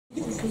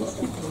Good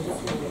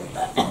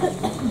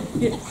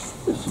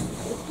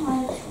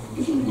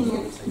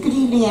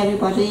evening,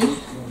 everybody.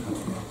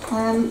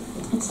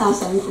 It's now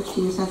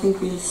 7:15, so I think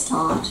we'll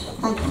start.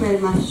 Thank you very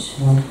much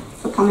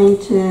for coming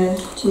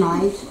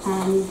tonight,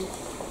 and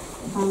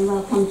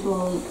welcome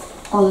to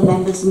all the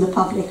members and the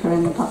public who are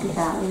in the public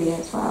gallery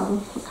as well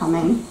for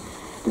coming.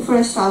 Before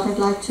I start, I'd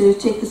like to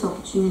take this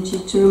opportunity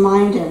to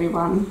remind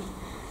everyone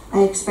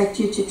I expect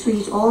you to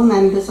treat all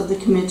members of the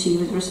committee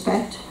with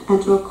respect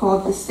and to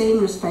accord the same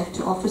respect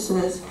to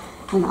officers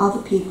and other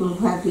people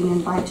who have been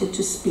invited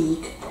to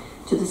speak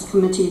to this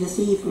committee this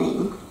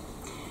evening.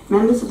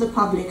 Members of the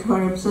public who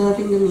are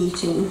observing the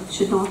meeting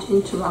should not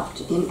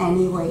interrupt in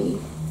any way.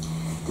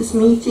 This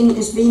meeting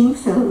is being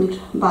filmed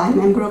by a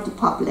member of the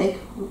public,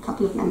 a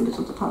couple of members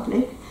of the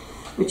public,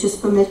 which is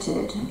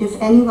permitted.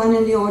 If anyone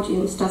in the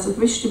audience doesn't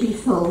wish to be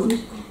filmed,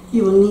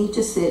 you will need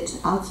to sit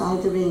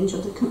outside the range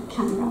of the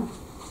camera.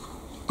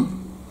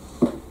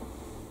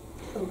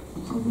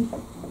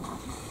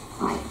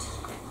 Right.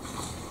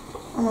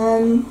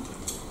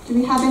 Do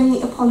we have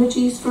any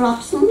apologies for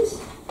absence?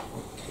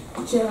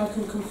 Chair, I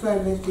can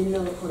confirm there's been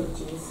no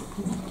apologies.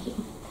 Thank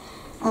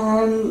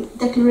you.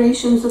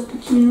 Declarations of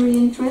pecuniary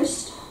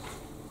interest?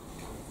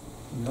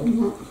 No.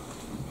 No.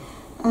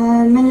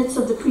 Minutes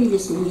of the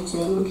previous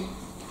meeting.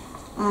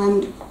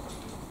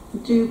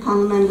 Do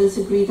panel members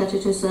agree that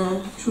it is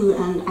a true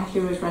and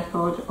accurate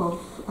record of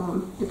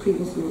the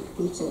previous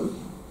meeting?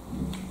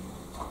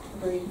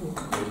 Agreed.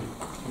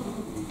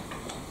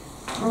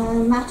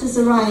 Matters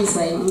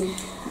arising.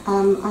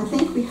 I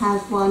think we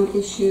have one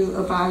issue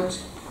about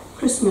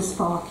Christmas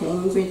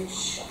parking,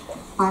 which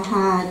I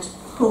had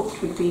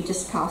hoped would be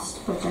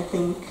discussed, but I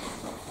think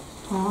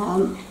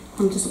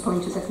I'm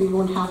disappointed that we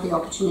won't have the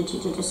opportunity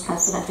to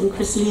discuss it. I think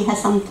Chris Lee has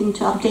something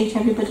to update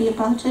everybody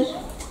about it.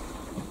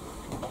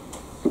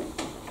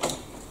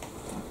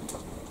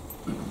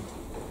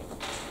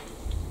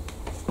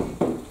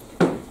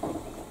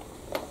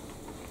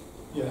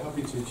 Yeah,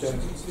 happy to, Chair.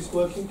 Is this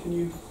working? Can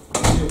you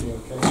hear me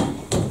okay?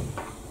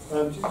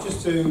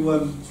 Just to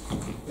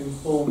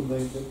inform the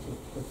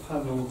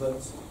panel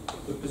that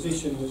the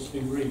position that's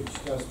been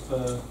reached as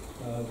per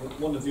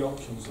one of the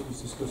options that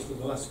was discussed at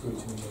the last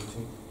scrutiny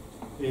meeting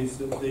is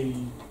that the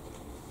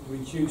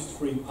reduced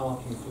free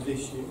parking for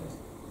this year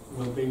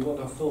will be what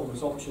I thought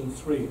was option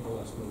 3 at the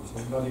last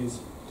meeting. That is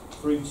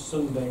for each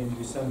Sunday in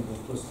December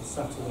plus the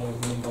Saturday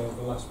and Monday of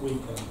the last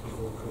weekend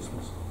before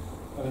Christmas.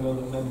 And I know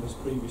that members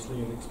previously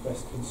had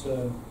expressed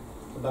concern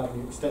about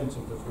the extent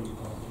of the free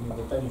parking and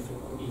the benefit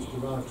that was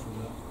derived from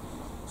that.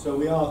 So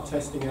we are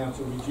testing out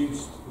a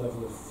reduced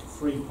level of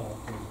free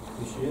parking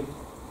this year,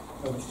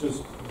 which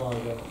does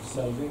provide a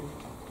saving,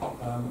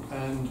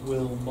 and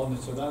we'll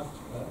monitor that,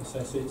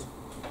 assess it,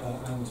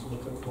 and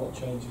look at what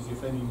changes,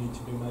 if any, need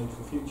to be made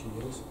for future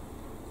years.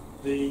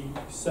 The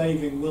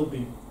saving will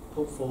be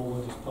put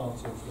forward as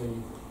part of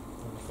the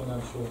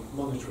financial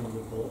monitoring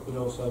report, but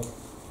also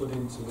put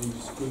into the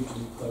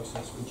scrutiny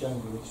process for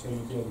January, so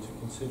you'll be able to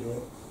consider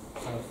it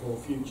for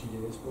future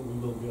years, but we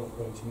will be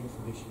operating it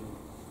for this year.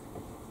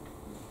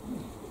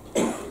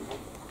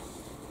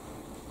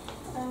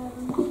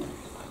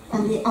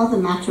 And the other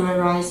matter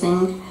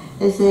arising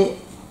is the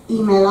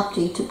email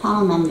update to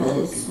panel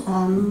members.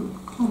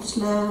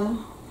 Councillor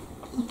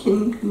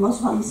Kim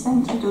was one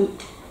sent, I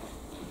don't...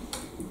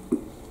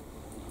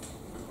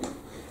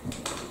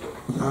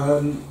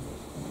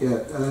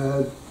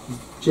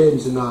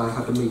 James and I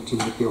had a meeting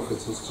with the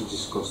officers to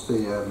discuss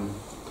the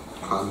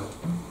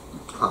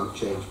climate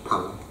change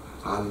panel,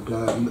 and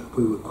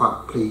we were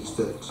quite pleased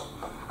that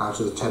out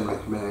of the 10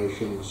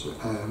 recommendations,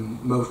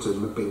 most of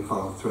them have been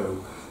followed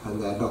through,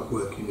 and they're not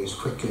working as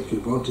quickly as we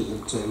wanted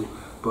them to,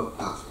 but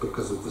that's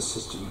because of the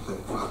system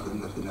thing rather than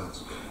nothing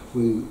else.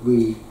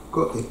 We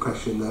got the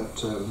impression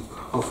that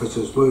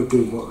officers were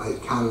doing what they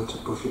can to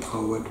push it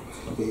forward.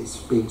 It's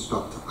been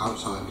stopped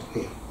outside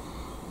here.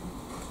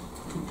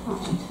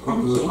 Right, But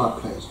we were quite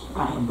pleased.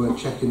 Right. And we're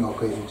checking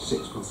up in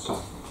 6 months'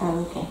 time.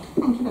 Okay,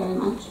 thank you very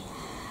much.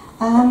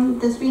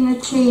 There's been a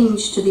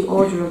change to the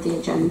order of the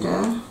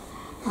agenda.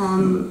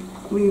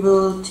 We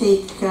will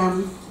take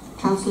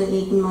Councillor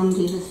Aidan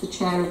Mundy, who's the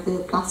chair of the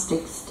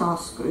Plastics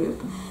Task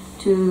Group,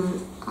 to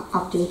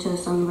update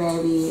us on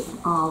where we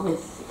are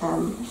with,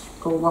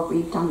 or what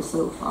we've done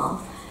so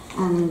far.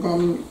 And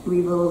then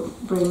we will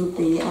bring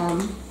the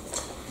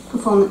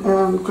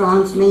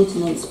grounds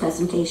maintenance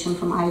presentation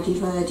from ID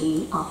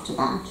Verdi after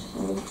that.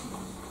 So,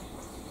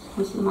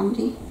 Councillor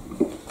Mundy.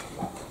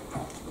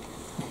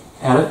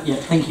 Hello. Yeah,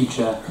 thank you,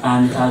 Chair.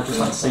 And I'd just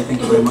like to say thank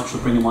you very much for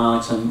bringing my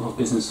item of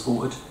business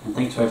forward, and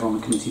thank you to everyone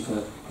on the committee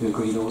who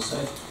agreed also.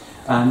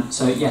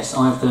 So yes,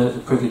 I have the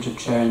privilege of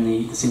chairing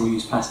the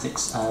Single-Use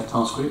Plastics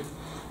Task Group,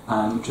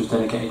 which was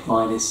delegated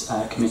by this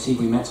committee.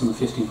 We met on the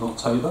 15th of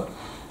October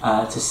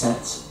to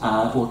set,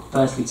 or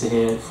firstly to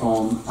hear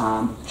from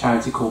a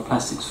charity called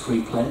Plastics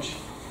Free Pledge,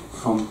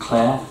 from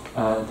Claire,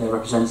 their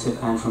representative,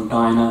 and from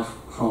Diana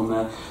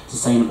from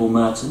Sustainable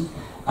Merton,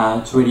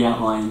 to really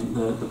outline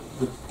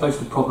both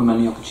the problem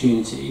and the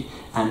opportunity,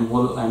 and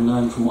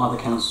learn from what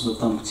other councils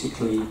have done,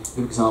 particularly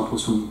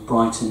examples from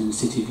Brighton and the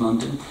City of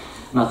London.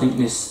 And I think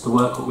the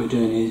work that we're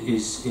doing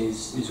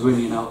is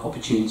really an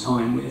opportune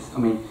time with. I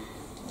mean,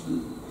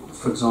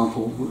 for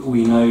example,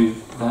 we know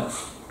that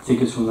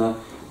figures from the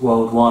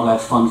World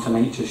Wildlife Fund for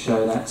Nature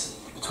show that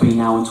between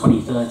now and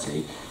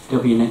 2030,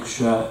 there'll be an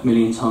extra 1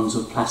 million tonnes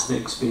of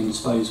plastics being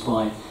disposed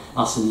by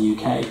us in the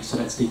UK. So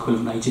that's the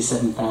equivalent of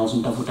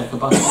 87,000 double-decker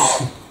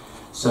buses.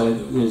 So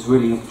there's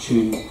really an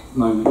opportune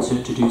moment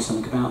to do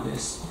something about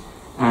this.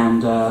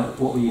 And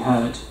what we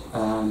heard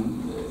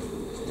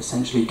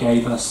essentially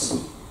gave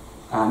us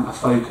a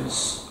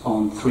focus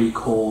on 3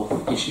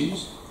 core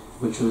issues,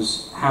 which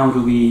was how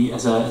do we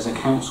as a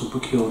council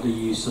procure the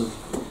use of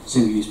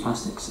single-use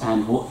plastics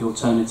and what the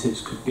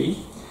alternatives could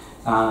be,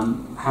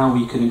 how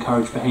we could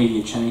encourage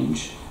behaviour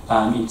change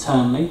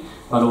internally,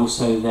 but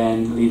also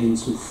then lead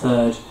into the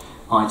third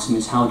item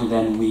is how do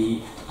then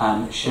we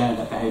share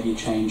that behaviour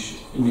change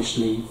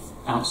initially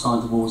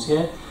outside the walls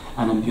here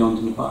and then beyond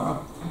in the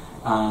borough.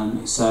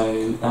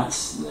 So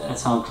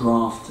that's our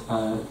draft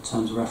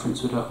terms of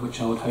reference,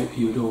 which I would hope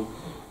you would all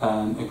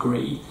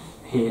agree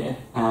here.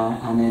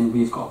 And then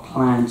we've got a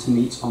plan to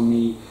meet on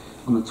the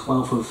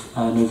 12th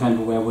of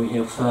November, where we'll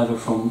hear further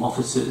from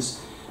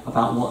officers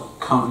about what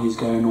currently is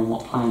going on,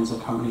 what plans are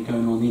currently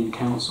going on in the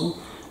council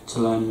to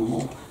learn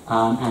more.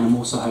 And I'm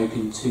also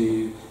hoping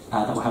to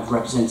that we'll have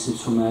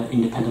representatives from an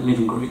independent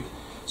living group,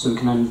 so we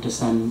can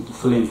understand the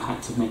full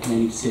impact of making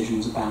any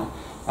decisions about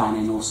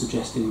banning or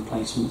suggesting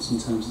replacements in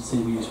terms of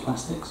single-use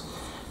plastics.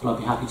 But I'd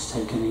be happy to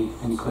take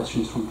any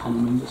questions from panel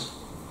members.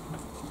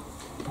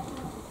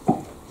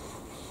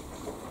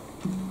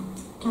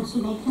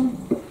 Councillor Bacon.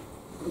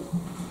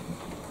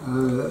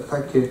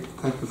 Thank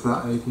you for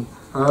that, Aidan.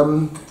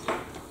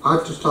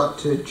 I'd just like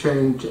to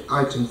change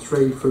item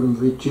 3 from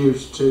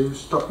reduce to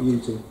stop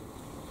using,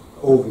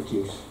 or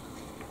reduce,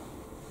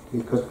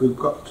 because we've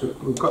got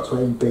to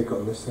aim big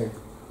on this thing.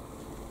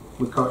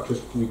 We can't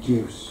just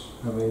reduce.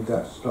 I mean,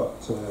 that's not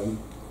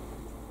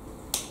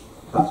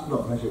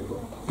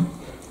measurable.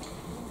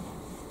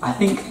 I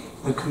think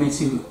the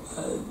committee.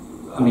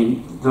 I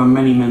mean, there are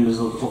many members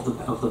of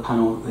the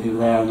panel who were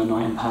there on the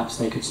night, and perhaps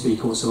they could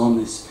speak also on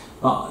this.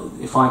 But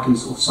if I can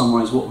sort of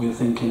summarise what we were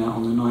thinking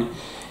on the night,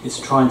 it's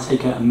to try and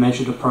take a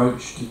measured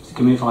approach.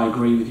 If I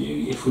agree with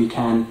you, if we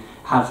can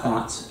have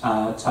that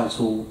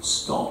total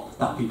stop,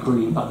 that'd be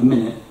brilliant. But at the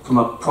minute, from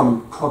a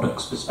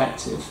product's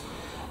perspective,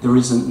 there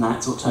isn't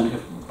that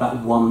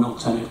one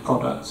alternative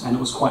product, and it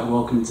was quite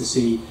welcome to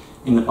see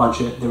in the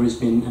budget there has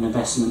been an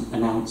investment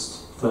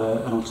announced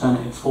for an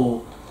alternative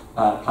for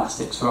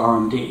plastics for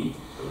R&D.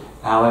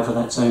 However,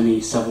 that's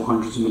only several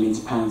hundreds of millions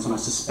of pounds, and I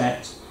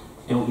suspect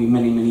it will be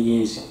many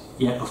years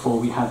yet before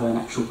we have an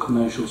actual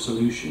commercial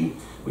solution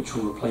which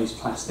will replace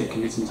plastic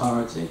in its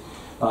entirety.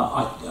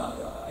 But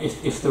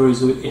if there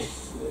is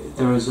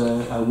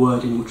a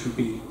wording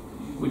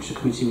which the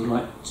committee would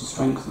like to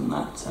strengthen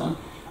that,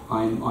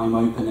 I'm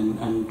open,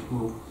 and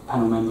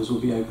panel members will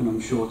be open, I'm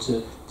sure,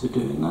 to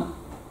doing that.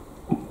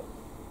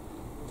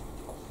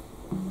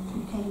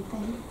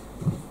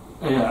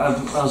 Yeah,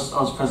 I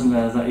was present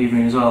there that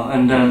evening as well,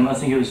 and I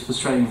think it was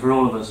frustrating for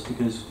all of us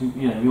because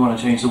we want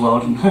to change the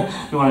world and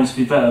we want it to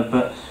be better.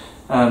 But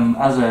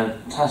as a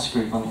task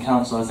group on the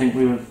council, I think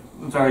we were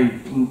very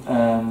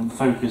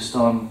focused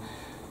on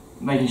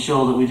making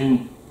sure that we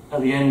didn't,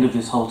 at the end of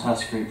this whole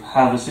task group,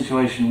 have a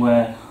situation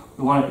where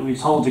we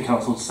told the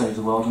council to save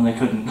the world and they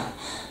couldn't.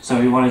 So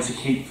we wanted to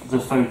keep the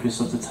focus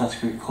of the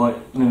task group quite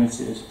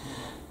limited.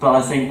 But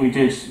I think we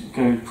did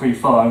go pretty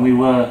far, and we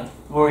were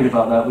worried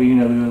about that. We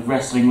were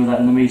wrestling with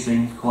that in the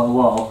meeting for quite a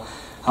while.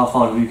 How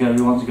far did we go?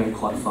 We want to go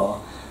quite far.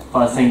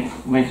 But I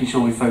think making sure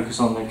we focus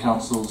on the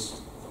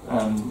council's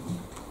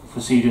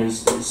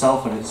procedures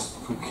itself and its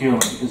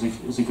procurement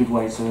is a good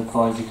way to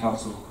advise the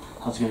council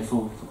how to go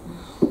forward.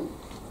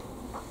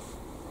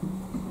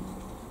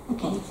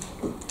 Okay.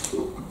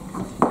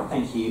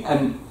 Thank you.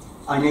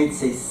 I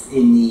noticed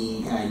in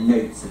the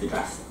notes of the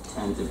draft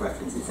terms of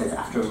reference it says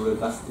after a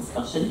robust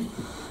discussion.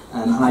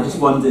 And I just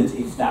wondered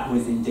if that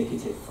was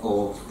indicative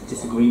of a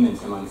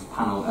disagreement amongst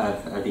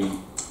the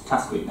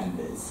task group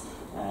members,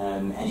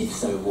 and if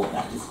so, what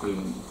that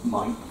disagreement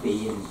might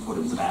be and what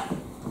it was about.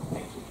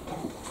 Thank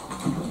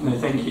you. No,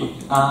 thank you.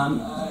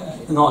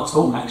 Not at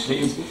all, actually.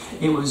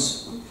 It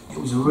was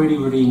a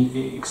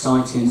really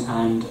exciting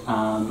and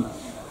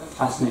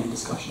fascinating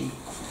discussion.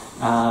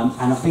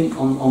 And I think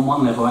on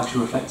one level,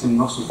 actually reflecting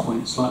Russell's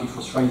point, it's slightly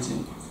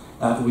frustrating.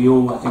 I think we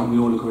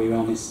all agree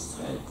around this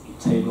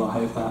table, I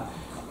hope, that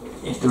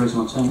if there is an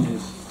alternative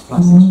to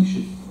plastics, we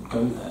should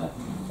go there.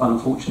 But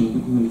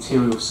unfortunately, the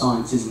material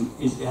science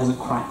hasn't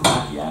cracked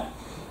that yet.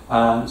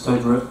 So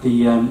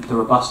the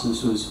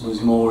robustness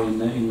was more in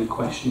the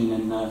questioning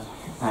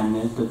and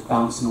the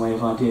bouncing away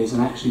of ideas.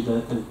 And actually,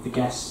 the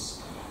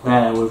guests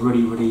there were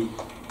really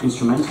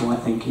instrumental, I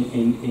think,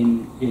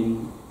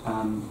 in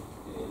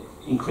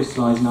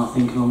crystallising our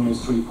thinking on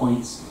those 3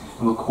 points,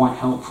 and were quite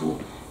helpful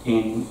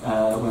in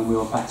when we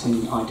were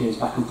batting ideas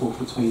back and forth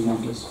between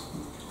members.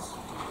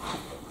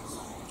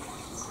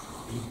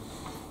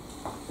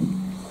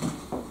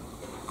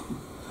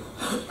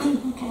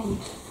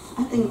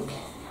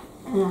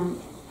 think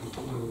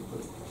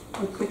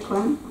a quick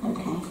one.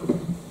 Okay.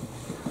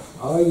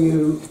 Are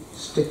you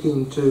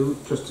sticking to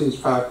just these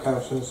 5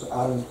 councillors,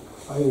 and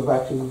are you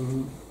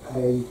inviting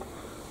a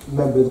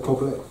member of the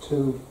public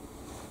to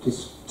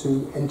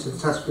enter the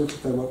task group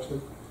if they want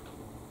to?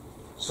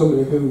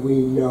 Somebody who we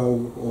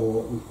know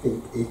or we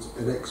think is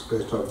an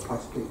expert on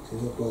plastics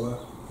in the borough.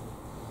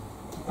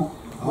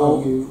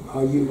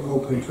 Are you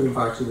open to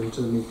inviting them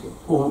to the meeting?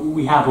 Well,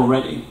 we have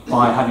already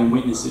by having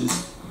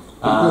witnesses.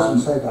 It doesn't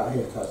say that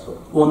here, that's all.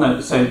 Well,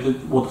 no. So,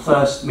 the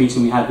first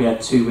meeting we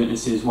had 2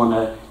 witnesses. One,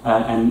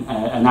 an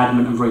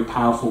adamant and very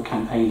powerful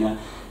campaigner,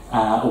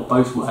 or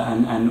both were,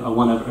 and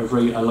one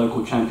a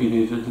local champion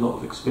who had a lot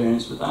of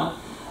experience with that.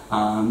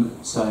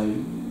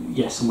 So,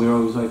 yes, and we're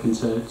always open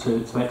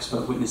to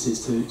expert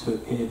witnesses to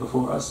appear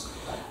before us,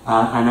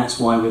 and that's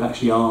why we've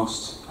actually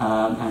asked,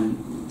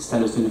 and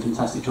Stella's doing a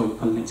fantastic job of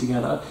pulling it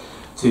together,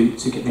 to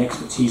get the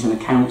expertise in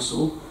the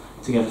council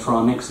together for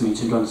our next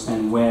meeting to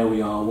understand where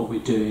we are, what we're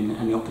doing,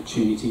 and the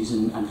opportunities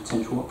and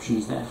potential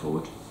options there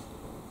forward.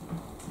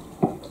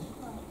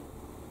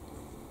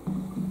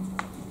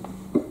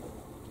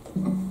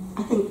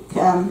 I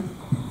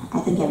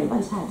think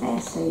everyone's had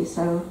their say,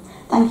 so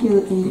thank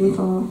you, Ian,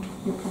 for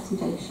your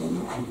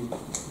presentation.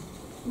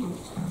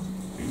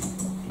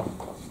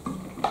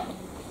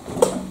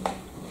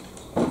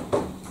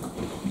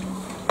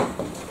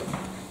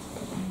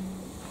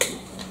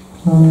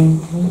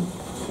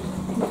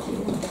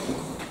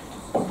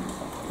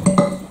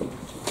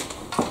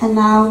 And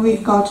now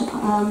we've got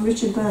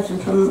Richard Burton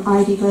from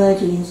ID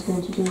Verdi who's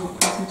going to do a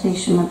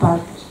presentation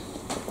about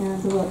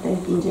the work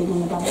they've been doing in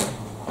the borough.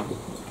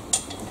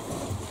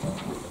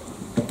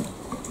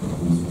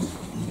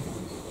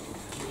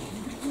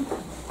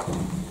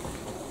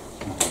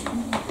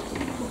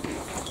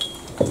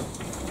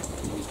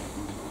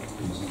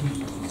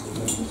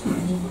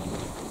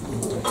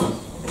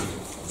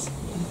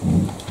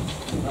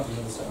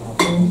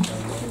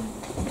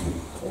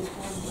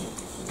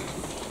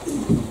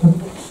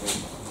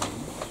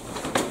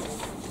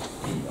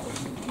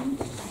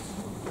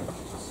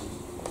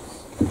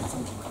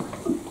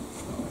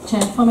 Chair,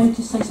 if I may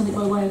just say something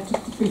by way of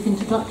just a brief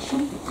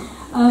introduction.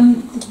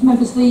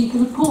 Members, the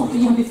report that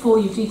you have before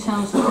you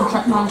details the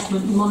contract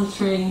management and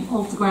monitoring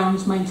of the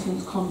grounds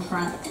maintenance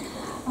contract,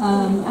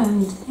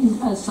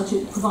 as such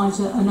it provides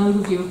an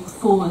overview of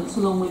performance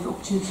along with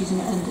opportunities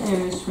and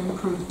areas for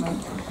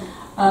improvement.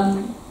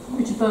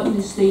 Richard Burton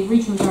is the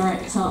Regional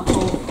Director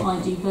of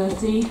ID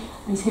Verdi, and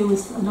he's here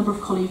with a number of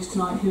colleagues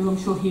tonight who I'm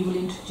sure he will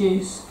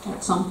introduce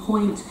at some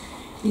point.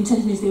 The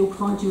intention is they will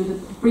provide you with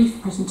a brief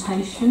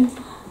presentation,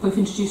 both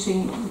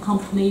introducing the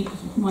company,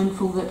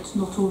 mindful that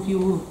not all of you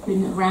will have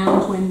been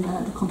around when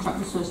the contract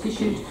was first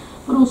issued,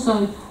 but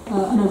also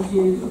an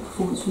overview of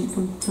performance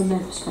from their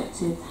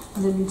perspective,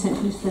 and then the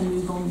intention is to then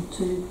move on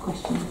to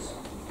questions.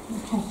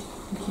 Okay,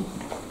 thank you.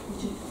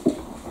 Richard.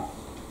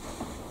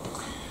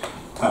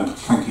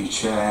 Thank you,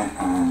 Chair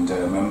and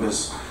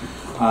members.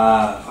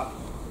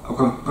 I've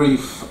got a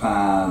brief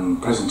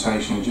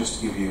presentation just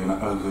to give you an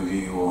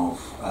overview of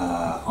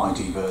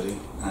ID Verdi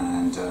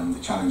and the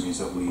challenges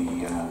that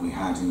we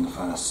had in the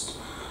first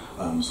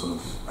sort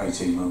of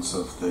 18 months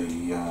of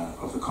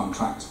the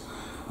contract.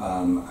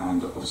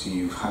 And obviously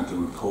you've had the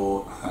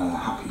report.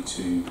 Happy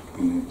to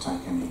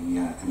take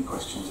any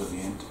questions at the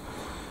end.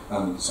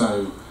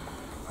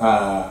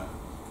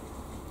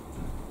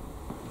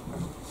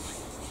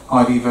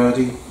 ID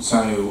Verdi,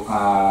 so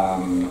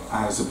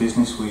as a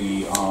business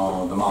we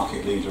are the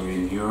market leader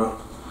in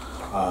Europe.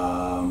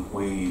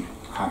 We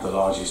have the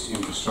largest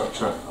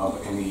infrastructure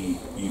of any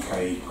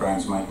UK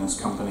grounds maintenance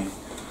company.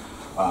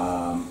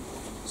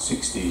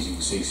 60, as you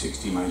can see,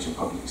 60 major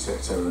public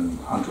sector and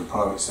 100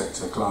 private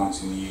sector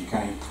clients in the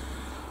UK.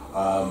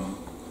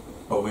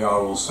 But we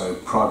are also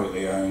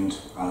privately owned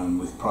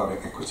with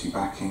private equity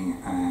backing,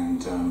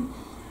 and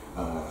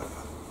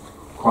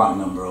quite a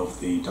number of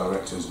the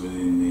directors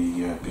within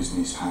the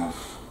business have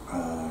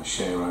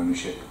share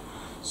ownership,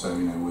 so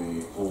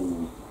we're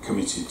all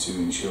committed to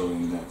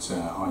ensuring that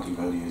ID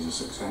Verdi is a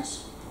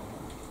success.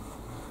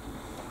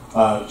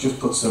 Just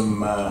put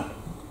some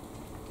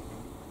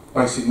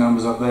basic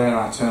numbers up there.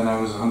 Our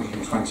turnover is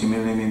 120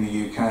 million in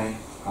the UK.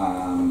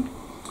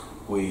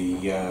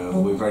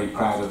 We're very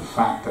proud of the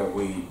fact that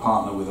we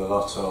partner with a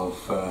lot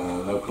of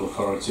local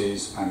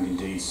authorities and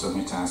indeed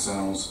submit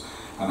ourselves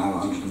and have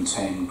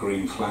 110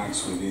 green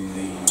flags within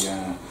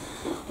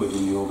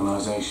the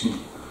organisation.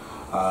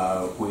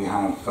 We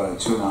have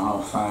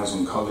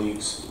 2,500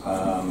 colleagues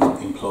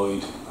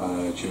employed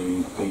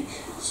during peak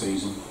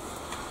season.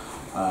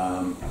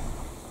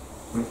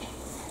 Rich?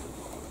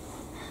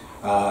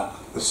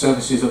 The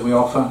services that we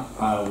offer,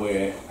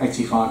 we're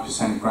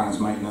 85% grounds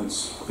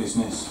maintenance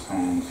business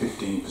and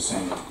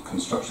 15%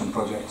 construction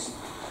projects.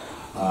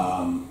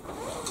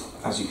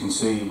 As you can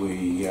see,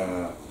 we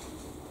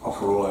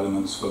offer all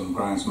elements from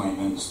grounds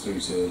maintenance through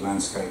to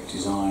landscape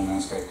design,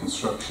 landscape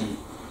construction,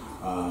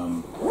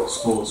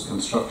 sports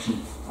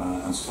construction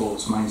and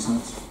sports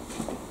maintenance.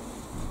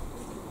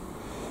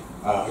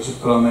 I just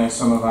put on there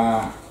some of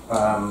our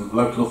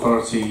local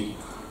authority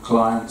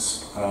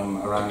clients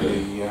around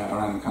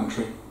the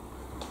country.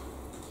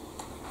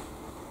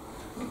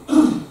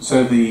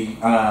 So the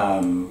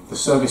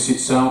service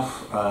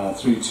itself,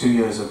 through 2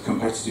 years of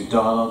competitive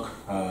dialogue,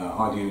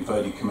 ID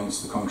Verdi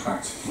commenced the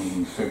contract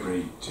in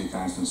February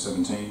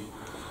 2017.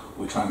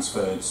 We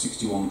transferred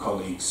 61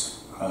 colleagues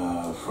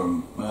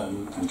from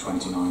Merton and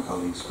 29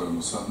 colleagues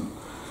from Sutton.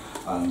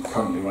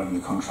 Currently running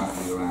the contract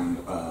with around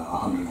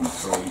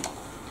 103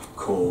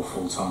 core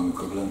full-time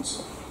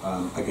equivalents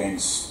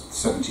against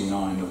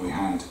 79 that we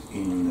had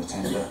in the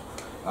tender.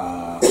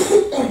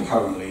 And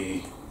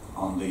currently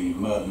on the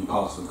Morden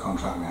part of the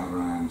contract we have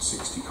around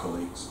 60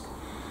 colleagues.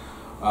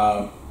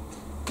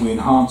 We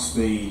enhanced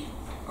the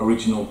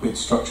original bid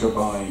structure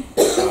by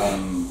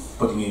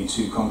putting in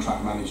 2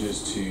 contract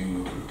managers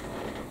to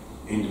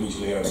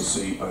individually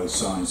oversee both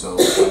sides of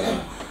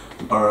the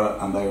borough,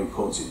 and they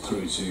reported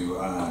through to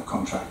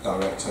contract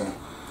director,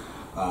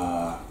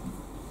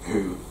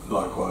 who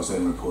likewise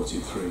then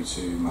reported through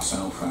to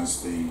myself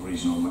as the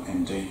regional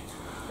MD.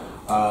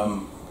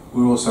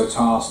 We were also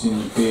tasked in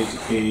the bid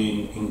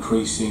in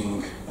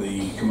increasing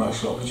the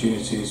commercial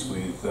opportunities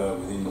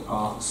within the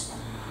parks,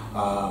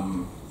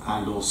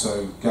 and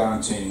also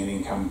guaranteeing an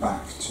income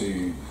back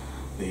to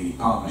the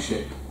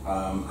partnership,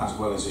 as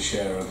well as a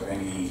share of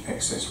any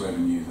excess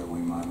revenue that we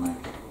might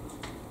make.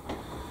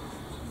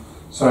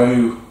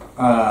 So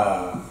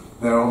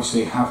there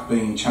obviously have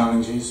been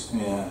challenges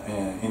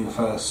in the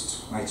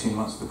first 18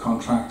 months of the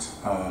contract.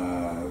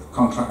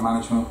 Contract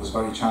management was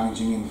very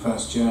challenging in the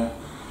first year,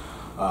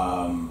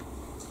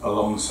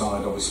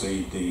 alongside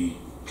obviously the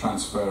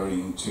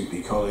transferring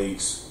 2P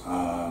colleagues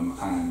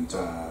and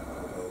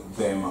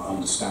them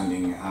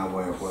understanding our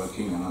way of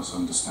working and us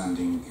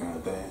understanding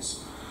theirs.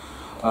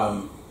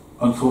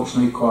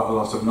 Unfortunately, quite a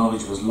lot of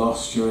knowledge was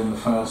lost during the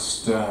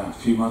first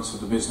few months of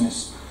the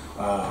business,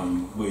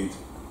 with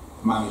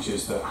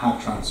managers that had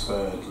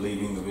transferred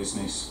leaving the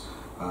business,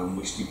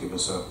 which did give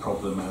us a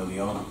problem early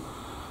on.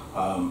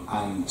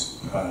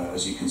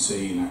 As you can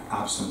see,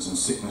 absence and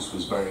sickness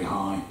was very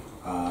high,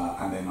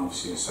 and then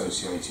obviously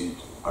associated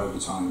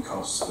overtime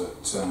costs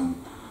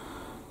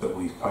that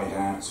we've paid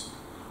out.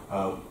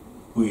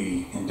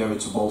 We endeavoured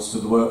to bolster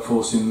the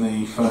workforce in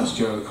the first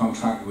year of the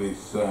contract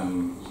with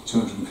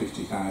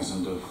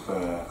 250,000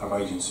 of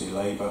agency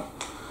labour.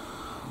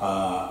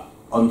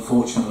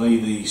 Unfortunately,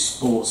 the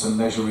sports and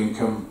leisure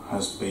income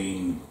has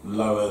been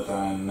lower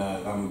than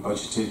we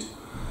budgeted,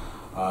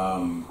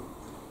 and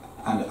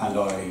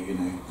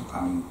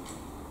I'm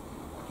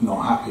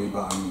not happy,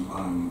 but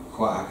I'm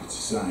quite happy to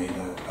say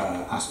that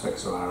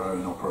aspects of our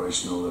own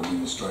operational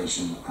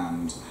administration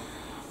and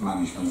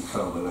management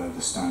fell below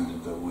the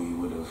standard that we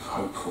would have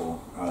hoped for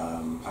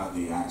at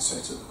the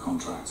outset of the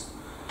contract.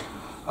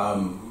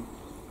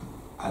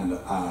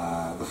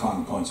 The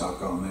final point I've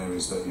got on there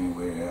is that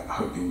we're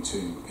hoping to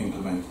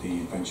implement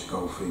the adventure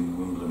golf in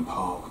Wimbledon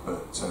Park,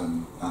 but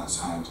that's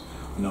had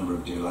a number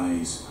of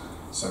delays,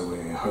 so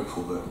we're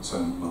hopeful that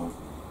we'll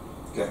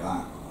get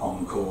that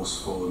on course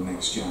for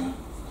next year.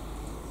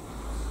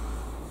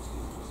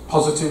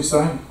 Positives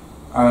though,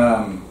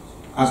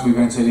 as we've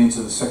entered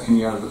into the second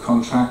year of the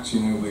contract,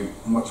 we're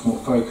much more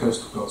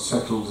focused. We've got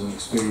settled and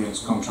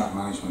experienced contract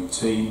management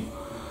team.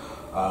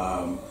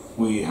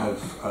 We have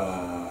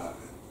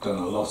done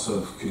a lot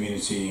of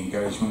community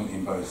engagement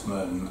in both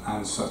Merton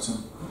and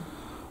Sutton.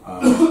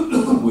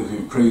 We've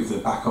improved the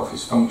back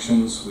office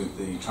functions with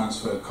the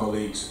transferred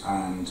colleagues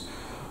and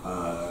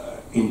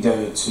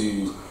endeavoured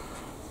to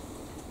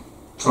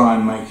try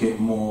and make it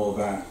more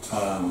that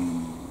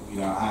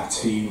our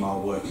team are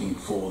working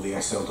for the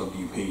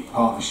SLWP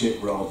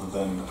partnership rather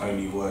than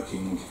only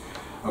working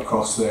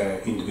across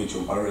their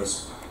individual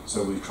boroughs.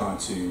 So we've tried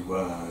to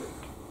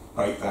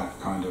break that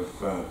kind of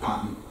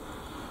pattern.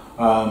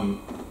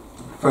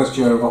 First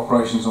year of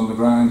operations on the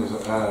ground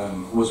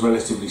was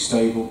relatively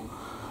stable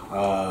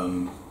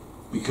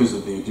because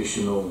of the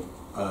additional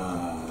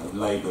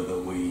labour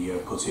that we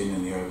put in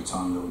and the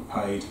overtime that we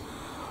paid,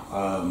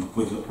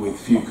 with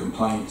few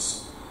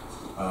complaints.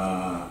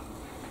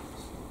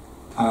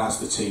 And as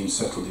the team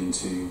settled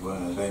into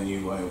their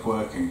new way of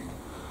working.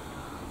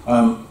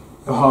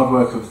 The hard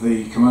work of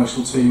the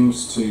commercial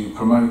teams to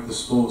promote the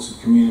sports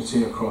and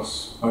community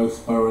across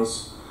both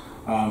boroughs,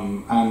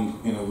 and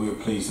we were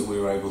pleased that we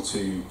were able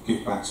to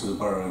give back to the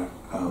borough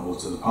or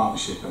to the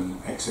partnership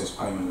an excess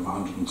payment of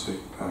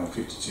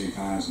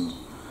 152,000.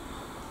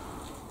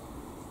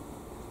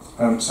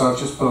 So I've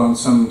just put on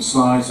some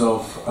slides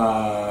of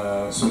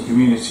some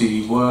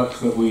community work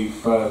that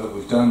we've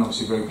done.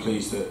 Obviously, very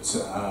pleased that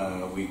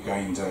we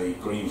gained a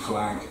green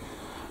flag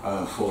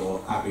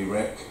for Abbey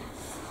Rec.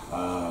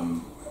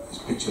 There's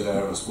a picture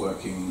there of us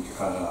working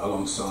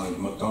alongside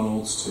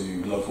McDonald's to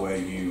Love Where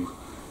You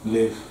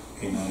Live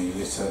in a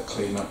litter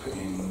clean-up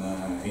in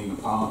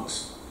the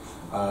parks,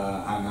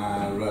 and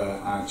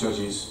our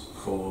judges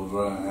for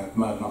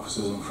Merton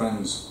Officers and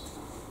Friends.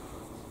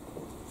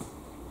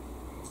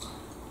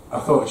 I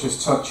thought I'd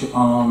just touch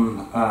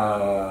on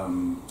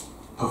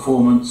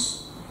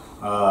performance.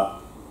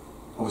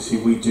 obviously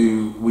we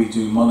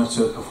do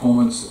monitor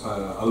performance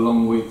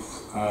along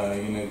with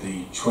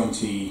the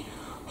 20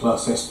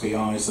 plus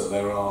SPIs that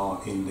there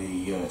are in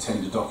the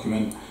tender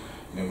document.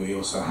 We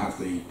also have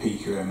the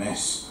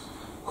PQMS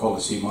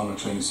quality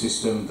monitoring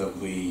system that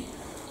we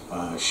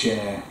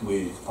share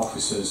with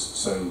officers,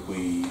 so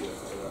we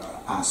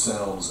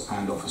ourselves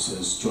and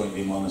officers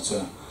jointly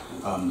monitor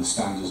the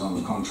standards on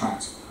the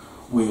contract.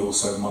 We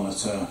also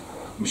monitor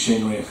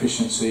machinery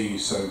efficiency,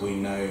 so we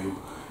know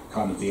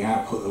kind of the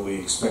output that we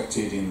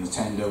expected in the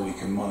tender. We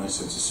can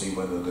monitor to see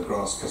whether the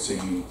grass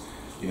cutting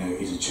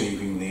is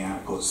achieving the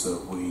outputs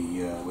that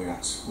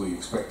we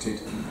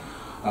expected,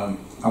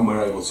 and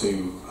we're able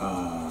to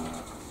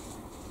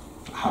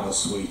have a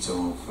suite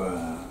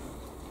of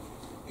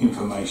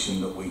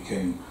information that we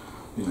can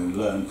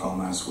learn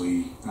from as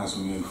we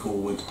move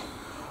forward.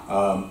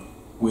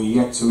 We're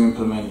yet to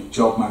implement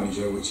Job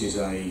Manager, which is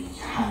a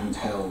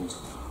handheld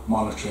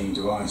monitoring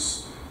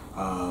device,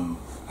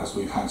 as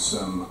we've had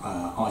some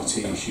IT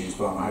issues,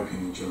 but I'm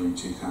hoping that during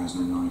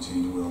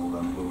 2019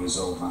 we'll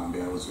resolve that and be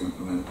able to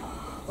implement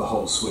the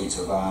whole suite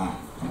of our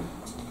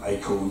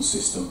Acorn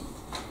system.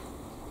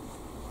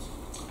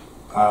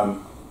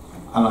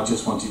 And I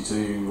just wanted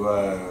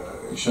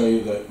to show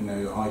you that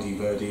ID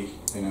Verdi,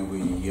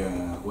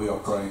 we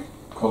operate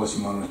quality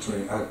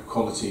monitoring,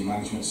 quality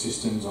management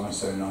systems,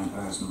 ISO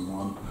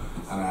 9001,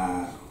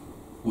 and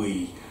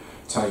we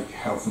take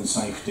health and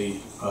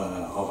safety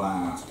of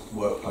our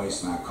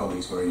workplace and our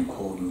colleagues very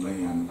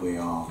importantly, and we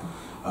are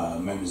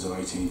members of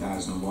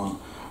 18001.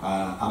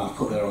 And I've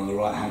put there on the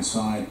right hand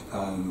side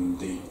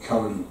the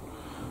current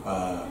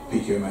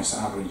PQMS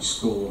average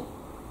score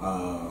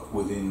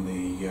within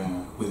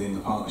the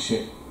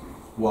partnership.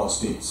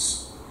 Whilst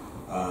it's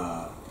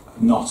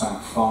not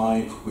at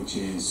 5, which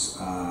is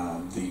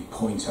the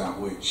point at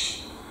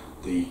which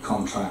the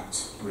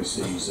contract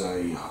receives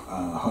a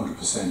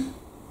 100%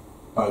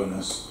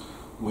 bonus,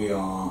 we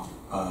are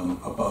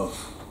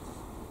above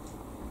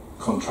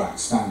contract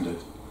standard.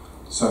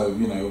 So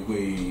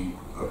we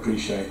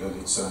appreciate that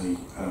it's a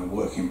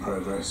work in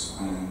progress,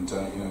 and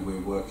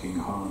we're working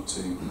hard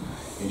to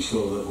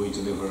ensure that we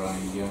deliver a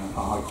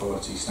high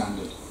quality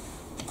standard.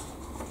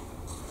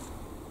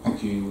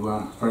 Thank you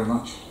very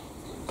much.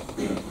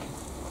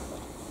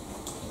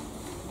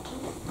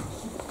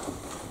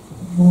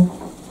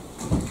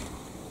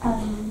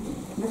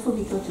 Before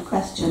we go to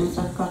questions,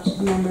 I've got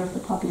a member of the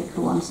public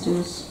who wants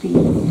to speak.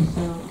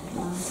 So,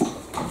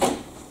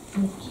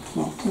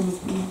 yeah,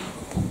 Tony.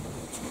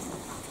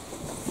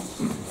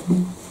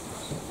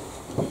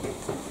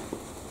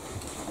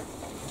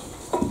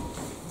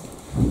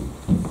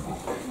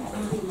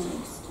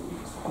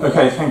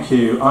 Okay, thank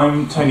you.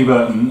 I'm Tony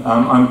Burton.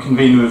 I'm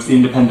convener of the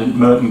independent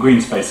Merton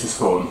Green Spaces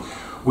Forum.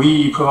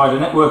 We provide a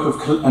network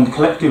of and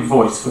collective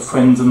voice for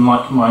friends and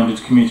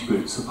like-minded community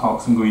groups for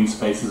parks and green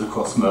spaces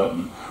across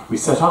Merton. We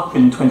set up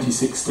in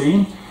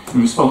 2016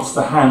 in response to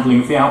the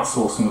handling of the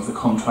outsourcing of the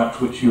contract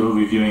which you are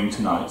reviewing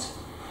tonight.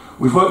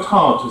 We've worked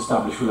hard to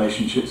establish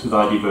relationships with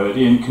ID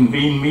Verdi and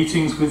convene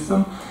meetings with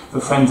them for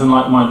friends and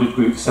like-minded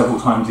groups several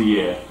times a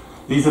year.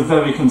 These are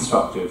very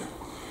constructive.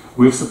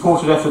 We have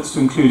supported efforts to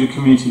include a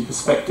community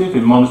perspective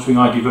in monitoring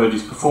ID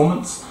Verdi's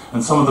performance,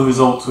 and some of the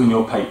results are in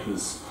your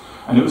papers.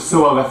 And it was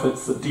through our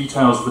efforts that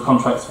details of the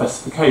contract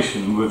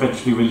specification were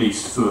eventually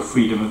released through a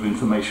Freedom of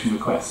Information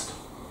request.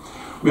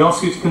 We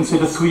ask you to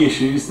consider 3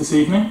 issues this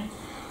evening.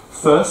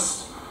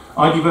 First,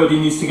 ID Verdi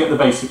needs to get the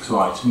basics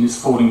right and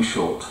is falling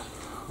short.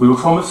 We were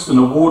promised an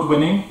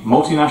award-winning,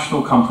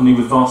 multinational company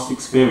with vast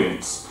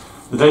experience.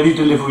 The daily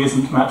delivery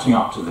isn't matching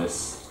up to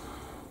this.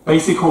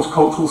 Basic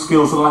horticultural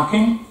skills are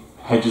lacking.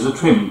 Hedges are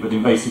trimmed, but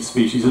invasive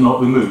species are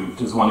not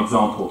removed, as one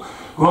example.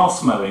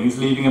 Grass mowing is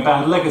leaving a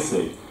bad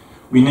legacy.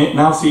 We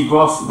now see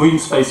green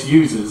space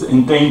users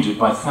endangered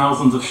by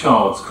thousands of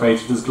shards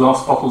created as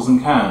glass bottles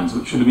and cans,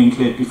 which should have been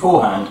cleared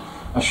beforehand,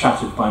 are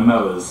shattered by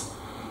mowers.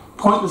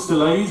 Pointless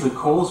delays are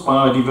caused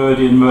by ID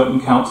Verdi and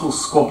Merton Council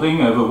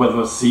squabbling over whether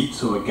a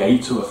seat or a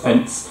gate or a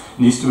fence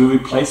needs to be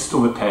replaced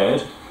or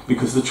repaired,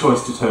 because the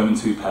choice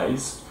determines who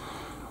pays.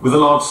 With a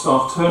large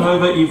staff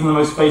turnover, even the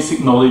most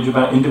basic knowledge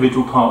about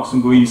individual parks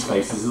and green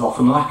spaces is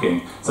often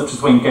lacking, such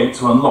as when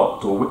gates are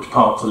unlocked or which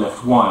parts are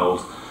left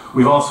wild.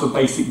 We've asked for a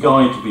basic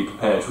guide to be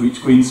prepared for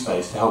each green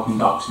space to help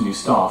induct new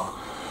staff.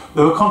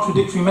 There are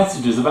contradictory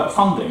messages about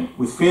funding,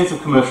 with fears of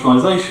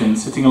commercialisation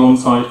sitting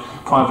alongside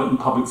private and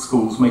public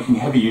schools making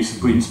heavy use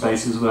of green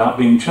spaces without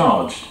being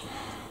charged.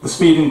 The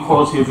speed and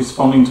quality of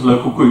responding to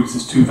local groups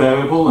is too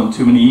variable, and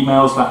too many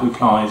emails, lack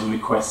replies and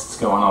requests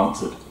go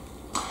unanswered.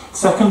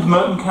 Second,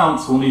 Merton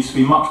Council needs to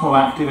be much more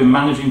active in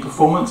managing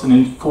performance and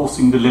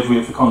enforcing delivery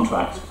of the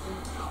contract.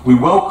 We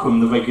welcome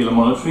the regular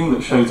monitoring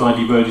that shows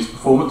ID Verdi's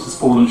performance has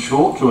fallen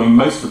short during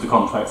most of the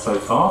contract so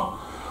far.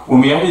 When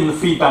we add in the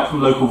feedback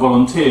from local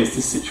volunteers,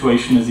 this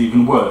situation is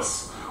even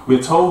worse. We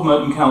are told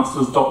Merton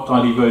Council has docked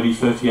ID Verdi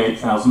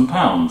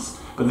 £38,000,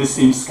 but this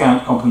seems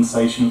scant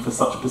compensation for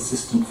such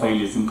persistent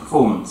failures in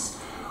performance.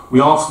 We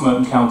ask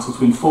Merton Council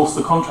to enforce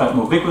the contract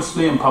more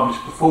vigorously and publish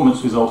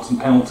performance results and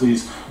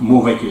penalties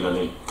more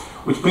regularly.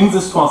 Which brings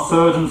us to our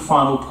third and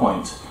final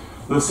point.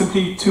 There are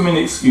simply too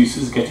many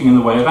excuses getting in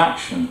the way of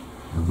action.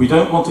 We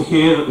don't want to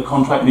hear that the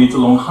contract needs a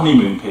long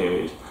honeymoon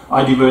period.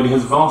 ID Verde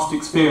has vast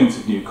experience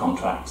of new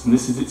contracts, and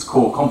this is its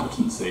core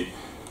competency.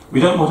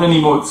 We don't want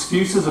any more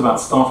excuses about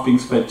staff being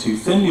spread too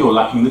thinly or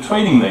lacking the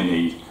training they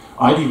need.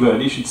 ID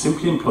Verde should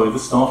simply employ the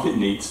staff it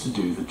needs to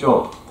do the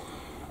job.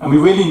 And we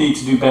really need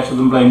to do better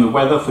than blame the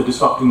weather for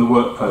disrupting the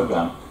work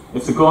programme.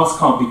 If the grass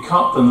can't be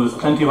cut, then there is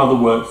plenty of other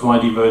work for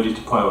ID Verde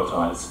to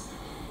prioritise.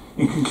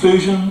 In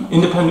conclusion,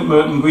 Independent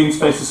Merton Green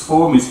Spaces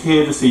Forum is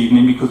here this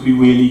evening because we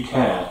really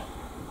care.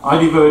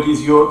 ID Verde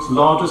is Europe's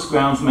largest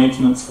grounds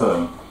maintenance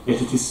firm,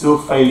 yet it is still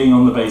failing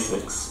on the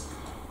basics.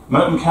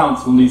 Merton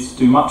Council needs to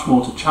do much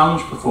more to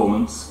challenge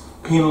performance,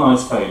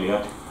 penalise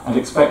failure, and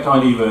expect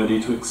ID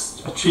Verde to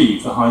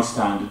achieve the high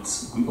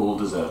standards we all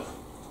deserve.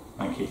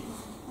 Thank you.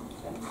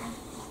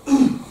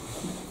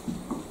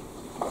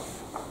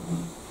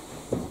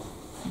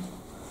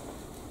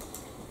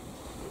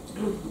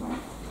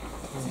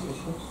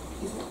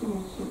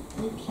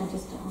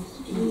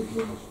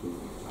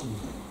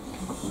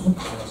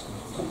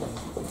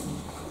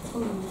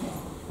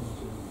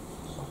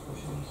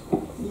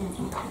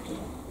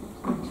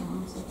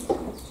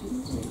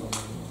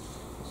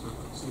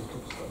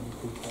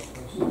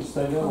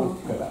 Stay there or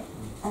go back?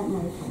 No.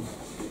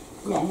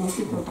 Yeah, no,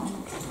 you go back.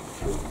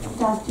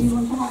 Dad, do you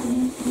want to have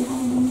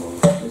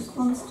any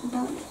response to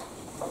that?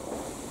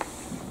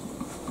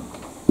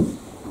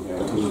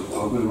 Yeah,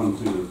 I'll go run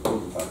through the report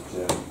with that,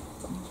 Chair,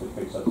 so it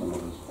picks up on all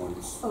those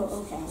points. Oh,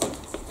 okay.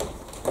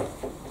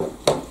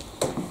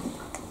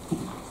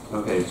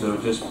 Okay, so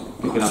just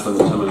picking up on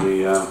some of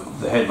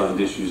the headline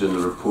issues in the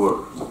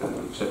report,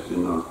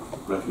 accepting or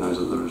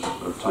recognising that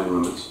there are time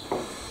limits.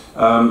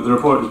 The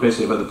report is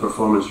basically about the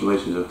performance in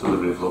relation to the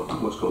delivery of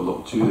what's called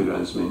Lot 2, the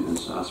grounds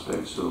maintenance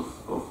aspects of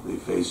the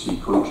Phase C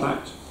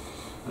contract.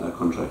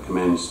 Contract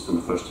commenced on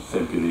the 1st of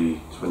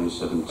February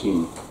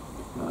 2017.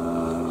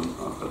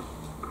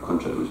 The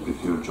contract was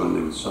procured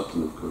jointly with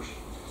Sutton, of course.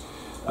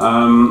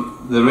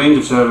 The range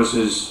of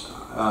services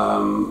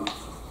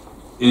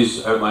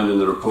is outlined in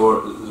the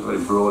report. There's a very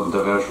broad and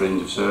diverse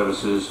range of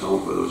services. I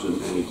won't go those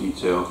in any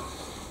detail,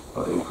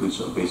 but it includes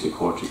sort of basic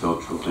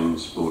horticultural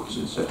things, sports,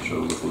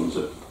 etc., the things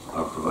that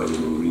are provided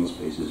in green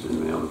spaces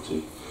in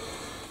reality.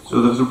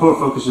 So the report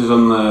focuses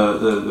on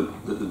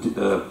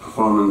the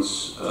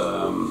performance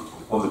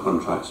of the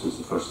contract since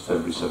the 1st of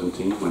February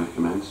 17 when it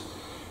commenced.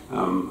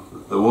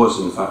 There was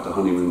in fact a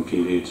honeymoon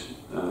period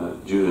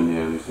during the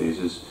early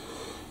phases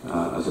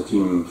as the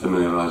team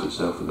familiarised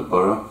itself with the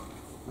borough,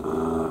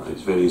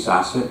 its various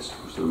assets,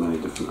 because there are many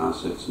different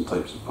assets and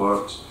types of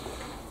parks,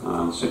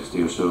 and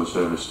 60 or so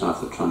service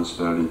staff that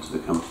transferred into the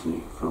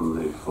company from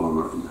the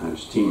former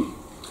in-house team.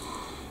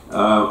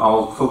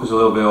 I'll focus a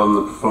little bit on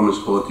the performance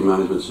quality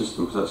management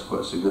system because that's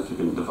quite a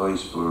significant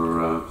device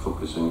for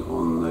focusing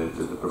on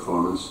the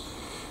performance.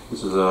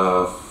 This is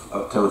a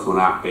telephone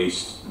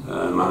app-based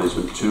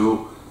management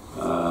tool.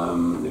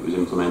 It was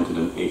implemented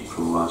in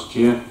April last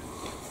year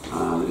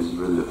and is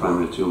really the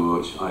primary tool by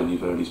which ID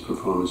Verde's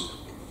performance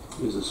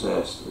is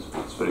assessed.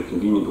 It's a very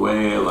convenient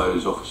way,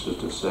 allows officers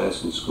to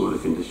assess and score the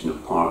condition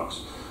of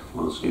parks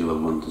on a scale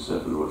of 1 to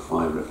 7, where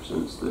 5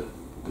 represents the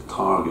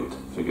target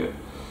figure.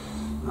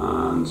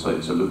 And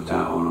sites are looked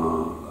at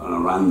on a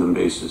random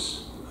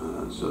basis,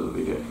 so that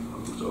we get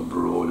a sort of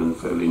broad and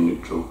fairly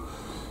neutral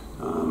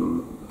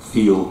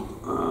feel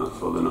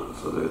for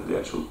the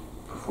actual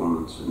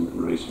performance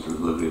in relation to the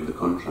delivery of the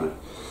contract.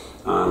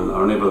 And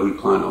our neighbourhood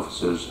client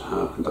officers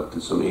have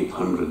conducted some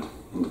 800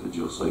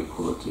 individual site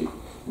quality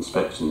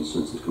inspections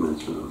since the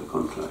commencement of the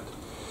contract.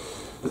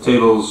 The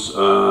tables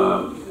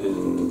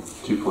in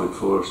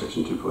 2.4,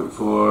 section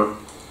 2.4,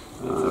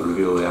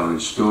 reveal the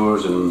average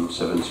scores in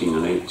 17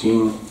 and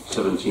 18.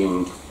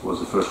 17 was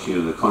the first year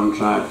of the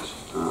contract,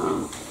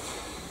 and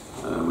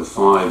with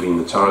 5 being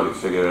the target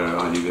figure,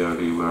 ID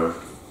Verde were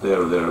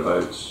there or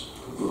thereabouts,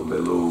 a little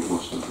bit low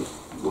most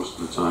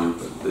of the time,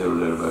 but there or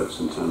thereabouts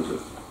in terms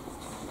of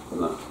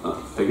that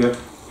figure.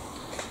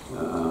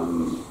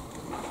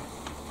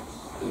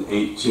 In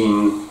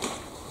 18,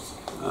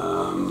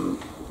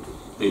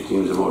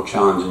 18 was a more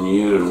challenging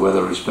year in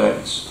weather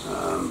respects.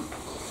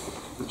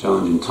 The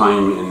challenging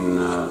time in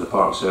the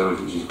park service,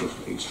 which is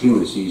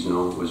extremely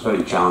seasonal, was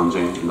very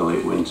challenging in the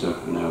late winter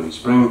and early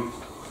spring.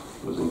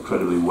 It was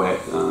incredibly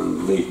wet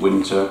and late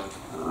winter,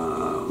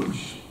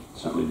 which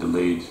certainly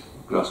delayed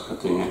grass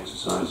cutting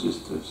exercises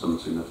to some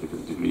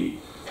significant degree,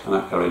 and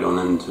that carried on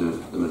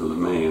into the middle of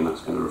May, and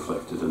that's kind of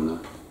reflected in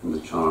the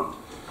chart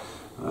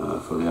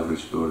for the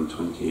average score in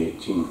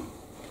 2018.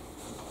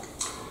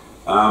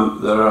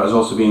 There has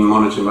also been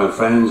monitoring by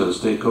friends and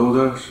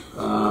stakeholders.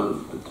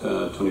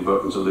 Tony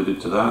Burton's alluded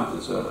to that.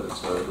 It's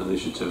an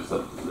initiative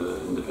that the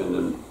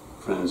Independent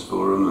Friends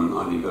Forum and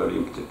ID Verde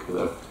in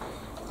particular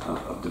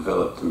have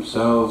developed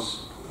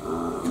themselves.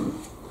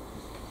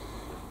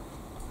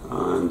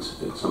 And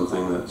it's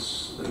something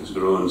that's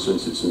grown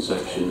since its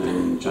inception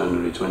in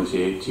January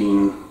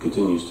 2018,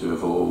 continues to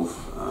evolve,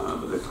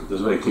 but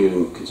there's a very clear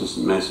and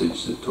consistent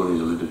message that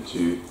Tony's alluded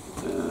to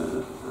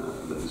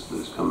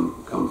that's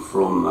come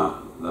from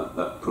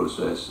that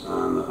process,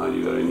 and that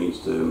IDVery needs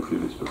to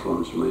improve its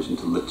performance in relation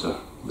to litter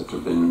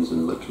bins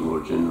and litter more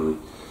generally.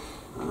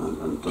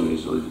 And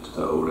Tony's alluded to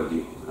that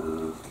already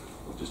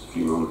just a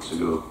few moments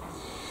ago.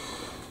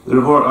 The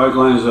report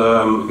outlines,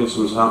 gives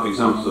some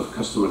examples of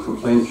customer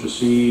complaints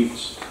received,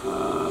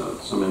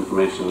 some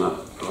information that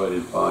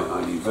provided by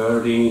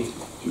IDVery,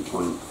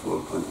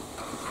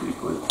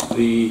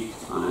 2.4.3.3,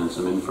 and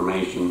some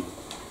information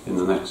in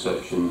the next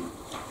section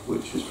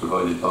which is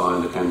provided by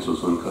the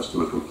Council's own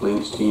customer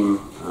complaints team,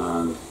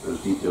 and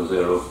there's details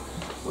there of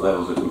the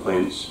levels of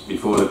complaints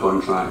before the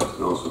contract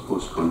and also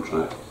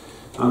post-contract,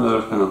 and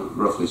they're kind of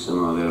roughly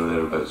similar there or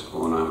thereabouts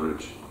on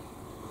average.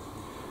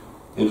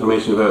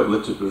 Information about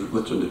litter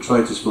and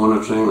detritus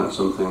monitoring, that's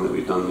something that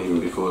we've done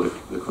even before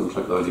the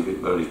contract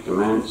already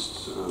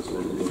commenced.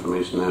 Some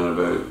information there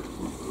about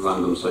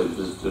random sites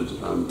visited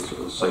and the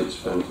sort of sites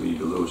found to be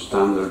below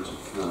standard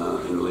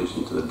in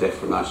relation to the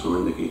DEFRA national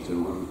indicator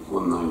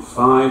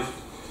 195.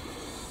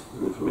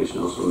 And information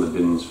also on the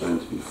bins found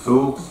to be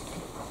full.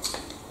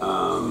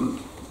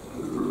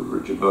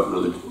 Richard Burton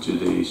alluded to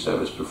the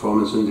service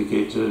performance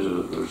indicators.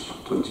 There's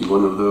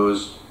 21 of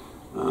those.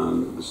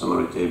 And the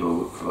summary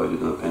table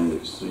provided in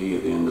Appendix 3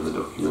 at the end of the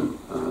document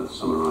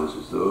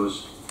summarises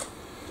those.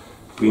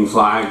 Green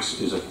flags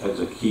is a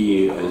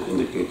key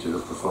indicator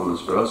of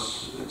performance for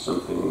us. It's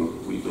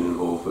something we've been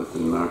involved with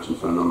in Merton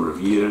for a number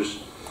of years.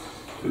 To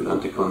put that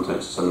into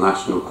context, it's a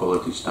national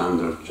quality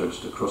standard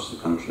judged across the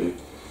country.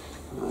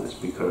 Its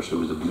precursor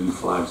was the blue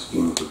flag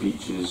scheme for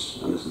beaches,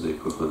 and this is the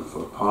equivalent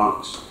for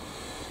parks.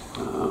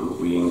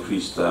 We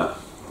increased the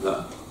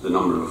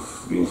number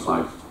of green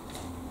flag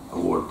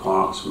award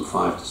parks from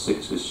 5 to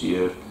 6 this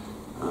year,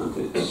 and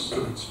it's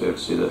fair to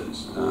say that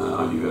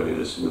IDVery had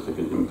a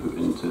significant input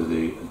into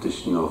the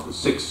addition of the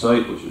 6th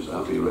site, which is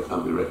Abbey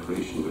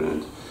Recreation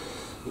Ground.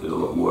 We did a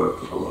lot of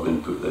work, a lot of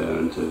input there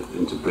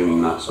into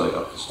bringing that site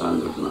up to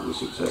standard, and that was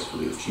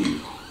successfully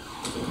achieved.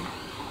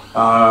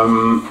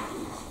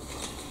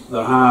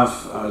 There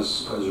have,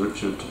 as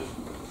Richard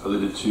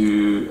alluded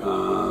to,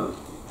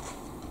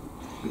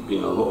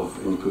 been a lot of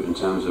input in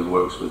terms of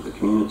works with the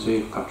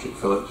community. Patrick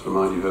Phillips from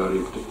IDVery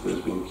in particular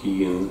has been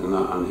key in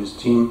that, and his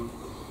team.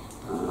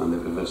 And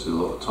they've invested a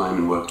lot of time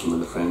in working with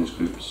the Friends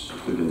groups,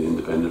 including the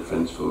Independent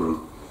Friends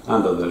Forum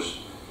and others,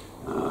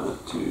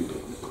 to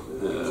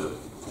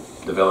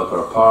develop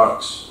our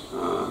parks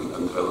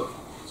and develop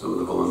some of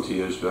the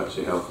volunteers who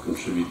actually help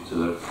contribute to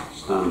their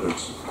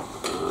standards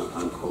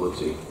and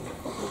quality.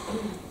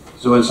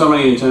 So in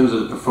summary, in terms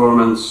of the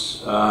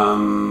performance,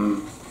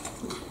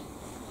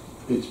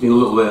 it's been a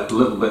little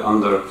bit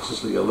under,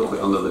 consistently a little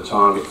bit under the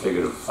target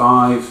figure of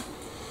 5.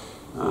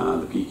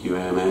 The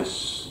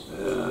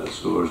PQMS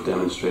scores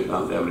demonstrate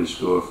that. The average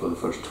score for the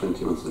first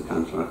 20 months of the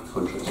contract is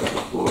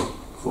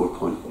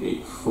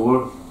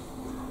 4.84,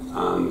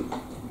 and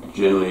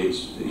generally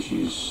it's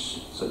issues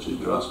such as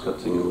grass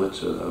cutting and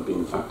litter that have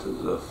been factors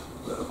that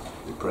have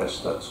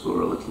depressed that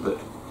score a little bit.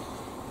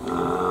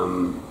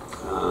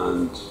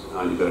 And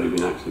IDVery have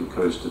been actually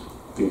encouraged to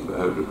think about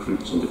how it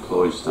recruits and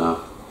deploys staff,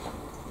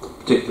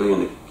 particularly in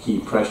the key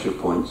pressure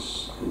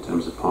points in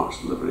terms of parks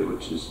delivery,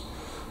 which is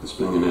the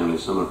spring and early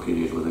summer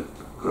period where the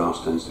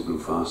grass tends to grow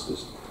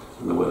fastest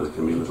and the weather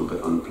can be a little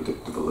bit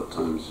unpredictable at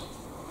times.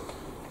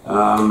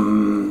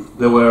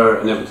 There were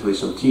inevitably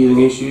some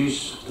teething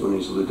issues.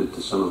 Tony's alluded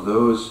to some of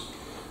those.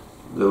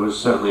 There was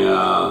certainly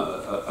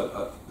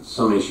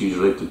some issues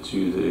related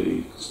to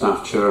the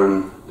staff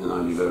churn in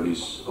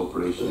IDVery's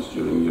operations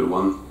during year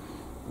 1.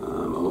 A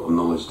lot of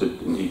knowledge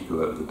did indeed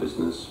go out of the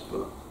business,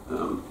 but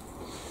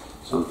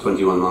some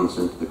 21 months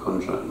into the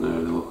contract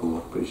now, the local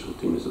operational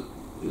team is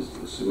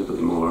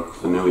significantly more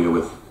familiar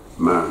with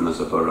Merton as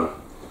a borough.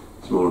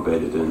 It's more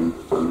bedded in,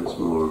 and it's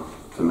more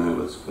familiar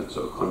with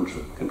sort of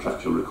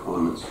contractual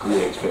requirements and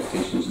the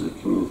expectations of the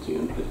community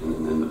in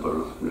the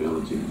borough in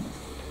reality.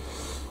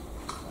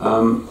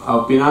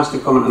 I've been asked to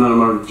comment on a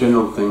number of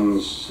general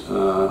things, and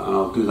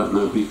I'll do that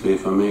now briefly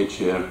if I may,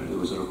 Chair. It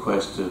was a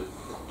request to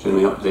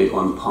generally update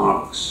on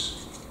parks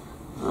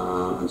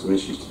and some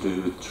issues to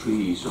do with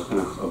trees. So I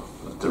kind of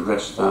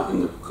addressed that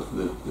in the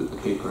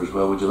paper as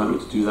well. Would you like me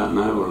to do that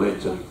now or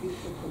later?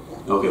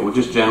 Okay, well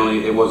just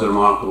generally, it was a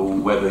remarkable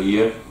weather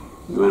year.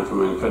 We went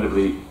from an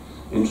incredibly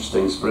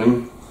interesting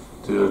spring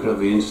to an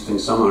incredibly interesting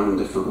summer in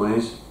different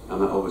ways,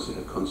 and that obviously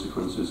had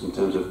consequences in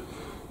terms of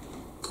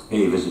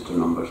visitor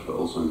numbers, but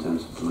also in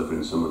terms of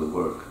delivering some of the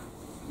work.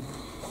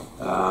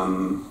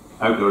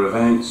 Outdoor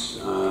events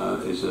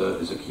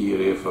is a key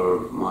area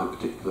for my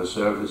particular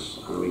service,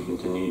 and we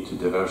continue to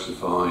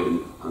diversify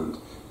and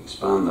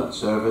expand that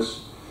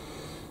service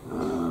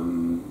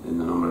in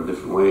a number of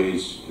different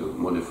ways,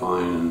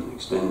 modifying and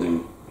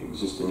extending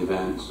existing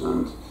events,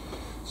 and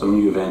some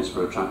new events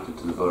were attracted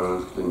to the borough,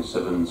 including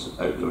 7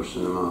 outdoor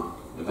cinema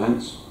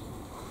events.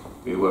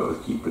 We work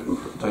with Keep Britain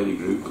Tidy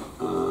Group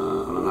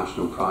on a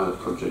national pilot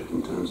project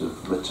in terms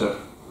of litter,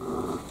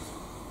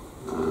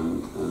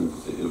 and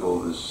it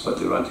involved a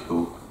slightly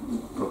radical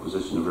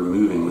proposition of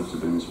removing litter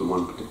bins from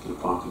one particular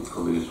park in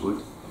Colliers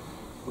Wood.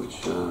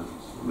 which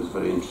was a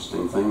very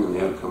interesting thing, and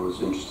the outcome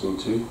was interesting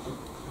too.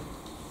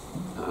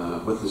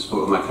 With the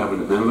support of my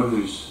cabinet member,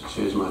 who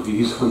shares my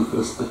views on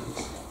those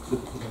things.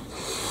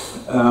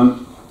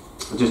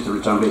 Just to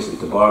return basically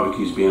to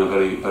barbecues being a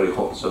very, very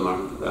hot summer,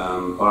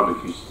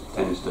 barbecues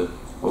tends to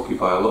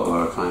occupy a lot of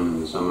our time in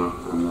the summer,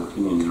 and the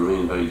opinions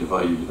remain very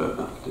divided about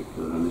that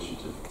particular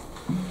initiative.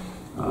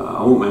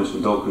 I won't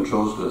mention dog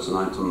controls because it's an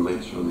item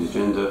later on the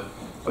agenda,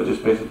 but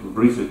just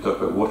briefly talk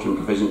about watering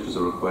provision because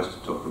a request to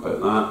talk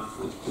about that,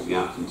 to be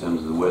apt in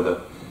terms of the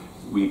weather.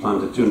 We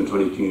planted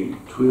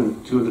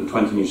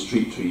 220 new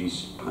street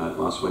trees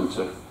last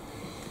winter.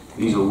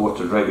 These were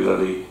watered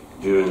regularly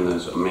during the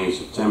sort of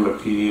May-September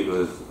period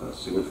with a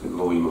significant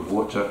volume of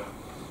water,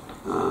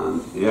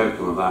 and the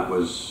outcome of that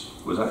was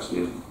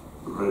actually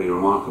very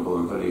remarkable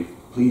and very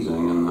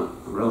pleasing, and that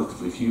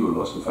relatively few were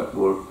lost. In fact,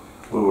 more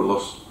were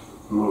lost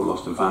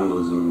to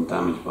vandalism and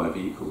damage by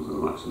vehicles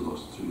than were actually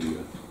lost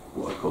through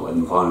what I call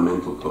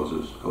environmental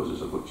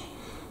causes of which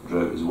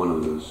drought is one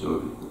of those.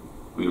 So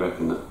we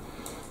reckon that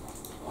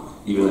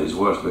even at its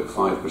worst, about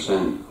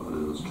 5% of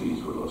those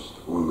trees were lost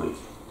only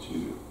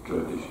to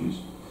drought issues.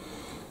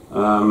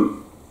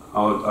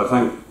 I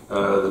thank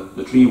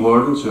the tree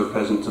wardens who are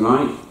present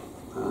tonight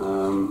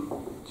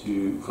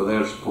for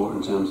their support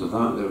in terms of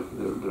that. Their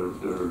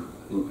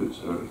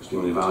inputs are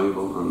extremely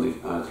valuable, and they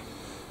add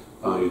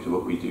value to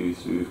what we do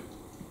through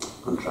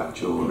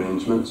contractual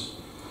arrangements.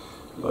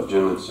 But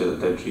generally to say that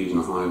dead trees on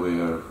a highway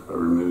are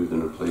removed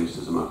and replaced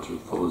as a matter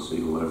of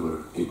policy where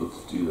we're able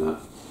to do that.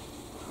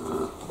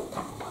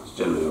 That's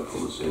generally our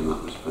policy in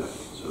that respect.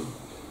 So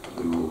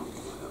we will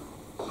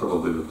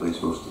probably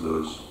replace most of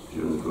those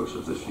during the course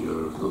of this year,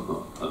 or if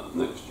not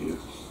next year.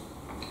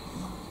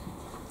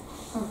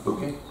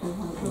 Okay.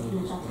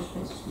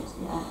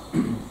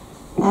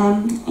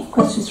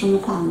 Questions from the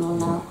panel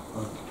now?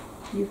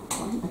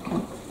 Okay.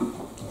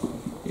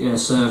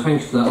 Yes,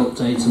 thank you for that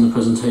update and the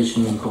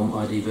presentation from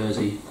ID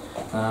Verdi.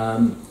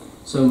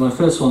 So my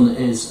first one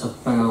is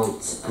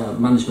about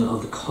management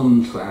of the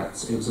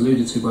contract. It was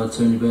alluded to by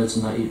Tony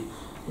Burton that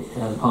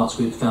the Parks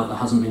Group felt there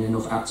hasn't been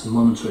enough active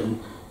monitoring.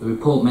 The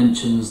report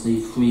mentions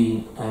the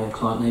 3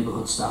 client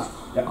neighbourhood staff.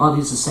 Yep. Are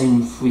these the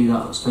same 3 that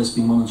are supposed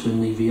to be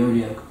monitoring the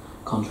Veolia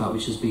contract,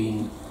 which has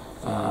been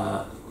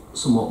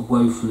somewhat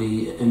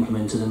woefully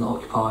implemented and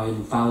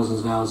occupying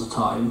thousands of hours of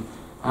time?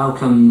 How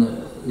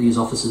can these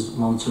officers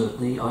monitor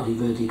the ID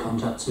Verdi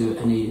contract to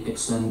any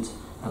extent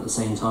at the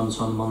same time as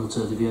trying to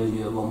monitor the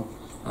Veolia one?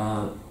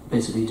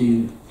 Basically,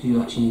 do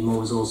you actually need more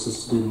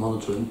resources to do the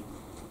monitoring?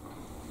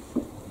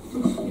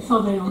 If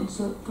I may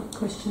answer that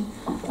question.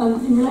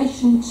 In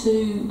relation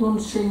to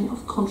monitoring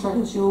of contract,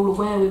 as you're all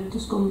aware, we've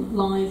just gone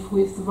live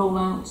with the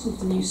rollout of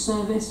the new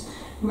service.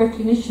 In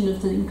recognition of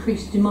the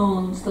increased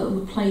demands that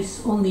were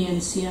placed on the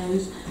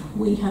NCOs,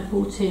 we have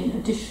brought in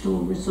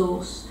additional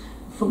resource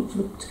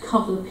to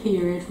cover the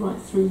period right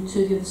through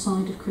to the other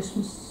side of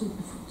Christmas,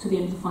 to the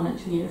end of the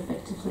financial year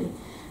effectively.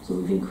 So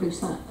we've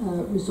increased that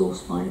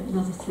resource by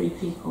another 3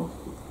 people.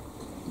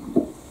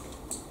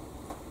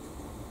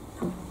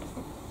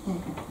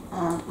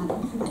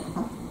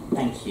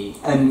 Thank you.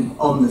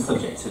 On the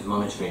subject of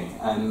monitoring,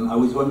 I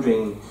was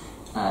wondering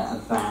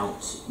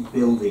about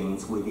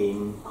buildings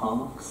within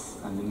parks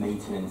and the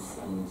maintenance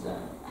and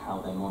how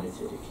they're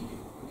monitored. If you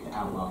could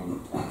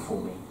outline that for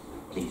me,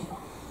 please.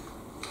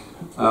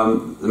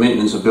 The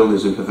maintenance of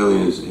buildings in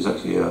pavilion is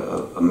actually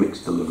a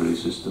mixed delivery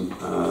system.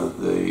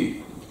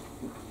 The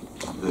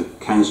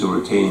council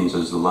retains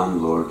as the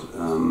landlord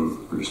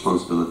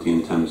responsibility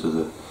in terms of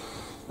the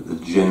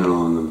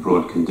general and the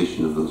broad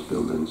condition of those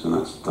buildings, and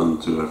that's done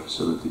through our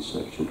facilities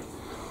section.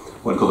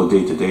 What I call the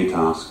day-to-day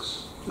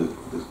tasks, the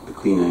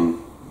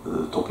cleaning,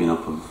 the topping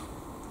up of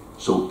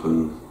soap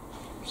and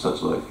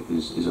such like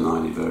is an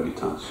ID Verdi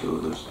task. So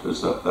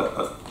there's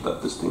that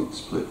distinct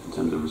split in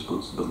terms of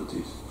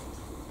responsibilities.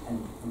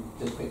 And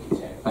just quickly,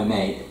 Chair, if I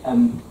may,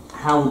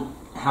 how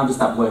does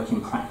that work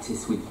in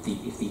practice with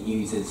if the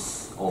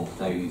users of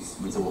those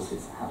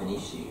resources have an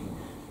issue?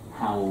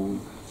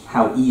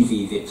 How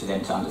easy is it for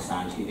them to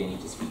understand who they need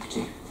to speak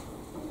to?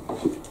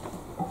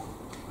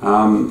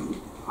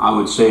 I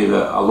would say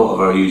that a lot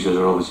of our users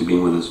are obviously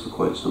been with us for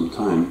quite some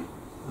time.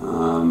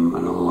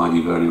 And although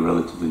ID Verdi are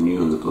relatively new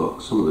on the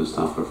block, some of the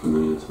staff are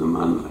familiar to them,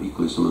 and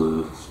equally some of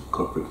the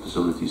corporate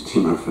facilities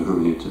team are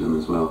familiar to them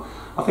as well.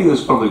 I think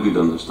there's probably a good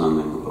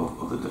understanding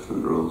of the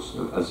different roles.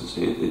 As I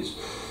say,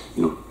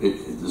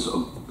 the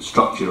sort of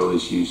structural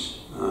issues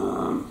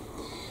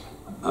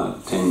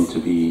tend to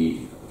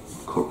be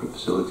corporate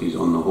facilities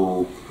on the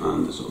whole,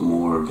 and the sort of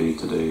more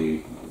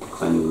day-to-day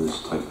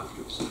cleanliness type of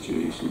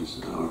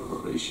situations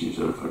or issues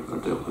are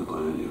dealt with by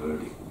ID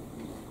Verdi.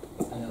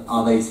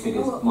 Are those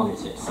figures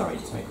monitored? Sorry,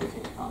 just very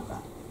quickly about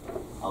that.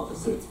 Are the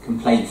sort of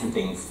complaints and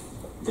things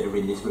that are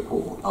in this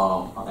report,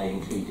 are they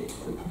included?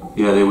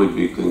 Yeah, they would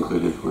be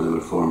included when they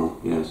were formal,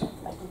 yes.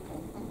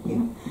 Thank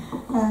you.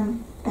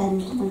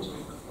 Ben,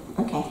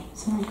 okay,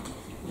 sorry.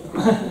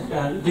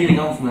 Leading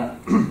on from that,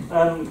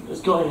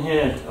 it's got in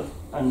here,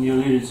 and you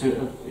alluded to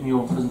it in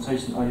your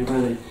presentation, ID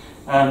Verdi,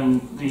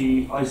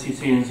 the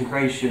ICT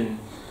integration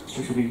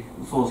which will be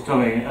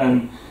forthcoming.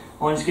 I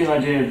wanted to get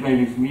an idea,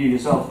 maybe from you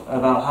yourself,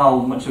 about how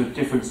much of a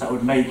difference that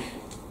would make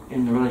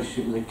in the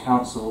relationship with the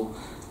council,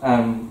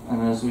 and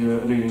as we were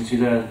alluding to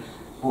there,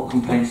 what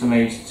complaints are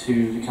made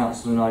to the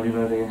council and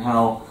IDVerde and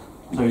how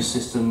those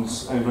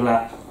systems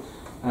overlap.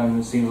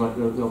 It seems like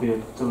there'll be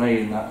a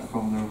delay in that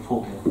from the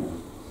report here.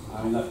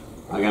 I mean,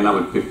 again, I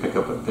would pick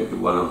up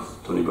one of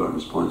Tony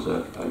Burton's points.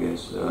 I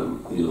guess the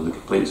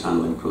complaints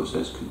handling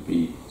process could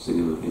be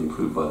significantly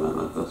improved by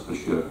that. That's for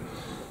sure.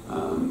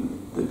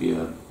 There'd be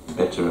a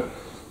better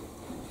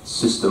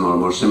system or a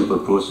more simpler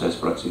process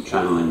for actually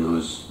channeling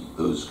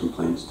those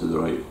complaints to the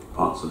right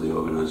parts of the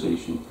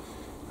organisation.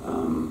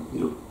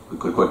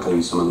 Quite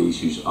clearly, some of the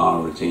issues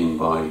are retained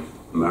by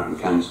Merton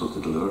Council to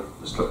deliver,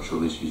 the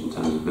structural issues in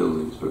terms of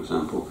buildings, for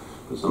example,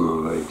 but some of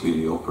them are very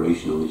clearly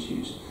operational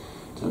issues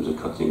in terms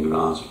of cutting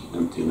grass,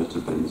 emptying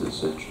litter bins,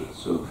 etc.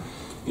 So,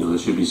 there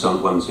should be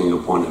one single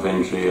point of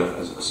entry,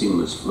 a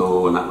seamless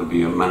flow, and that would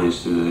be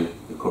managed through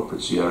the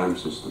corporate CRM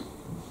system.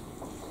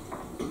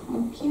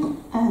 Thank you.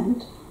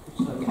 And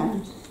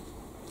Karen.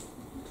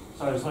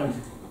 So I was trying to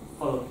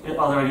follow.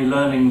 Are there any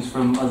learnings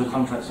from other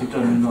contracts you've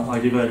done in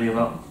IDVerde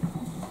about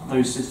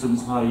those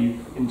systems, how you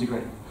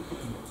integrate?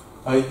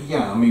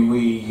 Yeah, I mean,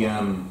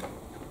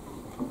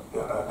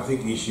 I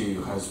think the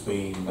issue has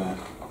been that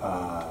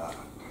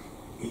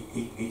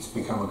it's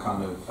become a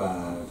kind of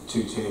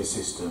two-tier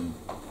system,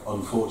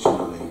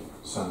 unfortunately,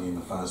 certainly in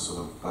the first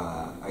sort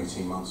of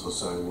 18 months or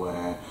so,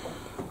 where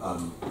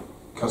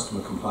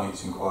customer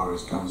complaints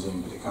inquiries comes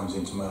in, but it comes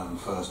into Merton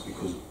first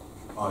because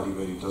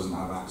IDVerde doesn't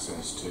have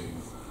access to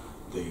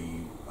the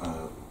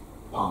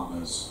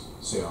partners'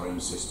 CRM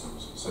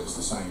systems. So it's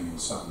the same in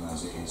Sutton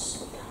as it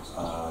is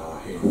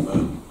here in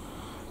Merton.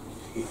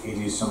 It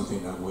is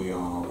something that we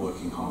are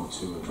working hard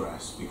to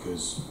address,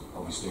 because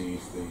obviously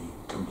if the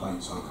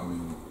complaints are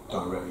coming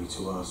directly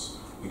to us,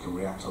 we can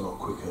react a lot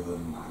quicker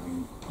than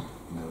having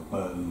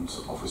Merton's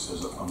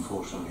officers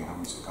unfortunately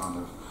having to kind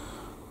of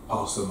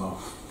pass them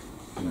off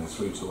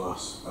through to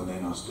us, and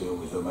then us deal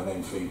with them and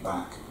then feed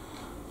back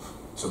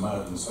to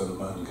Merton, so that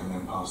Merton can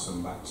then pass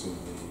them back to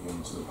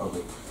the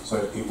public. So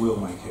it will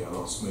make it a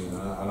lot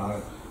smoother, and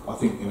I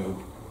think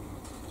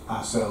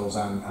ourselves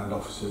and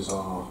officers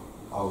are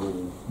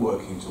all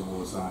working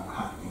towards that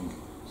happening.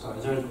 Sorry,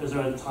 is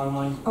there a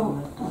timeline?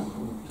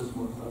 Just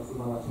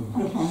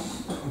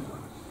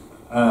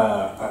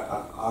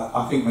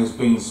I think there's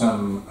been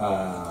some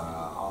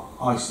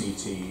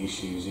ICT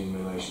issues in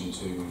relation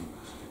to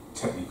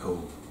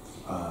technical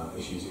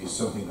issues. It's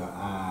something that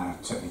our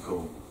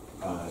technical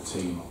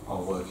team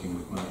are working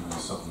with Merton and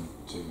Sutton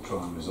to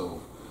try and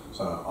resolve.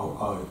 So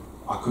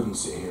I couldn't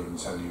sit here and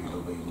tell you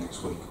it'll be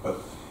next week,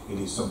 but it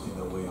is something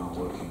that we are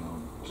working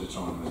on to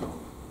try and resolve.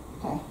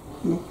 Okay,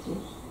 next year.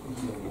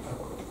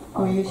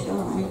 Oh, are you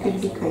sure? It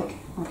could be quick.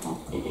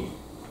 Okay.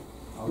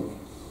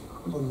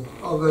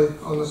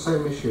 On the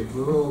same issue,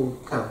 we're all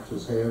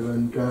councillors here,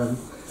 and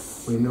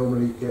we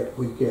normally get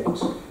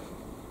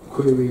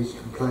queries,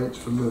 complaints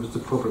from members of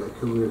the public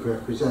who we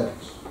represent.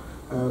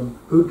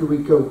 Who do we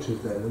go to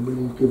then? And will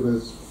you give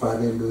us, by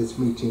the end of this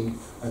meeting,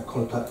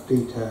 contact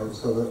details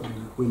so that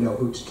we know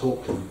who to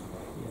talk to?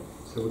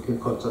 So we can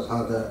contact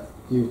either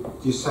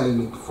you're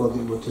saying before that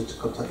you wanted to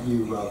contact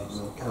you rather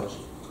than the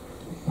council.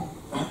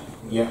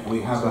 Yeah,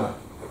 we have a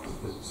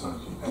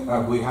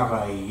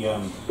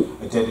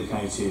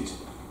dedicated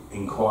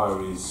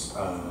inquiries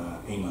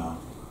email.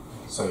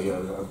 So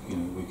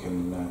we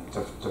can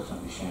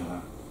definitely share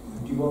that.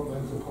 Do you want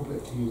members of the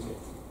public to use it?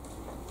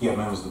 Yeah,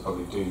 members of the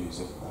public do use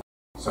it.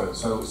 So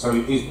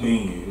it is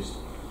being used,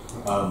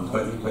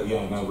 but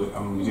yeah, no, we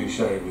do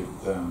share it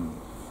with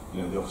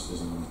the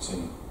officers and the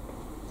team.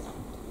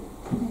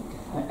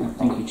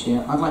 Thank you,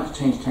 Chair. I'd like to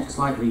change text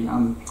slightly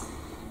to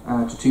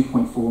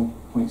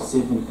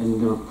 2.4.7 in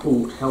the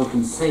report, health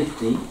and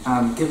safety.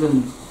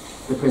 Given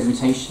the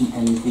presentation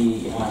and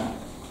the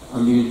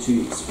alluded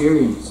to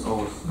experience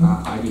of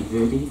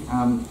IDVerde,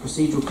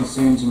 procedural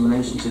concerns in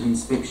relation to the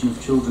inspection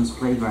of children's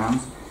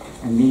playgrounds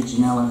and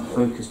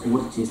Legionella-focused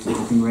water testing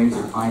have been raised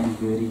with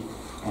IDVerde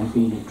and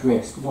being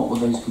addressed. What were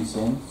those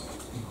concerns?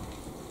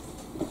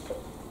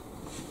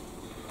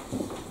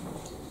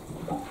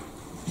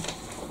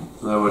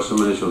 There were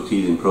some initial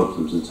teething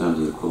problems in terms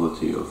of the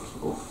quality of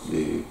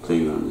the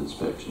playground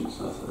inspections.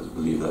 I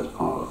believe that's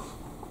part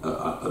of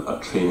a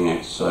training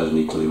exercise, and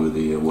equally with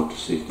the water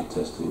safety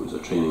testing, it was a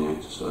training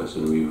exercise,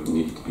 and we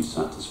needed to be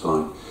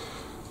satisfied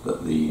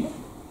that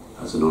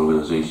as an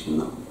organisation,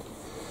 that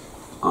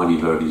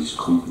IDVerde's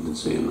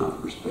competency in that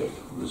respect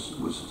was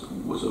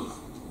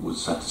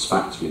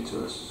satisfactory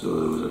to us. So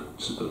there was a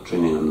sort of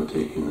training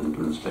undertaken in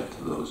respect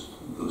to those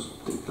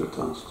particular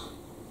tasks.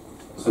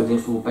 So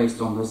therefore, based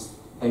on this,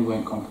 they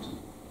weren't competent,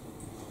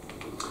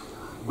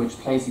 which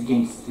plays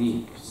against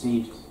the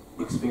perceived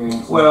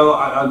experience. Well,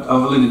 I've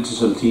alluded to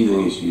some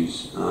teething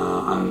issues,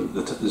 and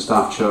the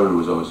staff churn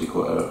was obviously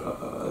quite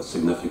a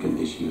significant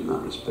issue in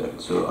that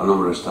respect. So a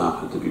number of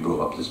staff had to be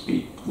brought up to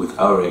speed with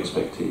our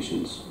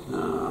expectations,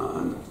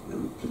 and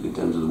particularly in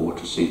terms of the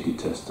water safety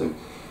testing,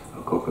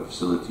 our corporate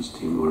facilities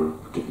team were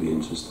particularly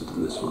interested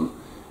in this one,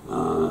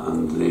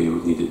 and they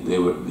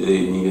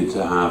needed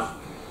to have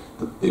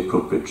the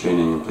appropriate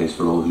training in place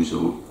for all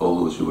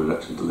those who were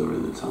actually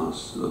delivering the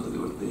tasks, so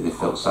that they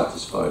felt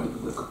satisfied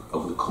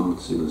of the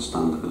competency and the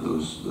standard of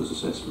those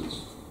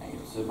assessments.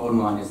 So the bottom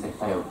line is they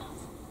failed.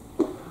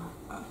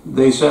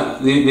 They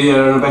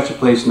are in a better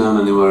place now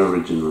than they were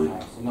originally.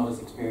 Right, so not as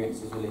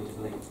experienced as we lead to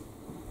believe.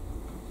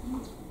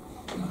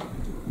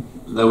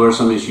 There were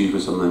some issues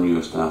with some of the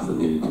newer staff that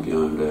needed to be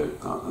ironed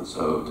out. That's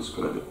how I would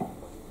describe it.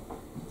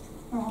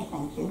 Right,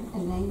 thank you.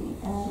 And then,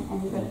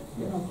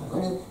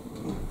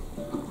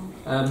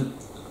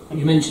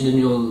 you mentioned in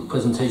your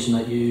presentation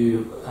that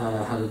you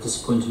had a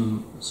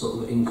disappointing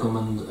sort of income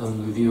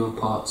and review of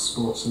parts,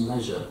 sports and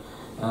leisure.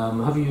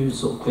 Have you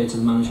sort of created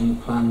a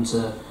management plan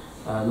to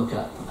look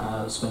at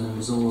spending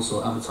resource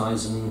or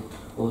advertising,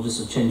 or just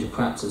a change of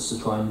practice to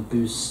try and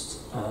boost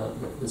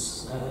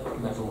this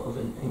level of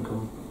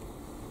income?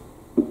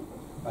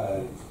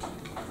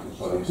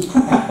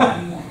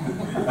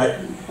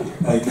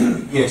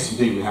 Yes,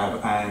 indeed we have,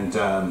 and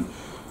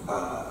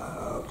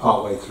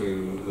partway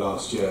through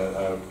last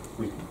year,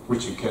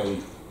 Richard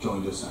Kelly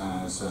joined us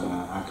as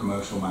our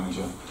commercial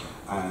manager,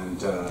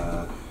 and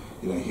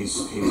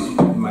his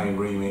main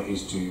remit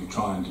is to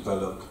try and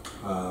develop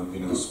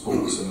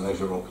sports and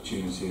leisure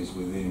opportunities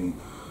within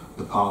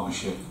the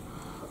partnership,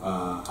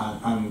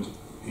 and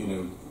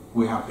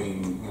we have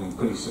been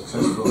pretty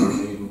successful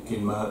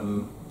in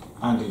Merton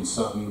and in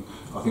Sutton.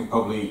 I think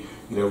probably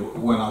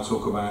when I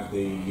talk about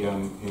the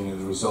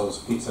the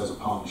results, it's as a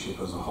partnership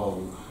as a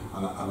whole,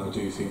 and I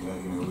do think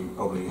that we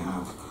probably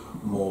have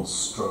more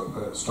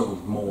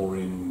struggled more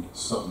in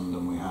Sutton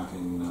than we have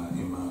in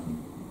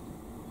Merton.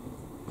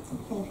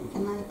 okay,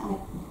 can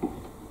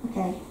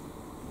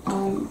I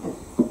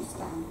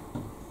stand.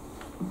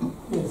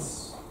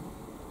 Yes.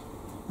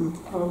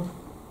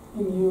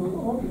 In your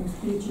opening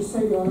speech, you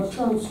said you had a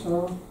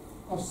transfer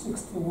of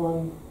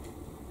 61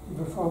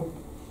 from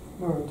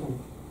Merantum.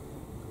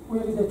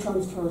 Where did they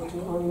transfer to,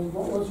 and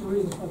what was the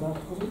reason for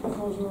that? Was it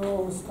because we were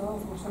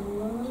overstaffed or something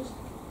like that?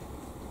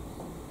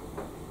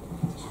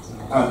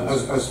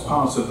 As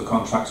part of the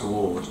contract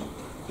award,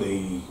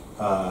 the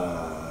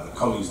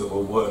colleagues that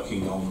were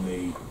working on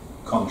the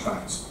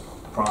contract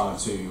prior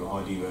to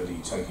ID Verdi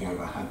taking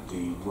over had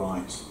the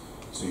right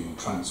to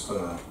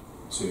transfer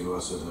to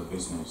us as a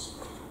business,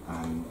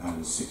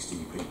 and 60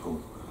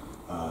 people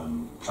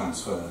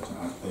transferred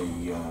at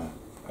the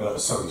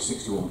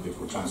 61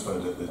 people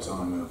transferred at the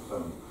time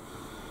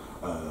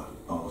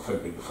of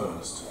February the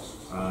 1st.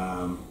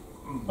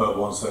 But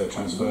once they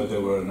transferred,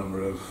 there were a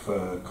number of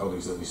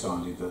colleagues that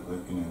decided that they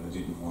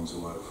didn't want to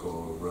work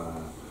for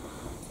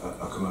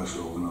a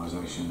commercial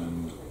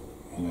organisation,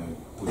 and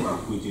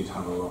we did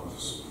have a lot of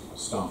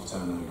staff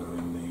turnover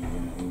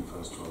in the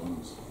first 12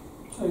 months.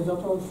 So is that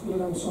all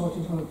filled and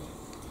sorted out?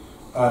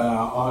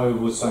 I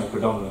would say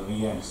predominantly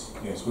yes.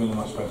 Yes, we're in a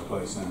much better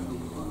place now than we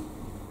were.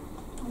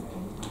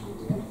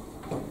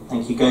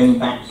 Thank you. Going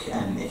back,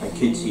 if I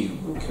could, to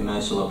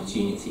commercial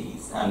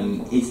opportunities,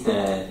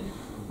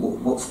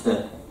 what's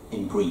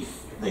in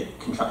brief, the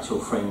contractual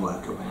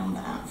framework around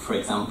that? For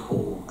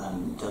example,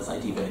 does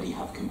ID Verdi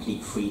have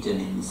complete freedom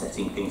in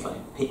setting things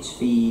like pitch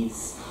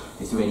fees?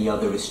 Is there any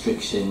other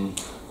restriction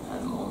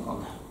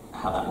on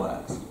how that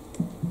works?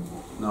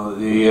 No,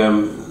 the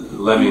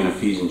levying of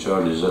fees and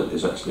charges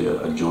is actually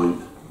a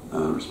joint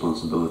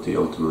responsibility.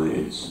 Ultimately,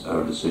 it's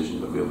our decision,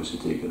 but we obviously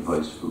take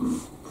advice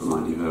from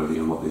ID Verdi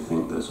on what they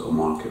think the sort of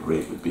market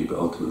rate would be, but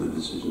ultimately the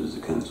decision is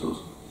the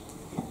council's.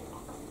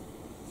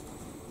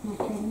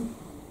 Okay,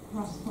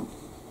 Russell.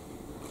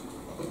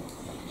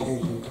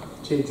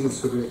 Changing the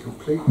subject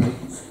completely.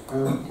 I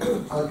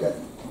get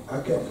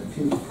a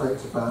few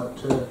complaints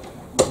about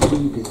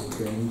weeding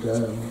and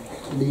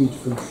leaves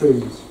from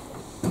trees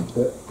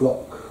that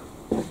block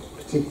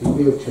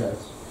particularly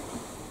wheelchairs.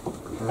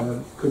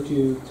 Could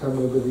you tell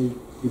me whether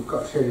you've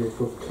got a schedule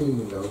for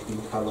cleaning those and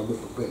how long it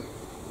will be?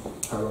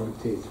 How long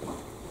it is?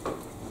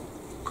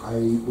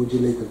 Would you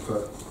leave them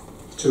for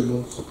 2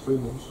 months, 3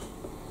 months,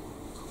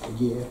 a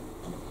year?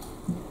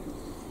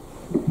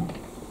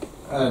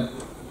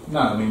 No,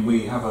 I mean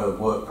we have a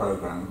work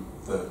programme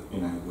that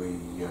we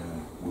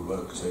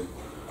work to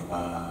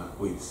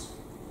with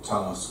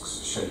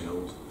tasks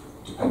scheduled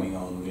depending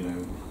on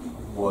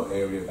what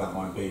area that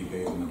might be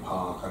it in a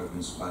park,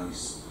 open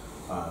space,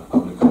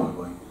 public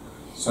highway.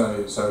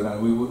 So no,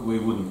 we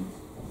wouldn't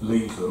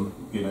leave them,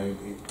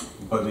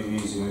 but it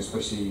is,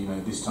 especially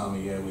this time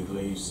of year with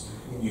leaves,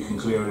 you can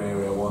clear an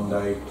area one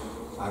day,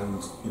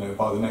 and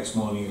by the next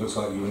morning it looks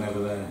like you were never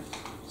there.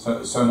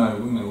 So no,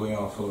 we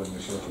are following the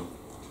schedule.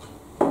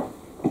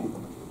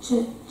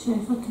 Chair,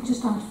 if I could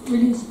just add,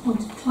 really as a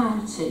point of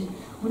clarity,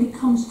 when it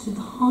comes to the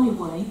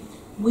highway,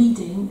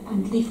 weeding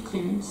and leaf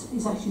clearance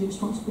is actually the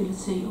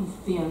responsibility of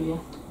Veolia.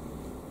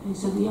 Okay,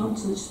 so the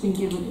answer that's been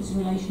given is in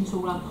relation to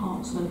all our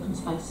parks and open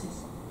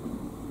spaces.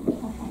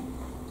 Okay.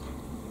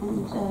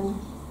 And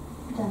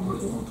Dan,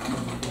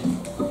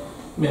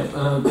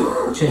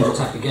 Change of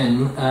tack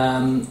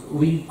again.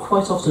 We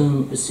quite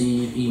often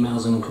receive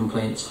emails and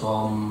complaints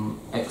from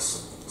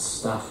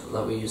ex-staff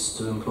that we used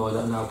to employ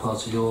that are now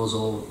part of yours,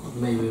 or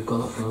maybe we've gone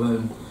up on our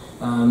own,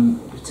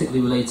 particularly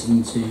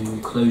relating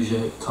to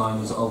closure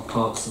times of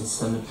parks and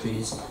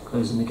cemeteries,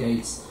 closing the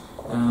gates.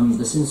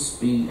 There seems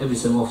to be, every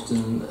so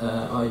often,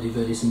 ID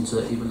Verde seem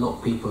to either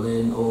lock people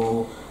in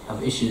or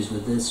have issues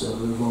with this,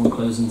 with wrong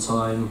closing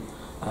time,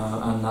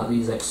 and that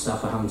these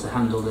ex-staff are having to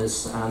handle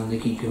this, and they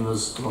keep giving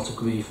us a lot of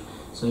grief.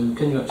 So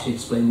can you actually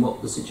explain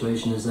what the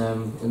situation is there,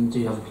 and do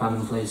you have a plan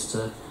in place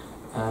to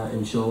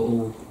ensure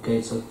all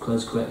gates are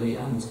closed correctly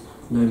and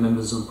no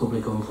members of the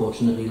public are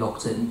unfortunately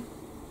locked in?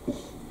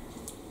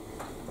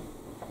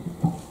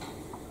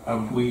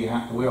 We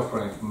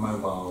operate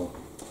mobile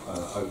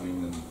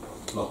opening and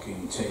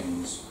locking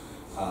teams,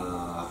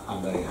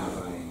 and they have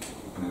a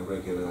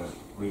regular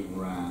routing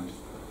round.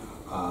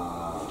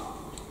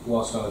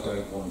 Whilst I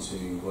don't want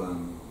to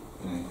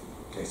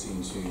get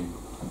into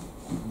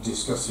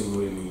discussing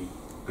really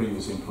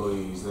previous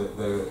employees,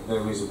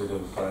 there is a bit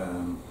of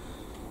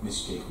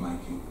mischief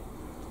making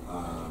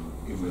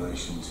in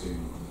relation to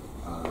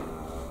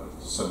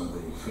some of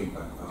the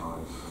feedback that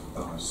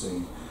I've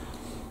seen.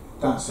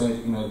 That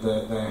said,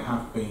 there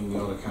have been the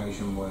odd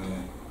occasion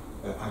where,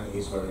 and it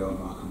is very odd,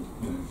 I can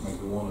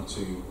maybe one or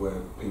two where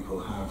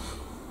people have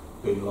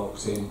been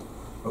locked in,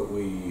 but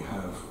we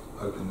have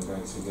opened the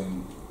gates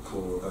again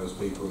for those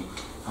people,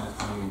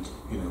 and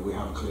we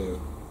have a clear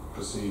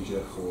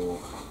procedure for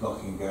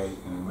locking a gate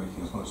and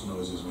making as much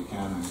noise as we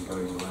can, and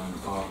going around the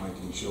park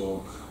making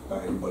sure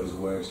that everybody's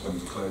aware it's going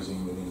to be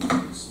closing within the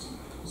next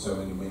so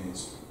many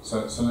minutes.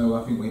 So no,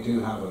 I think we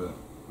do have a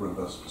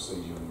robust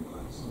procedure in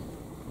place.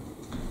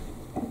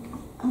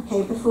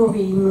 Okay, before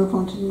we move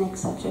on to the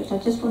next subject, I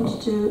just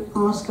wanted to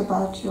ask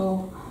about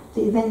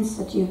the events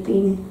that you've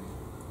been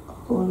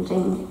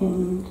holding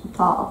in the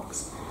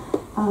parks,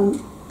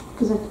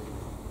 because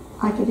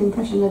I get the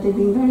impression that they've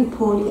been very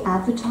poorly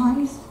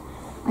advertised.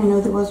 I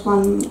know there was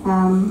one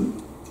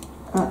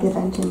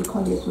event in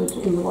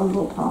Collieswood in the One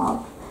More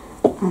Park,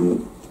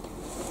 and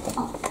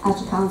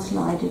as a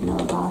councillor I didn't know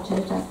about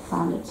it. I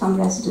found that some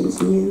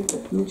residents knew,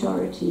 but the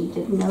majority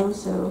didn't know,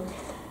 so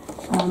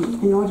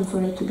in order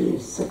for it to be a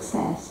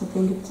success, I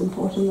think it's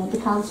important that the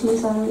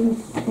councillors are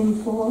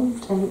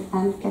involved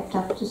and kept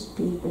up to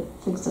speed with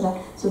things that are,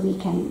 so we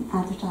can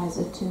advertise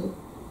it to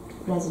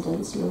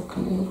residents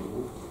locally.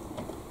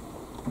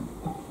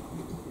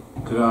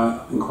 Could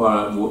I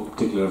inquire what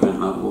particular event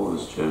that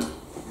was, Chair?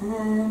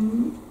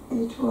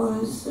 It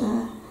was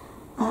the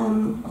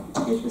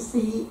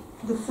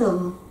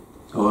film.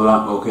 Oh,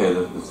 that, okay,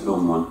 the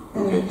film one.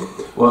 Okay.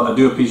 Well, I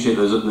do appreciate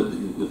the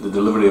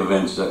delivery of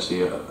events is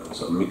actually a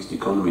sort of mixed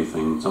economy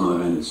thing. Some of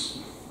the events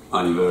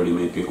I've already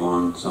made people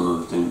on, some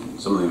of the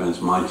events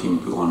my team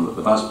put on, but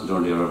the vast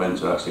majority of our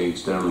events are actually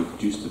externally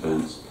produced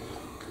events.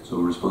 So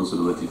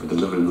responsibility for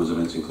delivering those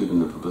events, including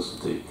the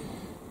publicity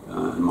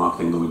and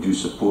marketing, though we do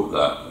support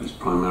that, is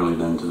primarily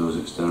down to those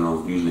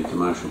external, usually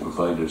commercial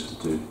providers to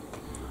do.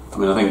 I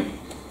mean, I think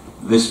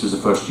this was the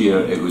first year.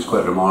 It was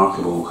quite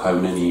remarkable how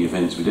many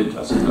events we did.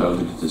 I think I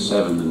alluded to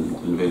 7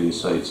 in various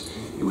sites.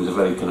 It was a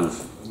very kind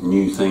of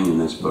new thing in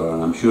this borough,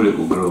 and I'm sure it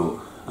will grow,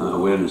 and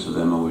awareness of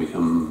them will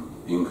become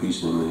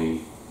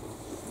increasingly,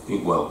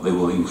 well, they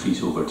will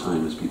increase over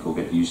time as people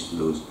get used to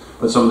those.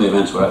 But some of the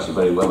events were actually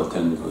very well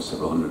attended. There were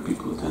several hundred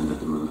people attended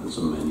them in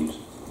some venues.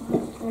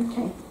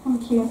 Okay,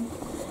 thank you.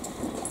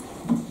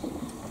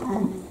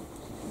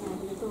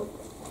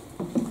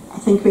 I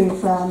think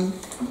we've,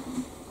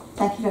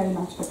 thank you very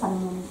much for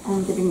coming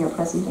and giving your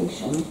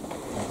presentation.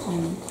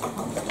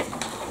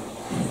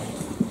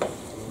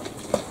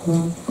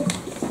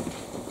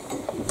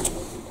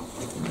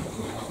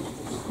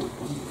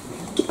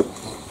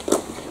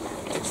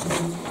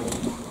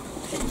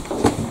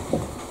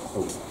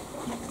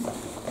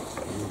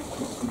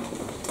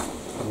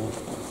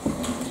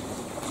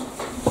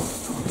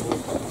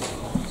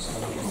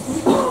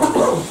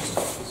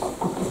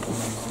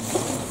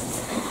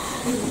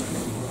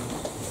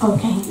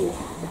 Okay,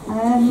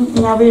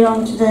 now we're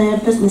on to the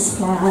business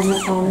plan,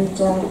 and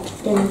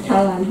in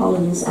Caroline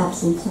Holland's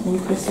absence, I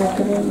think Chris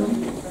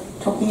Zuckerman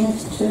talking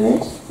us to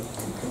it.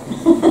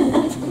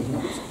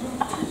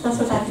 That's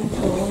what I've been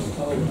told.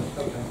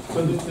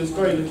 So there's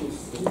very little.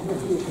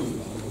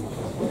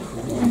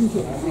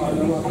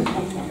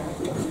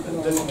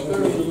 There's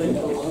very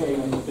little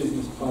in the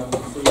business plan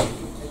that's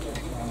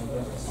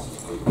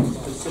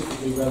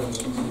specifically relevant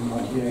to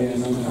my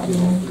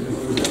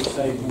because the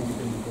savings have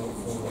been brought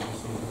forward.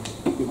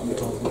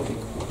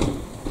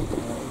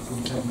 It's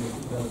intended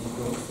that they'll be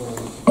brought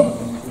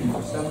forward in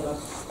December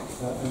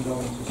and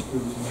on to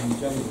scrutiny in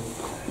January.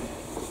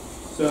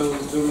 So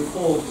the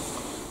report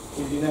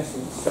is in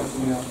essence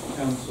setting out the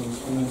Council's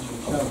financial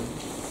challenge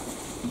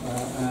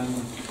and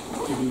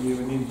giving you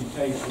an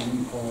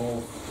indication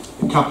of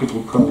the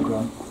capital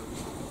programme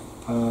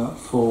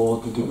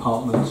for the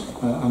department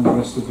and the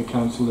rest of the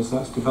council as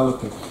that's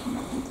developing.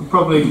 And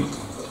probably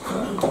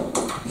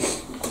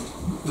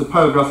the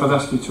paragraph I'd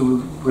ask you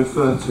to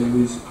refer to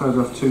is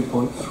paragraph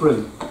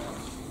 2.3,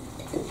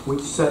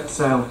 which sets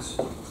out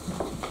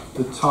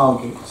the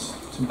targets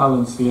to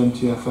balance the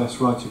MTFS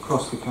right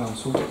across the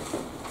council,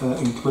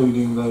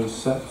 including those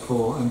set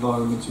for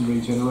environment and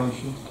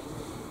regeneration.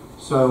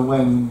 So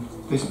when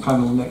this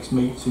panel next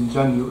meets in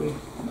January,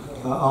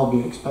 I'll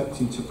be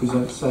expecting to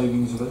present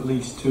savings of at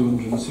least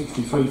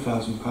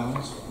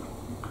 £263,000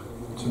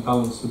 to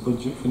balance the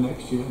budget for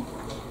next year,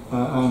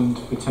 and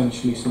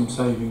potentially some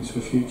savings for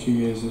future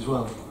years as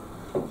well.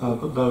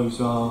 But those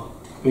are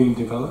being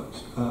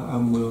developed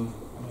and will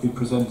be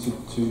presented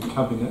to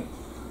Cabinet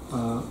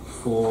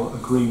for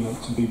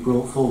agreement to be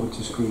brought forward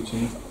to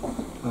scrutiny,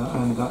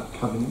 and that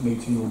Cabinet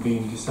meeting will be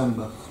in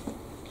December.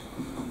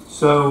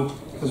 So,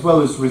 as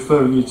well as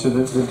referring you to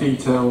the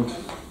detailed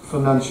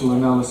financial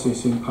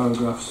analysis in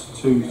paragraphs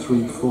 2,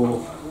 3,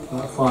 4,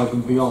 5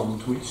 and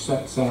beyond, which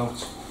sets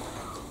out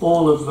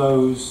all of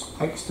those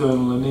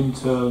external and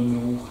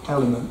internal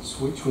elements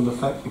which will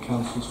affect the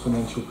Council's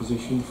financial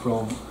position,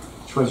 from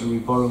Treasury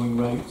borrowing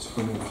rates,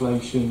 from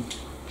inflation,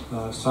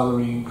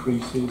 salary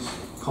increases,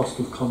 cost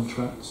of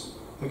contracts,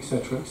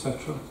 etc.,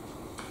 etc.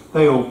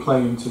 They all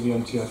play into the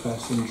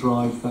MTFS and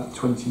drive that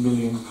 £20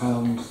 million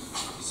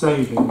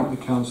saving that the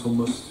Council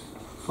must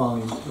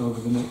find over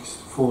the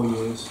next 4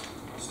 years,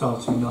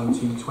 starting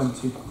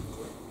 1920.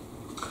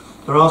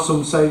 There are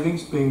some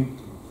savings being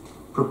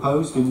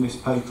proposed in this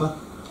paper,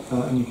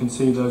 and you can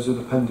see those at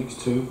Appendix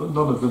 2, but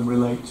none of them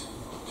relate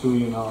to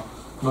E&R.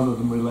 None of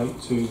them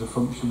relate to the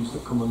functions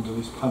that come under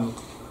this panel.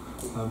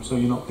 So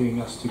you're not being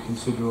asked to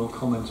consider or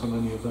comment on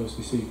any of those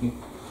this evening.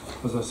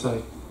 As I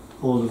say,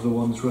 all of the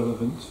ones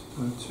relevant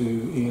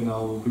to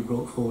E&R will be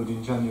brought forward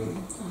in January.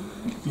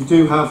 You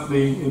do have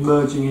the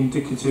emerging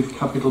indicative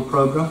capital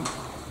programme,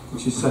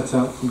 which is set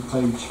out from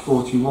page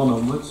 41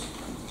 onwards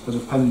at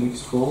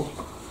Appendix 4.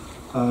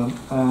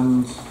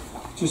 And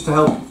just to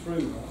help you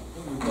through that,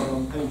 what we've got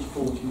on page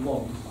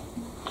 41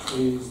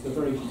 is the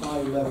very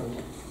high level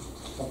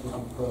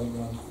capital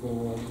programme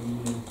for the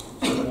year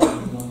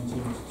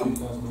 2019 to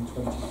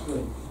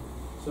 2023.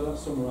 So that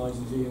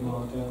summarises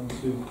E&R down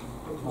to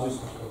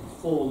just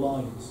 4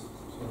 lines.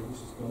 Sorry,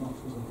 this has gone off,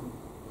 isn't it?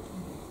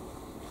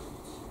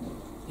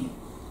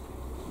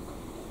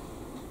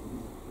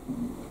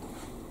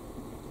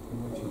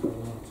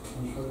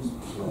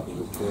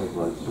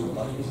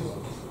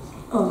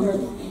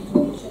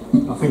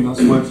 I think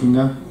that's working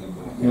now.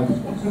 Yeah,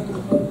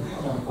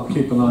 I'll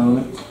keep an eye on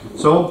it.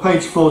 So on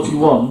page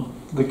 41,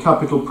 the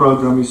capital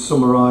programme is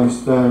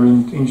summarised there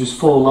in just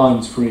 4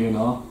 lines for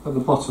E&R at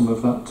the bottom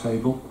of that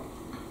table,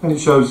 and it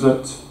shows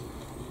that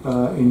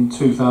in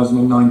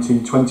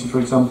 2019-20, for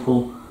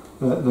example,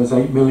 there's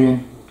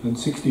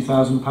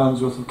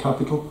 £8,060,000 worth of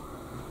capital,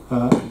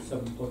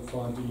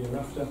 7.5 the year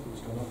after,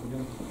 it's gone up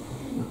again.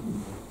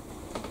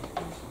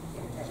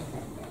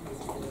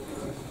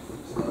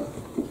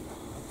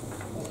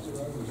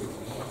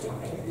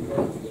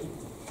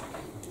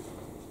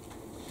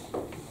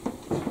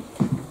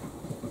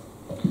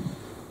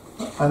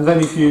 And then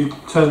if you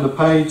turn the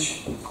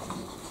page,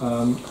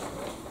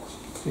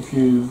 if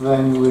you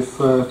then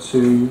refer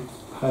to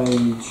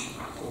page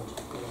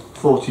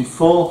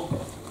 44,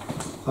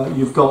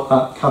 you've got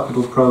that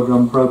capital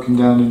programme broken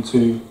down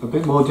into a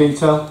bit more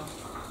detail,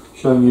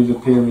 showing you the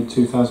period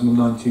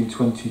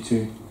 2019-20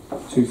 to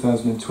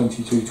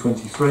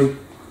 2022-23.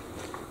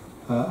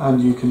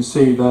 And you can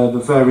see there the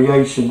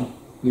variation,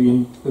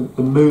 the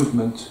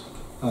movement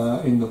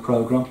in the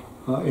programme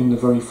in the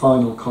very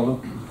final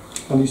column.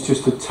 And it's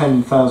just a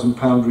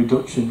 £10,000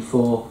 reduction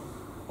for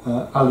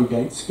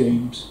Allygate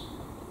schemes,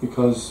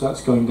 because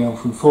that's going down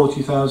from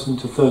 40,000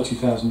 to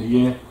 30,000 a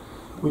year,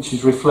 which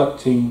is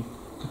reflecting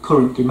the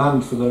current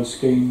demand for those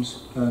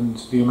schemes and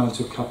the amount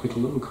of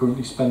capital that we're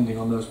currently spending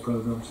on those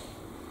programmes.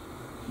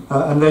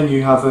 And then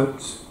you have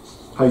at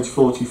page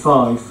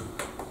 45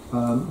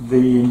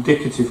 the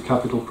indicative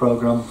capital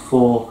programme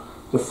for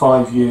the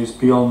 5 years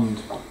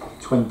beyond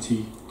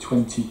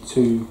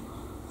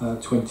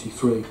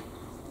 2022-23.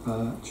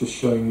 Just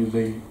showing you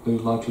the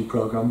likely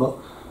programme, but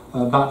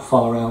that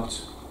far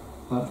out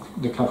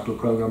the capital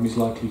programme is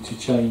likely to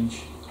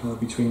change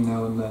between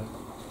now and then.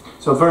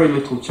 So very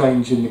little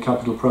change in the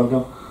capital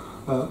programme.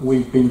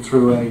 We've been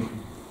through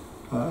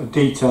a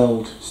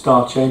detailed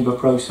star chamber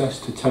process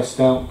to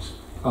test out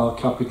our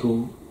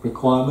capital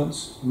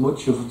requirements.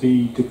 Much of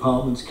the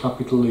department's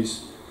capital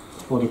is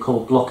what are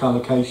called block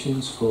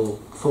allocations for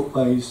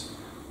footways,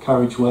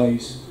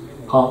 carriageways,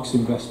 parks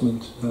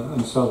investment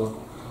and so on.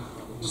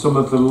 Some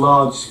of the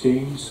large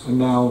schemes are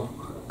now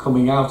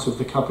coming out of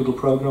the capital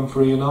programme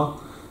for E&R.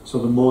 So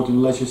the Morden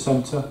Leisure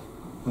Centre,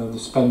 the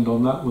spend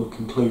on that will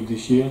conclude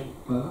this year,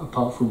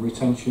 apart from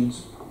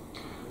retentions.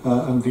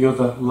 And the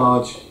other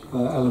large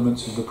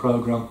elements of the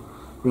programme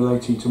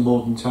relating to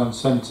Morden Town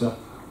Centre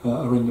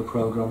are in the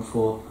programme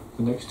for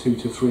the next 2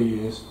 to 3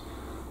 years.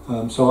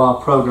 So our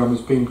programme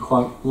has been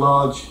quite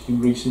large in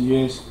recent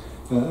years.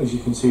 As you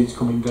can see, it's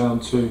coming down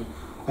to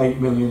 8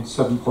 million,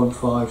 7.5,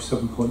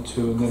 7.2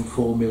 and then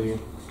 4 million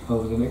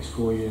over the next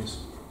 4 years.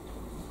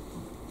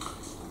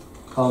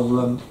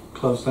 I'll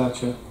close there,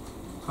 Chair.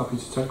 Happy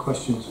to take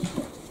questions.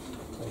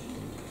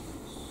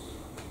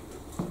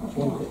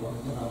 One quick one,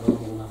 then I'll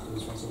run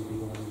afterwards for some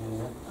people want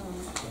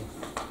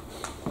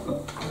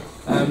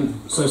to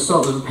so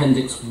start with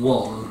Appendix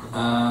 1.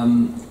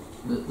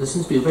 There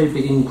seems to be a very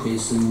big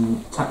increase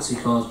in taxi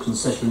card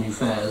concessionary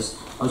fares.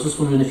 I was just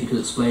wondering if you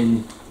could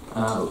explain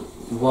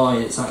why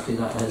exactly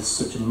that has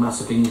such a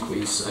massive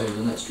increase over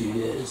the next few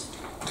years.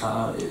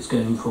 It's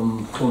going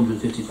from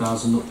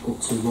 450,000 up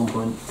to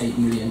 1.8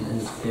 million in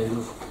a period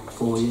of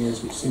 4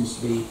 years, which seems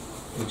to be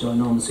a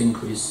ginormous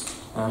increase.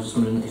 I was just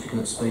wondering if you can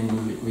explain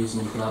the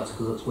reasoning for that,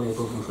 because that's way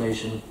above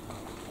inflation.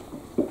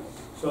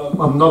 So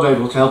I'm not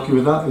able to help you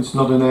with that. It's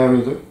not an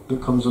area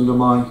that comes under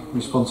my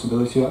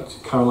responsibility. That's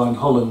Caroline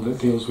Holland that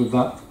deals with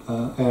that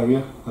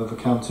area of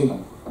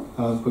accounting.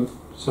 But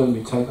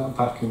certainly take that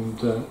back and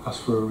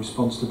ask for a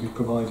response to be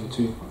provided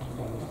to you.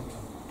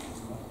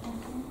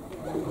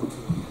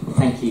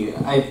 Thank you.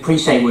 I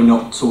appreciate we're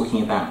not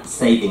talking about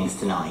savings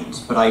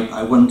tonight, but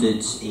I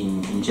wondered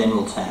in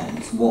general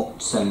terms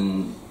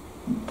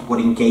what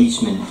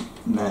engagement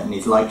Merton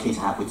is likely to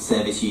have with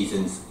service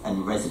users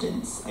and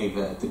residents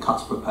over the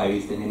cuts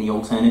proposed and any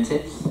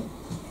alternatives.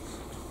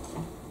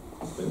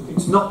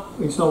 It's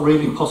not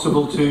really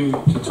possible to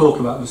talk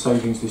about the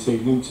savings this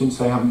evening since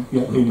they haven't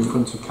yet been in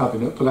front of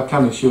Cabinet, but I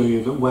can assure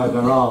you that where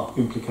there are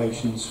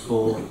implications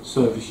for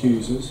service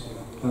users,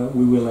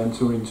 we will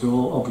enter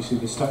into obviously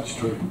the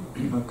statutory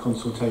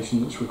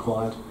consultation that's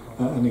required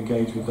and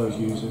engage with those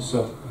users.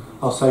 So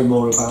I'll say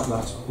more about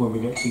that when we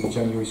get to the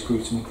January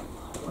scrutiny.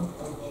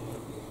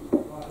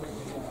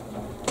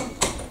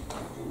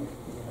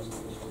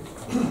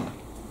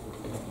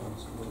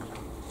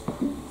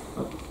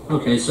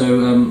 Okay, so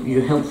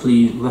you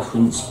helpfully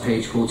referenced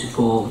page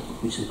 44,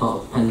 which is part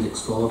of Appendix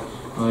 4.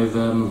 I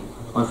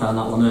found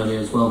that one earlier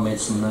as well, made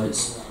some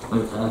notes.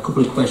 A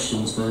couple of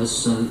questions first.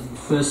 So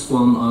first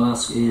one I'll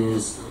ask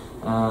is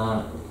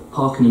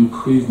parking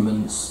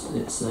improvements.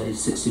 It's a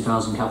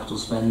 60,000 capital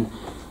spend.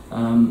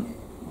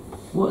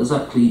 What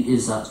exactly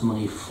is that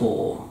money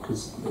for?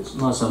 Because it's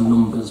nice to have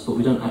numbers, but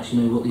we don't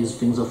actually know what these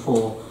things are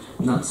for.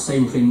 And that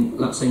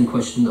same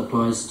question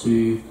applies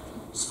to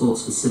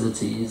sports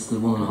facilities, the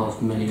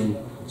 1.5 million.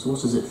 So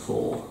what is it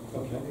for?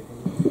 Okay.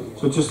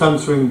 So just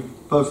answering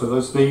both of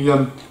those,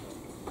 the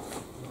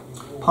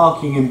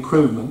parking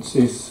improvements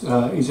is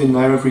in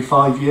there every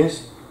 5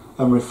 years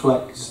and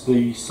reflects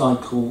the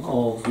cycle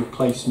of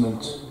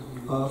replacement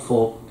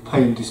for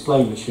pay and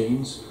display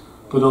machines,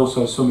 but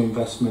also some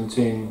investment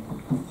in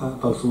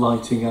both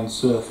lighting and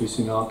surface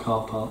in our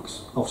car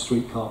parks,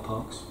 off-street car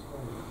parks.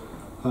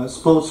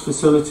 Sports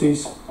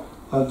facilities,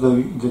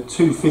 the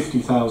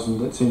 250,000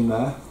 that's in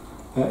there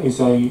is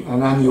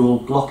an annual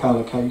block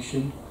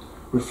allocation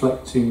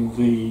reflecting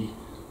the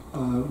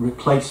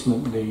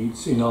replacement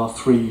needs in our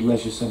 3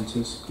 leisure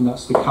centres, and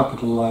that's the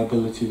capital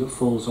liability that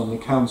falls on the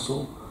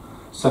council,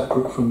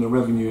 separate from the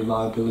revenue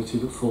liability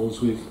that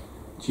falls with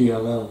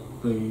GLL,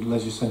 the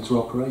leisure centre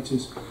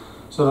operators.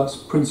 So that's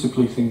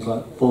principally things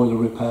like boiler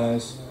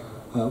repairs,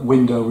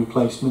 window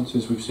replacements,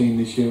 as we've seen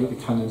this year at the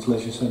Cannons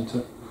Leisure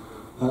Centre.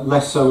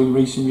 Less so in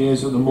recent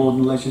years at the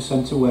Morden Leisure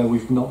Centre, where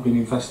we've not been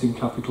investing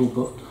capital,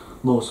 but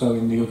more so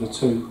in the other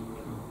 2.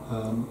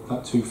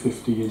 That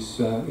 250 is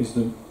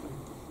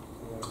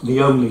the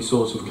only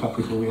source of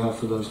capital we have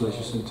for those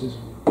leisure centres.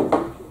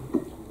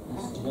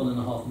 That's the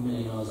 1.5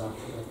 million I was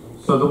after.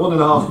 So the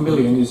 1.5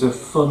 million is a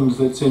fund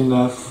that's in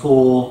there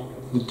for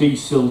the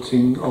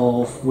desilting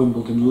of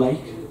Wimbledon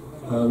Lake,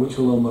 which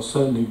will almost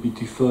certainly be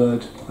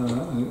deferred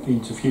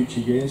into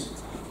future years,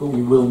 but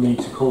we will need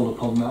to call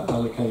upon that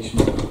allocation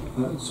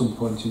at some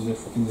point in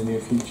the near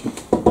future.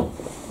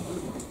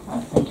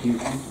 Thank you.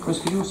 Chris,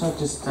 could you also have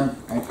just a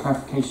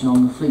clarification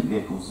on the fleet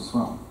vehicles as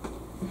well?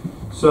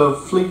 So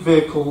fleet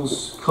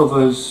vehicles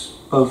covers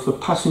both the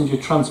passenger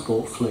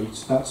transport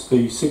fleet, that's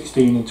the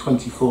 16 and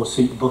 24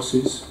 seat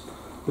buses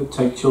that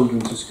take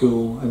children to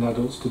school and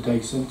adults to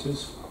day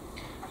centres,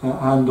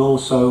 and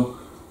also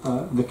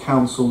the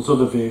council's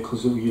other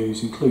vehicles that we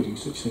use, including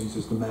such things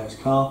as the mayor's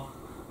car.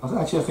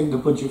 Actually, I think the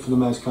budget for the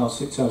mayor's car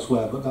sits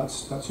elsewhere, but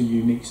that's a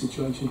unique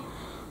situation.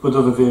 But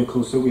other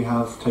vehicles that we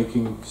have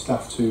taking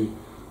staff to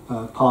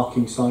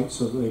parking sites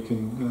so that they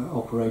can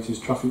operate as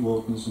traffic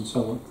wardens and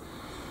so on.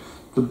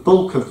 The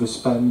bulk of the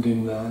spend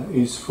in there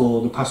is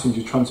for the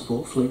passenger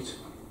transport fleet.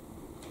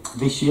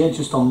 This year,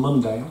 just on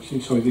Monday,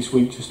 this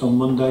week, just on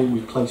Monday,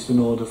 we placed an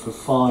order for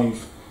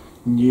 5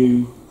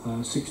 new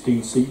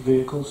 16-seat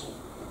vehicles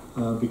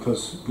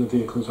because the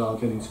vehicles are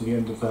getting to the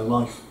end of their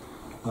life,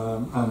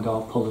 and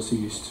our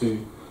policy is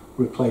to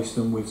replace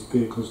them with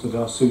vehicles that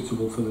are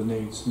suitable for the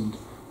needs, and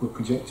we're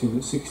projecting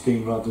that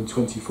 16 rather than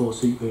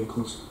 24-seat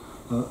vehicles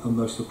are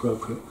most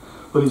appropriate.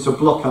 But it's a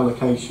block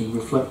allocation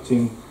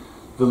reflecting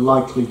the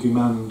likely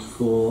demand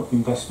for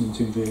investment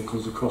in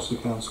vehicles across the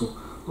council,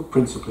 but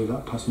principally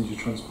that passenger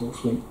transport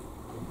fleet.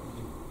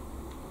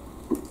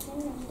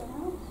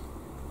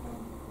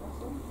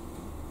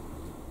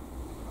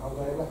 Are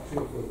they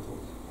electric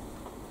vehicles?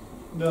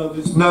 No,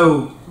 there's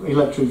no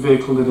electric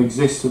vehicle that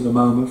exists at the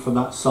moment for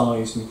that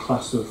size and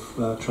class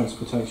of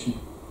transportation.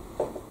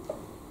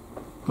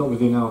 Not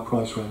within our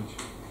price range.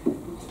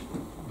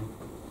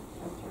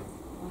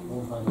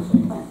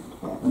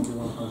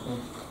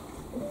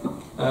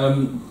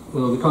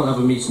 Well, we can't have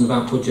a meeting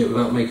about budget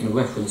without making a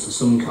reference of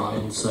some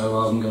kind, so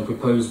I'm going to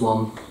propose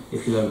one,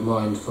 if you don't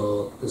mind,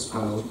 for this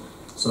panel.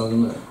 So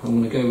I'm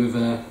going to go with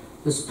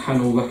this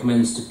panel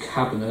recommends to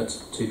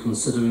Cabinet to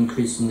consider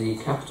increasing the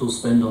capital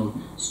spend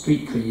on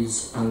street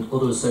trees and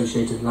other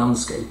associated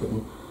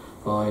landscaping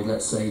by,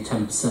 let's say,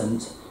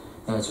 10%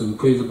 to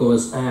improve the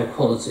borough's air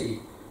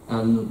quality,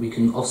 and we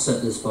can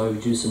offset this by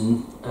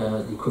reducing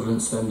the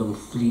equivalent spend on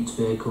fleet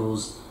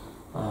vehicles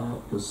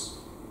because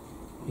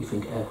we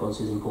think air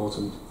quality is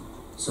important.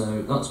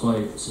 So that's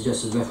my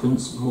suggested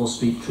reference: more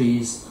street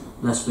trees,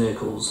 less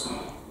vehicles.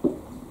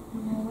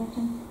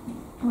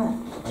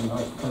 And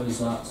I propose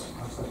that.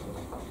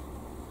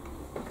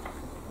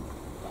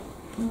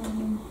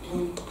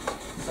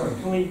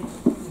 Can we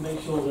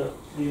make sure that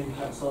the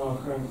impacts on our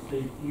current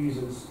fleet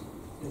users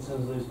in terms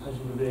of those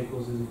passenger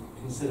vehicles is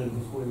considered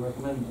before we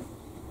recommend them?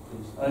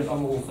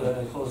 I'm all for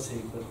air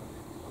quality, but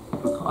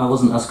I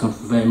wasn't asking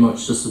for very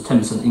much, just a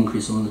 10%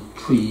 increase on the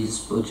trees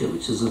budget,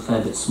 which is a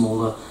fair bit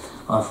smaller.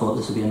 I thought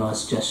this would be a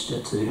nice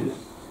gesture to,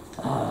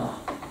 a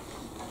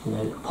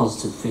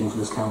positive thing for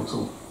this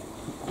council.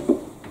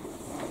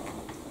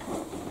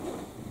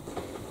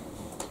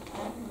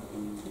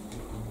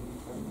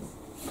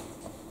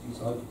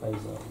 So I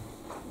propose that.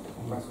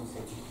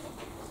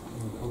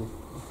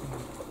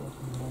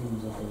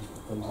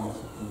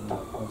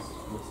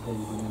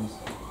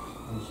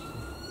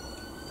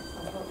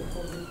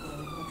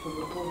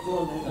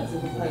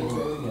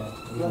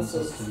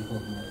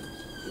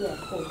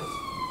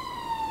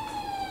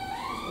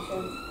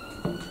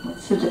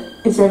 So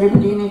is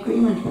everybody in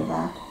agreement with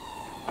that?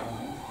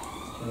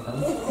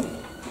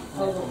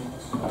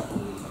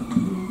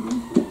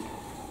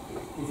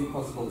 Is it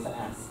possible to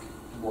ask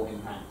what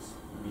impact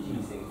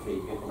reducing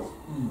fleet vehicles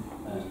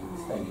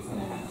spend is going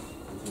to have?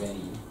 Is there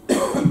any?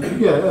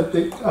 Yeah,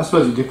 I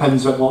suppose it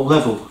depends at what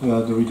level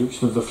the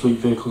reduction of the fleet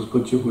vehicles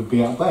budget would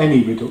be at, but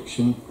any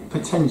reduction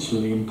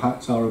potentially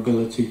impacts our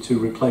ability to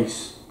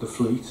replace the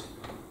fleet.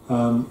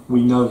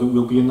 We know that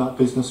we'll be in that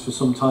business for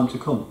some time to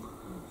come.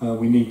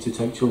 We need to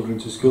take children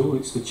to school.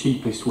 It's the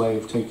cheapest way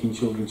of taking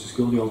children to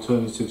school. The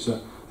alternatives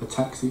are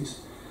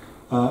taxis.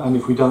 And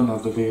if we don't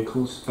have the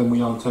vehicles, then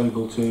we aren't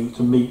able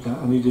to meet that,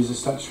 and it is a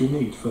statutory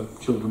need for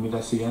children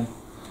with SEN.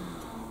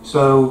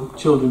 So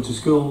children to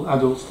school,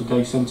 adults to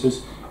day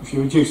centres, if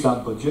you reduce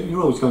that budget,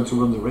 you're always going to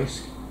run the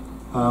risk.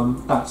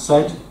 That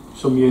said,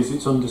 some years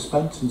it's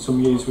underspent and some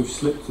years we've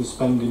slipped the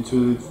spend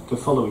into the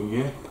following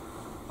year.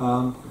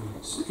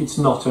 It's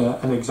not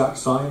an exact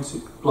science.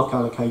 Block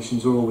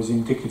allocations are always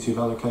indicative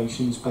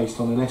allocations based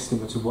on an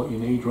estimate of what you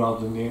need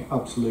rather than the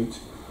absolute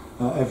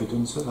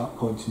evidence at that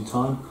point in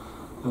time.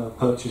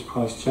 Purchase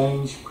price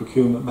change,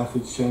 procurement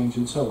methods change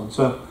and so on.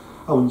 So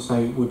I wouldn't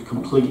say it would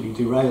completely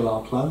derail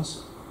our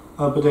plans,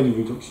 but any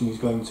reduction is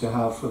going to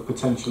have a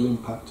potential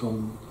impact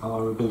on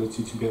our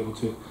ability to be able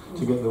to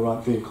get the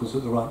right vehicles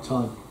at the right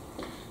time.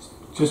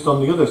 Just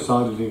on the other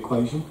side of the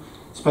equation,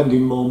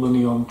 spending more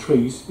money on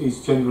trees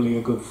is generally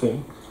a good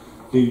thing.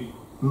 The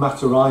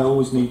matter I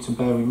always need to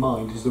bear in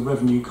mind is the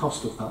revenue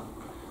cost of that,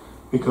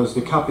 because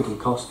the capital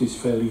cost is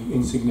fairly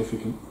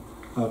insignificant,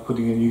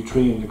 putting a new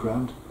tree in the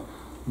ground.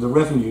 The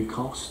revenue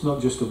cost,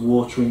 not just of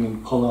watering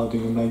and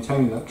pollarding and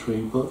maintaining that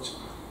tree, but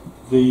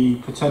the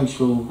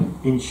potential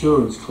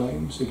insurance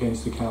claims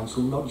against the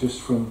council, not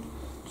just from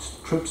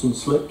trips and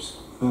slips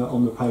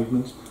on the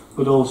pavement,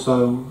 but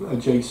also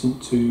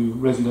adjacent to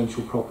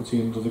residential property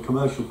and other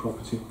commercial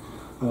property,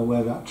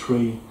 where that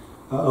tree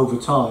over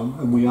time,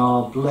 and we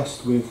are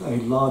blessed with a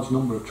large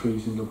number of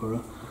trees in the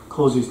borough,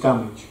 causes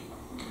damage.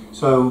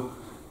 So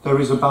there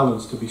is a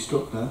balance to be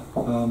struck there.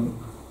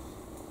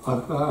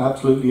 I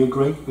absolutely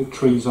agree that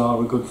trees are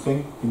a good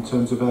thing in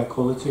terms of air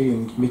quality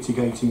and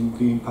mitigating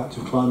the impact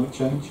of climate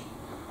change,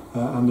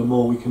 and the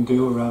more we can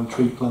do around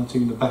tree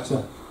planting, the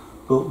better.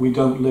 But we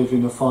don't live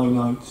in a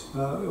finite,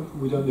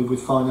 we don't live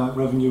with finite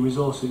revenue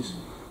resources,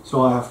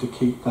 so I have to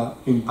keep that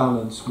in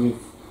balance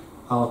with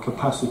our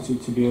capacity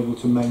to be able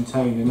to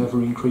maintain an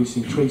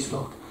ever-increasing tree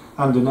stock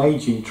and an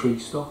ageing tree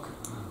stock,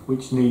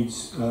 which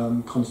needs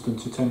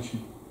constant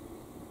attention.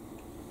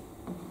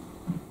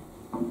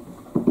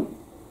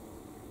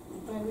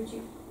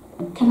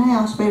 Can I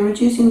ask, by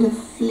reducing the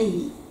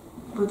fleet,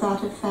 would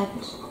that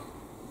affect,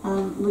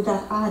 would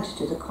that add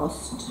to the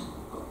cost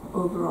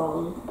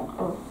overall?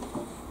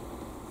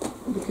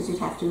 Because you'd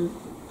have to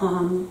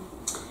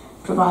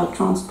provide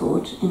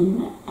transport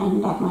and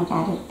that might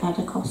add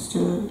a cost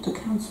to the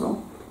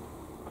council.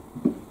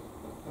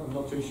 I'm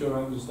not too sure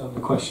I understand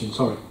The question,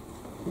 sorry.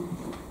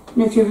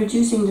 And if you're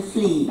reducing the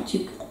fleet,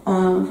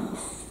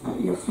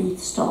 your fleet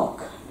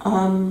stock,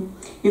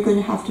 you're going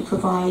to have to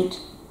provide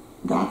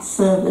that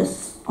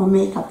service or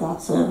make up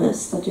that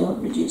service that you're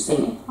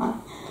reducing it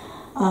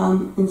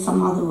in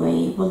some other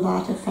way. Will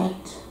that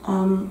affect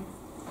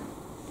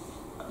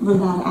will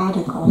that add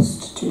a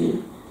cost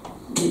to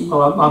the...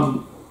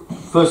 Well,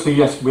 firstly,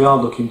 yes, we are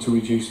looking to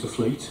reduce the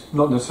fleet,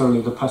 not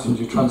necessarily the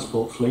passenger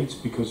transport fleet,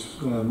 because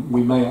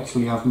we may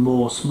actually have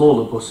more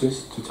smaller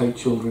buses to take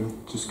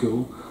children to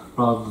school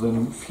rather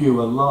than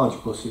fewer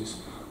large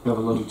buses. We have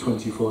a lot of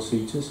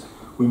 24-seaters.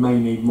 We may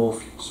need more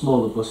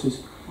smaller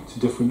buses. It's a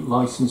different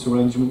licence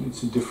arrangement,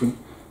 it's a different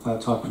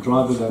type of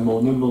driver, they're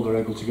more nimble, they're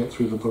able to get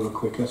through the borough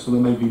quicker, so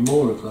there may be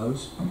more of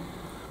those.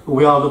 But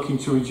we are looking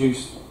to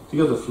reduce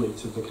the other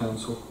fleet of the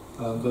council,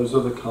 those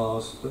other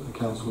cars that the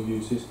council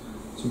uses,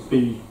 to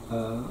be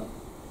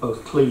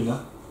both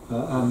cleaner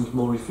and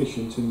more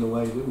efficient in the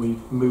way that we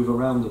move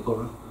around the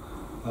borough.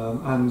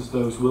 And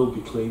those will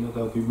be cleaner,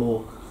 they'll be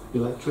more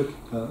electric,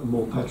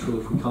 more petrol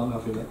if we can't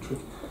have electric.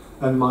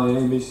 And my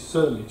aim is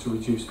certainly to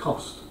reduce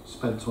cost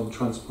spent on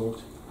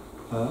transport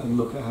and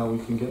look at how we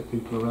can get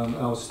people around,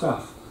 our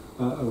staff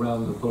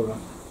around the borough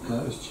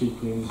as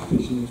cheaply and as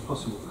efficiently as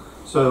possible.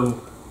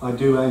 So I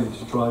do aim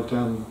to drive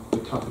down the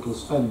capital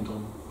spend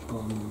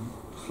on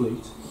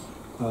fleet,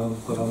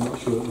 but I'm not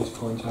sure at this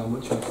point how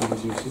much I can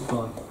reduce it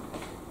by.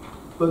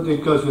 But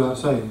it goes without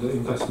saying that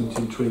investment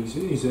in trees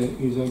is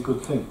a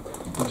good thing.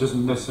 It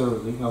doesn't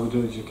necessarily, I would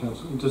urge the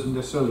council, it doesn't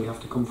necessarily have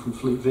to come from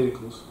fleet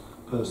vehicles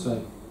per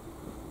se.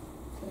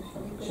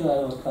 Should I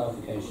have a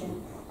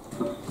clarification?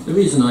 The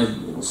reason I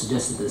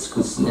suggested this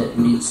because it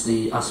meets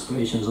the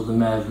aspirations of the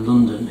Mayor of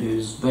London,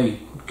 who's very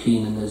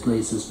keen in his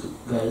latest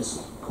various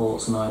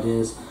reports and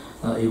ideas.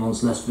 He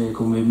wants less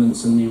vehicle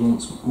movements and he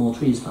wants more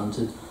trees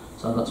planted.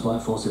 So that's why I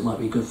thought it might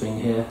be a good thing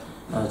here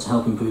to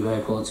help improve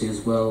air quality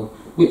as well.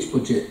 Which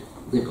budget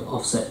the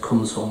offset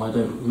comes from, I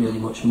don't really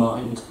much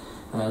mind.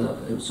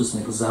 It was just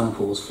an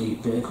example of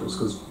fleet vehicles,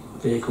 because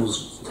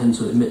vehicles tend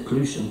to emit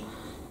pollution.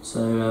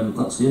 So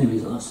that's the only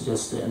reason I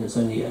suggest it, and it's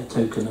only a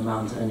token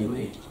amount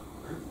anyway.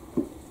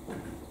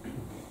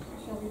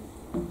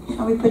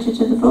 Shall we put it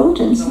to the vote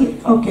and see?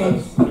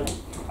 Okay.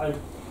 I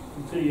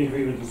completely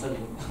agree with the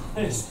sentiment.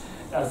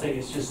 I think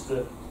it's just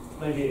that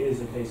maybe it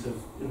is a case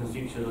of, in the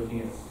future,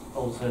 looking at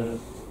alternate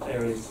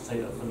areas to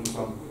take that funding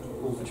from,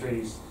 all for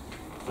trees.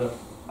 But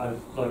I'd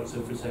like to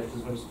protect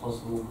as much as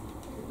possible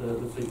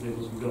the fleet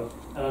vehicles we've got.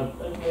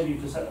 And maybe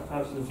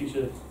perhaps in the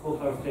future, more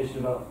clarification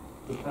about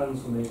the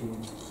plans for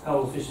making,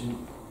 how efficient,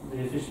 the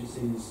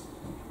efficiencies,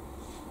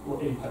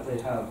 what impact they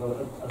have.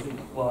 I think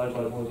I'd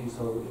like more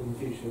detail in the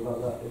future about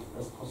that, if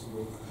that's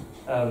possible.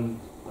 I'm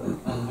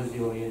with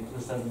you on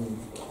the sentiment.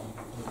 I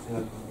think I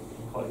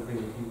quite agree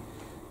with you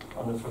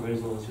on the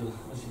proposal as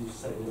you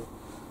stated it.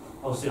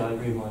 Obviously, I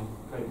agree with my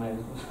great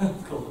mayor,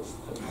 of course.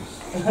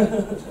 I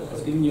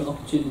was giving you an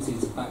opportunity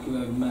to back your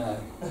own mayor.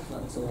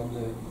 That's all I'm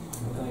doing.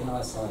 Very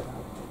nice like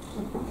that.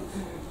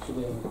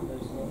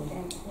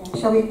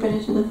 Shall we put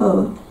it to the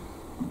vote?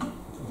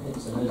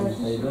 It's a those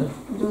in favour.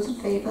 Those in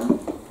favour?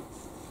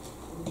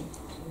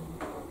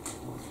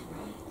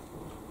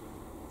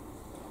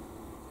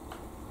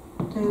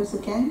 Those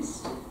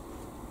against?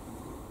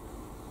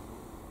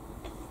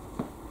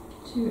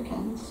 2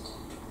 against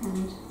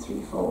and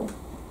 3 for.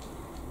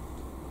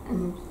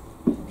 And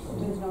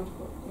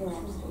you're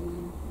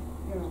abstaining.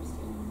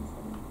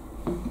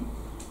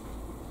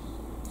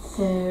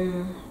 so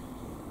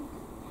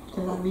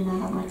does that mean I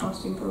have my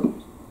casting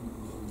vote?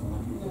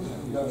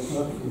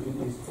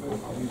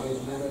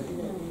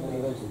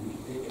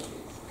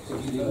 So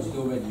if you voted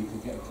already, you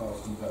could get a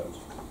casting vote.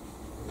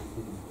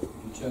 If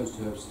you chose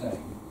to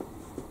abstain,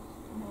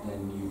 then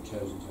you've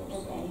chosen to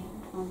abstain.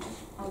 Okay,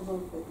 I'll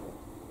vote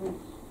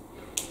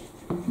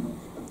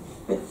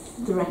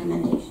With the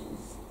recommendations.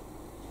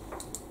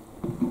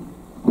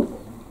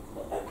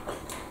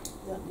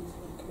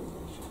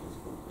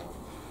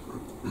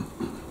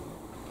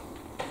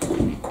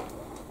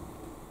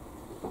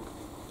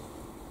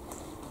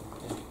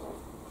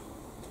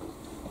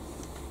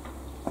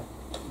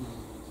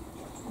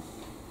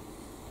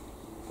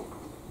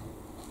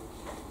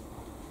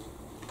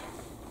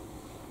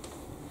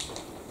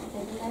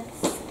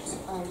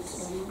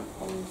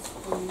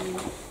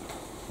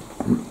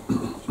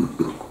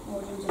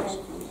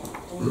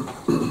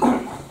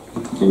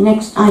 The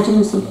next item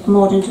is the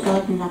Morden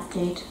development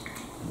update.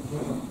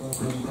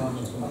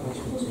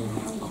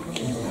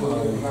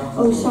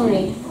 Oh,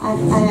 sorry.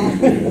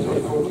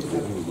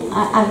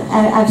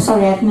 I'm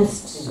sorry. I've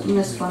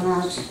missed one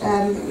out.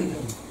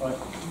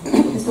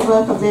 It's the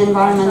work of the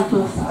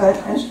environmental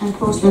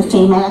enforcement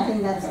team, and I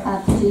think that's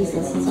Pat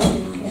Jesus.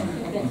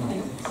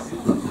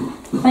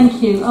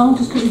 Thank you. I'll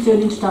just quickly do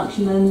an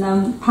introduction,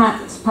 and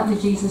Pat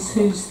Jesus,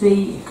 who's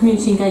the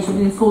Community Engagement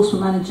and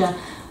Enforcement Manager,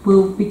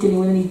 will be dealing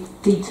with any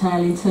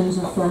detail in terms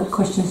of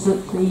questions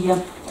that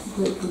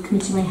the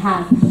committee may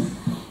have.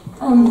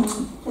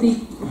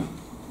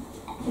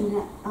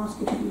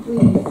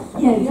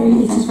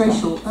 It is very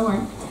short, don't worry.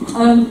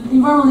 The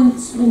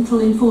Environmental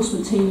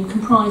Enforcement Team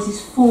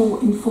comprises 4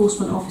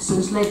 enforcement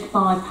officers led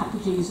by Pat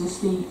Jesus,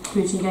 the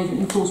Community Engagement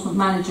and Enforcement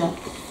Manager.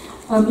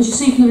 As you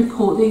see from the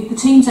report, the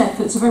team's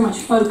efforts are very much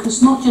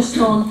focused not just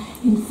on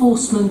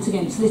enforcement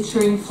against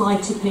littering, fly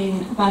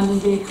tipping,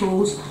 abandoned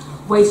vehicles,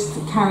 waste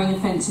carrying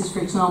offences, for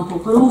example,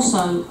 but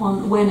also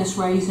on awareness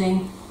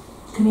raising,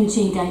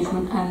 community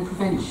engagement and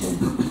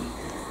prevention.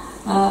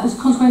 As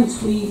a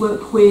consequence, we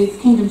work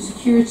with Kingdom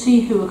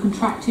Security, who are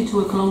contracted to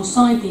work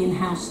alongside the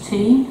in-house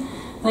team.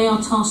 They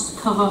are tasked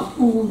to cover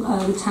all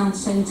the town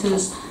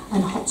centres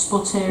and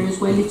hotspot areas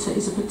where litter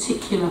is a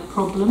particular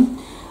problem.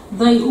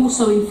 They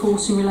also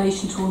enforce in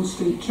relation to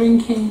on-street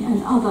drinking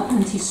and other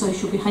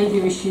antisocial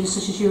behaviour issues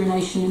such as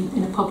urination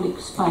in a public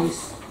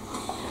space.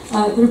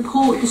 The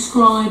report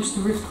describes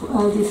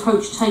the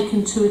approach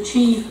taken to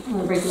achieve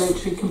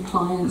regulatory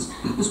compliance,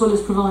 as well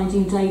as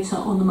providing data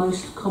on the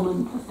most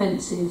common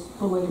offences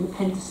by way of an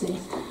appendices.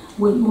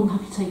 We're more than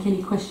happy to take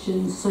any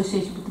questions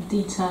associated with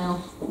the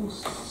detail or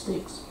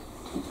statistics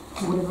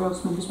or whatever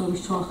else members may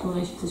wish to ask in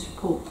relation to this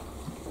report.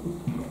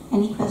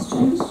 Any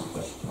questions?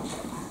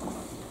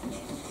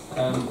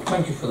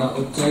 Thank you for that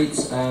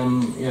update.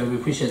 Yeah, we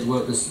appreciate the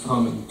work this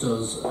department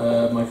does.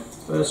 My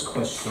first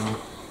question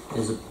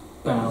is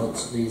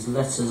about these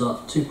letters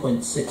up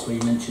 2.6, where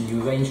you mentioned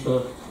you arrange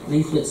for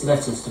leaflets,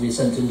 letters to be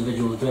sent to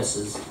individual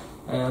addresses.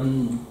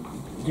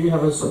 Do you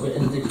have a sort of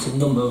indicative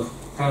number of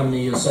how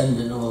many you're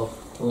sending, or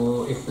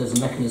if there's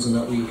a mechanism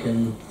that we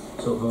can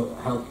sort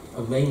of help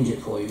arrange it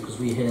for you? Because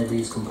we hear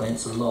these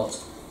complaints a lot,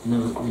 we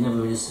never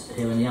really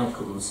hear any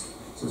outcomes.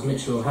 So it's a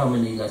mixture of how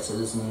many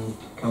letters, and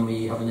can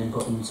we have an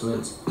input into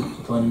it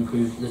to try and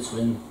improve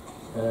littering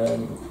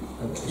and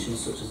issues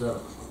such as that?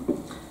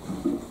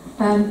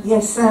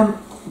 Yes,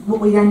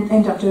 what we then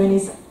end up doing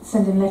is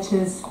sending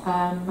letters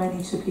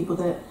mainly to people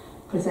that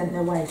present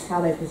their waste, how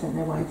they present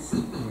their waste.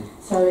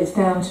 So it's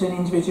down to an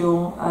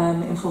individual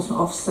enforcement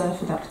officer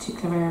for that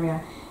particular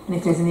area, and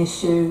if there's an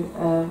issue,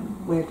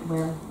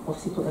 we'll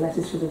obviously put the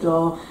letters through the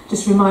door,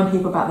 just remind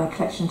people about their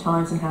collection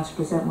times and how to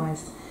present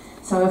waste.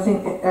 So I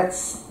think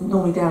that's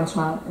normally down to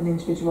an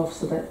individual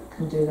officer that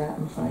can do that,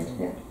 I'm afraid,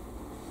 yeah.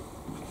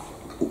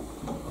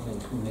 I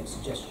think can we make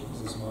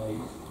suggestions as my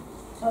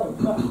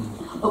Input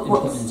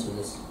into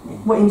this?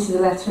 What, into the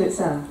letter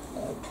itself?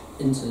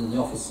 Into the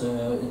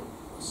officer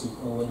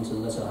or into the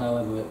letter,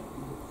 however it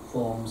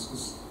forms,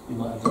 because we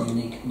might have a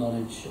unique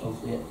knowledge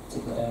of the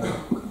particular area.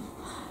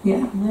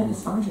 Yeah, no,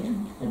 that's fine, yeah.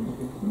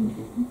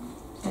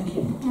 Thank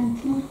you.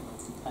 Thank you.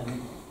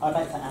 I'd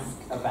like to ask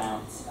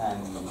about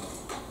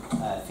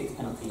fixed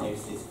penalty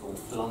notices for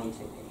fly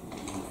tipping.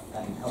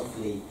 You've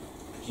helpfully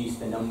produced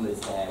the numbers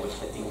there, which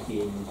I think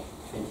in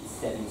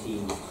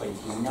 2017 was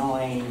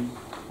 29,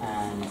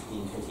 and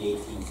in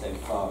 2018 so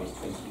far is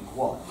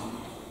 21.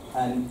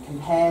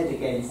 Compared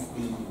against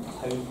the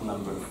total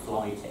number of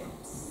fly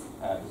tips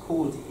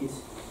recorded,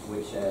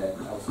 which are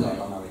elsewhere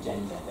on our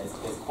agenda, there's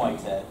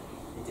quite a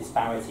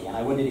disparity, and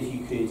I wondered if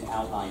you could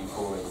outline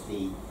for us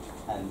the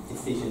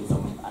decisions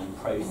and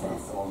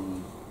process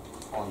on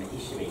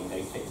issuing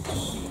those fixed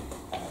penalty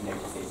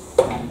notices,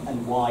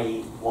 and why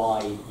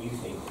you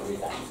think there is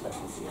that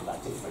discrepancy or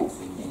that difference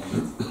in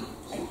needs.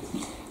 Thank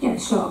you. Yeah,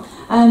 sure.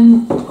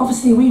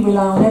 Obviously we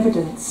rely on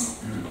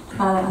evidence,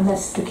 and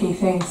that's the key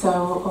thing.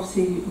 So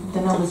obviously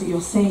the numbers that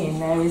you're seeing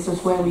there is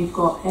where we've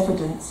got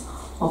evidence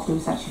of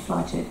who's actually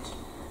fly tipped.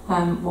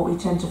 What we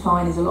tend to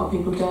find is a lot of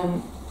people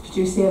don't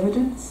produce the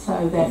evidence,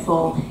 so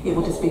therefore it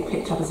will just be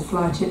picked up as a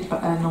fly tip,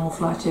 a normal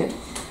fly tip.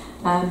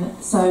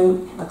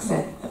 So, like I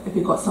said, if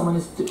we've got someone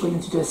who's willing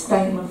to do a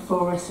statement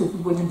for us, who's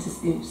willing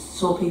to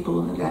saw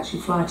people that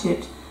actually fly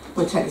tipped,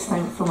 we'll take the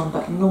statement from them,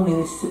 but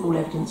normally this is all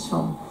evidence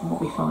from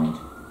what we find.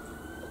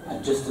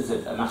 Just as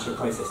a matter of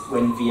process,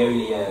 when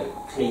Veolia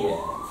clear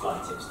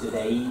fly tips, do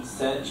they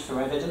search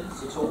for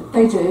evidence at all?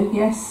 They do,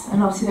 yes,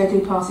 and obviously they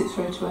do pass it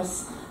through to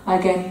us.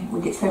 Again,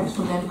 we get statements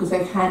from them because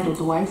they've handled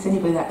the waste.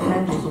 Anybody that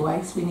handles the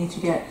waste, we need to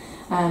get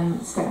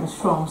statements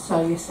from,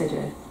 so yes, they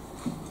do.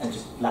 And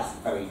just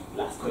very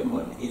last quick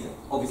one, is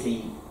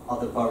obviously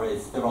other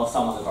boroughs, there are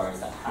some other boroughs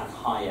that have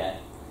higher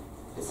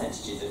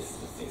percentages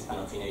of fixed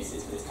penalty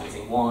notices for this kind of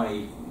thing.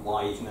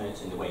 Why is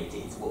Merton the way it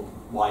is?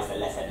 Why is there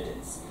less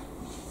evidence?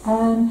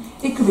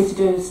 It could be to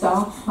do with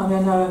staff. I mean,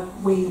 I know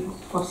we,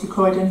 obviously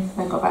Croydon,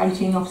 they've got about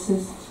 18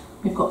 officers,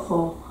 we've got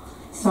 4.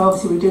 So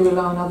obviously we do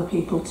rely on other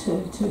people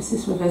to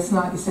assist with us.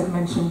 Like you said,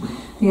 mentioned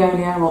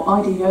Veolia or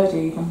ID Verde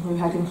even, who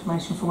had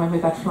information from when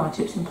we've had fly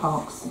tips in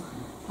parks.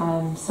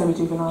 So we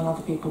do rely on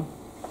other people.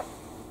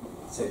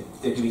 So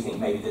do we think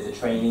maybe there's a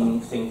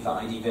training thing for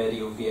ID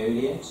Verde or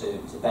Veolia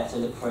to better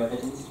look for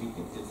evidence? Do you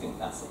think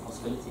that's a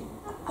possibility?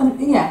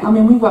 Yeah, I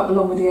mean, we work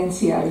along with the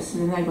NCOs, so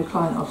the neighbourhood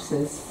client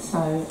officers, so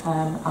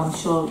I'm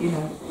sure, you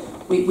know,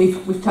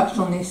 we've touched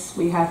on this.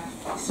 We have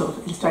sort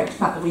of illustrated the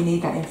fact that we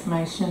need that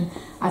information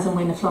as and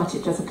when a fly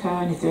tip does occur,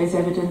 and if there is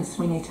evidence,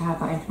 we need to have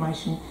that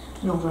information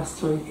in order for us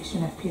to issue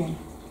an FPN.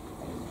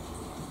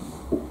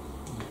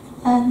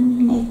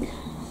 Nick.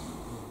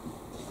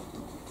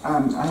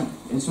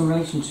 It's in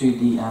relation to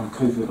the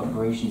covert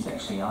operations,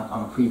 actually.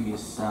 On a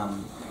previous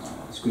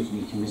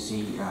scrutiny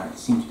committee, it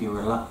seemed to be a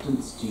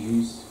reluctance to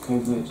use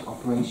covert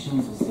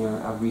operations. Is there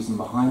a reason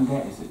behind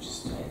that? Is it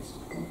just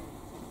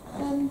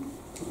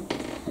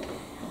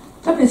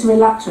definitely it's a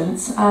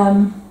reluctance.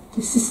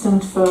 The system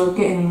for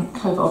getting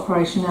covert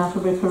operation now for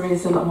Ripper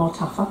is a lot more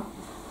tougher.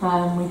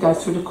 We go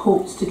through the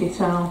courts to get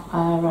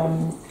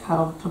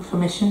our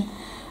permission.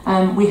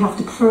 We have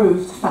to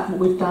prove the fact that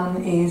we've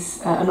done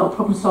is a lot of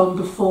problem solving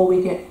before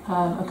we get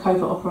a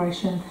covert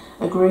operation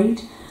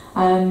agreed.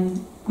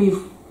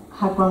 We've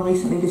had one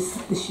recently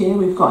this year.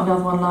 We've got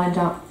another one lined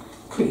up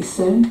pretty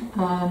soon.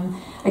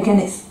 Again,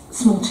 it's a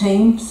small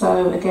team,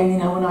 so again, you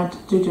know, when I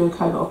do a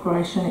covert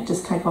operation, it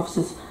just takes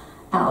officers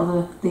out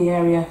of the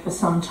area for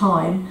some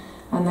time,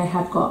 and they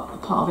have got a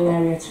part of the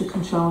area to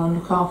control and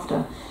look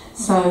after.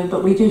 So,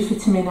 but we do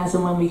fit them in as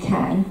and when we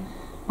can,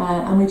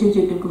 and we do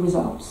get good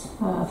results.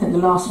 I think the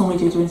last one we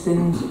did was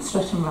in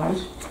Streatham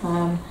Road.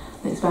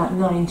 It's about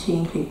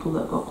 19 people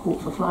that got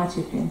caught for fly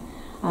tipping,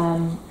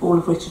 all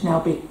of which have now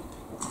been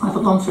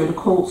either gone through the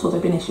courts or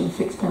they've been issued a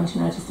fixed penalty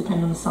notice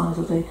depending on the size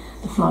of the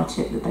fly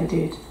tip that they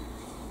did.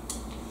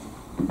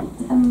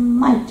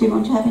 Mike, do you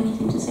want to have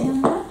anything to say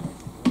on that?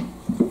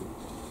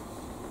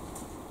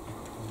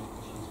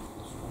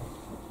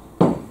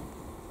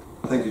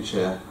 Thank you,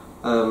 Chair.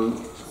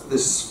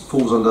 This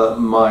falls under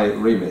my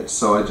remit,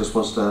 so I just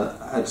wanted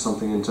to add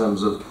something in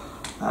terms of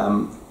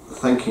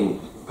thanking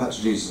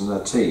Patrick Jesus and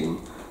her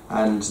team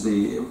and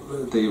the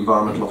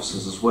environmental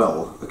officers as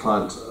well, the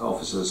client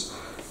officers,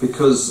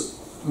 because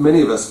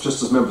many of us,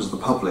 just as members of the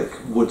public,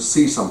 would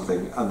see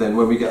something and then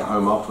when we get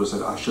home afterwards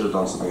say, I should have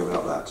done something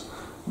about that.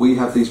 We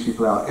have these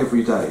people out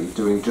every day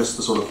doing just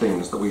the sort of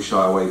things that we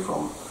shy away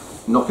from.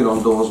 Knocking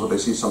on doors where they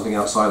see something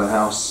outside a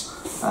house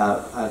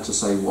and to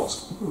say,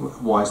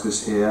 why is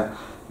this here?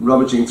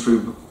 Rummaging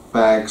through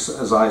bags,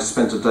 as I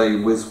spent a day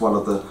with one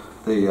of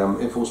the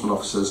enforcement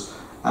officers.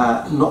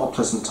 Not a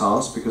pleasant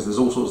task because there's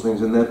all sorts of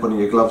things in there, putting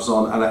your gloves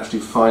on and actually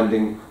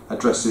finding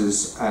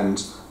addresses and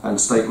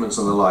statements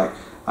and the like.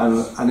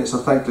 And it's a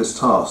thankless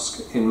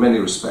task in many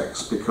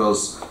respects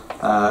because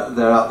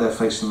they're out there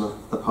facing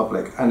the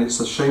public, and it's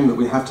a shame that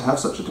we have to have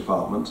such a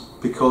department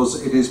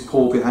because it is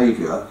poor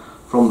behaviour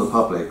from the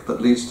public that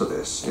leads to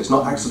this. It's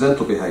not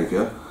accidental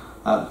behaviour.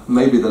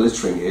 Maybe the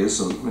littering is,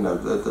 and you know,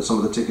 some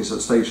of the tickets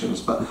at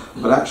stations, but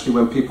actually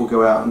when people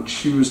go out and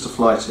choose to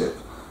fly tip,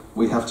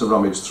 we have to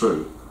rummage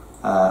through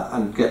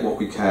and get what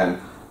we can.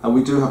 And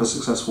we do have a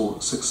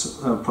successful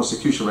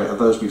prosecution rate of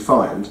those we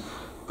find,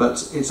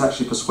 but it's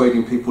actually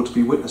persuading people to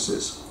be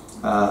witnesses.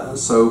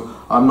 So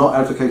I'm not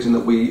advocating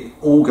that we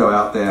all go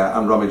out there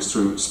and rummage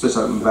through split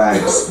open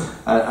bags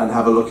and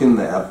have a look in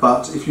there,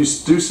 but if you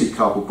do see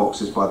cardboard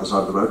boxes by the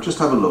side of the road, just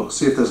have a look,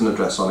 see if there's an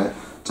address on it,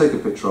 take a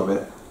picture of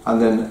it, and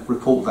then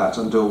report that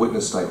and do a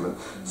witness statement.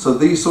 So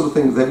these sort of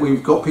things, that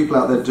we've got people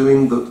out there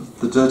doing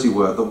the dirty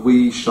work that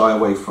we shy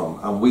away from,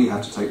 and we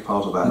have to take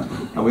part of that,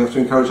 and we have to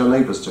encourage our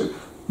neighbours to.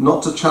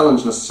 Not to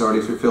challenge necessarily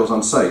if it feels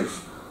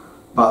unsafe,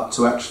 but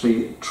to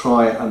actually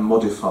try and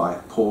modify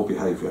poor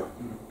behaviour.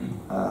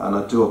 And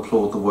I do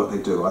applaud the work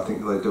they do. I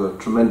think they do a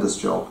tremendous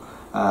job,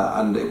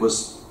 and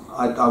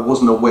I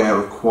wasn't aware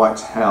of quite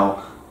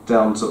how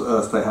down to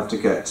earth they have to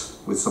get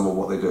with some of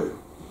what they do.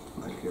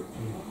 Thank you.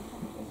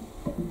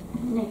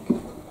 Nick.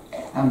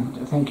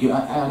 Thank you.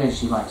 I'd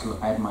actually like to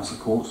add my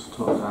support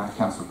to what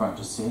Councillor Brown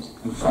just said.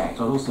 In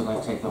fact, I'd also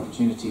like to take the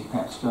opportunity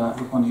perhaps to go out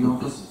with one of your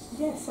officers.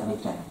 Yes,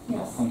 anytime.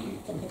 Yes. Thank you.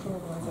 Thank you.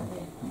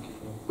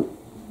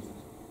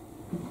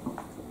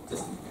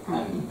 Just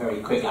very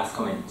quick last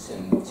comment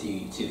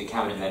to the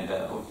cabinet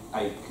member.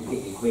 I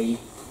completely agree.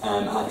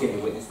 I've given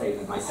a witness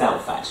statement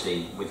myself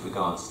actually with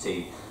regards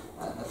to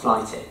a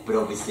fly tip, but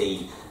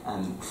obviously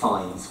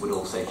fines would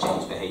also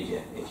change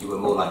behaviour. If you were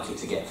more likely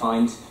to get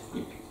fined,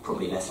 you're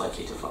probably less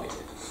likely to fly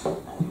tip.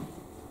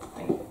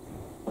 Thank you.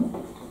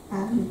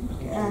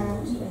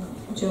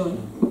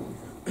 John.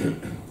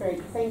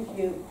 Great, thank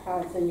you,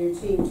 Pat, and your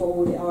team for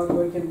all the hard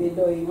work you've been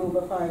doing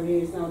over 5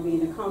 years now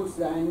being a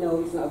councillor. I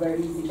know it's not a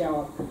very easy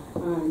job,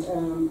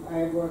 and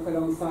I've worked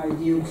alongside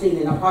you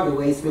cleaning up other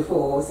ways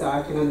before, so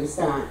I can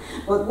understand.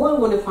 But what I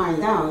want to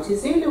find out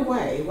is, in a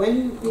way,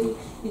 when you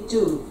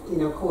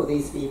do, call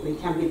these people, it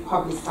can be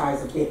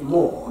publicised a bit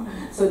more.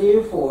 So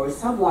therefore,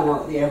 someone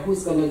out there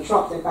who's going to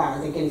drop the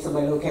bag against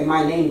somebody, okay,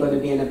 my name going to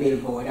be on a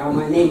billboard, or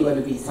my name going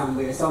to be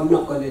somewhere, so I'm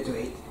not going to do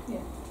it.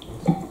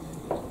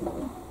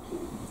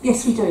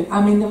 Yes, we do.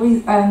 I mean, the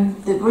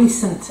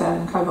recent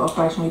covert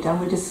operation we've done,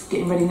 we're just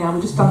getting ready now.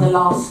 We've just done the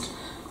last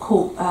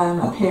court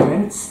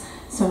appearance,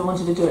 so we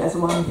wanted to do it as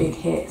one big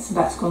hit. So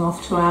that's gone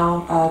off to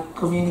our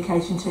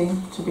communication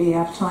team to be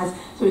advertised.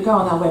 So we go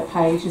on our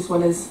webpage as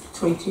well as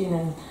tweeting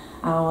and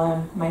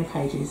our main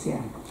pages,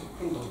 yeah.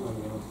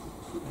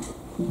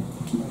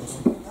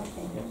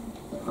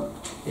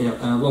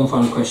 One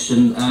final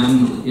question.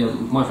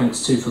 My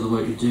thanks too for the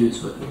work you do.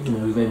 It's,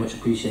 we very much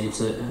appreciate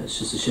it. It's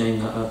just a shame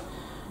that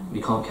we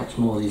can't catch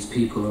more of these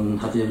people and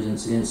have the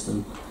evidence against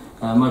them.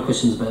 My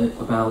question is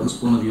about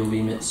one of your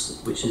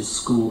remits, which is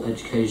school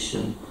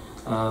education.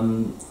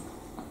 Do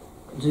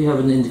you have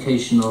an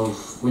indication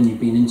of when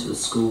you've been into a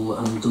school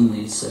and done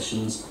these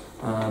sessions?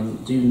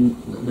 Do you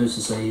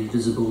notice a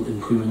visible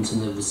improvement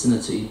in the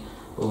vicinity,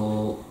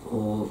 or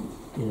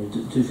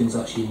do things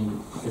actually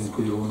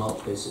improve or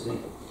not, basically?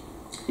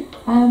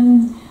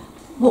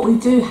 what we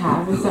do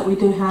have is that we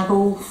do have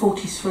all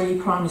 43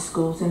 primary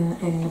schools in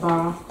the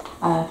borough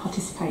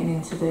participating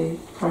into the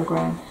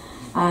programme.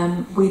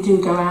 We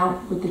do go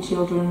out with the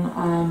children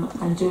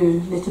and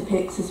do litter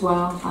picks as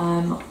well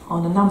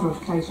on a number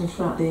of occasions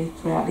throughout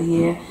the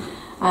year.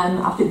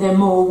 I think they're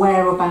more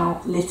aware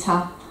about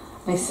litter.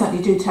 They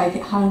certainly do take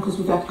it home, because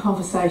we've had a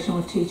conversation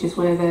with teachers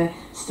where they're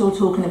still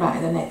talking about it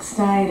the next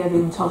day. They've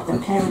even told their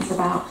parents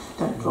about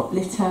don't drop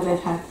litter. They've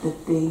had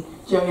the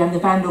Joey and the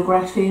Vandal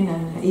graphing,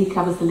 and he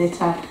covers the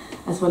litter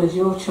as well as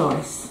your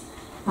choice.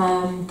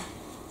 I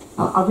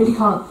really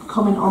can't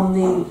comment on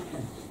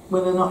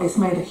whether or not it's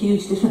made a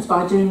huge difference,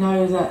 but I do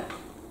know that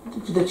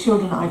the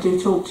children that I do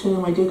talk to,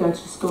 and I do go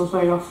to the schools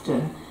very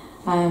often,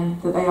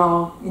 that they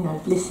are,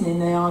 listening.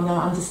 They are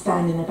now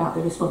understanding about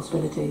their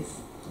responsibilities.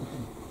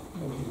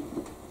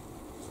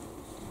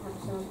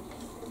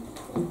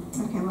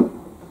 Okay, well.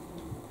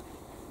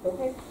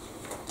 Okay.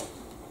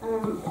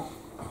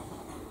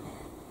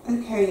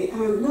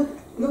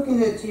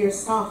 Looking at your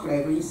staff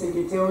level, you said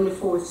that there are only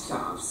 4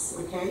 staffs,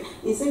 okay?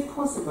 Is it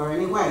possible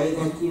in a way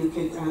that you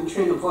could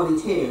train up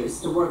volunteers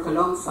to work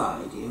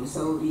alongside you,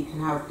 so you can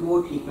have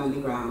more people on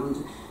the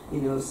ground,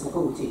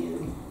 supporting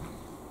you?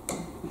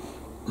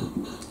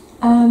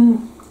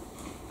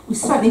 We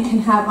certainly can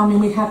have,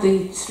 we have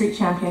the street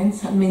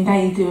champions.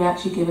 They do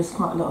actually give us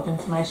quite a lot of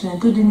information, and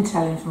good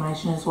intel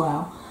information as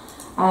well.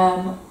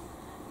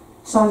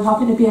 So I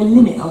think there'd be a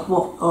limit of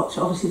what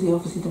obviously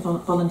the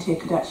volunteer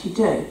could actually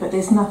do, but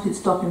there's nothing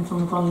stopping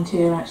from a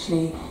volunteer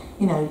actually,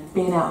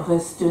 being out of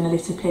us, doing a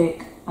litter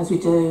pick as we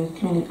do,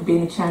 community,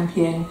 being a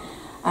champion,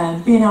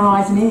 being our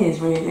eyes and ears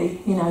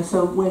really,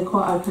 so we're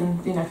quite open,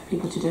 for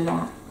people to do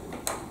that.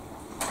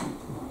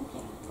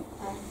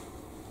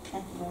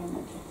 Thank you very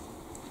much.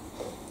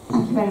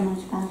 Thank you very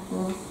much,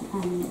 Bathurst,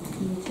 and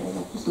you too.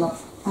 That was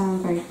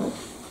very good.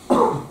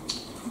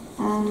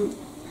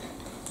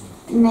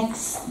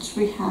 Next,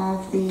 we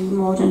have the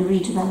Morden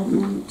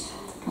redevelopment.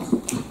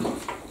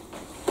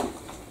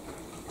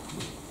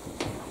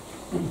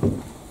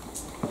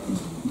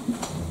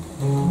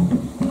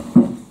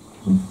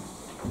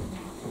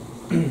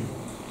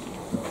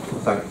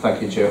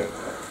 Thank you, Chair.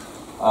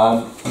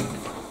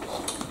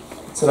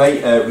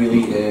 Tonight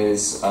really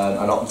is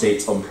an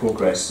update on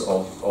progress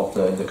of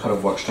the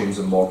current work streams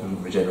in Morden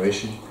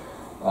regeneration.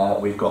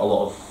 We've got a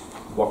lot of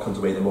work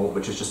underway at the moment,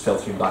 which is just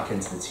filtering back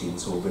into the team,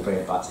 so we'll be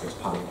bringing it back to this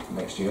panel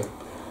next year.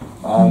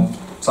 Sam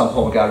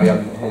Paul McGarry,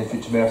 I'm head of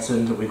Future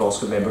Merton. We've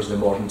also got members of the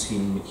Morden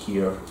team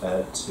here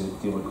to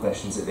deal with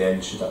questions at the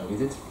end, should that be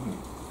needed.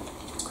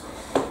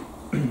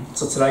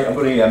 So tonight I'm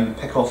going to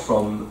pick off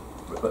from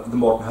the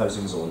Morden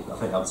housing zone. I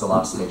think that was the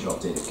last major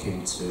update that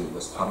came to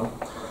this panel.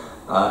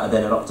 And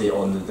then an update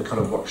on the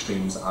current work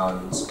streams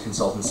and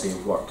consultancy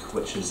work,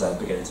 which is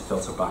beginning to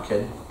filter back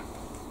in.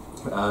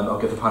 I'll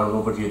give the panel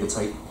an overview of the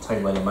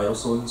timeline and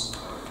milestones,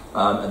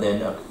 and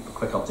then a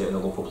quick update on the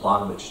local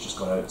plan, which has just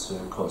gone out to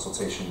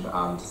consultation,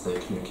 and the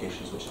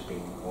communications which have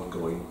been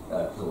ongoing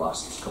for the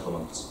last couple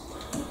of months.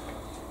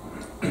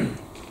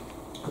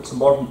 So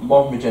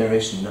Morden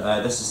regeneration,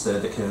 this is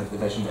the kind of the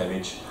vision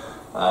image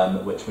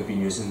which we've been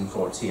using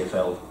for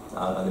TfL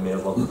and the Mayor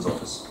of London's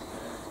office.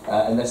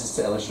 And this is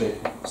to illustrate,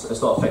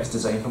 it's not a fixed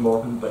design for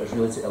Morden, but it's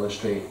really to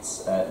illustrate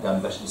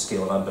the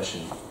scale of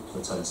ambition for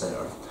the town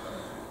centre.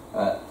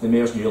 The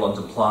Mayor's new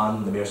London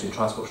plan, the Mayor's new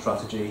transport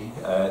strategy,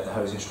 the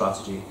housing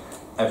strategy,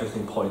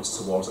 everything points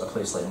towards a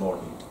place like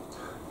Morden,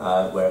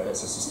 where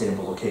it's a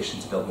sustainable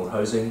location to build more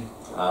housing.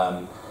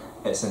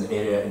 It's an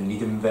area in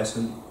need of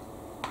investment.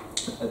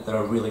 There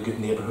are really good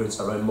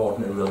neighbourhoods around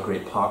Morden and really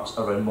great parks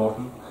around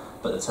Morden,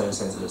 but the town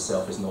centre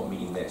itself is not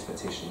meeting the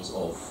expectations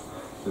of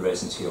the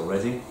residents here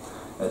already.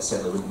 It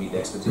certainly wouldn't meet the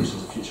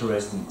expectations of future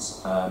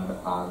residents,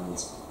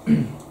 and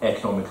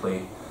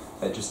economically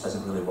it just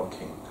isn't really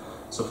working.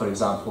 So for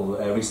example,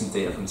 recent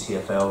data from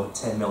TfL,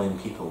 10 million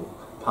people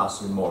pass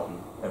through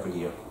Morden every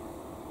year.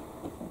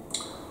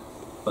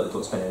 But they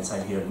don't spend any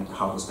time here and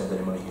hardly spend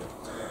any money here.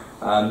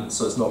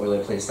 So it's not really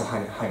a place to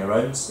hang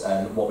around,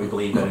 and what we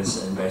believe in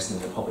is investing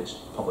in the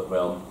public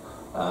realm,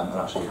 and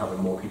actually having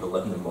more people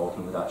living in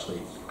Morden would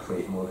actually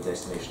create more of a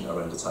destination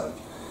around the town.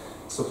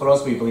 So for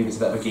us, we believe it's a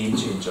bit of a game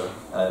changer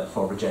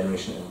for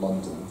regeneration in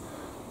London,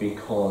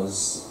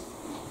 because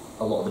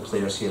a lot of the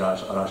players here are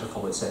actually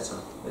public sector.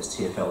 It's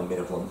TfL and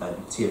Mayor of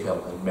London,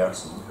 TfL and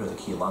Merton, who are the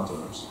key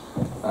landowners,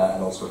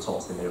 and also we're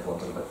talking to the Mayor of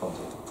London about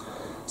funding.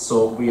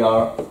 So we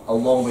are a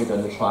long way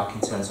down the track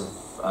in terms of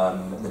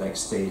the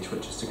next stage,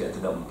 which is to get a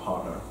development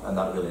partner, and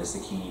that really is the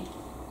key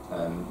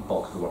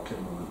bulk of the work at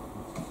the moment.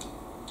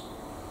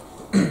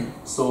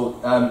 So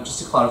just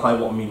to clarify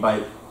what I mean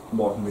by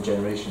Morden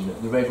regeneration,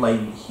 the red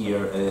line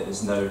here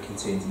is now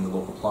contained in the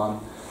local plan,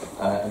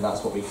 and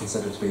that's what we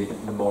consider to be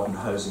the Morden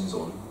housing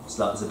zone.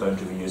 So that's the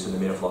boundary we use in the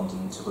Mayor of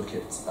London to look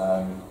at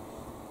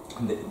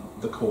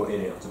the core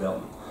area of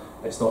development.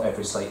 It's not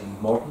every site in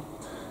Morden.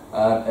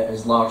 It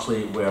is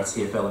largely where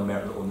TfL and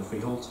Merton own the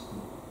freehold,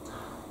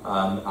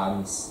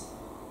 and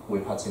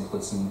we've had to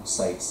include some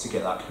sites to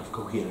get that kind of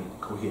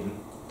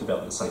coherent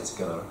development site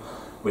together.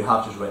 We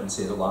have just written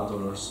to the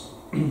landowners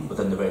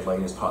within the red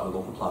line as part of the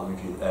local plan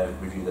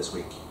review this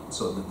week.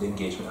 So the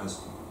engagement has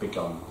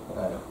begun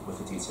with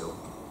the detail.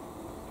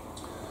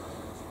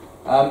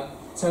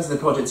 In terms of the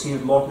project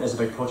team, Morden is a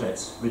big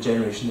project.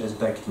 Regeneration is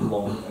big,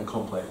 long and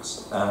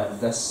complex.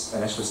 This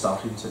initially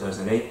started in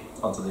 2008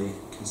 under the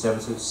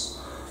Conservatives.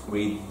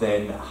 We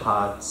then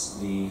had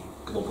the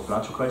global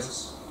financial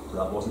crisis, so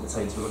that wasn't the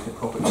time to look at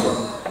property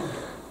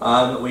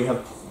development. We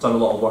have done a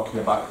lot of work in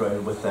the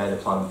background with the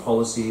planning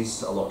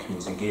policies, a lot of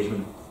community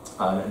engagement,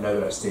 and now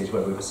we're at a stage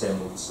where we've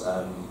assembled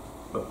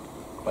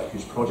quite a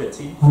huge project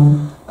team,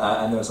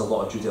 and there's a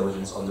lot of due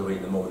diligence underway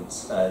at the moment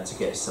to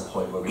get us to the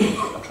point where we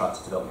can attract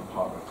a development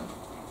partner.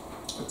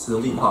 So the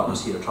lead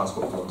partners here are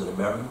Transport for London and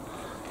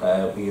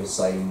Merton. We have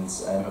signed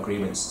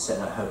agreements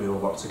setting out how we will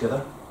work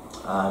together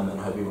and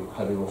how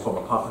we will form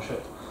a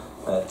partnership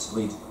to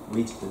lead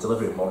the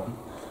delivery of Morden.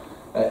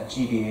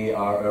 GBA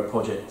are our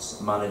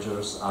project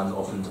managers and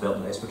offering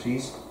development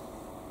expertise.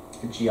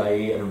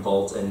 GIA are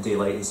involved in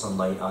daylight and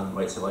sunlight and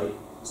right to light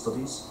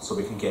studies, so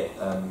we can get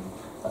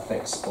a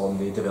fix on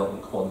the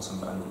development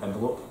quantum and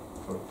envelope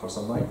for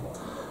sunlight.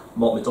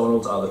 Malt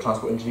McDonald are the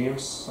transport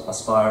engineers.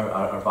 Aspire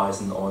are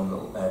advising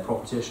on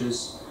property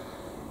issues.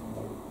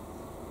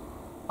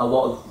 A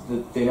lot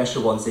of the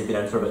initial ones, they've been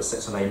in for about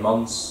 6 or 9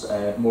 months.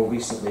 More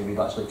recently, we've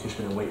actually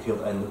Cushman and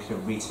Wakefield in looking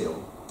at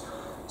retail.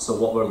 So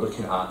what we're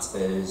looking at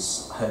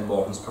is how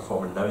Morden's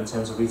performing now in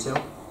terms of retail.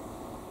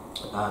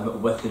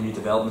 With the new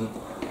development,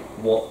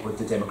 what would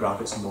the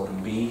demographics in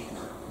Morden be?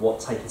 What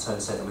type of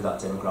town centre would that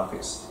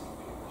demographics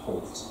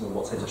hold? You know,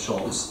 what type of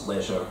shops,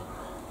 leisure,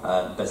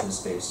 business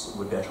space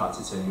would be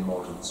attracted to a new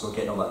Morden? So we're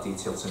getting all that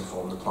detail to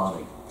inform the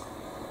planning.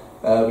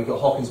 We've got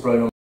Hawkins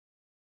Brown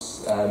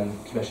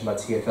commissioned by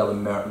TfL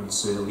and Merton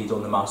to lead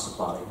on the master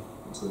planning.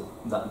 So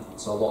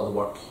a lot of the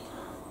work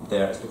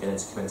there is beginning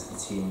to come into the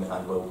team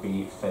and will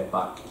be fed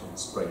back in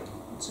spring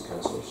to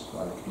councillors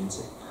and the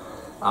community.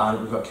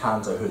 And we've got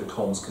Canada, who are the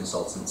comms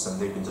consultants, and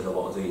they've been doing a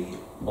lot of the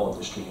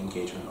on-the-street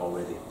engagement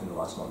already in the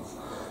last month.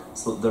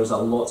 So there's a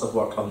lot of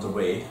work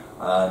underway.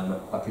 I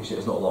appreciate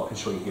there's not a lot I can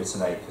show you here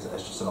tonight because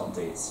it's just an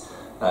update,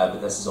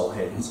 but this is all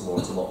heading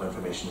towards a lot of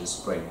information in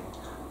spring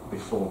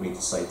before we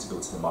decide to go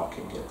to the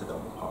market and get a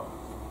development partner.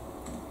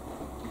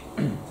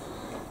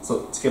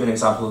 So to give an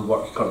example of the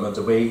work currently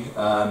underway,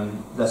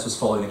 this was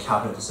following the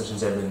cabinet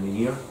decisions earlier in the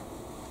year,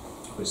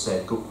 which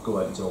said go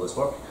out and do all this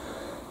work.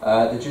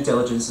 The due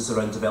diligence is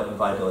around development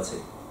viability.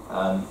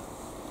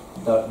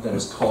 There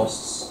is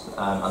costs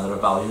and there are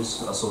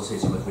values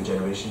associated with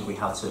regeneration. We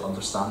have to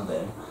understand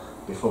them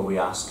before we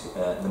ask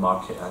the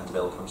market and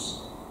developers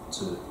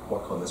to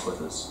work on this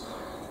with us.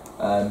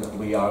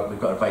 We've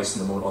got advice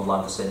in the moment on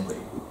land assembly.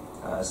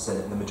 As I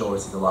said, the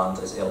majority of the land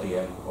is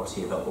LBM or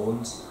TfL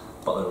owned,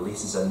 but there are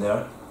leases in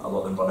there. A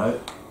lot of them run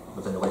out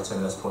within the lifetime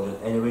of this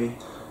project anyway.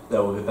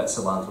 There will be bits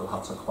of land we'll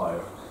have to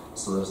acquire.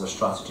 So there's a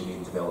strategy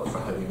being developed for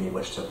how we may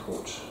wish to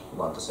approach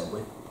land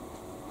assembly.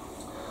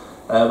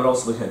 We're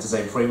also looking at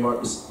design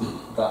frameworks.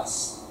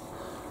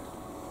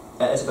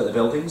 It is about the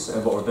buildings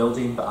and what we're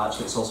building, but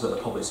actually it's also about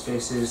the public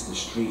spaces, the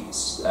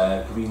streets,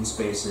 green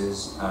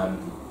spaces,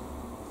 and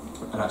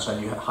actually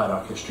a new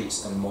hierarchy of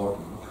streets in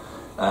Morden.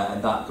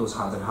 And that goes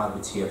hand in hand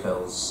with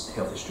TfL's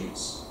Healthy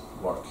Streets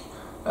work,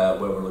 where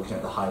we're looking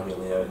at the highway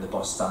layout, the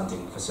bus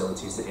standing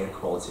facilities, the air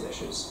quality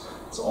issues.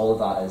 So all of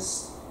that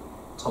is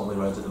tumbling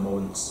around at the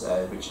moment,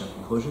 reaching a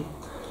conclusion.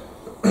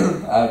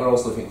 We're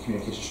also looking at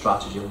communication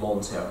strategy long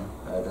term.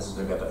 This is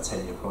going to be about a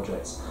 10-year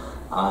project,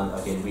 and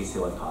again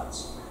retail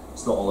impacts.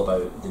 It's not all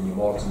about the new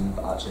Morden,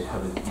 but actually how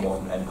would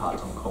Morden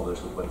impact on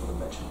college with Wimbledon,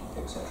 Mitcham,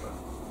 etc.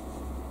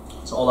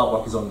 So all that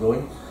work is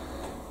ongoing.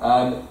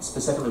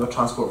 Specifically with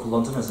Transport for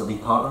London as the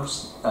lead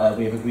partners,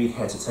 we have agreed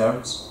heads of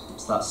terms.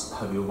 So that's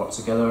how we will work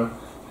together,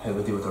 how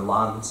we deal with their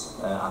land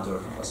and their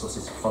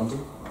associated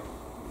funding.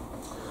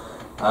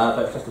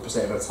 About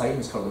 50% of our time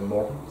is currently in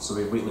Morden, so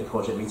we have weekly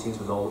project meetings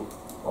with all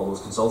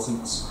those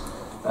consultants.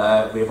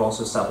 We have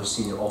also established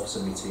senior officer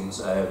meetings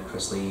with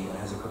Chris Lee and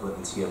his equivalent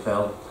in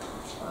TfL,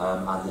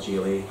 and the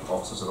GLA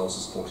officers are also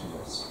supporting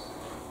this.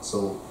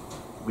 So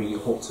we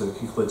hope to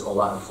conclude all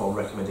that and form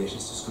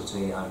recommendations to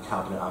Scrutiny and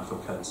Cabinet and full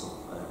Council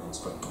in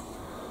spring.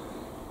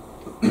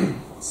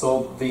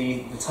 So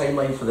the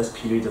timeline for this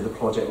period of the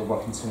project we're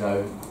working to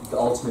now, the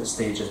ultimate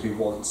stage is we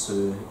want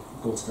to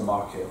go to the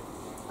market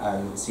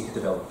and seek a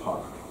development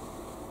partner.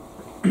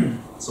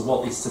 So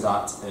what leads to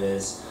that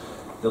is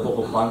the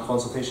local plan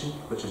consultation,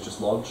 which is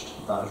just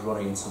launched. That is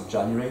running until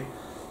January.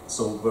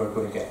 So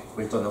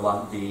we've done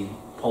the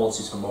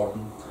policies for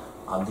Morden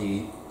and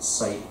the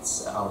site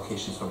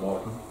allocations for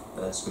Morden.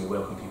 So we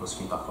welcome people's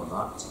feedback on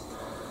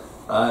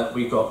that.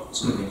 We've got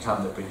Scrutiny and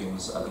Cabinet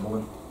briefings at the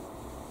moment.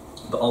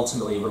 But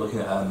ultimately we're looking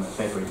at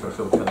February for a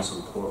full council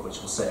report,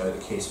 which will set out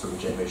the case for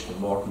regeneration in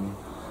Morden,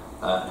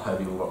 how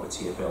we will work with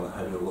TfL and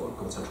how we will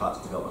go to attract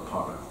a development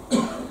partner.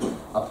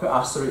 I'll put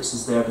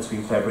asterisks there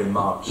between February and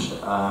March.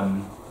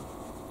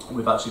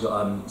 We've actually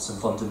got some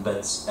funding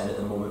bids in at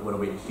the moment we're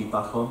awaiting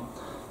feedback on,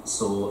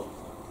 so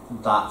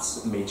that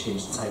may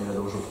change the timing of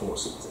those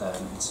reports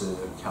to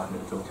Cabinet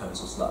and full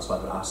Council, so that's why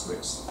they're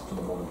asterisks for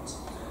the moment.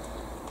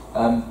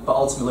 But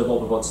ultimately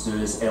what we want to do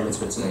is early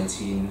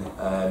 2019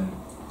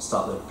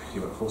 start the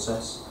procurement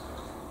process.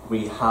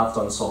 We have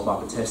done soft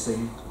market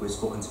testing, we've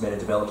spoken to many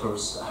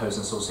developers,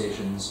 housing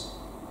associations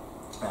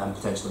and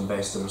potential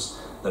investors.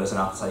 There is an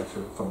appetite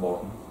for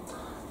Morden,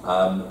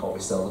 but we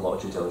still have a lot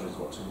of due diligence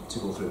work to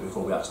go through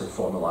before we actually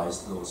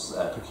formalise those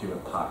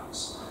procurement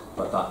packs,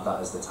 but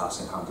that is the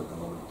task in hand at the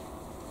moment.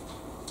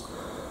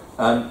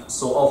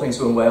 So all things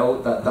going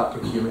well, that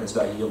procurement is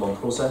about a year-long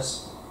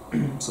process.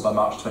 So by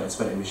March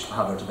 2020 we should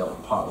have our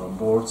development partner on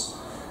board.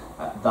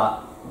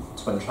 That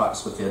twin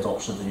tracks with the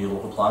adoption of the new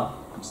local plan.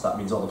 So that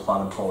means all the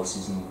planning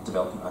policies and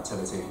development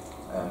activity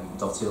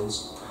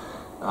dovetails.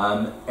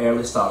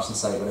 Early starts in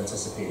site we're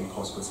anticipating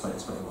possibly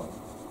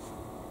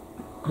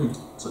 2021.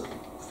 So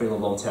fairly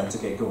long term to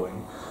get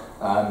going.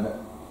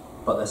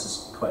 But this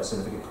is quite a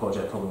significant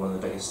project, probably one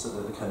of the biggest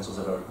that the council's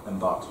ever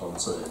embarked on.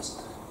 So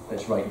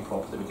it's right and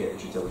proper that we get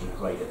the due diligence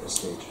right at this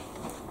stage.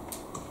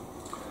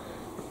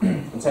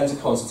 In terms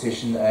of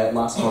consultation,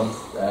 last month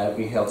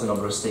we held a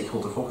number of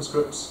stakeholder focus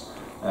groups.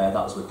 That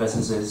was with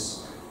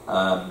businesses,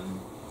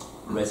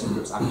 resident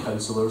groups and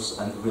councillors,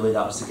 and really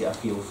that was to get a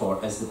feel for,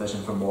 is the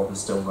vision for Morden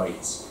still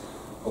right?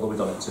 Although we've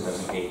done it in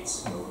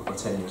 2008, we're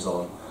 10 years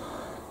on.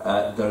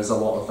 There's a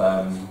lot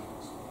of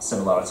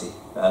similarity.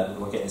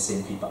 We're getting the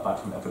same feedback back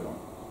from everyone.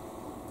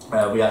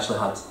 We actually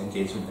had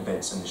engagement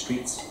events in the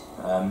streets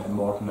in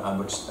Morden, and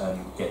we're just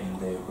getting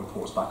the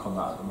reports back on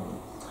that at the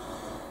moment.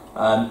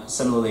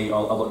 Similarly, a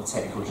lot of the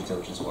technical due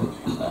diligence work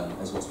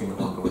is what's been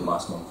ongoing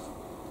last month.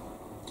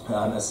 As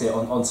I say,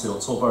 on to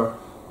October,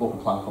 local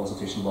plan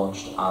consultation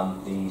launched,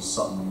 and the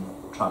Sutton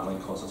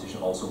Tramlink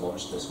consultation also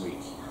launched this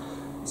week.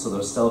 So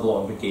there's still a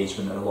lot of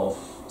engagement and a lot of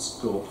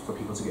scope for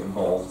people to get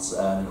involved,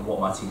 and what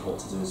my team hope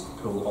to do is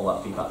pull all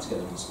that feedback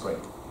together in the spring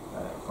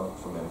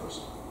for members.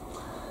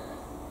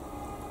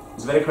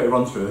 It's a very quick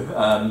run through.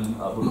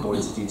 I won't go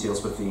into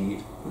details with the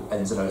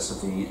ins and outs of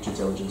the due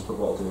diligence, but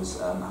what I'll do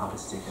is I'm happy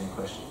to take any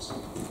questions.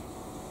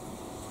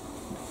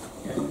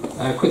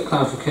 Quick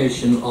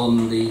clarification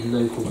on the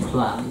local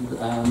plan.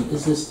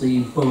 Is this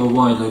the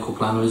borough-wide local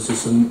plan, or is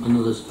this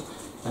another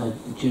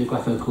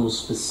geographical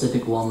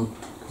specific one?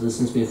 Because there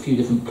seems to be a few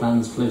different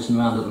plans floating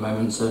around at the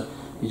moment, so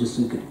you just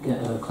get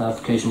a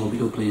clarification would be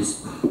good,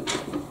 please.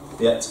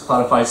 Yeah, to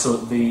clarify, so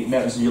the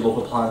Merton's new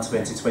local plan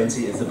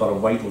 2020 is the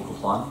borough-wide local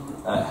plan.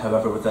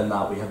 However, within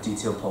that we have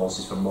detailed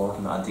policies for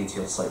Morden and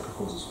detailed site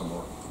proposals for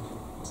Morden.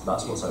 So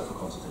that's what's out for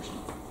consultation.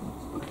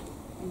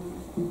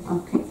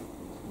 Okay.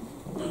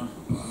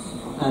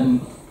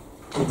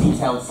 The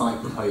detailed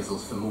site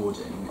proposals for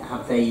Morden,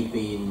 have they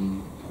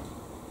been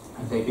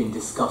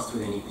discussed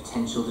with any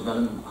potential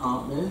development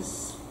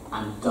partners?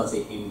 And does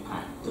it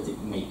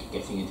make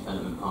getting a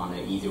development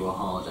partner easier or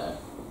harder,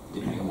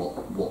 depending on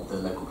what the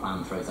local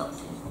plan throws up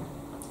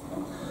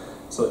for?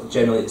 So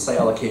generally, site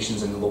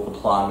allocations in the local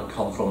plan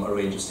come from a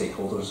range of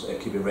stakeholders.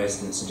 It could be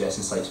residents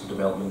suggesting sites for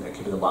development, it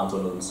could be the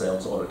landowner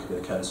themselves, or it could be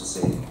the council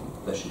saying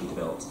this should be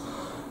developed.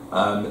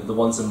 The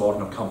ones in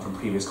Morden have come from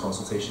previous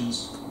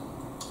consultations.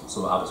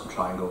 So Abbotsford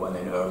Triangle, and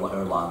then our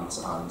land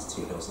and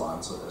Tear Hill's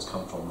land, so it has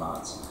come from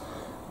that.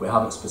 We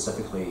haven't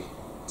specifically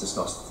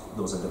discussed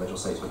those individual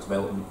sites with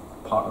development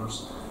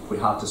partners. We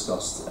have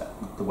discussed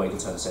the wider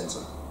town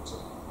centre. So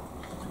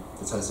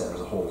the town centre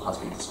as a whole has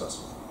been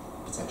discussed with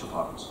potential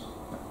partners.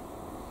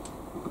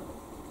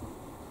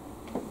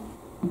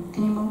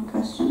 Any more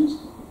questions?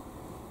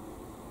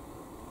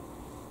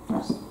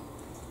 Russ?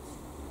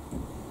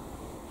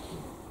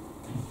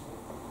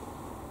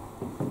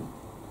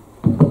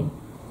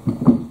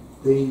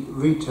 The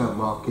retail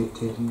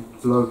market in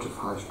loads of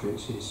high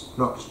streets is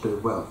not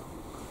doing well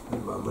at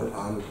the moment,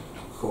 and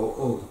for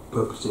all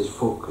purposes,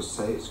 focus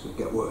say it's going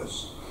to get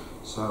worse.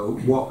 So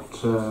what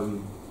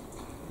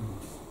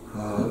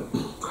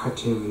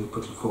criteria are you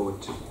putting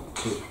forward to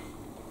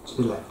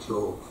select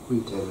your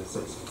retailers,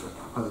 etc.?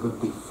 Are they going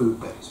to be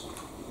food-based?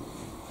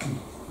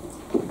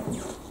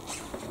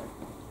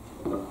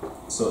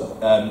 So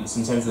in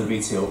terms of the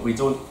retail, we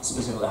don't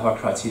specifically have a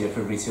criteria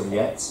for retail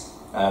yet.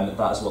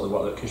 That is what the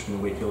work that Cushman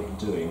and Wakefield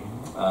are doing.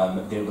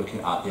 They're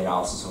looking at the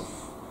analysis of,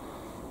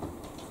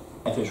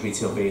 if it's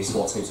retail based,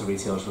 what types of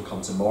retailers will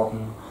come to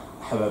Morden.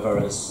 However,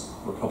 as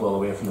we're probably all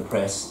aware from the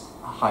press,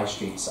 high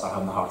streets are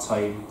having a hard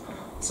time.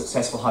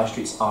 Successful high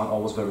streets aren't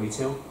always about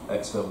retail,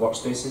 it's about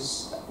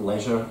workspaces,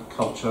 leisure,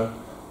 culture,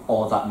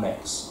 all of that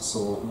mix. So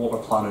what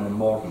we're planning in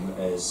Morden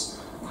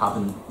is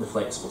having the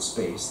flexible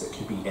space that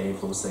could be any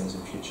of those things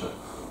in future.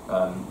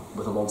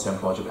 With a long-term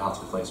project we have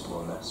to be flexible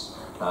on this.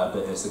 But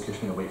it's the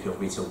Cushman and Wakefield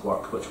retail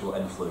work which will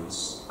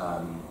influence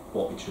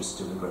what we choose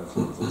to do in the ground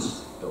floor of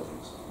those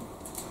buildings.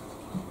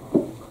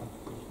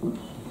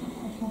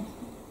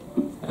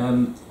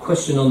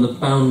 Question on the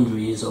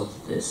boundaries of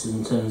this,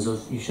 in terms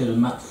of, you showed a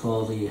map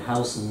for the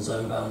house and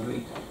zone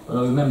boundary, but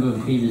I remember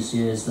in previous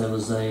years there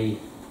was a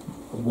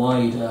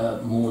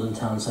wider Morden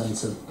Town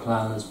Centre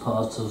plan as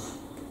part of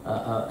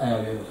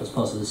area, as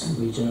part of this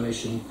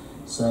regeneration.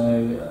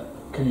 So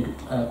can you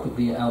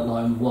quickly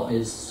outline what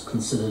is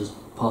considered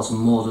part of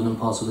Morden and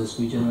part of this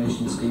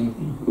regeneration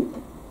scheme?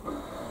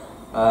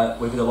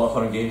 We've had a lot of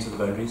fun and games with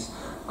the boundaries.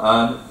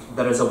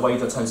 There is a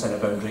wider town centre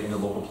boundary in the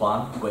local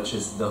plan, which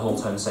is the whole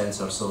town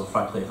centre, so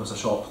frankly if there's a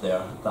shop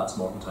there, that's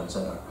Morden town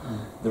centre.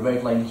 The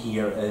red line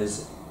here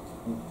is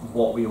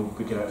what we will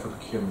be going out for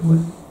procurement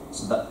with.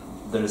 So that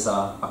there is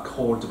a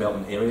core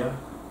development area,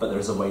 but there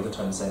is a wider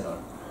town centre.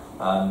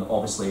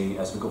 Obviously,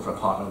 as we go for a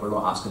partner, we're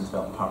not asking the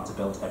development partner to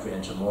build every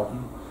inch of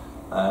Morden.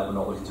 We're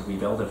not looking to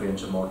rebuild every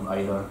inch of Morden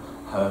either.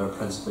 However,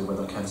 principally where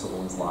the council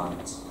owns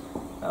land,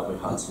 we've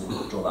had to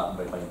draw that in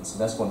red line. So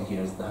this one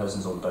here is the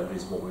housing zone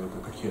boundaries, what we will be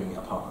procuring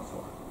a partner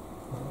for.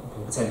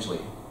 Potentially,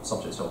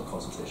 subject to all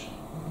consultation.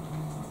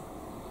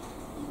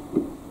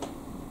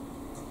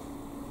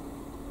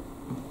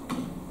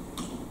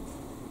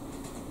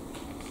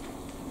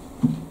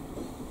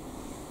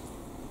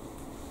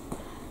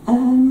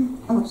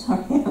 Oh,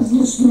 sorry, I was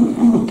listening.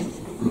 Are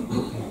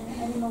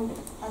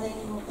there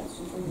any more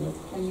questions?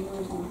 Can you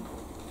move on?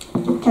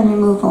 Can we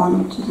move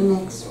on to the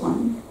next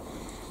one,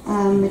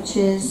 which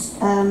is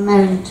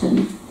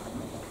Merantum.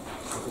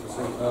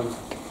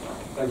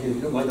 Thank you. If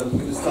you don't mind, I'm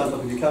going to stand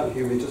up. If you can't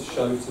hear me, just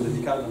shout, and if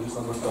you can't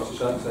understand my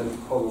Scottish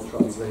accent, Paul will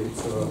translate,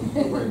 so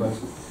don't worry about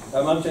it.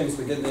 I'm James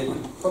McGinley. For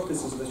the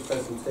purposes of this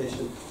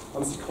presentation,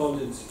 I'm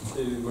seconded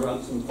to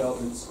Merantum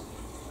Developments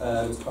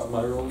as part of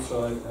my role,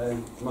 so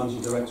I'm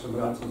Managing Director of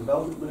Merantum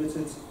Development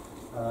Limited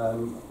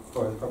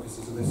for the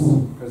purposes of this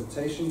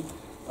presentation.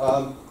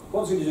 What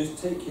I was going to do is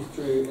take you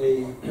through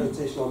a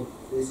presentation on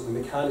basically the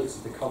mechanics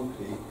of the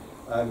company.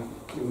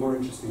 The more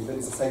interesting bit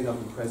is the second half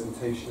of the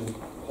presentation, and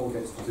Paul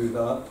gets to do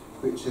that,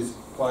 which is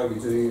why we're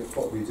doing it,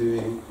 what we're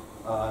doing,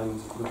 and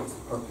what's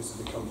the purpose of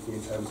the company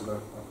in terms of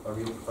a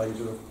real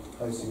provider of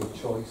housing of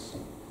choice.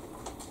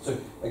 So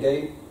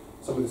again,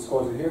 some of the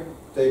squad are here.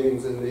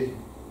 Damien's in the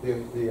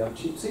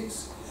cheap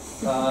seats,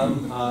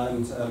 and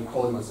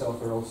Paul and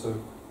myself are also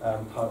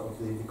part of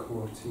the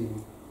core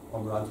team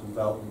on Merantum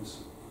Development.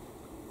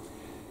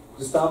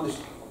 The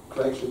established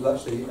collection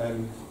was actually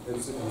it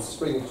was in the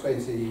spring of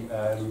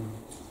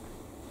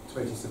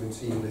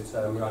 2017 that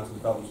Merantum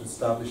Development was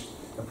established,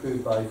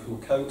 approved by full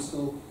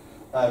council.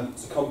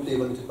 It's a company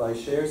limited by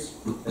shares.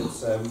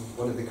 It's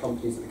one of the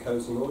companies that the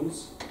council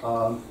owns.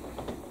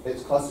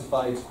 It's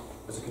classified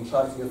as a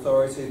contracting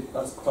authority.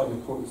 That's quite an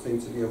important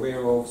thing to be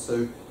aware of.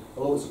 So,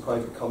 although it's a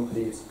private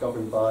company, it's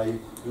governed by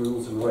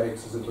rules and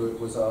regs as if it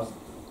was a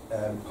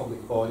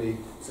public body.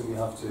 So we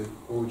have to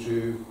owe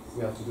due,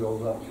 we have to do all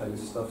that kind of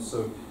stuff.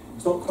 So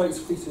it's not quite as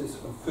fleet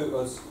of foot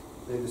as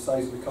the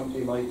size of the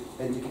company might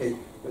indicate,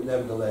 but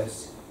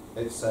nevertheless,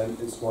 it's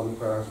one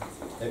where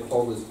it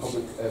follows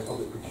public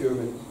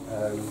procurement,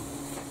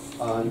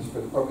 and for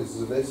the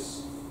purposes of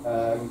this,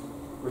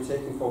 we're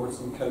taking forward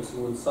some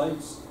council-owned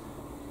sites.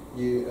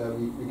 We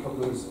cover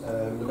those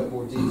in a bit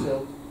more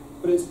detail,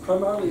 but it's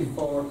primarily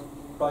for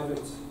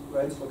private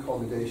rental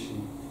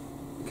accommodation.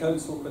 The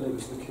council, when it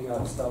was looking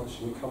at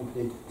establishing a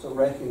company, sort of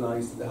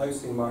recognised that the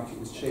housing market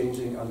was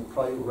changing and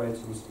private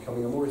rental was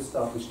becoming a more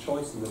established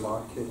choice in the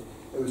market.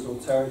 It was an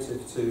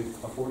alternative to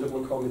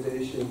affordable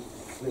accommodation,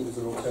 and it was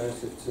an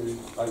alternative to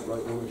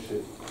outright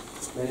ownership.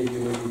 Many of you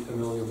may be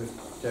familiar with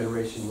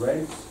generation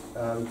rent.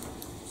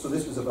 So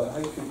this was about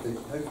how could the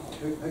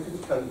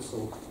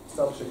council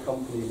establish a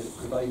company that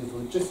provided a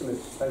legitimate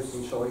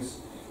housing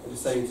choice at the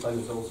same time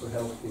as also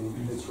helping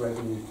its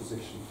revenue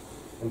position.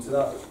 And to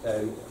that,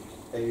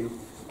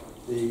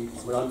 the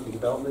Merantum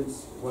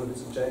Developments, one of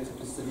its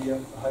objectives is to be a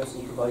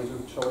housing provider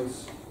of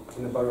choice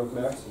in the borough of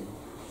Merton.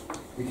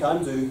 We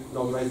can do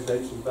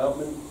non-residential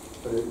development,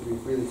 but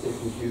we've really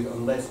taken the view that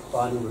unless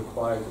planning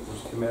required that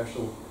there's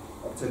commercial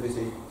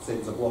activity, say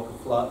it's a block of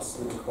flats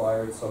that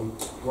required some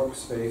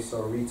workspace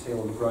or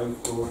retail on the ground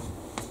floor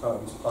as part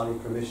of its planning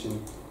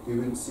permission, we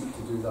wouldn't seek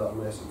to do that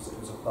unless it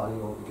was a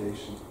planning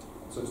obligation.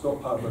 So it's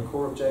not part of our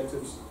core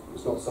objectives,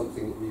 it's not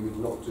something that we would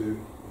not do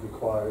if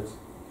required.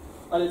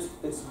 And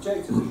its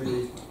objective is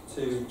really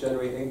to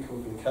generate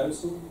income for the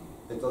council.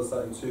 It does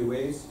that in two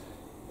ways.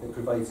 It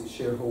provides its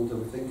shareholder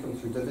with income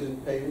through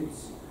dividend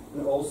payments,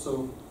 and it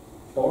also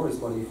borrows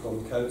money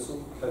from the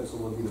council. The council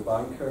will be the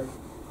banker,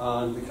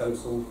 and the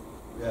council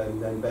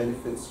then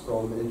benefits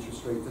from the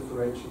interest rate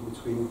differential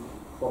between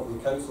what the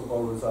council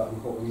borrows at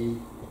and what we,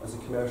 as a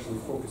commercially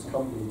focused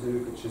company,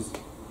 do, which is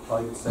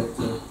private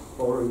sector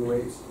borrowing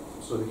rates.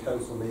 So the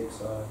council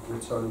makes a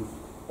return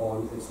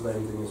on its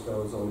lending as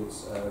well as on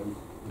its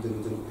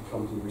dividend that the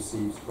company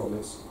receives from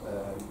its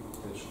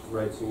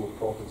rental of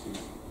properties.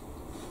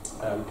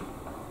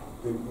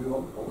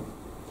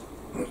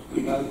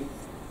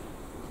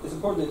 It's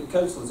important that the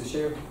council, as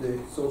the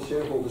sole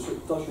shareholder,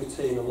 does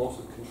retain a lot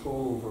of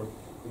control over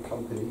the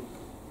company,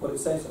 but it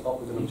sets it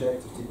up with an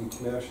objective to be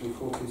commercially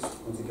focused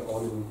and to get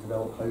on and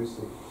develop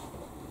housing.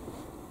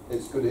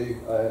 It's going to,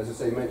 as I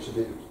say, mention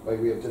it by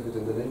way of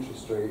dividend and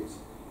interest rates.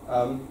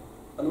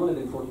 And one of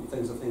the important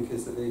things, I think,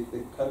 is that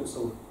the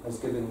council has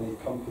given the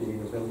company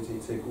the ability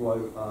to go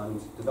out and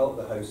develop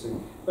the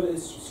housing, but it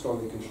is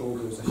strongly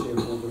controlled. There's a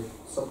shareholder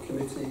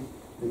subcommittee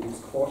that meets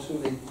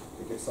quarterly,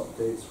 that gets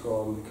updates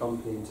from the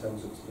company in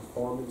terms of its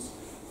performance,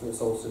 and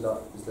it's also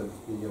that is the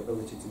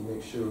ability to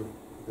make sure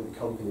that the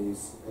company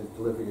is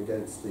delivering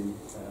against the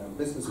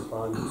business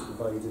plan that was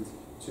provided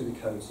to the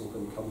council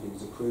when the company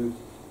was approved,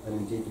 and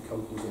indeed the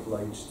company is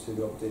obliged to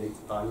update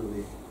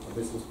annually a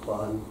business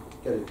plan,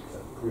 get it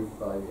approved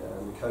by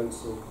the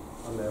council,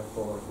 and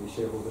therefore the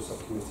shareholder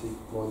subcommittee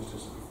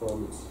monitors the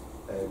performance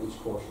each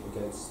quarter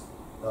against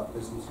that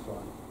business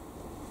plan.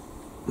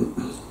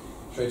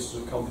 It's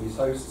registered at Company's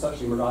House. It's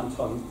actually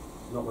Merantum,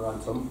 not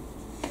Merantum.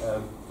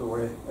 Don't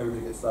worry,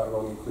 everybody gets that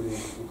wrong,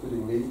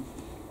 including me.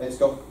 It's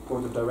got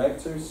board of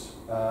directors.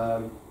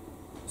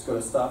 It's got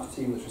a staff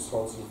team that's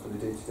responsible for the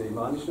day-to-day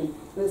management,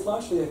 and it's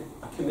largely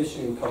a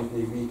commissioning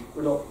company.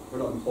 We're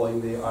not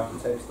employing the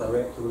architects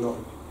director. We're not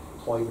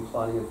employing the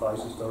planning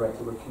advisors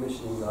director. We're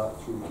commissioning that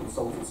through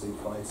consultancy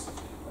advice,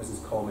 as is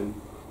common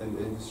in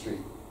the industry.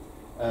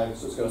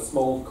 So it's got a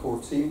small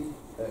core team.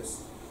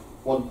 It's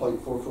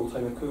 1.4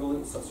 full-time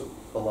equivalents. That sort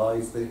of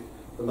belies the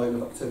amount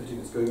of activity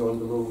that's going on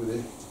below with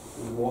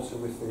the water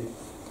with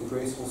the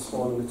graceful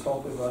swan on the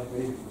top, if I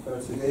may refer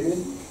to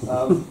Damien.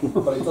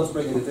 But it does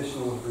bring an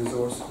additional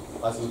resource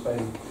as and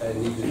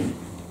when needed.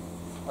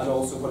 And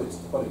also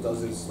what it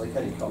does is, like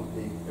any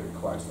company, it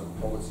requires to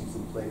have policies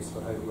in place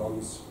for how it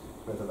runs,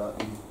 whether that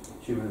be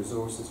human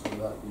resources,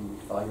 whether that be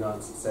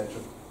finance,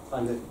 etc.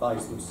 And it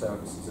buys those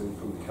services in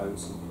from the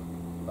council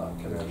at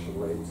commercial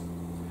rate.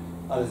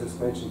 And as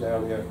I mentioned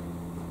earlier,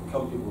 the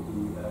company will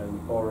be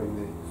borrowing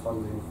the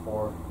funding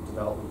for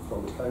development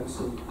from the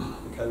council.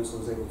 The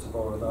council is able to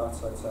borrow that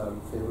at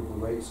favourable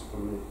rates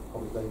from the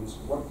Public Lines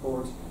Work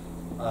Board,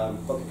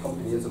 but the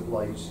company is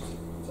obliged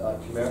to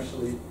act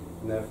commercially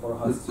and therefore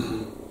has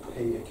to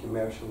pay a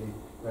commercially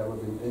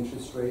relevant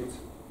interest rate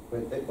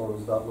when it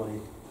borrows that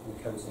money, and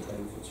the council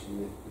benefits from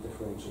the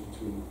differential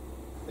between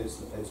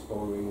its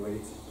borrowing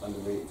rate and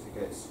the rate it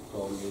gets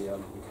from the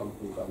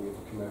company by way of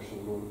a commercial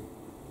loan.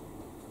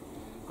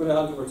 I'm going to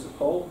hand over to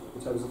Paul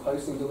in terms of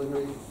housing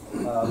delivery.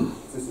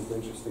 This is the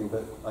interesting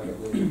bit. I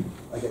get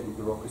the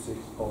bureaucracy.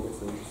 Paul gets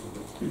the interesting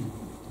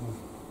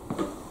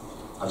bit.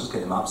 I'll just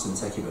get the maps and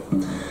the techie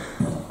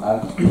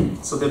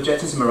bit. So the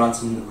objective of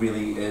Merantum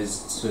really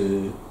is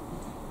to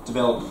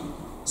develop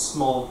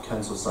small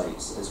council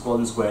sites. It's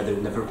ones where they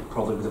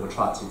probably would have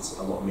attracted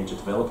a lot of major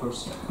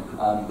developers,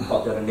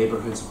 but there are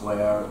neighbourhoods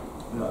where a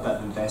bit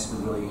of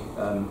investment really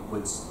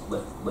would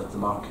lift the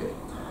market.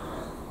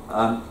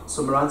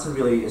 So Merantum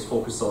really is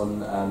focused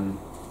on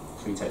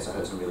three types of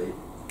housing really.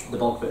 The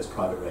bulk of it is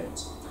private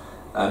rent.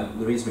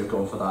 The reason we've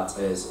gone for that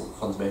is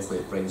fundamentally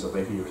it brings a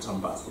revenue return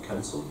back to the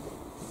council.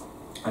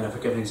 And if I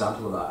give an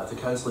example of that, if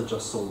the council had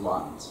just sold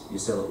land, you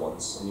sell it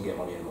once and you get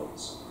money in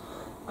once.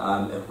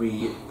 If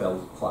we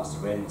build flats to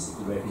rent,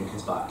 the revenue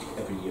comes back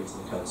every year to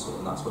the council,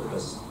 and that's what the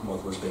business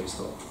model is based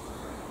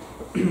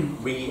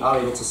on. We are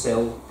able to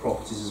sell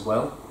properties as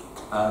well.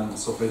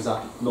 So for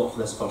example, not for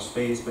this first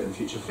phase, but in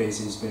future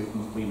phases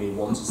we may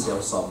want to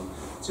sell some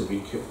to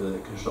recoup the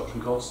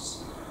construction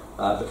costs.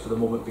 But for the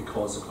moment,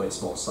 because they're quite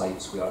small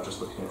sites, we are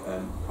just looking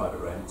at private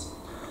rent.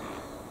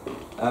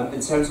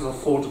 In terms of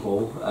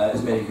affordable,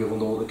 as many of you will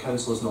know, the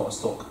council is not a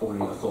stock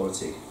owning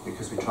authority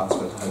because we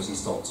transferred housing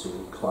stock to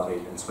Clarion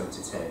in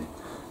 2010.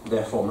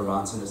 Therefore,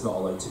 Merantum is not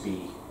allowed to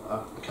be a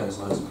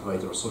council housing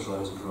provider or social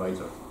housing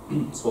provider.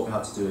 So what we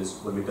have to do is,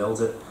 when we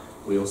build it,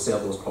 we will sell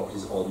those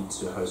properties on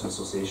to a housing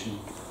association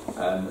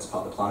as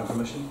part of the planning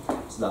permission.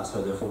 So that's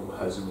how the affordable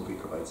housing will be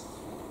provided.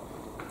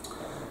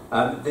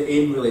 The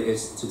aim really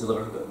is to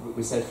deliver,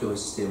 we said, fully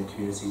sustainable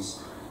communities.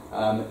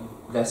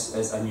 This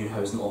is a new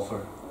housing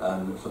offer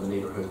for the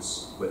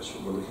neighbourhoods which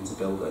we're looking to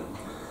build in,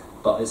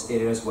 but it's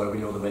areas where we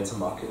know the rental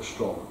market is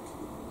strong.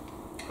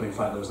 I mean, in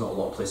fact, there's not a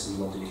lot of places in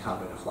London you can't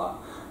rent a flat.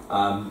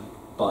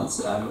 But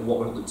what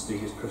we're looking to do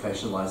here is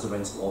professionalise the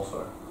rental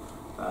offer.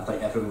 I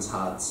think everyone's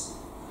had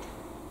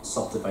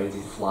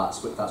subdivided flats,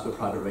 but that's what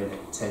private rent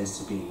tends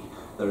to be.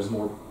 There is a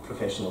more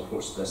professional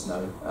approach to this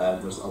now.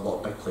 There's a lot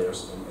of big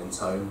players in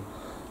town.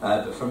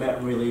 But for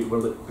Merton, really,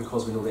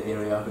 because we know the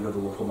area, we know the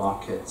local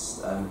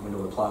markets, we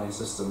know the planning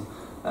system,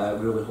 we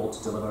really hope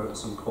to deliver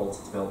some quality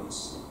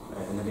developments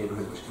in the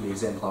neighbourhood, which can be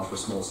exemplar for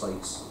small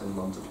sites in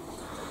London.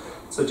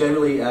 So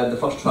generally, the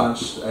first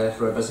tranche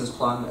for our business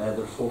plan,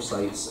 there are 4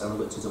 sites, and we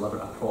look to deliver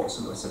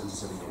approximately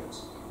 77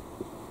 units.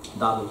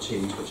 That will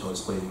change, which I'll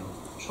explain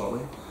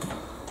shortly.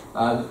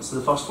 So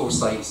the first 4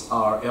 sites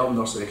are Elm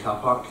Nursery Car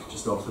Park,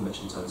 just north of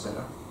Mitcham Town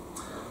Centre,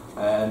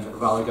 and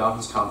Raleigh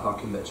Gardens Car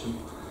Park in Mitcham.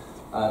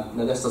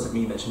 Now this doesn't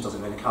mean Mitcham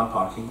doesn't have any car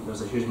parking.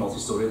 There's a huge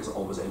multi-storey that's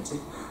always empty.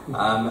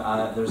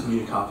 There's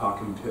new car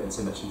parking put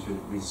into Mitcham through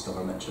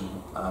Rediscover Mitcham.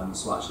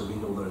 So actually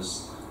we know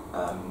there's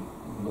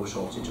no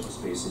shortage of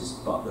spaces,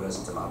 but there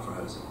is a demand for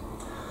housing.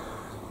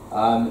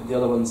 The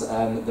other ones,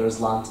 there's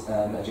land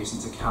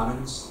adjacent to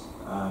Cannons.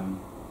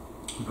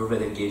 We're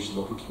very engaged in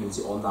the local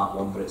community on that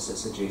one, but it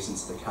sits adjacent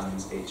to the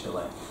Cannons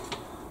HLF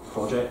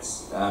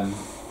projects.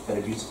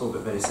 Very beautiful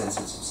but very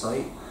sensitive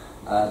site.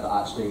 That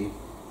actually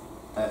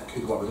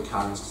could work with the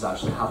Cannons, because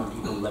actually having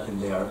people living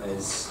there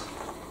is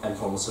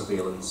informal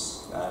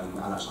surveillance, and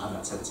actually having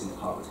activity in the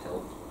park would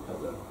help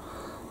there.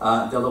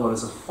 The other one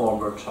is a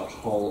former church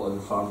hall on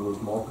Farm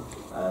Road, Morden,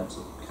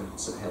 so kind of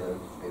St Helen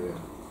area.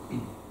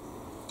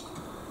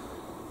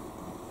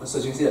 So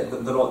as you can see,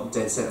 they're not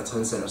dead centre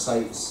town centre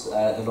sites,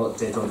 they're not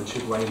dead on the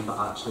tube line, but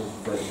actually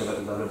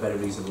they're a very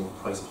reasonable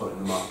price point in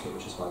the market,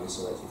 which is why we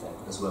selected them,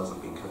 as well as them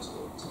being council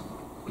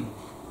owned.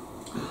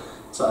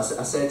 So I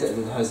said that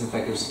the housing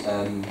figures,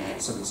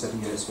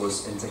 77 units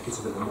was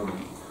indicative at the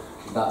moment.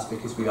 That's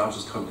because we are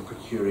just currently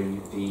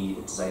procuring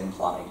the design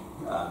planning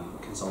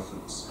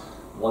consultants.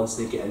 Once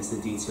they get into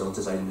the detail of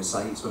designing the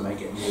sites, we might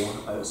get more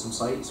out of some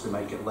sites, we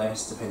might get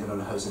less depending on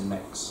the housing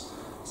mix.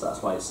 So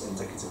that's why it's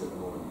indicative at the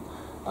moment.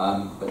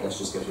 But this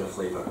just gives you a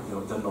flavour. You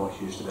know, they're not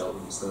huge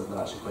developments, they're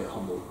actually quite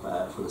humble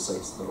for the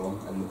sites that they're on,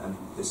 and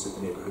they suit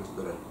the neighbourhood that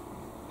they're in.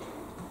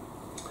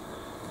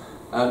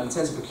 In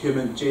terms of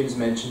procurement, James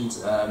mentioned,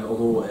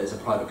 although it is a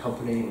private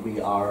company, we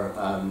are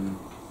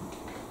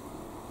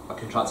a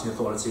contracting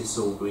authority,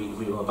 so we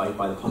will abide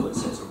by the public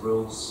sector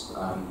rules.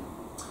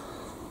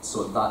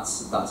 So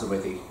that's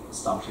already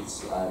started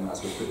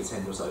as we put the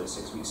tenders out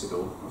 6 weeks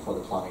ago for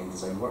the planning and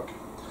design work.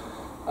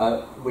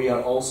 We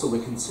are also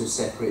looking to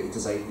separate the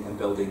design and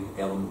building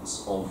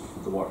elements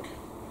of the work.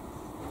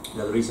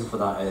 Now the reason for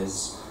that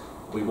is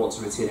we want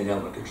to retain an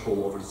element of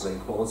control over design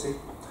quality.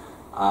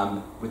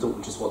 We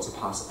don't just want to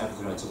pass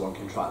everything out to one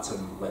contractor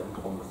and let them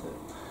go on with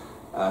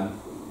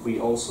it. We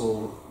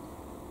also,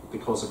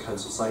 because of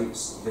council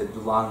sites, the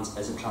land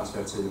isn't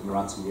transferred to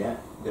Merantum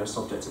yet, they're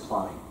subject to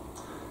planning.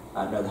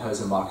 Now the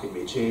housing market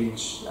may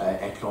change,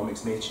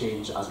 economics may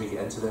change as we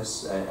get into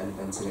this, and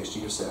into next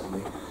year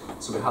certainly.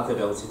 So we have the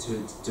ability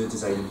to do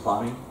design and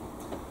planning,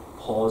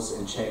 pause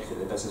and check that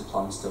the business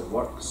plan still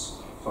works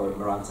for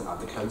Merantum and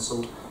the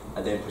council,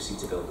 and then proceed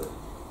to build it.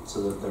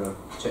 So there are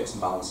checks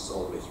and balances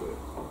all the way through.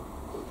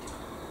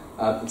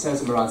 In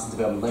terms of Merantum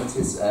Development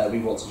Limited, we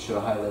want to ensure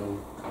a high level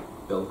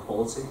build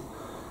quality.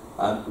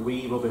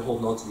 We will be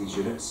holding on to these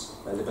units.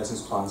 The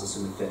business plans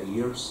assuming 30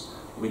 years.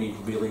 We need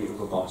really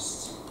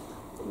robust,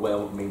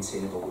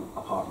 well-maintainable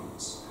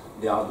apartments.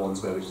 They are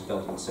ones where we just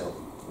build them and sell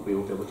them. We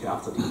will be looking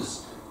after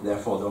these.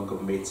 Therefore, the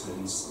ongoing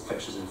maintenance,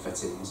 fixtures and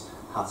fittings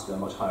have to be a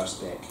much higher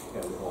spec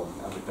early on,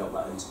 and we've built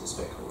that into the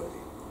spec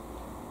already.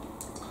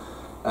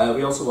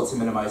 We also want to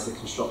minimise the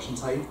construction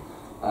time.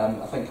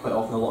 I think quite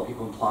often a lot of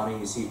people in planning,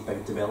 you see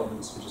big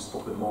developments, we just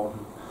spoke about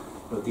Morden.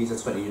 But these are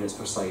 20 units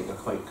per site, they're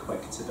quite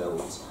quick to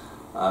build.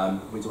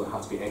 We don't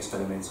have to be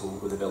experimental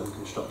with the building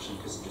construction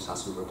because it just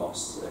has to be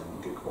robust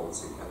and good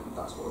quality, and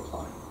that's what we're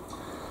planning.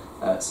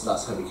 So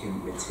that's how we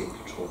can maintain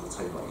control of the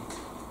timeline.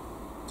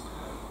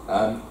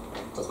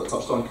 That's what I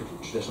touched on,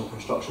 traditional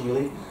construction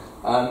really.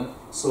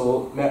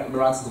 So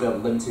Merantum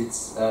Development Limited,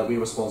 we're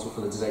responsible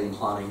for the design and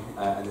planning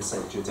and the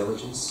site due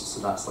diligence. So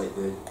that's like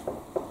the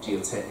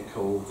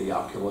geotechnical, the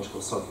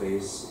archaeological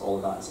surveys, all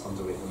of that is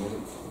underway at the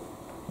moment.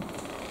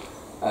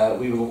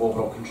 We will have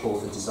overall control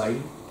of the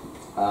design,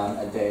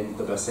 and then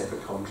there'll be a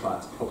separate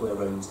contract, probably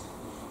around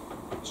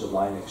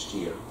July next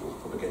year,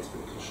 we'll begin to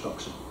put the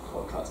construction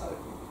contract out.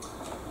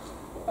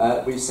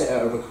 We've set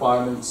out our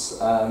requirements.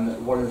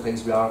 One of the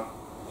things we are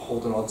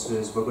holding on to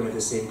is we're going to have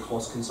the same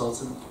cost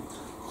consultant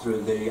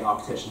through the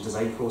architecture and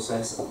design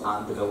process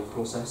and the build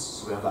process,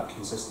 so we have that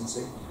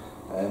consistency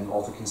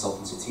of the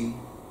consultancy team.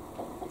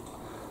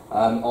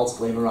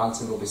 Ultimately,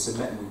 Merantum will be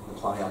submitting the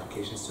planning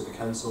applications to the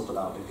council, but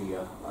that will be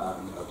via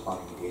our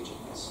planning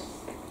agents.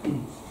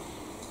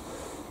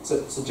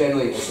 So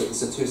generally,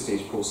 it's a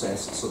two-stage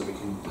process so that we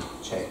can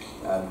check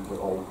that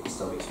all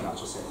still makes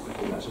financial sense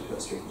before we actually put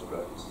it straight into the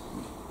ground.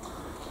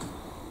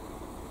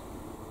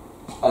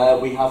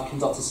 We have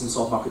conducted some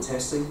soft market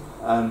testing,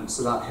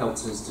 so that helped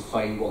us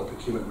define what the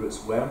procurement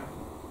routes were.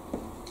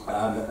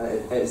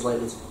 It is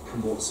likely to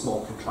promote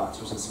small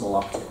contractors and small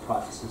architect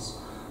practices.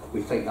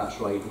 We think that's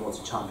right, we want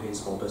to champion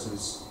small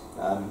business,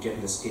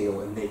 given the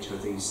scale and nature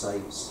of these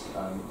sites,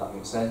 that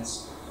makes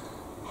sense.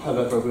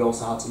 However, we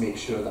also have to make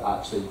sure that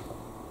actually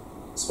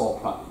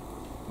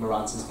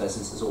Merantum's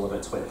business is all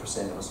about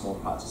 20% of a small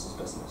practice's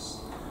business.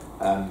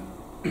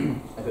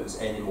 If it was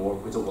any more,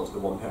 we don't want to be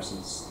one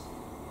person's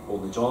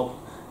only job,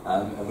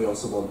 and we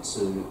also want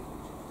to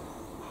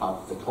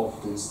have the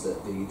confidence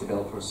that the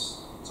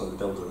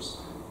builders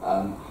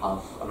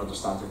have an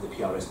understanding of the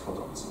PRS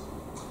product.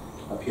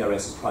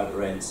 PRS is private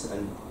rent,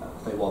 and I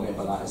think what I mean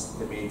by that is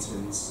the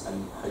maintenance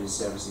and how you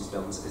service these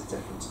buildings is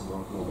different to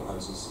normal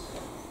houses.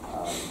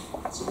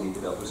 So we need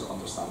developers to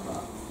understand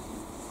that.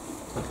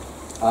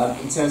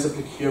 In terms of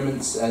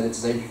procurement, the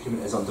design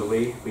procurement is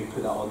underway. We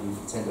put that on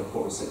the tender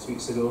portal 6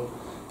 weeks ago.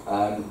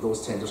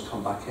 Those tenders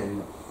come back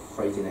in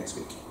Friday next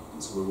week,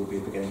 so we will be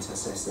beginning to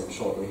assess them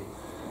shortly.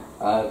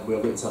 We're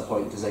looking to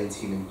appoint a design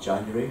team in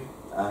January,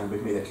 and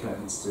we've made a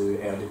commitment to do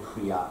early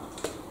pre-app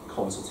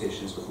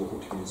consultations with local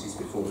communities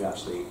before we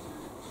actually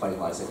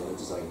finalise any of the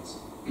designs.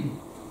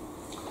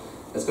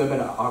 It's going to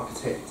be an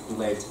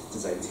architect-led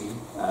design team,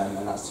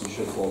 and that's to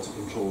ensure quality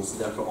controls.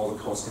 Therefore, all the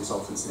cost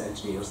consultants and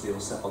engineers, they will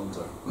sit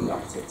under the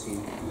architect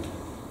team.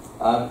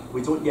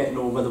 We don't yet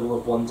know whether we'll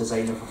have one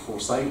designer for 4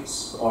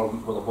 sites, or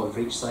we'll have one for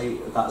each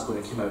site. That's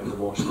going to come out in the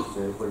wash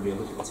when we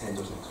look at the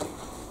tenders next week.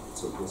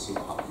 So we'll see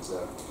what happens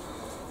there.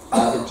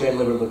 But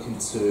generally, we're looking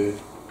to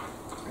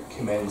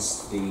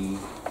commence the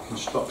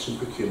construction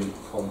procurement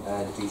from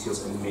the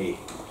details in May.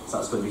 So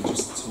that's going to be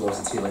just towards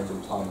the tail end of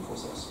the planning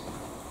process.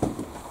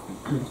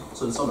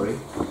 So in summary,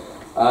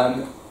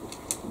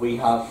 we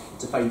have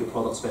defined the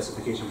product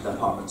specification for the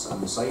apartments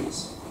and the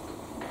sites.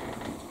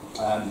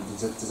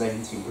 The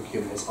design team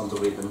procurement is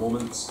underway at the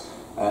moment.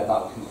 That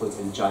will conclude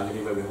in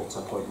January, where we hope to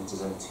appoint the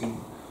design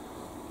team.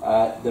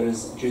 There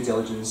is due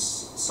diligence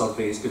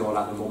surveys going on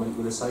at the moment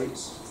with the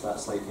sites. So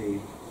that's like the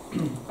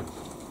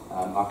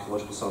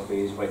archaeological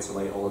surveys, right to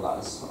light, all of that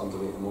is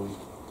underway at the moment.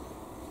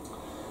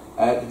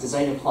 The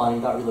design and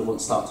planning, that really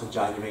won't start till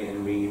January,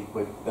 and we've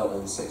built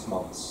in 6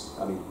 months.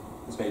 I mean,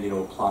 as many you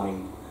know,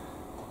 planning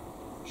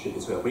should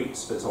be 12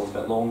 weeks, but it's always a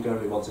bit longer.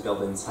 We want to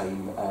build in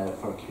time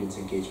for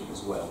community engagement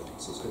as well,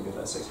 so it's going to be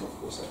about a 6-month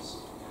process.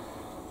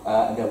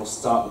 And then we'll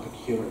start the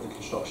procurement of the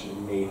construction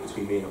in May,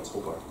 between May and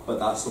October, but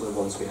that's only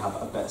once we have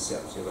a bit of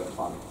certainty around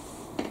planning.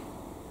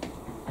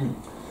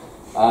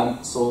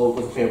 So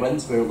with the fair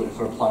winds, we're looking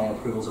for planning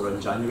approvals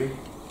around January,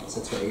 so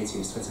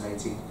 2018 to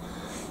 2019.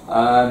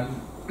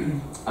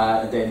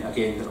 And then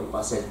again,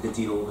 I said the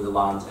deal with the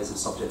land isn't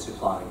subject to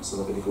planning, so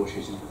there'll be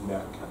negotiations with the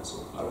Merton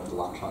Council around the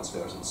land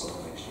transfers in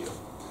summer next year.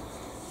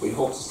 We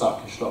hope to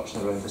start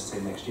construction around this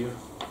time next year,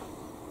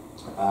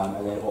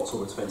 and then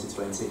October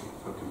 2020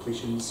 for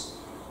completions.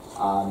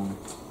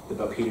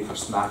 The period for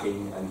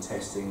snagging and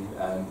testing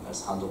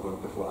as handover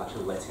before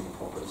actually letting the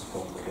properties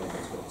from the government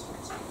in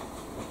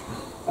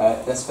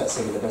 2020. This fits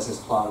in with the business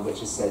plan, which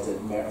has said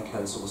that Merton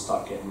Council will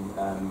start getting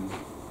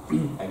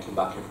income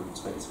back in from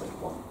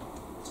 2021.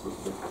 So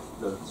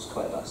there's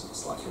quite a bit of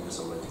slack in this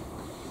already.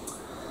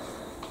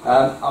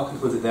 I'll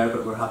conclude it there,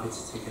 but we're happy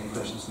to take any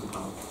questions from the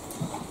panel.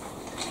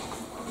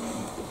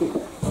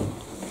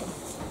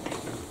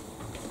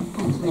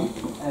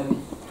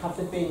 Have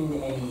there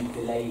been any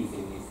delays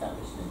in the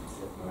establishment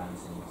of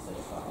Merantum so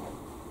far?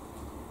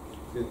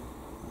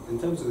 In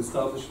terms of the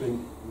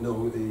establishment,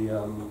 no.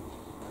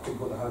 I think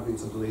what there have been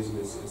some delays in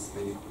is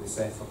the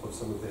setup of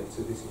some of the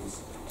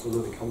activities. So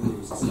although the company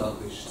was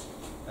established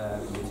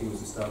and the team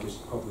was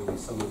established, probably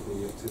some of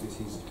the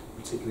activities,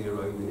 particularly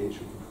around the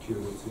nature of the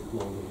procurement, took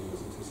longer than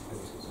was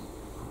anticipated.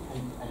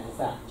 And has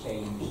that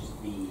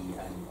changed the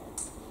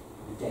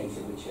date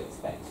at which you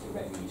expect the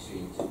revenue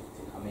stream to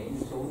come in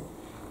at all?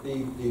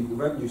 The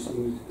revenue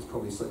stream is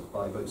probably slipped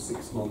by about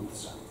 6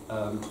 months.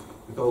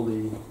 With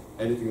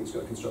anything that's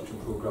got a construction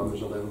programme,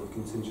 there's a level of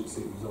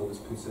contingency that was always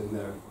put in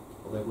there.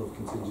 A level of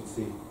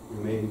contingency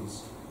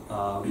remains,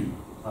 and we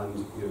aim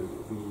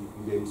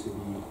to be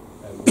opening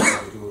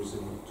the doors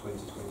in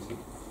 2020.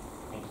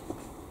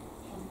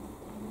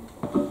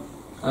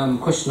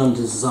 Question on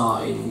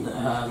design.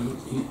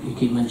 You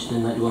keep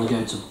mentioning that you want to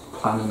go to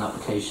planning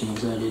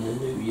applications early in the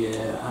new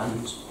year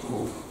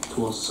or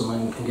towards summer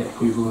and get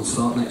approval and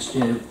start next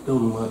year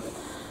building work.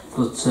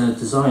 But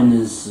design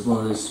is one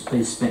of those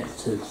very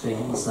speculative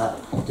things that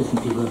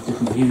different people have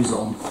different views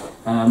on.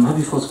 Have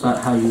you thought about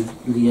how you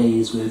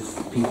liaise with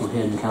people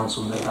here in the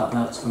council about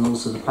that, and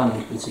also the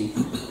planning committee?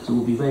 So it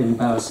would be very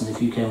embarrassing if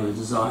you came with a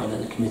design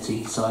and the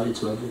committee decided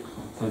to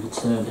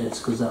overturn it,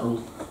 because that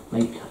will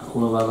make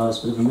all of our lives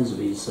a bit of a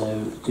misery.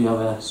 So do you have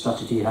a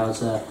strategy how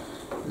to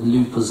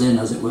loop us in,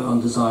 as it were, on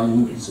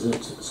design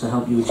to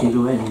help you achieve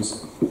your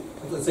aims?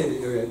 Let's say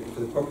that for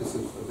the purpose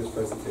of this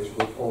presentation,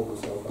 we'll all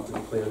ourselves have to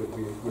declare that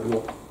we're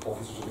not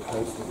officers of the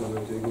council when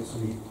we're doing this,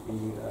 and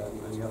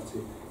we have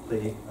to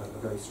play a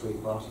very straight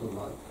battle on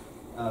that.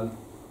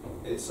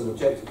 It's an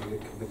objective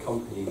of the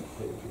company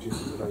that it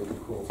produces a very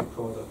good quality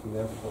product, and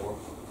therefore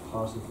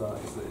part of that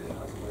is that it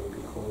has a very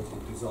good quality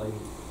of design,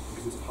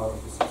 because it's part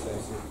of the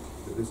success of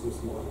the business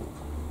model.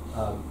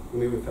 When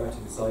we refer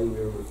to design,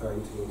 we're referring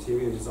to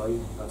interior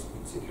design. That's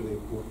particularly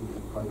important in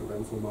the private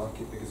rental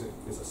market, because it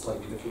is a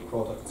slightly different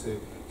product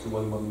to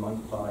one might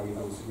buy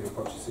if you're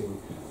purchasing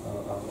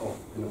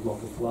in a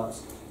block of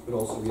flats. But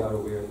also we are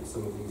aware that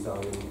some of these are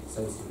in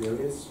sensitive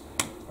areas,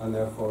 and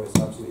therefore it's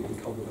absolutely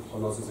incumbent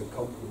upon us as a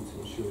company to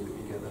ensure that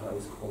we get the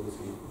highest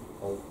quality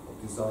of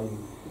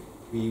design.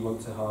 We want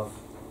to have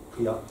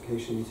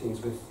pre-application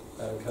meetings with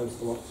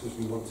council officers.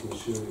 We want to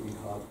ensure that we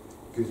have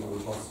good and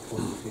robust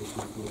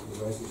consultation with local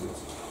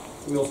residents.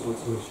 We also want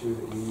to ensure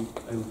that we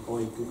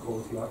employ good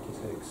quality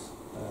architects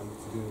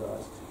to do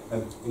that.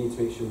 We need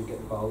to make sure we get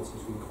the balance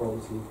between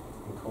quality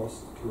and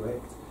cost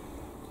correct.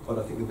 But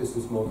I think the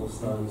business model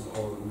stands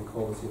on the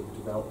quality of the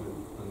development,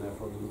 and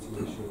therefore we need to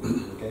make sure that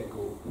from the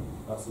get-go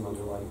that's an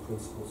underlying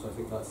principle. So I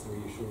think that's the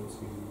reassurance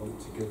we want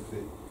to give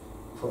the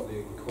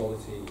quality.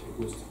 It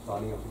goes to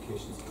planning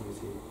applications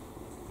committee.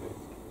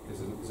 Is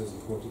as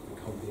important to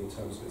the company in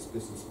terms of its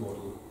business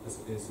model as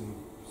it is in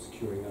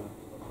securing a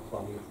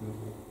planning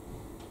approval.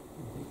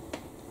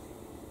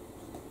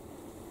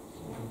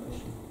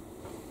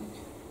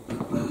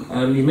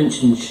 You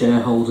mentioned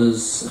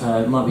shareholders.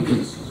 It might be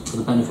good for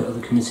the benefit of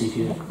the committee if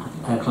you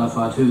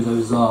clarified who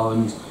those are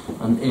and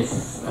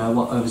if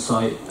what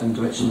oversight and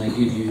direction they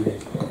give you,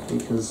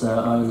 because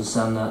I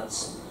understand that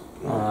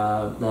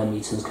their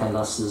meetings can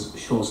last as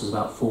short as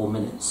about 4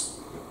 minutes.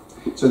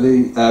 So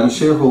the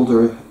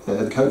shareholder,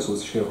 the council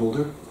is a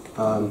shareholder.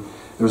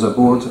 There's a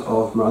board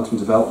of Merantum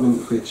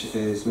Development which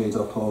is made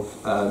up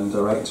of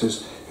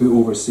directors who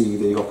oversee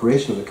the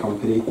operation of the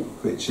company,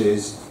 which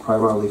is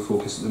primarily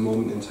focused at the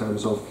moment in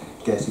terms of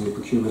getting the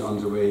procurement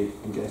underway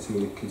and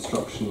getting the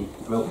construction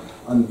well.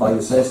 And by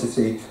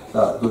necessity,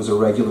 those are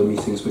regular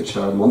meetings which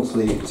are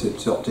monthly to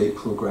update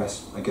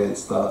progress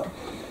against that.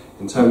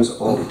 In terms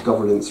of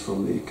governance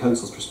from the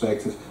council's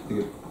perspective, I think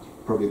it's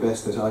probably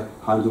best that I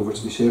hand over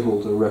to the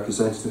shareholder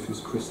representative, who's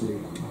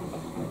Scrutiny.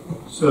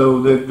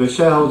 So the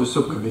shareholder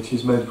subcommittee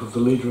is made up of the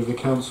leader of the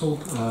council,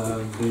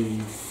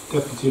 the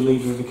deputy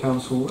leader of the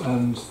council,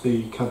 and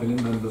the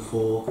cabinet member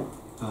for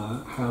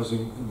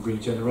housing and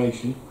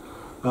regeneration.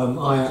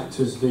 I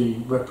act as the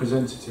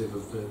representative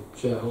of the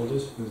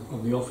shareholders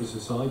on the officer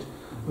side,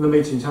 and the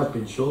meetings have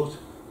been short,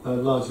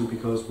 largely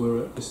because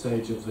we're at the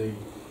stage of the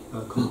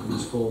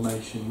company's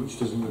formation, which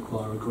doesn't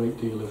require a great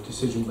deal of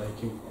decision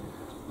making.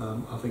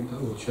 I think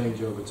that will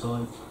change over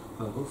time,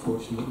 but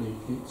fortunately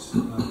it's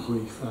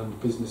brief and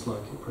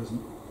business-like at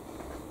present.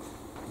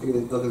 I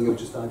think the other thing I would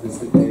just add is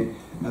that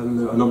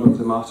a number of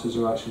the matters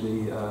are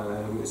actually,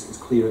 it's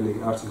clear in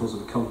the articles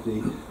of the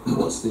company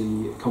what's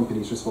the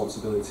company's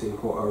responsibility and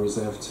what are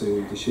reserved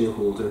to the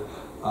shareholder,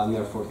 and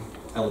therefore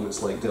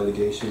elements like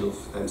delegation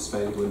of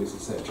spend limits,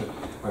 etc.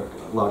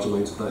 A large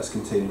amount of that is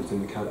contained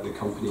within the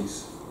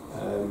company's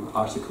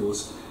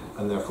articles,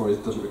 and therefore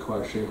it doesn't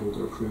require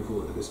shareholder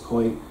approval at this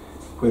point.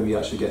 When we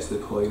actually get to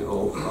the point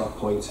of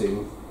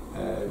appointing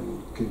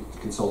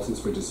consultants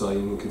for design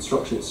and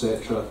construction,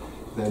 etc.,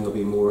 then there'll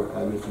be more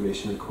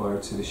information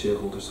required to the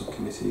shareholder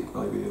subcommittee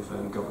by way of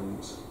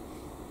governance.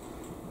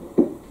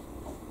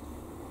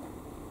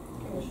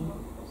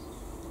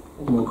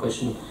 One more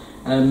question.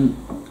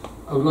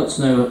 I would like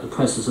to know the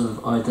process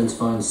of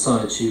identifying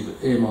sites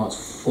you've earmarked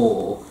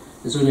for.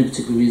 Is there any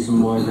particular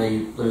reason why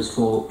those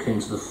 4 came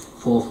to the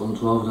forefront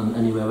rather than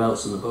anywhere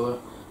else in the borough?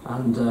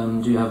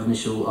 And do you have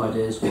initial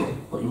ideas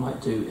what you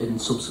might do in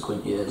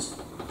subsequent years?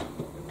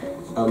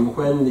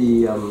 When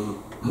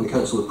the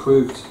council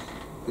approved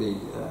the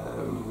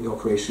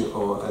operation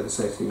or the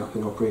setting up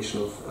in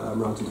operation of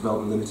Merantum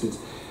Development Limited,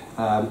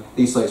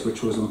 these sites were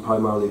chosen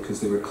primarily because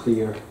they were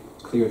cleared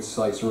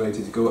sites and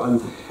ready to go.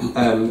 And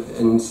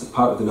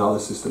part of the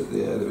analysis that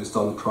was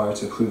done prior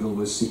to approval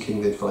was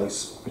seeking the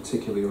advice,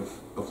 particularly of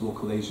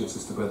local agents,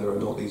 as to whether or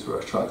not these were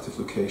attractive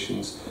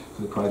locations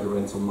for the private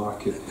rental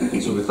market.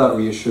 So with that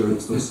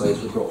reassurance, those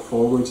sites were brought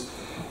forward.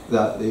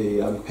 That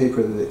the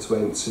paper that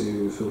went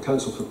to full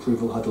council for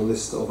approval had a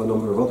list of a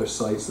number of other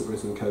sites that were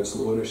in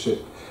council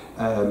ownership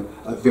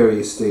at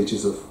various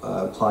stages of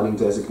planning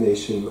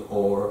designation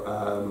or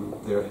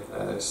their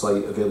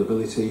site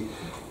availability.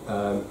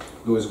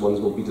 Those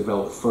ones will be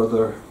developed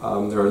further.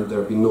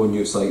 There have been no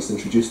new sites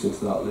introduced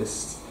into that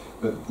list,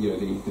 but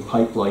the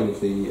pipeline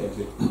of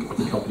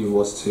the company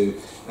was to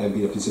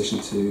be in a position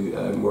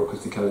to work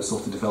with the council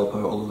to develop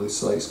out all of those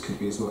sites. Could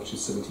be as much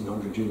as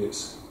 1,700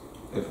 units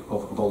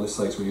of all the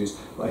sites were used.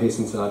 But I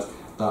hasten to add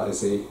that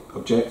is a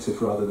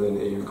objective rather than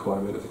a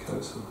requirement of the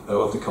council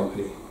of the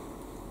company.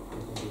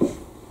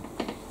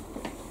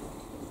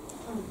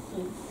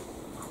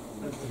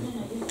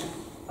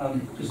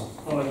 Just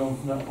following on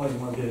from that point,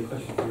 it might be a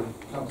question from the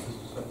council's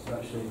perspective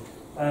actually.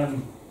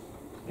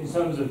 In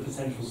terms of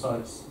potential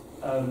sites,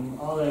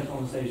 are there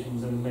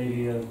conversations and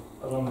maybe a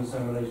longer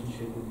term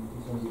relationship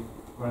in terms of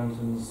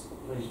Merantum's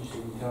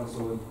relationship with the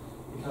council and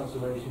the council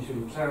relationship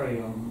with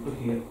Clary on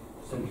looking at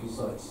potential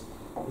sites?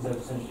 Is there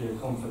potentially a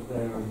conflict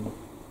there,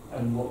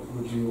 and what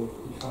would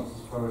the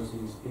council's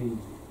priorities be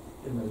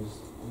in those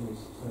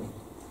terms?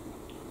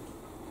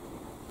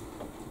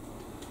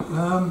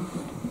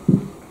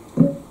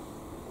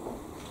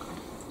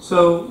 So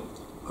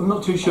I'm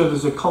not too sure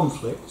there's a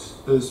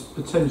conflict. There's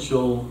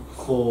potential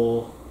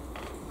for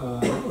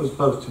us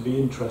both to be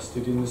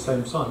interested in the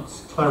same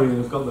sites. Clarion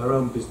have got their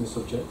own business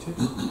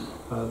objectives.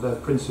 They're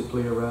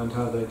principally around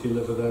how they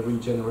deliver their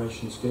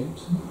regeneration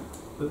schemes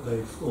that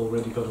they've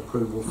already got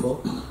approval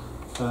for,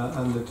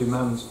 and the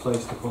demands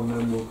placed upon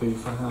them will be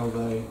for how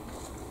they,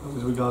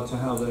 with regard to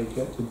how they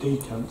get the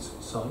decant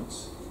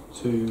sites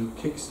to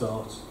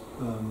kickstart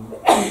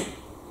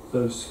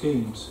those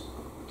schemes.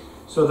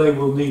 So they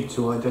will need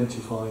to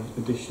identify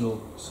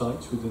additional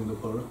sites within the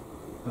borough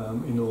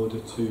in order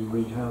to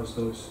rehouse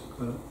those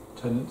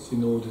tenants,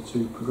 in order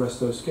to progress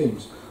those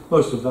schemes.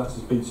 Most of that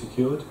has been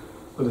secured,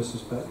 but I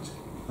suspect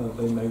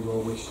they may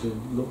well wish to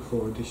look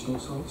for additional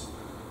sites.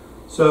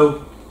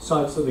 So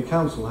sites that the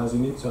council has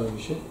in its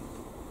ownership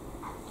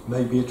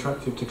may be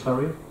attractive to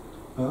Clarion,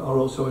 are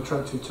also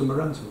attractive to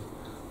Merantum.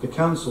 The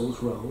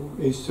council's role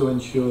is to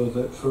ensure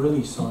that for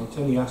any site,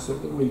 any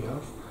asset that we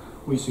have,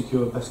 we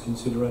secure best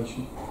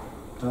consideration.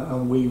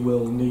 And we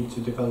will need to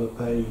develop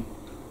a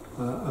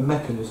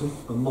mechanism,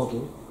 a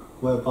model,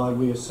 whereby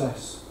we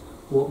assess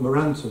what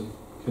Merantum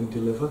can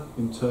deliver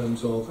in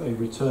terms of a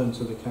return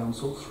to the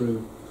council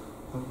through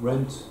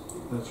rent,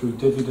 through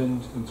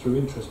dividend and through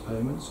interest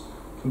payments,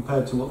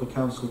 compared to what the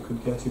council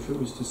could get if it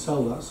was to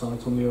sell that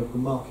site on the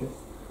open market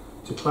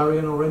to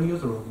Clarion or any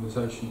other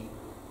organisation,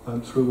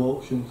 through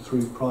auction,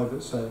 through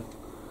private sale.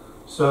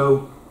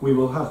 So we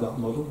will have that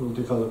model, we'll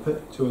develop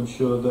it to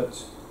ensure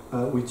that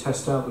we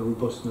test out the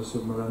robustness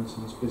of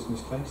Merantum's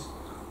business case,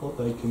 what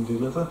they can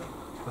deliver,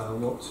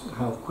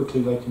 how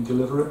quickly they can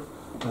deliver it,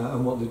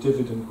 and what the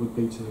dividend would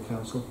be to the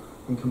council,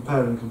 and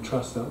compare and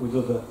contrast that with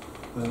other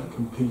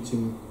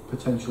competing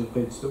potential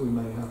bids that we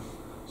may have,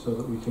 so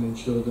that we can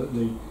ensure that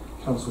the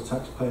council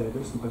taxpayer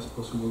gets the best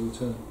possible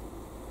return.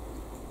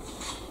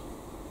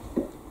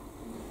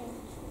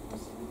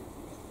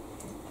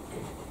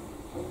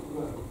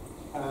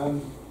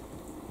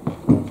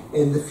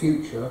 In the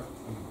future,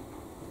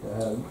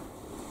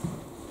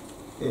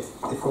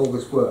 if all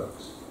this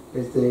works,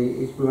 is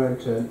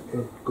Merantum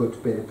going to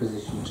be in a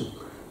position to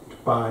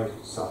buy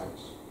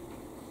sites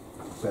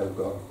that have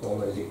got,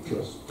 or is it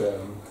just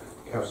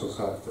council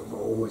sites that we're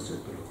always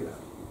going to be looking at?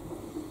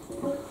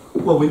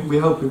 Well, we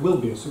hope it will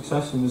be a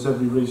success, and there's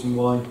every reason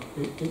why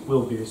it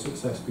will be a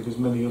success, because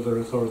many other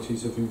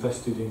authorities have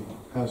invested in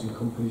housing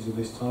companies of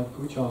this type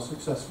which are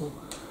successful.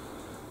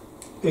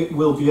 It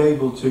will be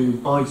able to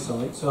buy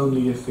sites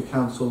only if the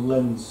council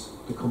lends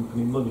the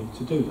company money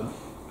to do that.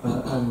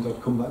 And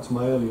I'd come back to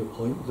my earlier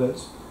point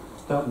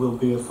that will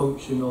be a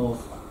function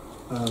of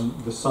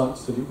the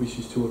sites that it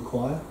wishes to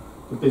acquire,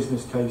 the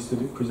business case that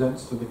it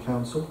presents to the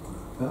council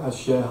as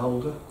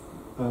shareholder,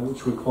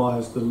 which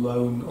requires the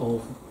loan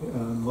of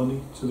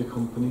money to the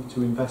company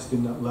to invest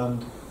in that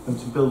land and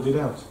to build it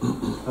out.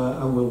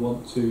 And we'll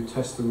want to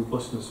test the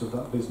robustness of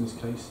that business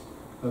case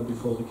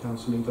before the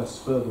council invests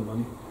further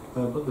money.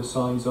 But the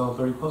signs are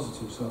very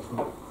positive so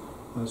far,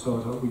 so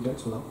I hope we get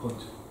to that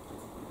point.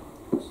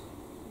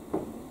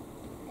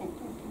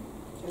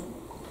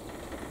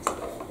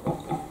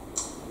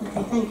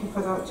 Okay, thank you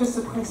for that. Just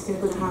a question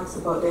I'm going to ask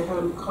about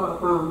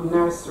the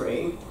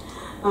nursery.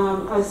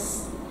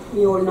 As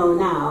we all know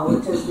now,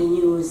 it has been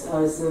used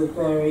as a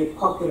very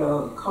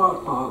popular car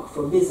park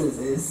for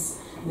businesses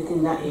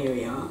within that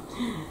area.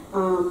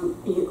 We'll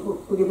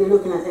be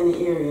looking at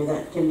any area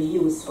that can be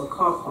used for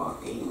car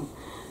parking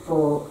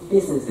for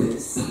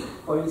businesses.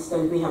 For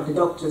instance, we have the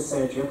doctor's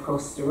surgery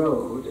across the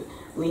road.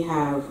 We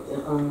have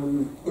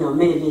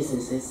many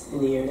businesses in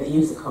the area that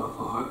use the car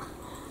park.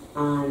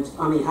 And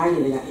I mean, I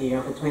live in that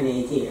area for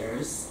 28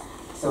 years,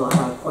 so I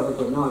have quite a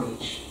good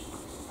knowledge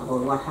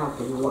about what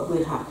happened and what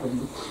will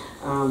happen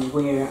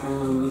where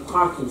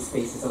parking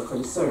spaces are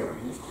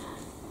concerned.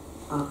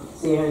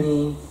 Is there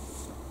any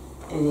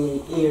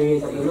area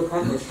that you look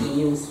at that's being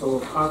used for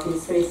parking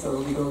space, so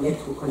we don't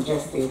get too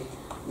congested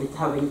with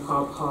having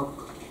car park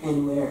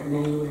anywhere and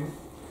anywhere?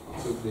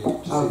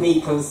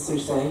 Vehicles, to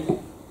say.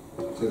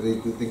 So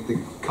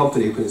the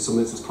company who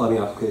submits its planning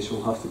application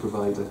will have to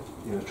provide a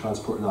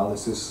transport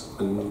analysis,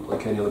 and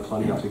like any other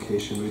planning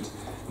application would,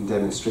 and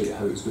demonstrate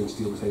how it's going to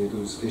deal with any of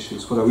those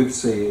issues. What I would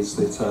say is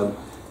that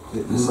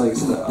the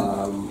sites that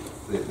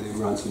the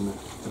Merantum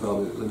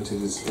Development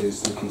Limited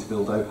is looking to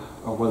build out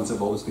are ones that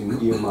have always been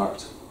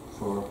earmarked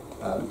for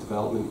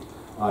development,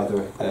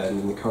 either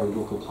in the current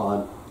local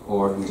plan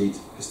or indeed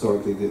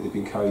historically they've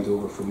been carried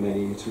over from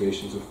many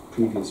iterations of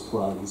previous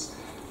plans.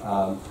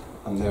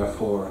 And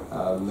therefore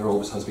there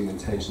always has been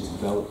intention to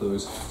develop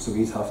those. So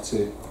we'd have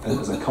to,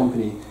 as a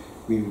company,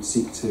 we would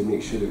seek to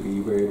make sure that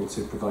we were able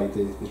to provide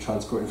the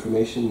transport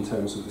information in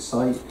terms of the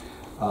site.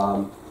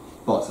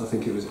 But I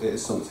think it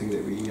is something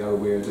that we are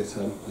aware that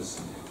in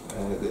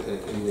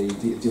the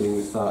dealing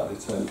with that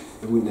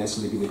it wouldn't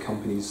necessarily be the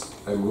company's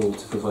role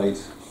to provide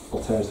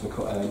alternative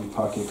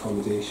parking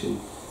accommodation,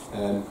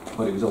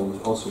 but it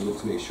would also look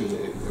to make sure that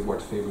it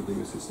worked favourably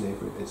with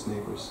its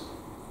neighbours.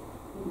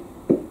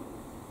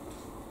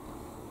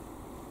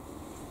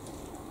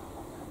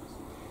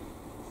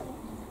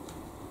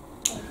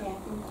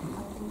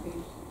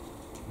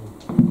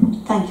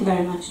 Thank you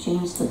very much,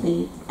 James, for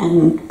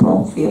and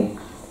Paul for your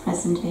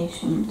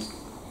presentations.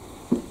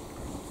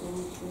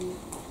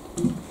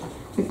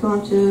 We're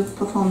going to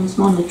performance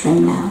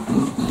monitoring now.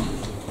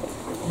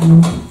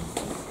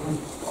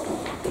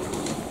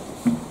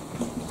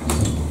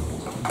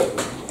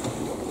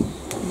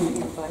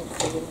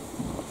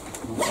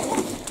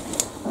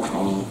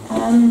 Okay.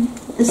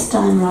 This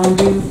time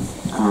round we're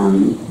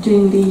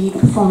doing the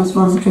performance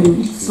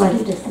monitoring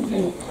slightly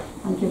differently.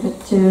 I'll give it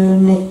to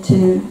Nick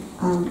to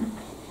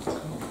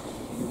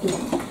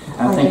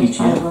thank you,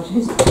 Chair.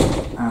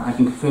 I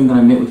can confirm that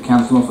I met with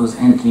Council Officers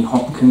Anthony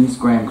Hopkins,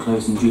 Graham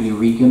Close and Julia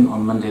Regan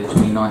on Monday the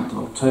 29th of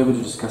October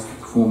to discuss the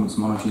performance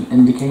monitoring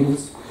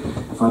indicators.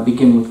 If I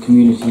begin with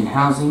community and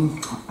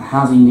housing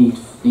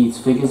needs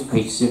figures,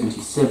 page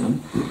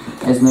 77.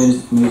 As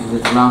noted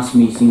at the last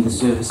meeting, the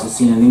service has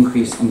seen an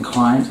increase in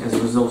client as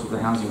a result of the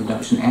Housing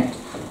Reduction Act,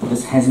 but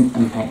this hasn't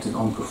impacted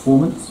on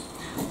performance.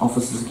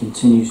 Officers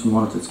continue to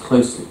monitor this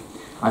closely.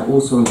 I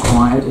also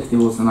inquired if there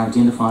was an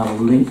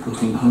identifiable link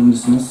between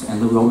homelessness and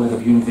the rollout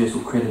of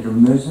universal credit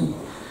in Merton.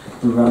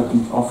 The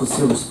relevant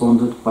officer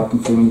responded by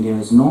confirming there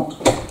is not.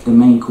 The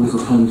main cause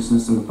of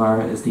homelessness in the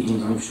borough is the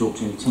ending of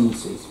short-term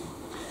tenancies.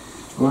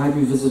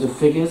 Library visitor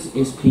figures,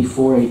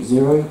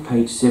 SP480,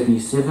 page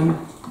 77,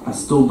 are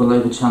still below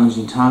the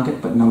challenging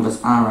target, but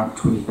numbers are up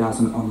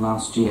 20,000 on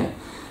last year.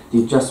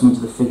 The adjustment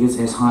to the figures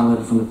as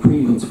highlighted from the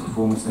previous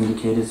performance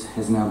indicators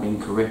has now been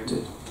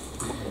corrected.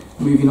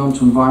 Moving on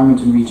to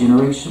environment and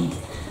regeneration.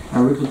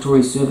 Our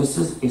regulatory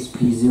services,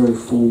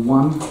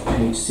 SP041,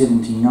 page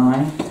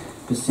 79,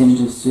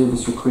 percentage of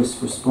service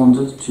requests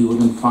responded to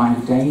within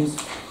 5 days.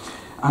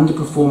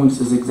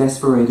 Underperformance is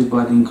exacerbated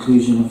by the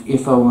inclusion of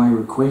FOI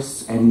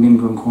requests and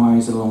member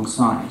inquiries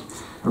alongside.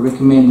 I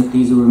recommend that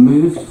these are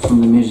removed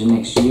from the measure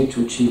next year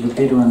to achieve a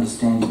better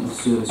understanding of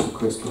service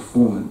request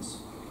performance.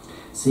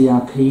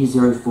 CRP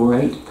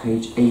 048,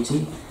 page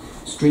 80,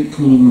 street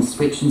cleaning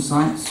inspection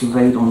sites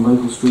surveyed on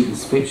local street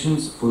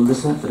inspections for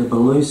litter that are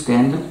below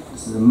standard,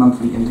 this is a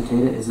monthly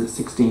indicator, is at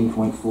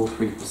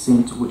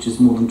 16.43%, which is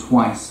more than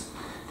twice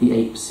the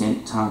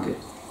 8% target.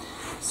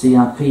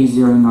 CRP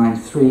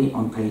 093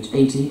 on page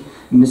 80,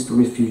 missed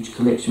refuge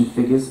collection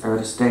figures are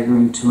at a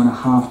staggering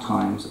 2.5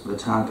 times the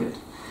target.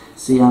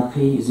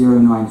 CRP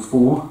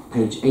 094,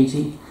 page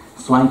 80,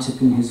 fly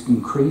tipping has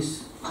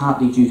increased,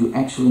 partly due to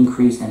actual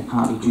increase and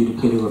partly due to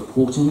better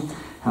reporting.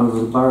 However,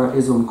 the borough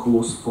is on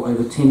course for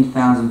over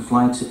 10,000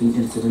 fly tipping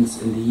incidents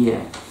in the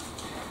year.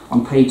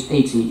 On page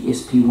 80,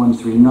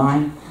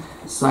 SP139,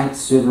 sites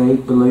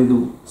surveyed below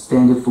the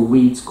standard for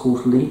weeds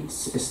quarterly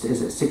is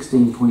at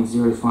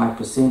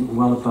 16.05%,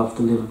 well above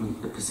the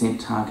 11%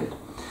 target.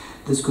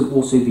 This could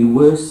also be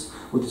worse,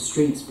 with the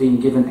streets being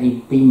given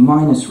a B-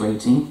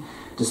 rating,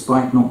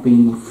 despite not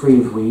being free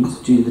of weeds,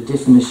 due to the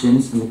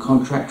definitions in the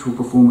contractual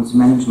performance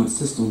management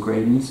system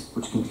gradings,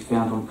 which can be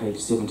found on page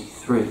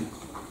 73.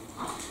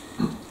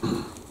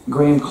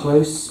 Graham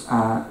Close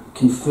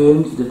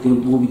confirmed that there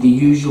will be the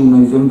usual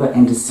November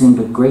and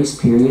December grace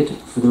period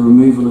for the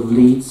removal of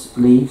leaves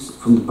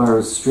from the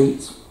borough's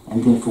streets,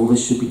 and therefore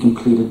this should be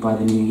completed by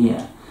the new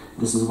year.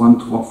 This is one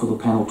for the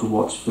panel to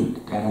watch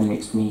at our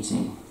next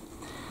meeting.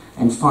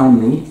 And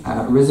finally,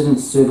 resident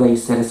survey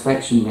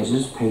satisfaction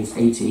measures, page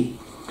 80,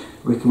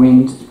 I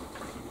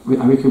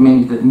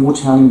recommend that more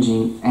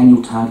challenging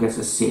annual targets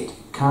are set.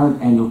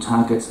 Current annual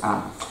targets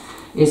are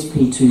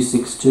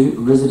SP262,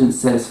 resident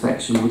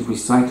satisfaction with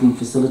recycling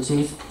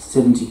facilities,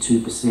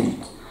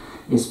 72%.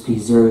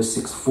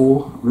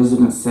 SP064,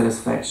 resident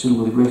satisfaction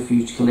with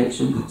refuge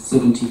collection,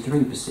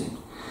 73%.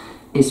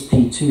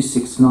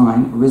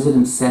 SP269,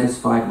 residents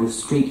satisfied with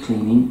street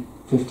cleaning,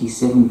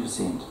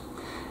 57%.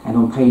 And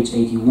on page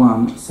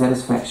 81,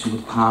 satisfaction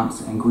with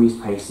parks and grease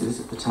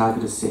paces, the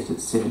target is set at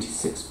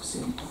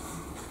 76%.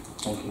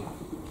 Thank you.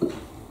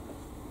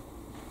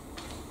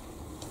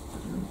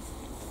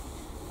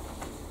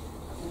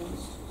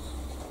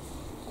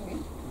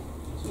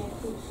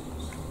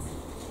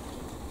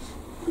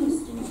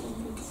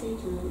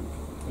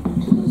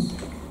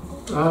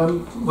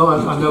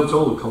 Well, I note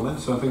all the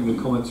comments. I think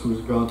the comments with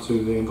regard to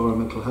the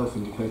environmental health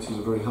indicators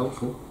are very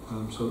helpful,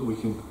 so that we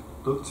can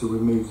look to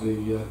remove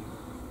the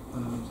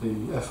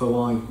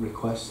FOI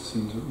requests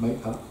and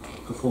make that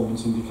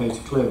performance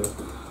indicator clearer.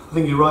 I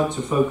think you're right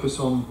to focus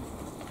on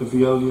the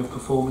Veolia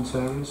performance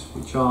areas,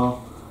 which are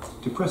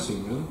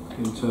depressing really,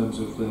 in terms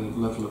of the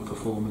level of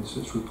performance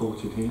that's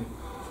reported here.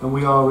 And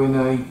we are in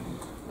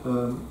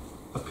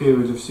a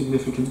period of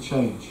significant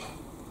change.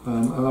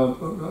 And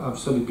I've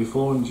said it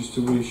before, and just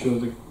to reassure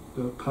the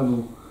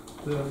panel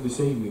this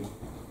evening,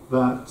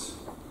 that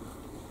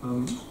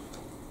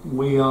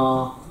we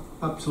are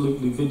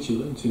absolutely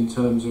vigilant in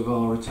terms of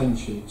our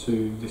attention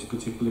to this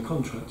particular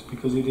contract,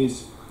 because it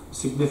is a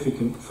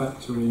significant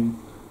factor in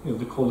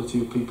the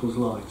quality of people's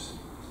lives,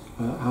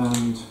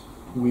 and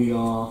we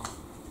are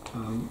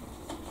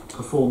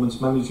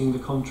performance managing the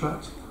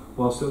contract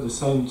whilst at the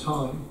same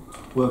time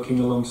working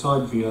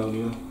alongside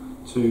Veolia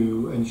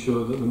to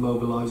ensure that the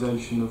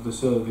mobilisation of the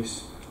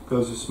service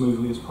goes as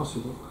smoothly as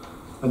possible.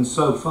 And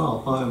so far,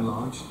 by and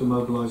large, the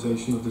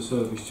mobilisation of the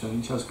service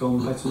change has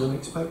gone better than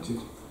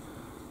expected.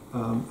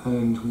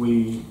 And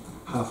we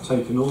have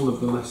taken all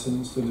of the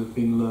lessons that have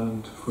been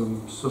learned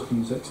from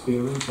Sutton's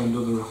experience and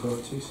other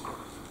authorities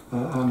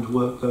and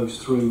worked those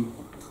through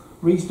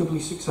reasonably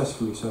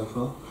successfully so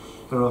far.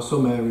 There are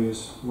some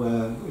areas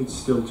where it's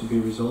still to be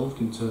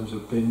resolved in terms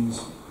of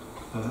bins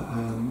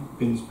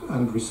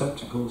and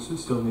receptacles that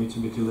still need to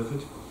be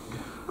delivered.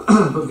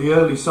 But the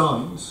early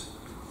signs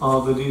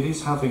are that it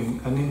is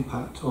having an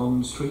impact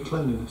on street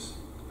cleanliness,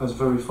 as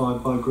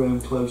verified by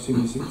Graham Close in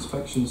his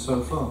inspections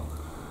so far.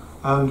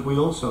 And we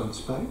also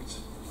expect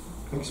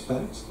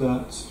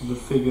that the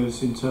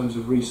figures in terms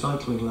of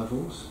recycling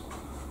levels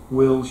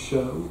will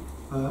show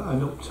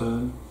an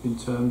upturn in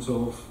terms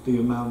of the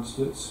amounts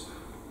that's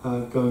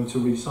going to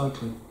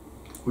recycling.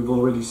 We've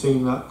already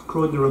seen that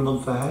Croydon are a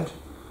month ahead.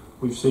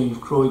 We've seen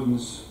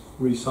Croydon's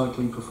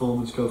recycling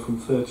performance go from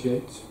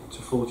 38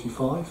 to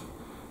 45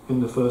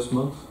 in the first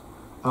month.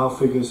 Our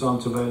figures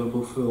aren't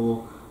available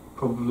for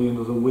probably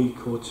another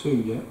week or two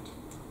yet,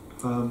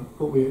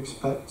 but we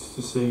expect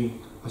to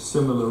see a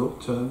similar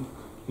upturn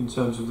in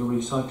terms of the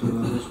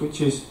recycling levels, which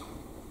is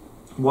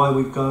why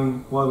we're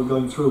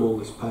going through all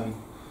this pain,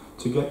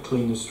 to get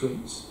cleaner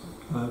streets,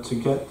 to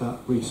get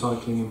that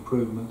recycling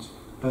improvement,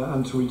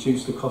 and to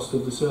reduce the cost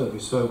of the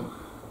service. So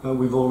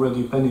we've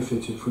already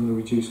benefited from the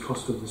reduced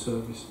cost of the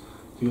service.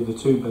 the other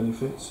two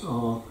benefits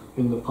are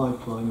in the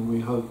pipeline, and we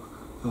hope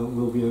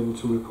we'll be able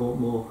to report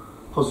more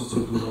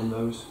positively on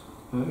those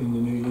in the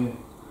new year.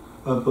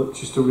 But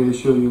just to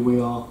reassure you, we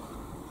are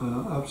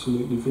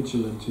absolutely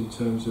vigilant in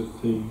terms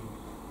of the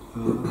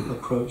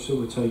approach that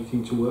we're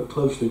taking to work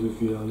closely with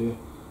Veolia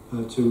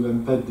to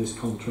embed this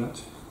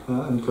contract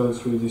and go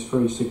through this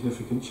very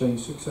significant change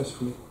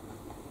successfully.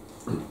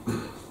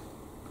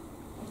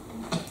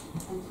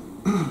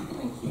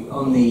 Thank you.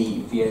 On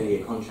the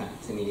Veolia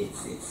contract, I mean,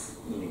 it's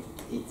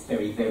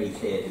very, very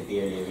clear that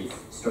Veolia is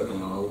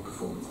struggling on all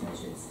performance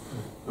measures.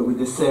 But with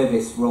the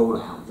service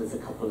rollout, there's a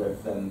couple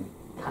of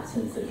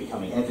patterns that are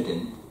becoming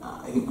evident.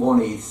 I think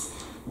one is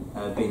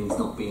bins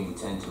not being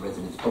returned to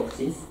residents'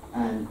 properties,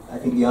 and I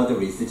think the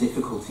other is the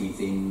difficulties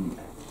in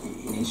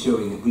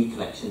ensuring that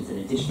recollections and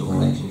additional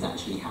collections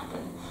actually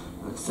happen.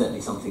 It's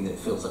certainly something that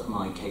fills up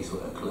my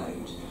casework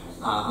load.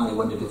 I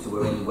wondered if there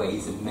were any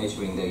ways of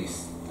measuring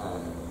those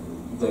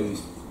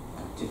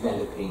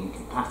developing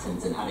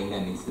patterns and adding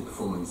them into the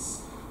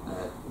performance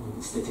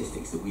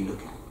statistics that we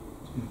look at.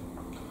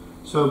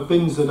 So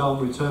bins that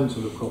aren't returned to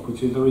the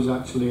property, there is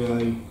actually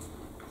a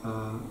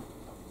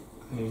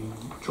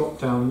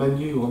drop-down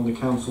menu on the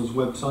council's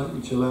website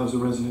which allows a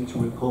resident to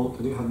report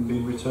that it hadn't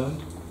been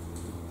returned.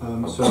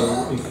 So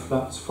if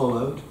that's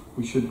followed,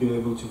 we should be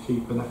able to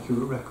keep an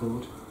accurate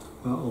record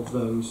of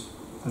those,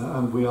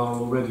 and we are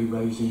already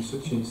raising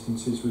such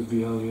instances with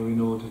Veolia in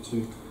order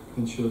to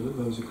ensure that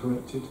those are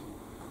corrected.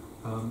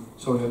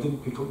 Sorry, I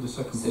didn't pick up the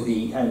second So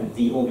point.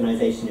 the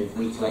organisation of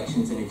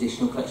recollections and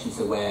additional collections,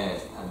 so where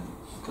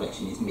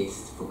collection is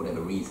missed for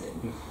whatever reason,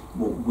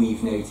 what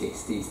we've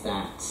noticed is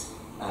that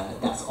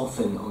that's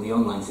often on the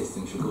online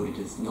systems recorded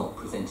as not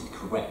presented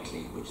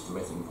correctly, which the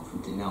resident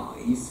often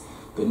denies.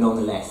 But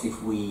nonetheless,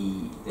 if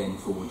we then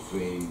forward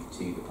through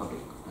to the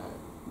public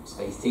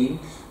space team,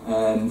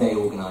 they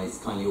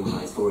kindly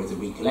organise for us a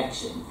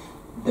recollection.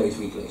 Those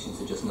recollections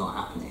are just not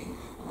happening,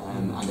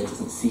 and there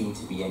doesn't seem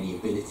to be any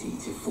ability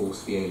to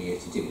force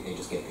Veolia to do it. They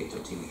just get picked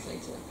up 2 weeks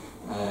later.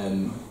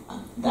 And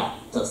that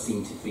does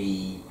seem to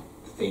be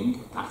the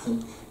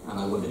pattern, and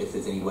I wondered if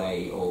there's any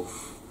way of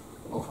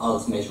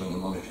us measuring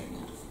and monitoring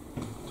that.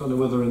 I don't know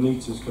whether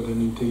Anita's got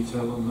any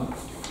detail on that.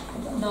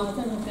 No, I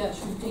don't have the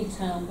actual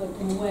detail, but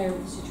I'm aware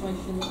of the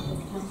situation that the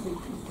council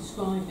is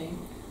describing,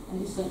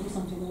 and it's certainly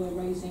something that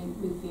we're raising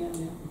with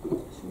Veolia.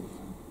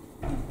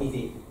 Is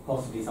it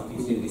possibly something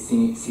to do with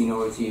the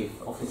seniority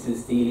of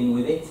officers dealing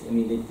with it? I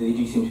mean, they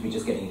do seem to be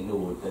just getting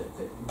ignored, the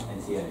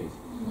NCOs.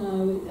 No,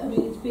 I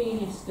mean, it's being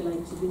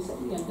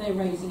escalated. They're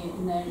raising it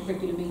in their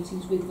regular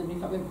meetings with them. In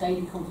fact, we have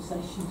daily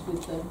conversations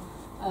with them,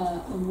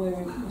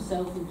 and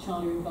myself and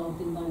Charlie are involved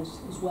in those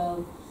as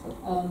well.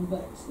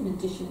 But in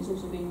addition, it's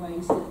also being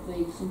raised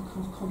at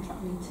some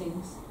contract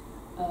meetings,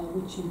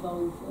 which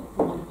involve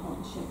a wider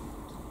partnership.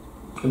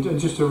 And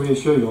just to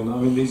reassure you on that,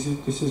 I mean, this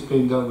is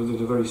being dealt with at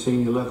a very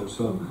senior level.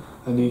 So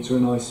Anita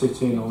and I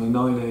sit in on a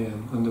 9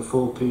 a.m. and a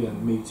 4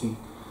 p.m. meeting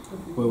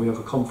where we have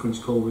a conference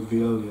call with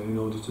Veolia in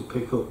order to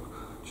pick up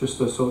just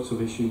the sorts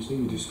of issues that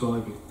you're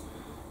describing.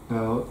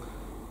 Now,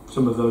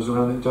 some of those are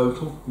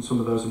anecdotal and some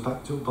of those are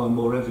backed up by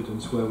more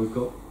evidence, where we've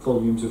got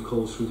volumes of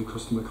calls through the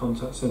customer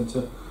contact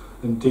centre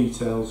and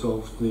details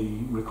of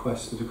the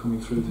requests that are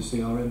coming through the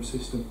CRM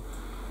system.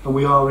 And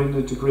we are in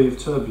a degree of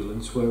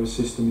turbulence where a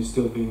system is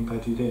still being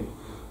bedded in.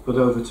 But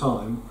over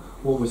time,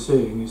 what we're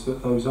seeing is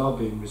that those are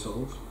being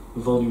resolved.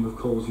 The volume of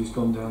calls has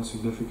gone down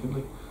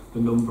significantly. The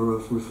number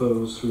of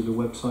referrals through the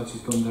website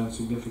has gone down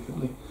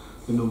significantly.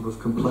 The number of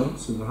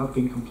complaints, and there have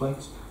been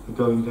complaints, are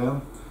going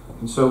down.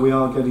 And so we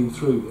are getting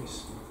through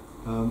this.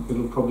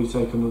 It'll probably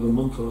take another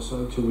month or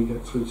so till we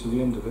get through to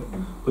the end of it.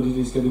 But it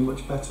is getting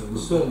much better, and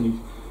certainly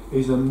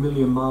is a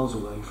million miles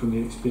away from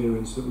the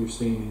experience that we've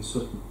seen in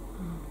Sutton.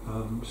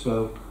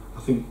 So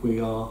I think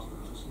we are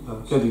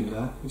getting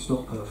there. It's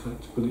not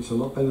perfect, but it's a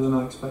lot better than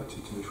I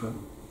expected, to be frank.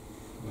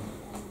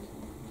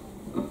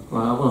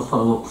 Right, I want to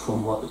follow up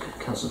from what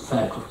Councillor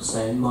Fairclough was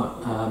saying.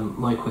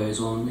 My query is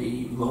on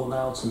the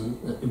rollout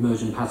and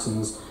immersion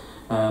patterns.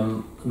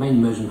 The main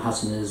immersion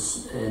pattern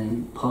is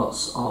in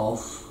parts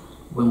of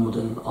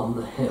Wimbledon on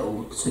the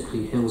hill,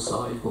 particularly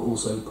hillside, but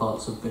also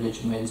parts of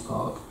Village and Mains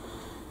Park.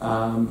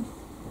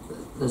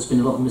 There's been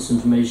a lot of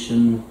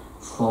misinformation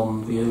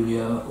from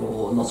Veolia,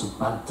 or a lot of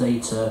bad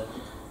data,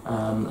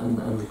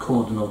 and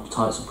recording of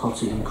types of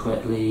property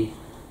incorrectly,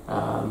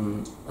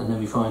 and then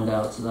we find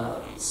out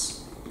that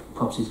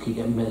properties could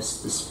get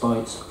missed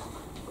despite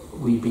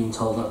we being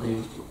told that they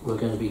were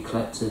going to be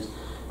collected.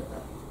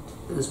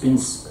 There's been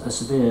a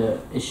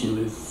severe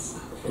issue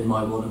in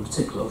my ward in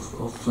particular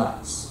of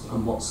flats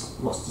and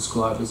what's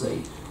described as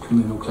a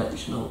communal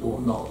collection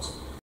or not.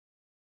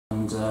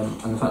 And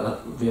the fact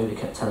that Veolia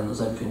kept telling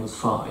us everything was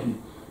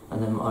fine,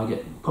 and then I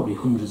get probably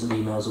hundreds of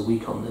emails a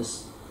week on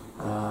this.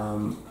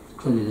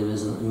 Clearly there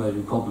is an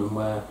emerging problem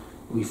where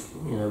we're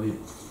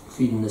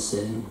feeding this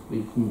in,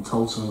 we've been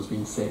told something's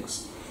been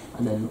fixed,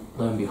 and then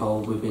lo and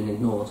behold we've been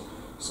ignored.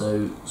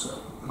 So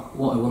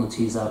what I want to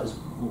tease out is,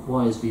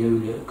 why is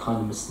Veolia kind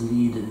of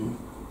misleading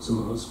some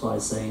of us by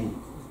saying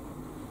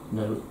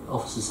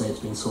officers say it's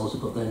been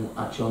sorted, but then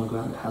actually on the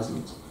ground it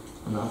hasn't.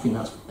 And I think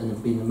that's been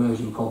an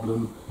emerging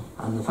problem,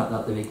 and the fact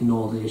that they've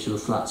ignored the issue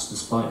of flats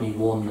despite me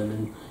warning them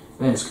in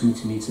various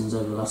committee meetings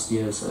over the last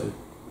year or so.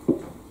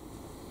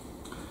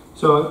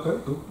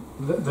 So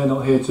they're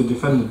not here to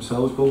defend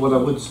themselves, but what I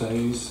would say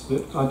is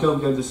that I don't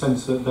get the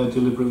sense that they're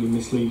deliberately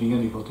misleading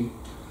anybody.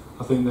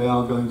 I think they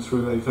are going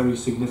through a very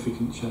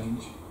significant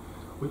change,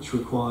 which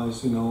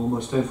requires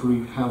almost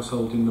every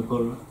household in the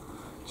borough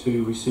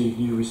to receive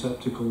new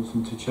receptacles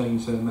and to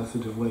change their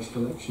method of waste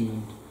collection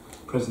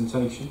and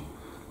presentation.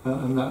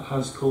 And that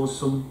has caused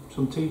some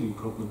teething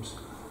problems.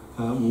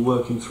 We're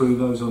working through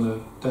those on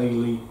a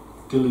daily,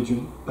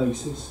 diligent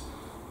basis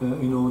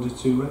in order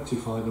to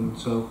rectify them.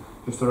 So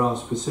if there are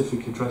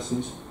specific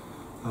addresses,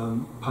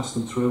 pass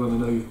them through, and I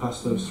know you've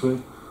passed those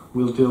through.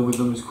 We'll deal with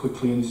them as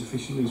quickly and as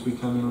efficiently as we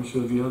can, and I'm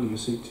sure Veolia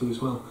seek to as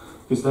well.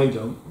 Because they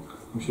don't,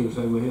 I'm sure if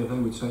they were here, they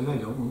would say they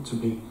don't want to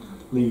be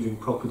leaving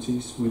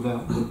properties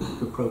without the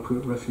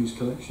appropriate refuse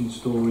collection,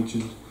 storage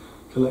and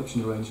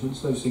collection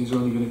arrangements. Those things are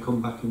only going to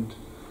come back and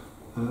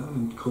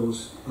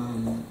cause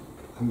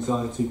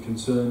anxiety,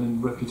 concern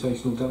and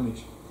reputational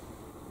damage.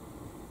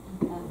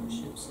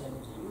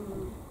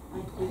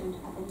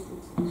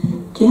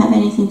 Do you have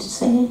anything to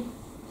say?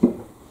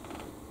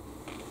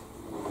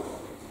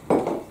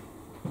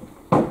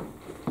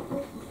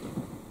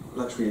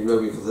 Actually, you know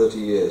me for 30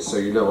 years, so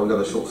you know I'm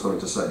never short for something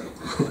to say.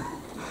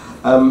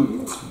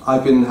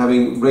 I've been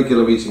having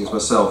regular meetings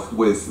myself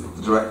with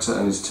the director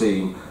and his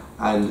team,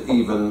 and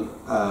even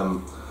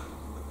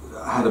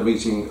had a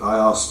meeting. I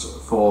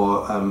asked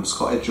for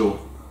Scott Edgell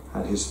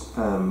and his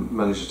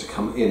manager to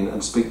come in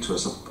and speak to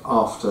us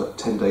after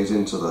 10 days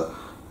into the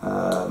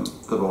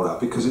rollout,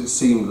 because it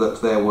seemed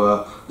that there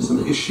were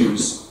some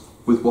issues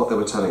with what they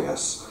were telling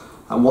us.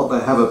 And what they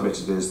have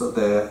admitted is that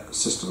their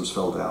systems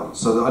fell down.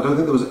 So I don't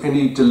think there was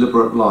any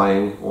deliberate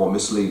lying or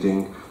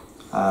misleading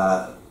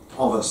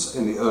of us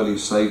in the early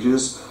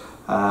stages.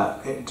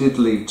 It did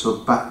lead to a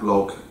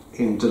backlog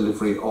in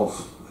delivery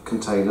of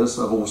containers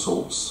of all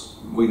sorts,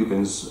 wheelie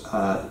bins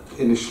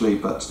initially,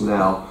 but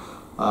now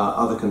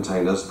other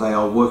containers. They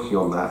are working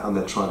on that and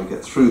they're trying to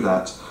get through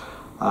that.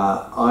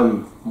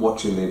 I'm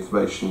watching the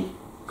information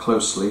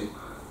closely,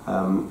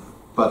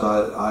 but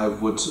I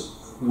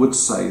would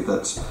say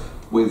that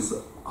with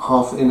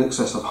in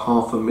excess of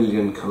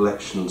 500,000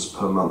 collections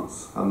per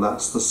month, and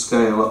that's the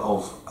scale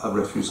of a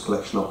refuse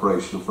collection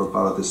operation for a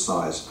borough this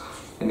size,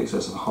 in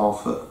excess of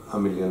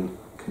 500,000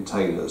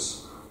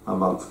 containers a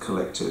month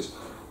collected.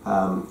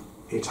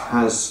 It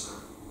has,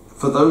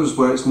 for those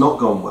where it's not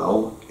gone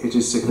well, it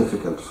is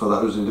significant for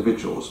those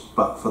individuals,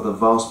 but for the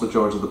vast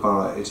majority of the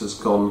borough it has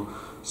gone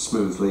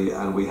smoothly,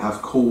 and we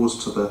have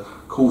calls to the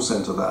call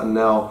centre that are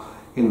now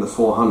in the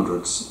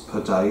 400s per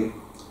day,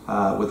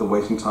 with a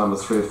waiting time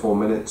of 3 or 4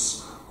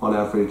 minutes on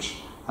average,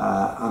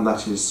 and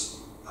that is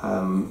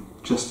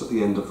just at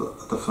the end of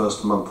the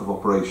first month of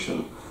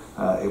operation.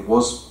 It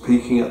was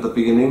peaking at the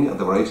beginning,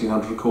 there were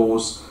 1,800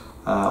 calls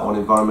on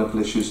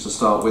environmental issues to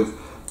start with,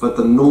 but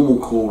the normal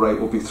call rate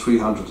will be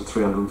 300 to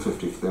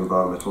 350 for the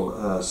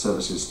environmental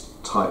services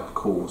type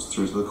calls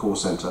through to the call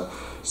centre.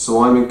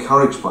 So I'm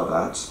encouraged by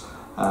that,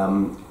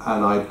 and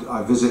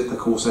I visit the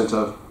call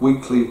centre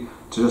weekly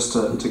just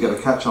to get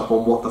a catch up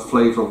on what the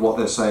flavour of what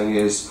they're saying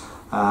is,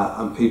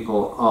 and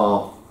people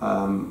are,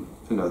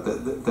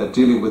 they're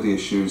dealing with the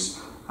issues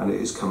and it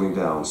is coming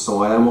down.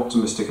 So I am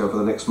optimistic over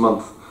the next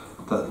month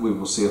that we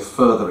will see a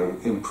further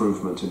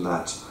improvement in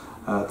that.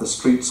 The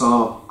streets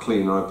are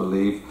cleaner, I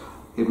believe.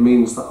 It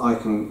means that I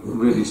can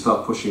really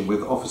start pushing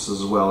with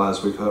officers as well,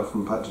 as we've heard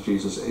from Pat to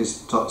Jesus, is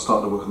starting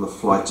to work on the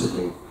fly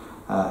tipping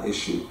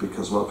issue,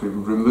 because once we've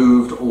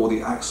removed all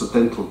the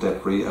accidental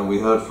debris, and we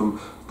heard from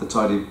the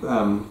Tidy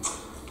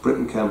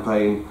Britain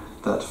campaign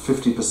that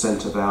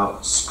 50% of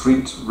our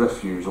street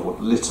refuse or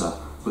litter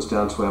was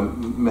down to our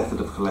method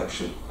of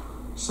collection.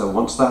 So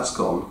once that's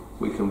gone,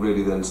 we can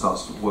really then start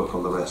to work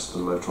on the rest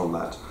and motor on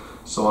that.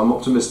 So I'm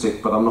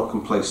optimistic, but I'm not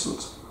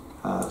complacent.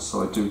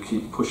 So I do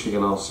keep pushing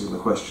and asking the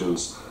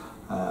questions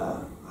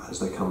as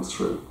they come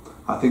through.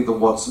 I think that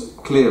what's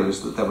clear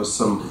is that there was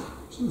some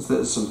things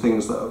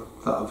that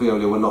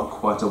Veolia were not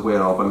quite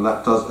aware of, and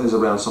that is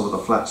around some of the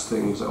flats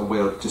things, and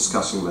we're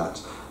discussing that,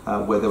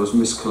 where there was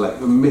mixed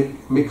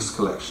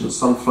collections.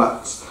 Some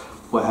flats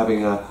were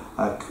having a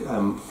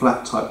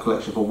flat type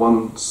collection for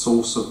one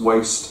source of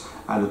waste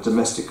and a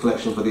domestic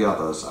collection for the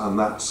others, and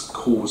that's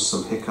caused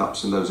some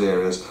hiccups in those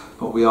areas,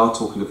 but we are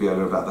talking to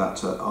Veolia about that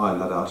to iron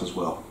that out as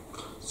well.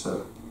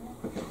 So,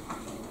 okay.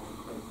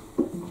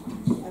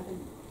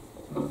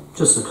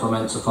 Just a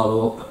comment to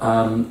follow up.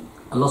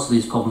 A lot of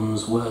these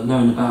problems were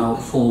known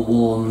about,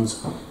 forewarned,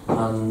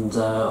 and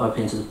I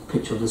painted a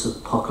picture of this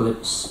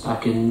apocalypse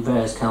back in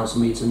various council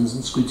meetings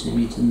and scrutiny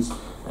meetings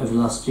over the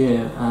last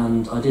year,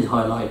 and I did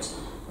highlight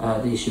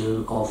the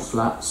issue of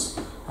flats.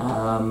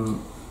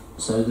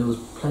 So there was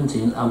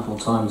plenty and ample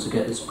time to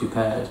get this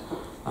prepared,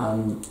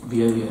 and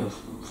Veolia have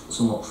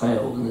somewhat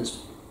failed, and it's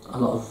a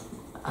lot of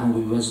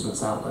angry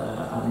residents out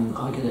there, and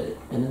I get it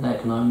in the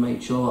neck, and I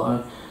make sure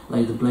I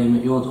lay the blame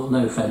at your door.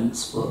 No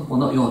offence, but well,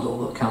 not your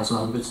door, but Councillor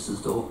Alan Brittis's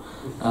door.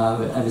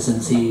 Ever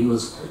since he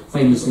was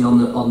famously on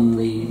the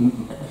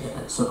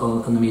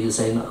media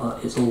saying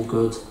it's all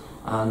good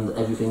and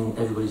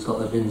everybody's got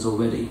their bins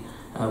already,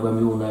 when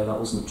we all know that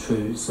wasn't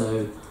true.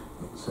 So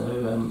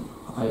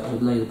I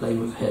lay the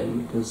blame with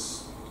him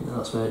because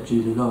that's where it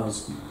duly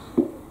lies.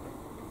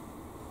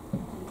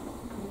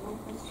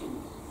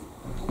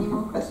 Any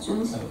more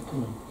questions?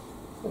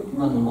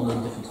 Random one on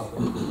a different topic.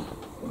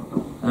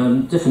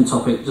 Different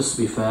topic, just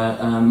to be fair.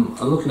 I'm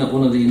looking at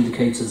one of the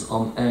indicators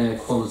on air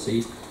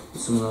quality,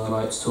 something I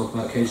like to talk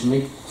about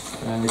occasionally.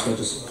 And if I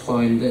just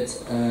find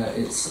it,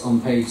 it's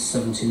on page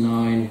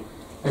 79,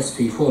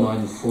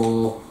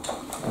 SP494.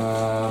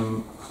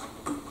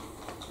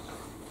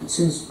 It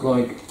seems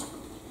like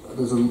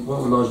there's a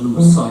large number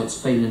of sites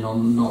failing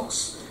on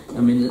NOx.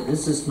 I mean,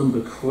 is this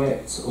number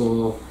correct,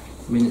 or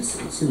I mean, it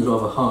seems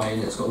rather high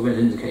and it's got a red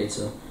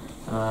indicator.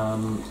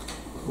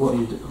 What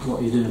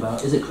are you doing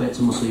about it? Is it correct,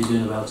 and what are you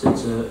doing about it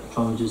to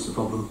try and reduce the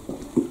problem?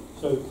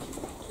 So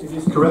it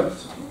is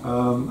correct,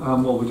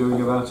 and what we're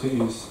doing about it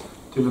is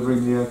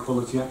delivering the air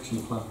quality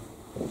action plan,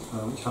 which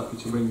I'm happy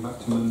to bring back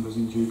to members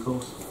in due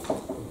course.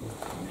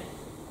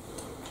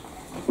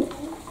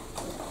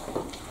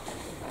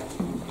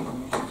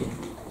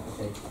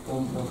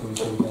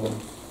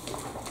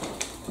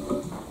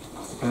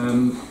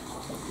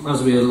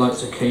 As we like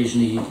to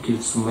occasionally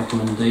give some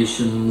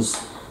recommendations,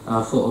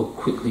 I thought I'd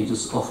quickly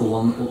just offer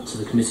one up to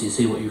the committee to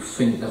see what you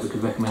think that we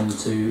could recommend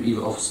to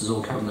either officers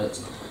or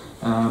cabinet.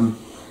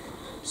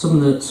 Some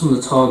of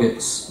the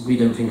targets we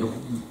don't think are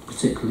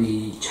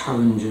particularly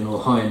challenging or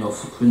high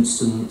enough. For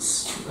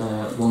instance,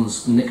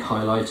 ones Nick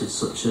highlighted,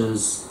 such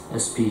as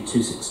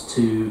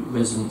SP262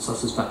 resident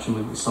satisfaction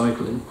with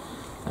recycling.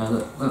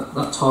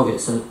 That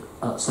target's at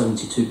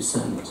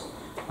 72%.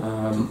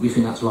 We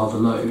think that's rather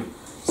low.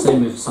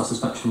 Same with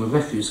satisfaction with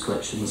refuse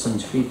collection,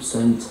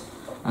 73%,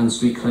 and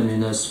street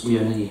cleanliness. We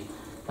only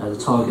the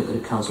target that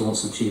the council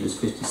wants to achieve is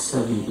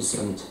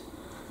 57%.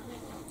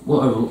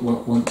 What I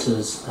want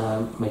to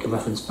make a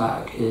reference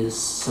back is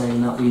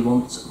saying that we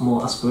want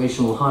more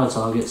aspirational, higher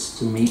targets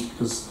to meet,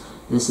 because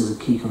this is a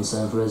key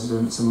concern for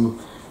residents, and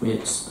we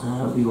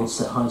want to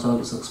set higher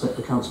targets and expect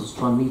the council to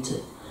try and meet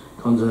it.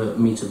 Trying to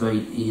meet a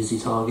very easy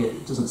target,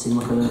 it doesn't seem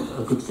like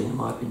a good thing in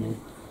my opinion.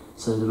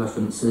 So the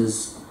reference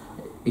is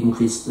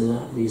increase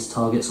these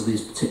targets or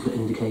these particular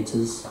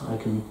indicators. I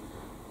can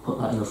put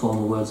that in the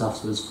formal words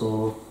afterwards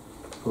for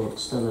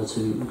Stella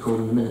to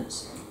record in the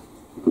minutes.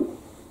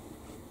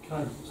 Can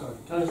I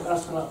just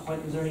ask on that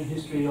point, is there any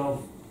history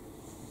of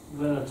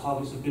where the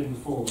targets have been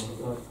before,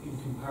 in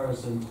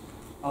comparison?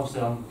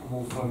 Obviously I'm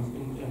all for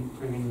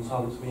improving the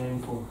targets we aim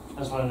for. I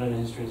just want to know the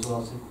history as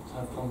well, to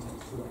have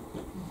context to that.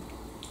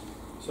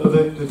 So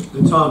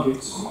the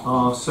targets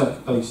are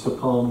set based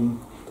upon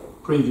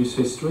previous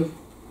history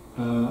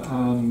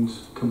and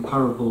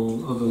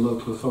comparable other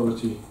local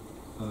authority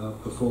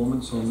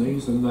performance on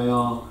these, and they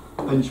are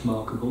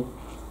benchmarkable.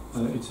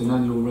 It's an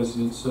annual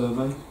resident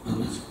survey,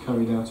 and it's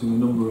carried out in a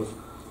number of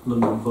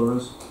London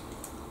boroughs.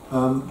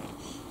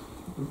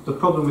 The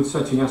problem with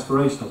setting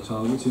aspirational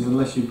targets is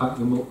unless you back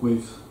them up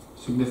with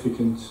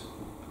significant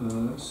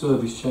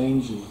service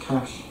change and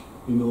cash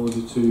in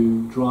order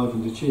to drive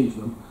and achieve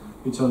them,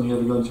 it's only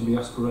ever going to be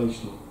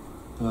aspirational.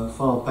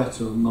 Far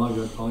better, in my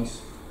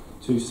advice,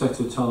 to set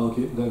a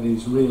target that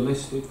is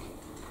realistic,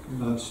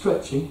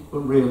 stretching but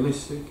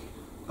realistic,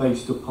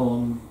 based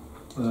upon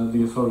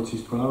the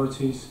authority's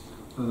priorities,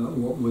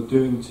 what we're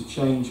doing to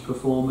change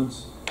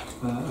performance,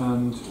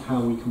 and how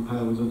we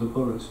compare with other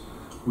boroughs.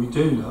 We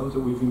do know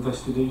that we've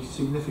invested a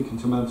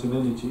significant amount of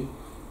energy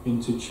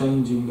into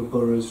changing the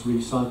borough's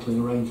recycling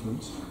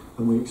arrangements,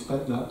 and we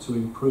expect that to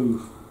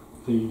improve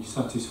the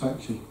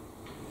satisfaction.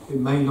 It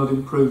may not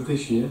improve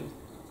this year,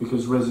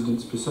 because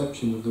residents'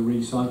 perception of the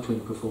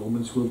recycling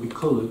performance will be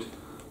coloured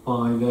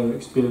by their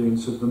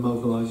experience of the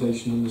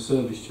mobilisation and the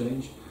service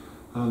change,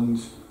 and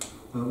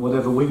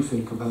whatever we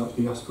think about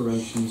the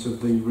aspirations of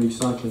the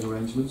recycling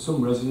arrangement,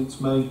 some residents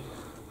may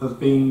have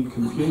been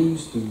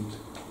confused and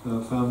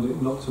found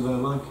it not to their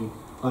liking.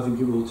 I think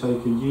it will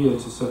take a year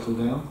to settle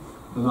down,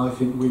 and I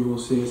think we will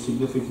see a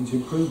significant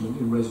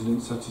improvement in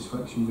resident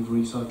satisfaction with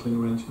recycling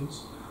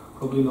arrangements.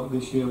 Probably not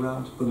this year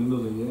round, but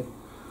another year.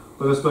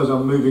 But I suppose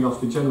I'm moving off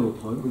the general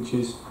point, which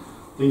is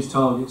these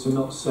targets are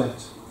not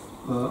set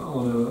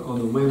on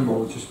a whim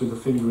or just with a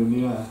finger in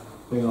the air.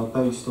 They are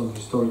based on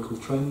historical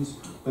trends,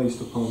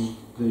 based upon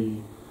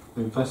the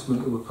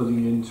investment that we're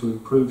putting in to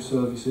improve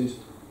services,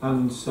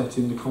 and set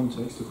in the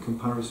context of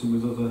comparison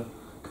with other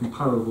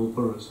comparable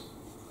boroughs.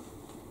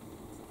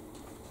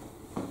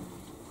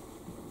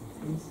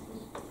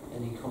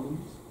 Any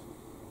comments?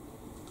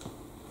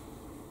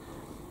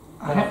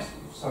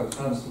 Sorry,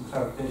 can I have some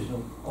clarification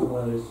on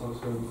where those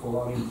talks were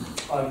before? I mean,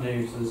 I'm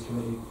new to this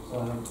committee, so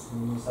I haven't seen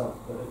them myself.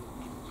 But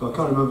So I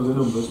can't remember the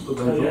numbers, but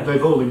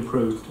they've all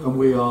improved, and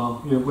we are,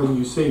 when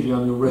you see the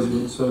annual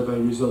resident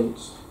survey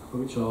results,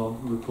 which are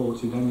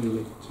reported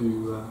annually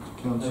to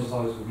council. Those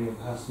values would be a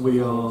pass. We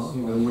are,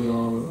 we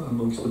are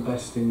amongst the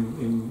best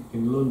in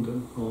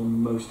London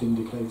on most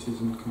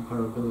indicators and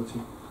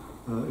comparability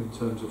in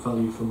terms of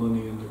value for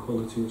money and the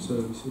quality of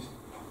services.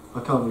 I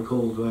can't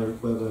recall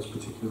where those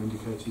particular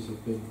indicators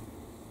have been.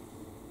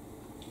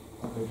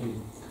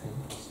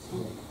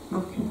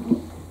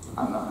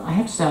 I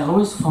have to say, I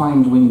always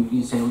find when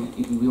you say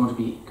we want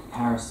to be in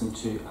comparison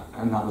to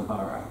another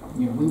borough,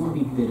 we want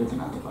to be better than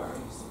other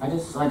boroughs. I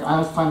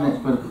always find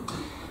that, but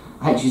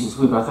I hate to use this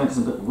word, but I think it's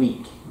a bit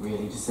weak,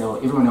 really, to say, well,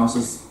 everyone else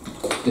is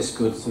this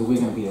good, so we're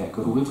going to be that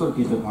good, or we've got to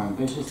be a bit more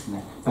ambitious than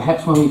that.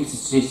 Perhaps when we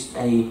suggest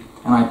and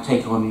I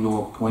take on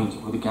your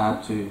point with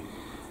regard to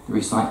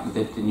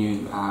the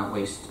new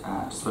waste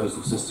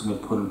disposal system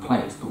we've put in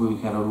place, but we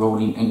had a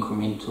rolling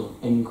incremental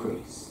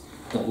increase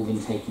that will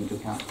then take into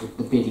account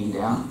the bedding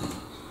down,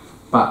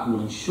 but will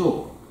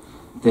ensure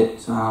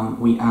that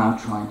we are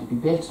trying to be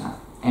better.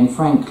 And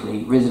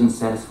frankly, residents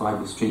satisfied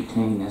with street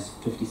cleanliness,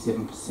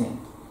 57%.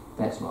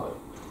 That's low.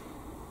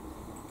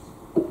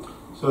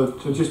 So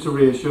just to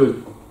reassure,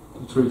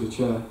 through the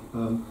chair,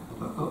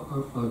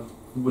 I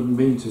wouldn't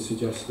mean to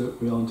suggest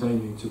that we aren't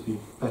aiming to be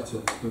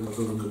better than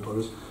other London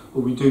boroughs,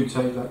 but we do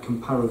take that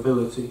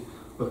comparability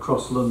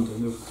across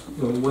London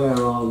of where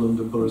are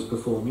London boroughs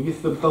performing.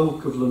 If the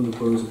bulk of London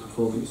boroughs are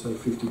performing at say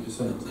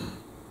 50%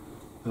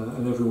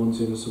 and everyone's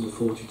in a sort of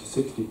 40 to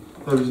 60,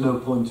 there is no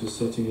point of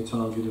setting a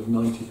target of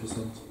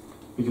 90%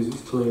 because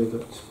it's clear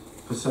that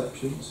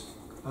perceptions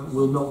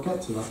will not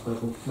get to that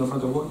level no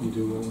matter what you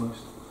do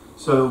almost.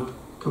 So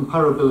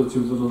comparability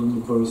with the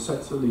London boroughs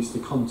sets at least the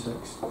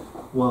context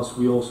whilst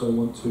we also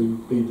want to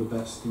be the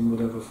best in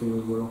whatever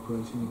field we're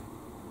operating in.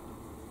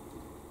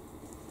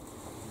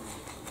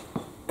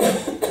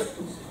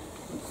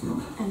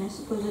 And I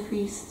suppose if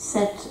we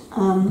set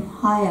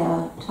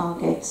higher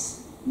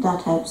targets,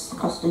 that helps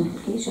cost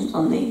implications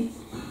on the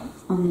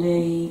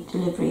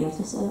delivery of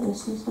the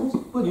services.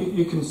 Well,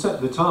 you can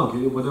set the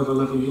target at whatever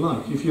level you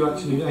like. If you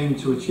actually aim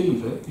to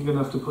achieve it, you're going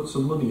to have to put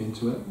some money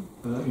into it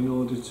in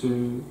order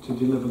to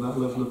deliver that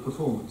level of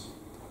performance.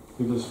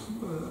 Because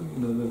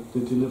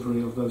the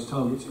delivery of those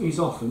targets is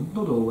often,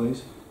 not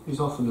always, is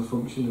often a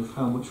function of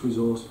how much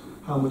resource,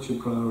 how much a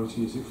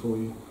priority is it for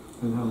you,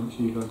 and how much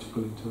are you going to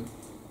put into it.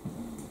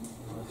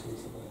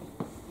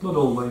 Not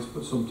always,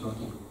 but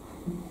sometimes.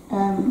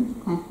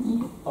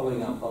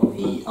 Following up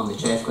on the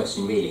chair's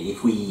question, really,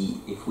 if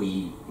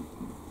we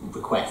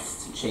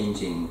request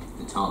changing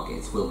the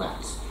targets, will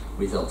that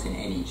result in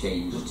any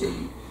change to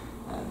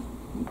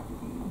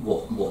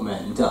what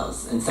Merton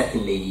does? And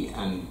secondly,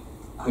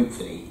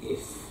 hopefully,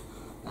 if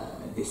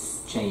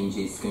this change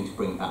is going to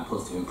bring about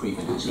positive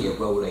improvement, actually a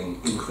rolling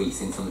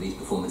increase in some of these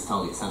performance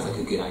targets sounds like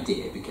a good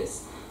idea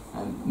because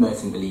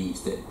Merton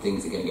believes that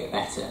things are going to get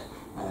better,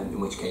 in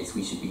which case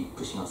we should be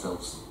pushing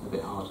ourselves a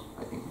bit hard,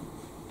 I think.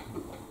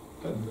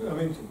 I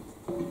mean,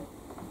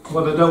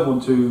 what I don't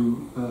want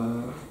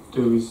to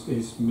do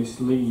is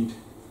mislead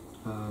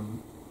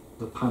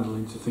the panel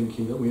into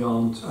thinking that we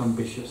aren't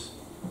ambitious.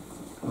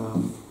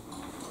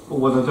 But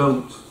what I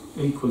don't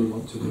equally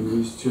want to do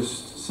is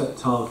just set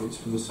targets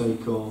for the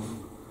sake of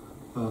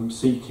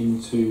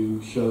seeking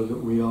to show that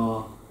we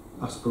are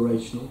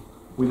aspirational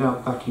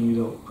without backing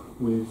it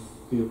up with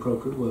the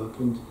appropriate work.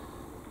 And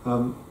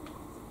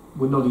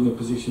we're not in a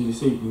position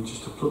this evening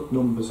just to pluck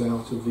numbers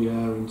out of the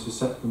air and to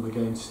set them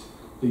against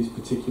these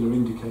particular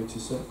indicator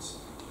sets.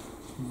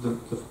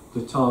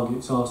 The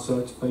targets are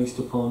set based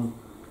upon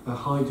a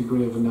high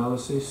degree of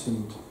analysis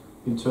and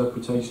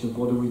interpretation of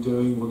what are we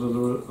doing, what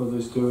are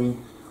others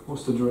doing,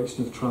 what's the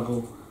direction of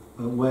travel,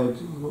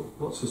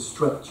 what's a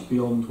stretch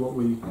beyond what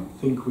we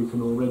think we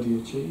can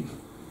already achieve.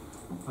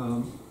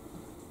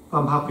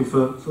 I'm happy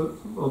for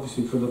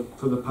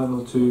the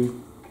panel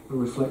to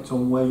reflect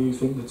on where you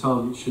think the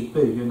target should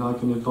be, and I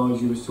can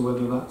advise you as to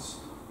whether that's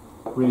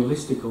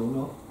realistic or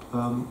not,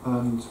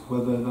 and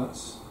whether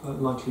that's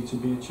likely to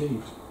be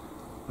achieved.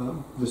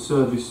 The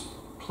service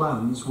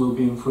plans will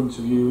be in front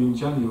of you in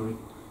January,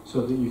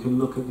 so that you can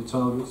look at the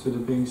targets that are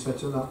being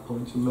set at that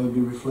point and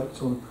maybe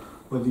reflect on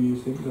whether you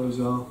think those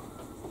are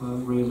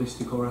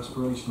realistic or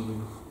aspirational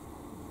enough.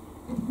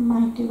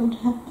 Mike, do you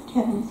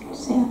have anything to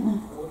say on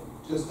that?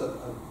 Just a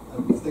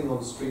thing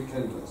on street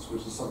cleanliness,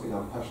 which is something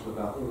I'm passionate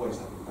about, always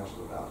have been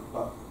passionate about,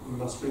 but we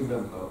must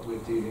remember we're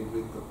dealing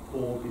with the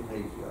poor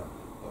behaviour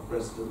of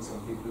residents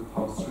and people who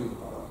pass through the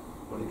borough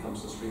when it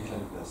comes to street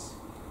cleanliness.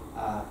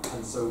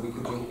 And so we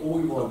can do all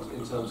we want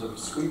in terms of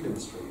sweeping the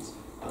streets,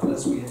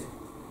 unless we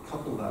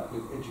couple that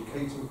with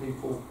educating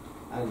people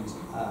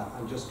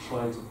and just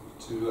trying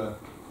to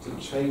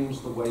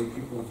change the way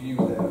people view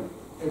them.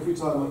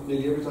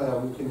 Nearly every time I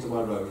walk into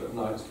my road at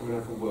night coming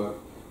home from work,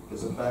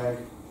 there's a bag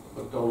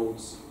of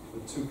McDonald's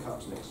with 2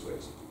 cups next to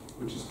it,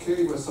 which is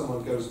clearly where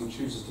someone goes and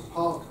chooses to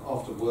park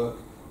after work,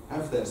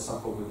 have their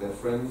supper with their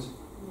friend,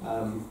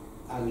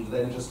 and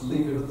then just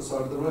leave it at the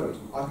side of the road.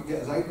 I can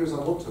get as angry as I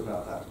want to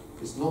about that.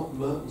 It's not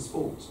Merton's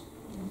fault.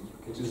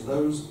 It is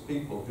those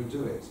people who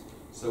do it.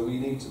 So we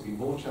need to be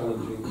more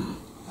challenging,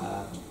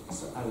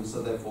 and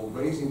so therefore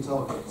raising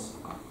targets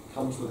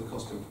comes with a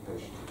cost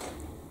implication.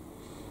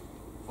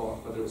 For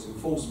whether it's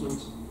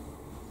enforcement,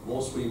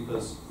 more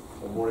sweepers,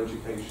 or more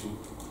education,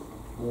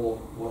 more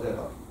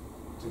whatever,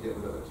 to get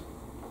rid of it.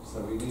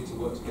 So we need to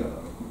work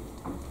together.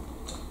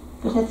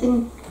 But I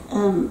think,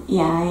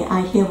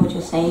 I hear what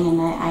you're saying,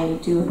 and I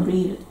do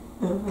agree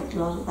with a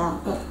lot of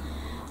that. But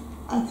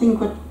I think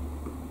what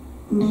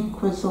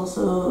Nick was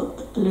also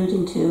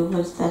alluding to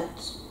was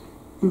that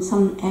in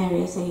some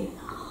areas,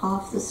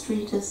 half the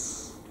street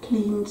is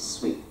clean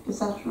sweep. Is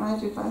that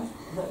right? If I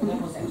that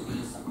was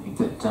actually something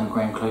that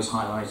Graham Close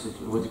highlighted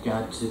with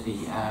regard to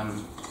the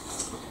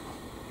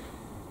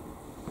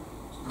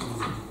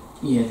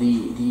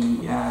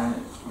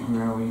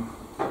where are we?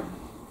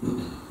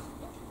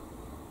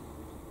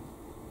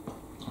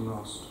 I'm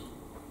lost.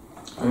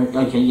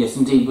 Okay, yes,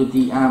 indeed, with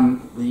the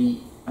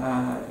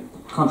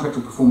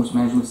contractual performance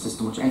management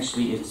system, which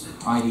actually is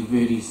ID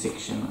Verdi's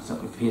section,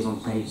 that appears on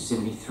page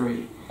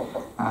 73.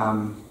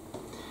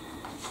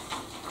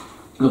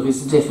 Look,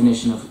 it's the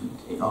definition of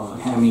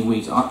how many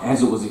weeds,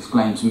 as it was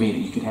explained to me, that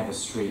you could have a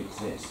street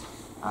that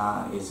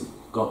is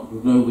got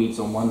no weeds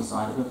on one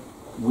side of it,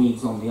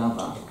 weeds on the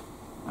other,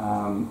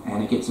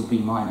 and it gets a B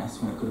minus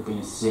when it could have been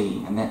a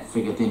C, and that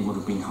figure then would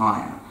have been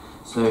higher.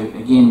 So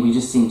again, we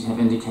just seem to have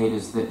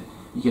indicators that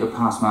you get a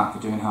pass mark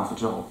for doing half a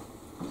job.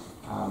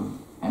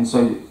 And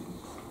so,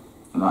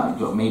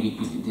 maybe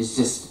there's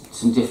just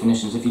some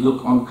definitions. If you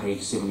look on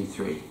page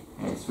 73,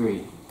 it's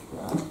very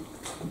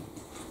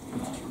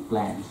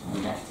bland,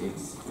 and that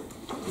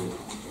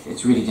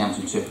it's really down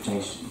to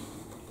interpretation.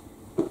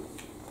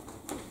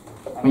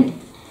 I mean,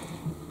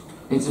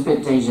 it's a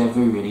bit deja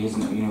vu, really,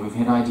 isn't it? You know, we've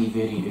had ID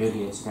Verdi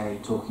earlier today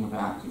talking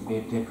about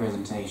their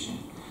presentation.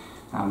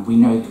 We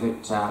know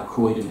that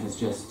Croydon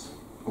has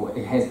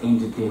it has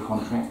ended their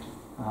contract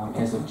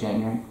as of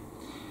January.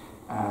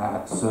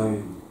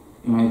 So,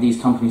 you know, these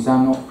companies are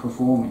not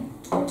performing,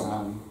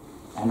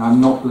 and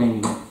I'm not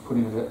blaming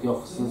putting it at the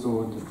officers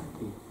or the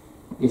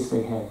yes,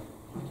 they have.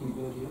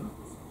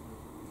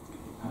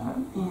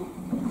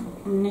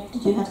 Nick,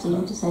 did you have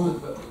something to say? I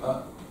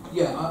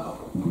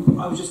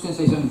was just going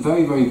to say something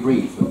very, very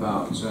brief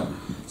about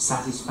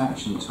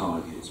satisfaction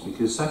targets,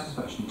 because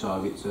satisfaction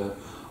targets they're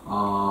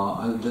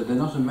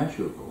not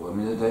immeasurable. I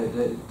mean,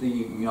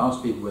 you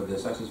ask people whether they're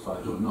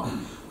satisfied or not,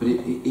 but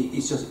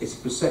it's a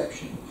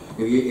perception.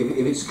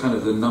 If it's kind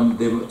of the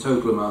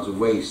total amount of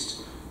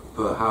waste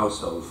per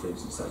household, for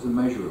instance, that's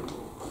immeasurable.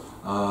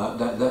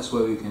 That's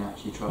where we can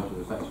actually try to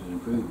effect an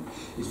improvement.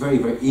 It's very,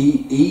 very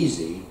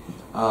easy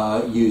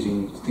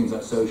using things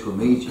like social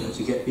media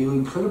to get people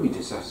incredibly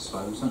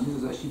dissatisfied with something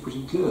that's actually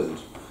pretty good.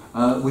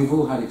 We've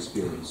all had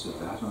experience of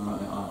that on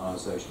our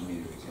social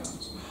media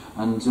accounts,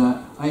 and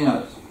you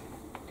know,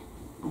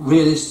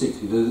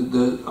 realistically,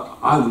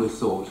 I would have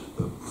thought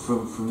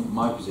from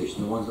my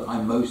position, the ones that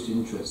I'm most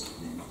interested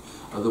in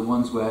are the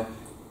ones where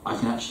I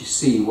can actually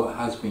see what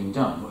has been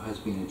done, what has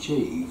been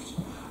achieved,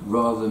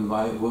 rather than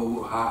by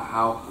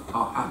how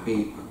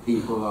happy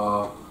people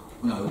are,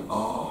 you know,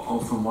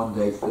 are from one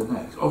day to the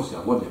next. Obviously,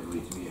 I want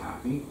everybody to be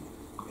happy.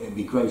 It'd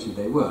be great if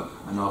they were,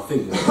 and our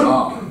figures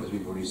are, as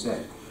we've already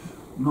said,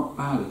 not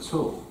bad at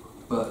all.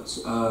 But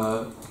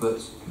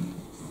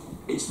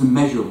it's the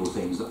measurable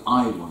things that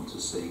I want to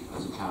see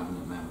as a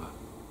cabinet member.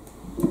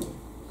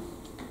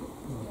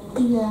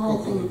 Yeah, I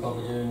think.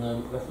 Bother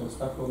doing reference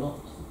back or not?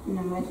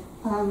 No,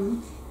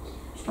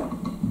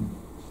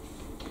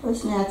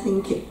 personally, I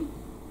think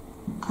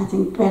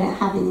having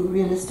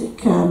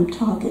realistic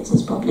targets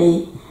is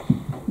probably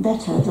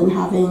better than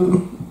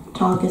having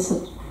targets.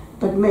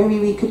 But maybe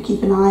we could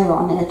keep an eye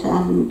on it,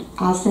 and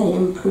as they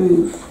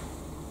improve,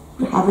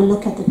 have a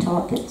look at the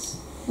targets.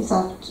 Is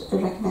that a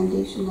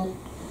recommendation that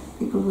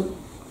people would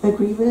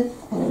agree with?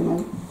 I don't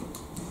know.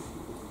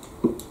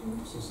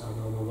 That's just our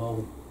normal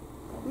goal.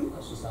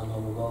 That's just our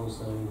normal goal,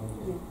 so...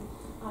 Yeah.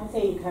 I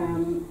think,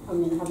 having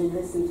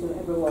listened to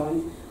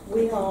everyone,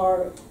 we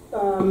are,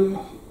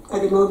 at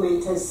the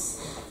moment,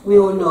 as we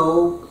all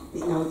know,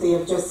 they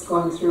have just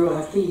gone through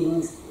a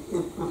pleading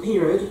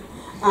period,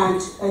 and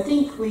I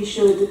think we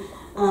should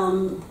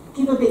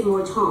give a bit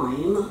more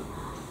time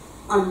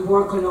and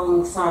work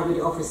alongside with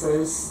the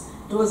officers,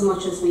 do as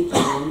much as we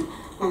can,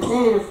 and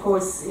then, of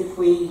course, if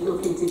we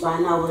look into by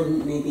now,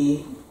 and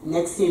maybe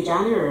next year,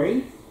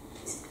 January,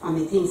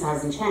 things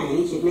hasn't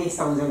changed. It may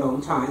sound a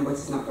long time, but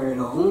it's not very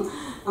long.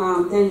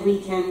 Then we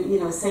can,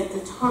 set the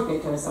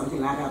target or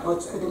something like that.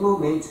 But at the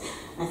moment,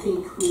 I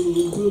think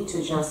we need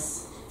to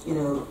just,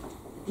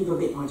 give a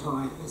bit more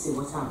time and see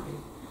what's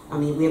happening.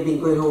 We have been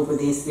going over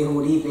this the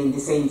whole evening, the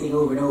same thing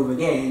over and over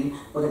again.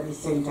 But at the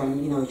same time,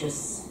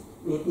 just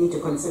we need to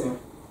consider.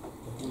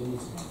 Come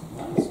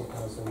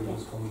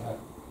back.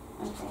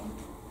 Okay.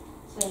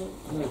 So.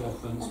 No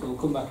reference. We'll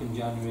come back in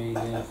January.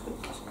 Yeah.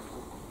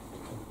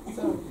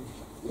 So.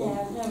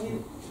 Yeah, no,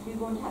 we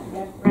won't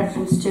have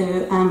reference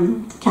to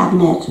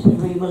cabinet, but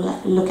we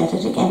will look at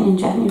it again in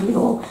January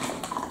or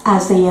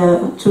as the year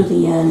through the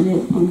year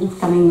in the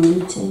coming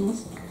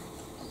meetings.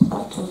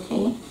 That's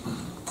okay.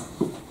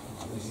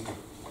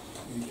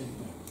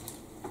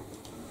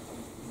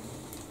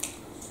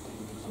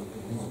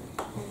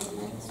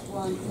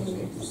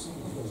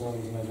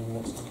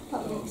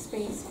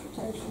 space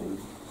protection.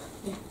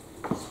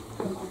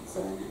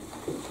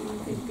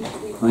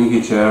 Thank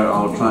you, Chair.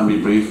 I'll try and be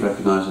brief,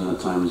 recognising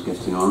that time is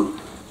getting on.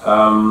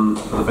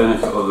 For the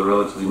benefit of the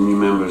relatively new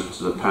members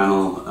to the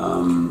panel,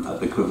 at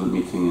the equivalent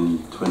meeting in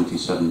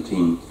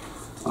 2017,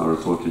 I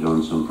reported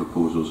on some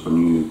proposals for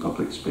new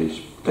public space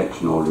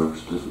protection order,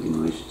 specifically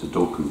in relation to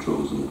dog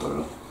controls in the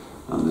borough.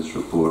 And this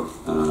report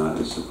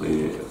is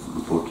simply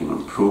reporting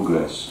on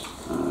progress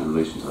in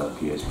relation to that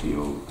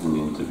PSPO in the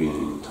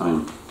intervening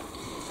time.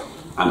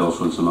 And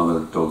also in some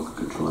other dog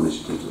control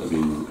initiatives that have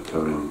been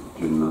occurring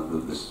during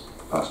this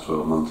past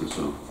 12 months or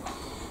so.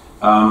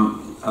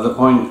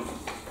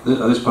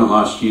 At this point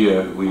last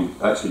year, we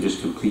actually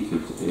just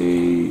completed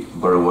a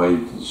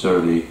borough-wide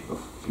survey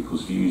of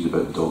people's views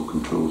about dog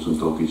controls and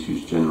dog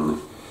issues generally.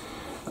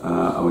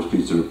 I was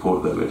pleased to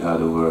report that we'd had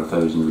over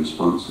 1,000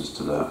 responses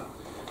to that,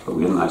 but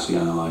we hadn't actually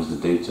analysed the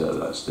data at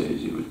that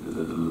stage. It was,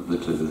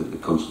 literally the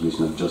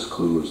consultation had just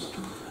closed.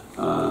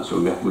 So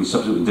we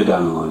subsequently did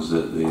analyse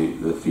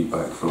the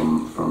feedback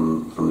from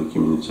the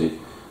community,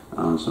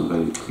 and some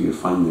very clear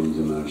findings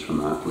emerged from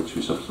that, which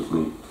we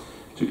subsequently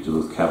took to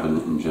the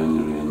Cabinet in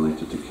January and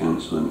later to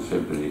Council in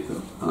February,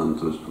 and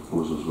those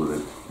proposals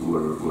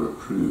were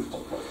approved.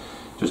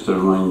 Just to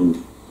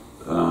remind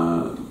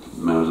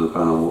members of the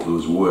panel what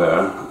those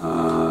were,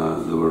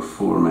 there were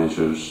 4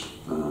 measures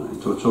in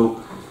total.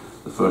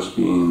 The first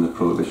being the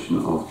prohibition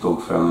of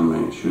dog felling by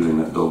ensuring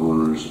that dog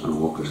owners and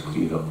walkers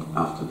clear up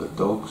after their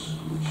dogs,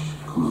 which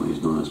commonly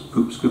is known as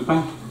poop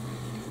scooping.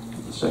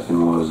 The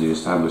second was the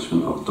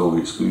establishment of dog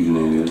exclusion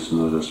areas, and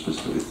those are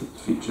specific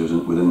features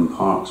within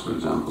parks, for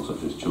example,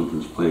 such as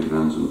children's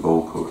playgrounds and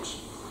ball courts,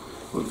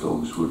 where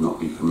dogs would not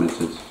be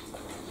permitted.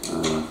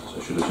 So I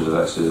should have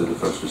actually said that the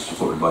first was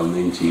supported by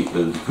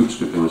the poop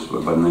scooping was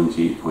supported by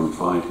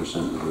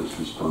 98.5% of those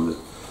who responded.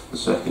 The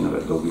second,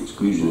 about dog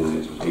exclusion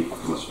areas,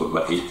 was supported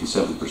by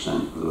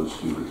 87% of those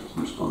who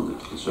responded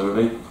to the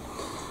survey.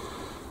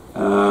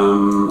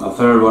 A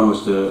third one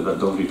was that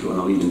dogs be put on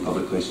a lead in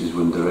public places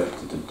when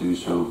directed to do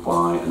so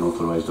by an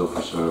authorised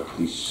officer, a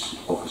police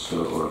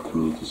officer or a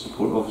community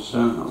support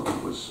officer.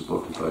 That was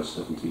supported by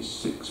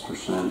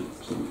 76%,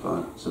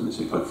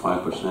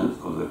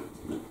 76.5%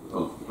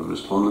 of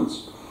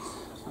respondents.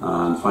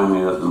 And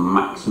finally, that the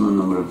maximum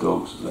number of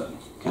dogs that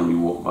can be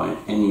walked by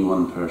any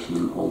one person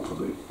in all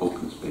public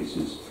open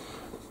spaces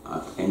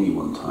at any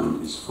one time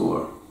is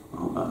 4. I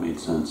hope that made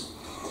sense.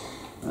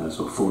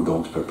 So 4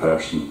 dogs per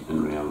person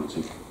in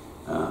reality,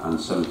 and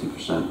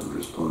 70% of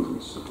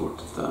respondents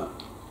supported that.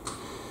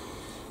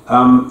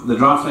 The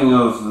drafting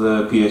of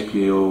the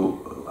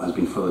PSPO has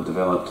been further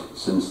developed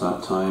since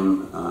that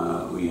time.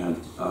 We're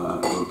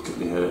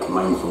particularly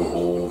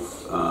mindful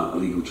of a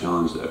legal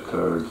challenge that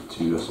occurred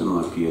to a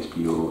similar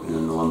PSPO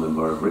in the London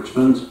Borough of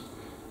Richmond.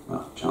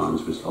 That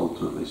challenge was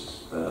ultimately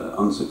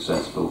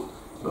unsuccessful,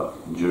 but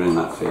during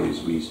that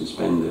phase we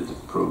suspended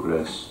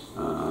progress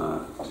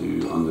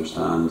to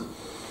understand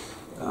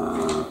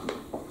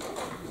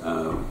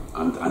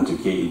and to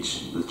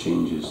gauge the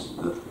changes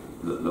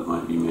that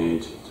might be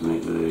made to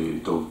make the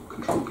dog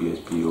control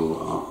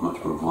PSPO a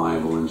much more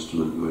viable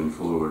instrument going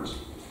forward.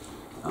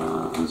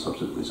 And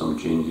subsequently some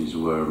changes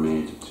were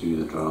made to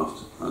the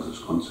draft as a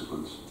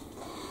consequence.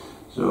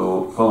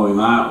 So following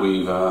that,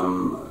 we've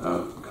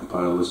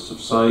compiled lists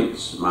of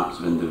sites, maps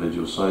of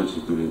individual sites,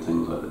 including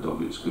things like the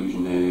dog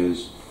exclusion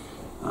areas,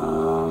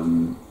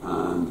 and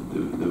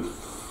the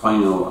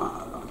final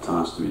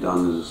task to be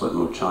done is a slightly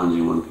more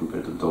challenging one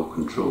compared to dog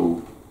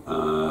control,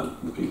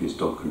 the previous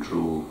dog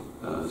control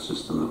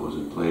system that was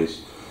in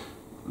place.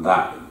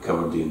 That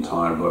covered the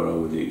entire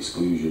borough with the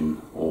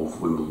exclusion of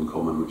Wimbledon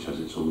Common, which has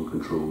its own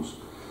controls.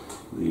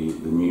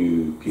 The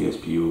new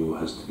PSPO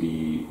has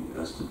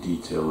to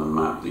detail and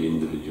map the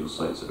individual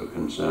sites that are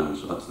concerned,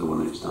 so that's the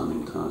one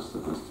outstanding task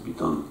that has to be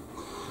done.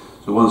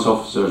 So once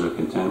officers are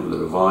content with the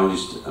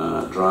revised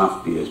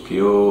draft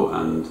PSPO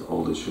and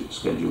all the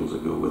schedules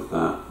that go with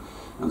that,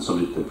 and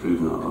subject to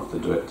approval of the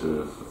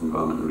Director of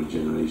Environment and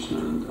Regeneration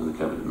and the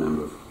Cabinet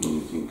Member for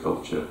Community and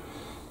Culture,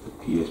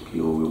 the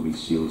PSPO will be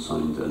sealed,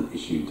 signed and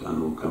issued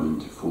and will come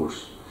into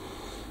force.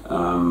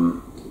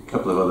 A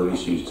couple of other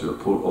issues to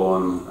report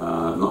on.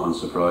 Not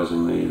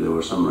unsurprisingly, there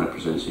were some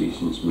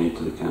representations made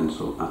to the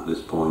Council at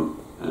this point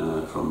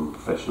from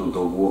professional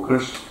dog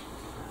walkers,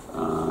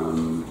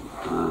 and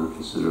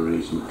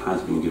consideration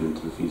has been given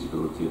to the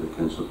feasibility of the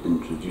Council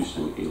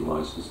introducing a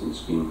licensing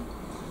scheme.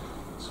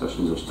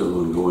 Discussions are still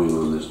ongoing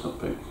on this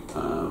topic,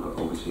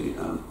 but obviously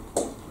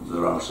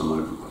there are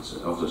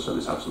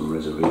officers have some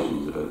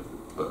reservations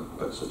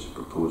about such a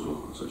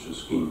proposal, such a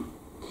scheme.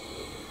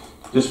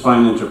 Just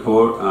finally to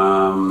report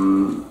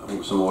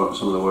some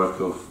of the work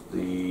of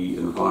the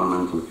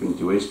environmental and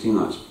community waste team.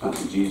 That's Pat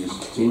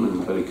Jesus' team,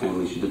 and very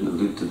kindly she didn't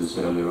allude to this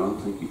earlier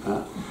on. Thank you,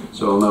 Pat.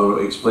 So I'll now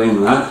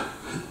explain that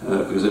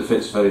because it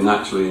fits very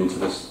naturally into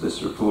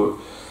this report.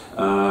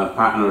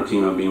 Pat and our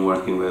team have been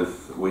working with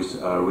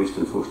our waste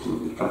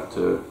enforcement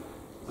contractor,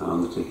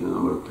 undertaking a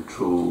number of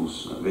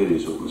patrols at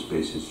various open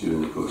spaces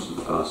during the course of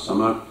the past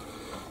summer,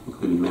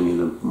 including many of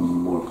the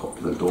more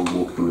popular dog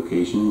walking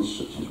locations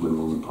such as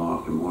Wimbledon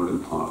Park in Morden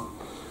Park.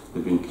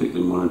 They've been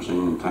particularly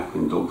monitoring and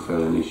tackling dog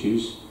felling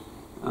issues.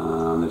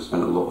 They've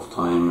spent a lot of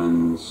time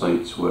in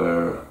sites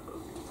where a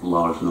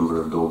large number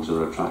of dogs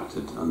are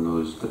attracted, and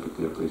those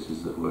typically are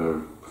places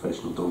where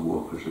professional dog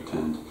walkers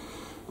attend.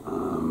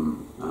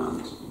 And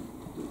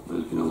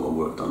there's been a lot of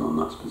work done on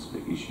that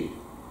specific issue.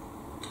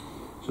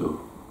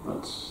 So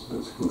that's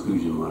the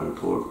conclusion of my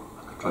report.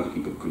 I could try to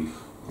keep it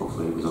brief.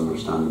 Hopefully it was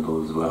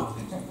understandable as well.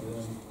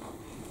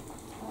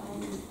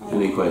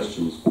 Any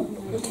questions?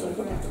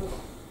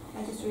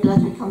 I just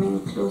realised we're coming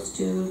close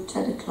to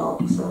 10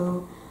 o'clock,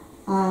 so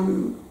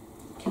can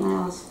I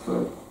ask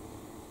for,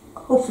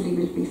 hopefully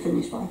we'll be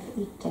finished by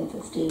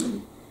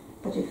 10:15,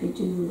 but if we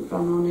do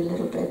run on a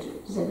little bit,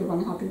 is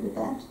everyone happy with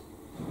that?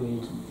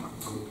 Agreed.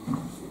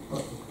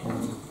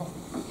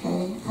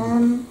 Okay,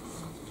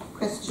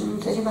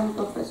 questions? Anyone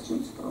got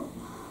questions for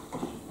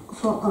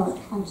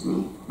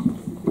Anthony?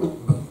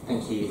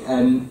 Thank you.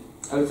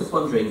 I was just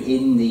wondering,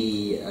 in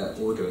the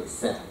order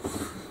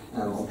itself,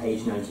 on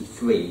page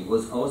 93,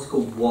 was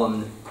Article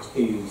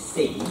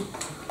 1.2c,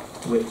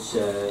 which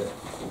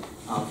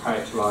I'll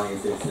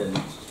characterise as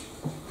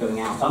going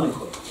out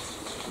unequipped,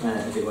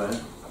 as it were.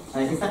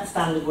 Is that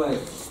standard word?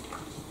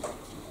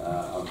 I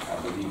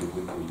believe it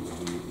would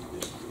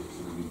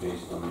be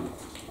based on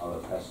other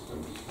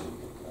precedents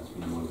that's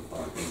been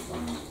modified based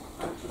on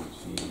actual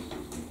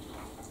experiences.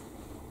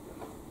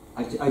 I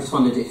just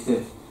wondered if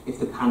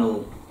the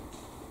panel,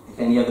 if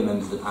any other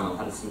members of the panel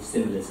had a sort of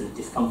similar sort of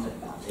discomfort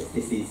about this.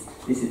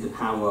 This is the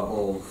power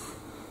of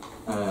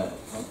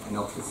an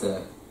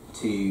officer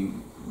to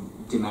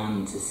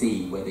demand to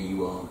see whether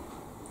you are,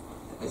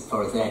 as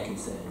far as they're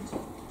concerned,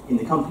 in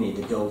the company of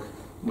the dog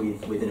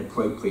with an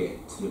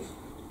appropriate sort of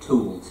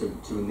tool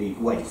to remove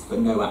waste, but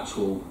no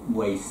actual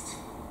waste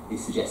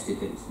is suggested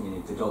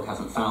that the dog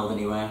hasn't fouled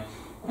anywhere.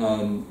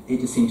 It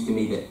just seems to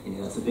me that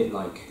that's a bit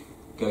like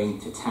going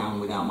to town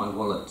without my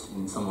wallet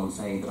and someone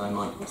saying that I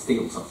might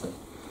steal something.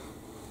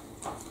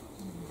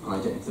 And I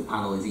don't know if the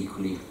panel is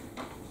equally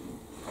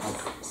has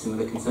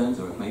similar concerns,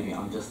 or if maybe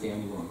I'm just the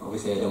only one.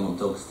 Obviously I don't want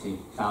dogs to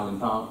foul in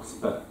parks,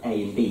 but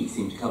A and B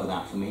seem to cover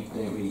that for me. I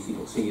don't really see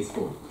what C is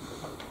for.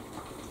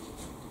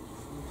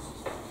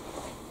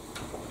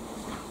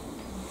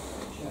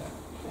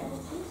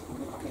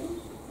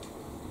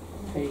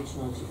 Page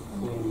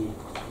 93.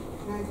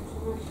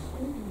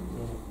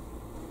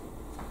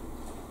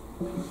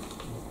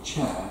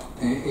 Chair,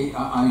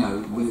 I know,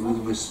 with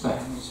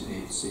respect,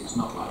 it's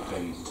not like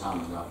going to town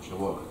without your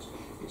wallet.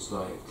 It's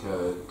like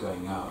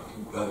going out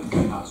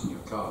in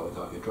your car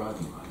without your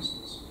driving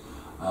licence.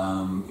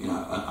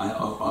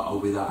 Or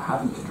without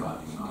having a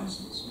driving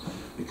licence,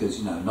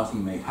 because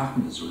nothing may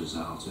happen as a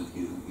result of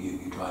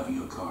you driving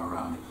your car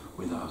around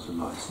without a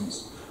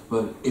licence.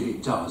 But if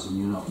it does and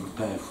you're not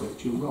prepared for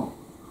it, you're wrong.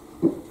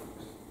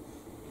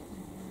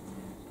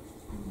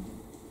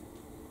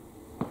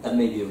 That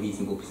may be a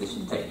reasonable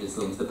position to take, as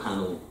long as the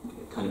panel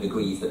kind of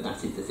agrees that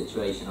that is the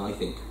situation. I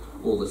think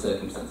all the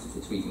circumstances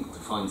it's reasonable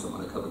to find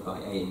someone are covered by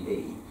A and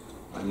B.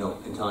 I'm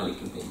not entirely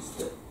convinced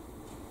that,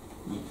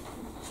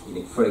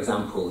 for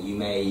example, you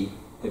may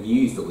have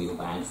used the wheel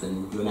bags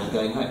and you're now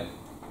going home.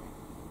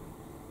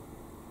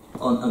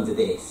 Under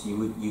this,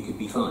 you could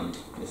be fined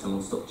if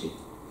someone stopped you.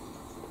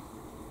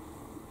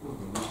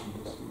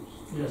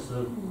 Yes,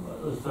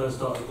 the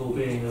first article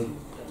being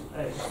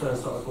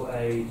first article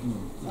A,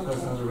 the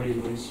person has a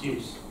reasonable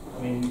excuse.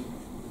 I mean,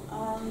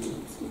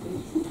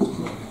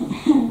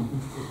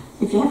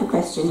 if you have a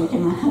question, you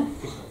can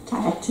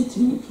direct it to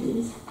me,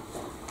 please.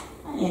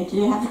 Yeah, do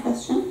you have a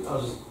question? I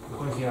was just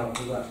pointing out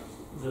that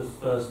the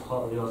first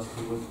part of the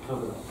article would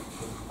cover that.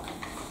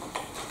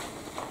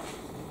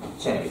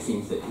 Chair, it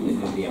seems that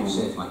nobody else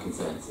shares my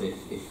concerns, so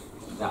if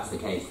that's the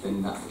case,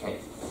 then that's the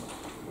case.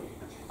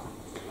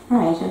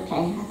 Right,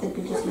 okay, I think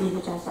we just leave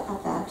it as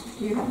at that.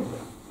 Do you have a...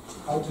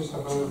 I just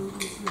have a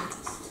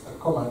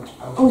comment.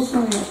 Oh,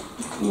 sorry.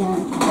 Yeah,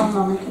 one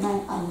moment. Can I?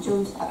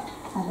 Jones had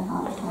a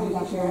hard time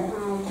up here.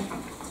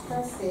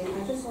 First thing, I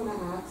just want to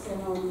ask,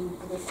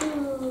 the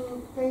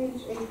still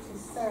page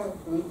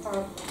 87,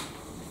 part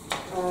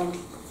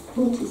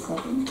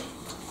 87.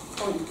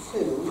 Point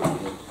 2,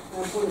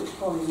 bullet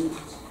point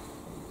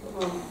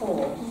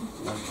 4.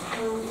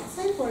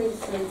 Say for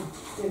instance,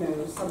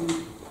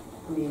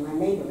 my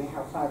neighbour may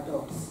have 5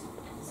 dogs,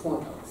 small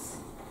dogs.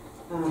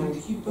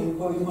 If you put your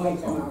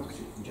mic on,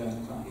 Joan, I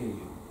can't hear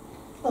you.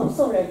 Oh,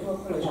 sorry, I do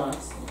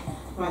apologise.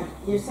 Right,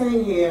 you're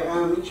saying here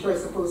each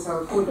person supposed to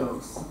have 4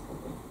 dogs.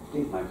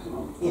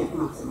 Maximum. Yeah,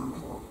 maximum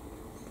 4.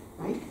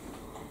 Right?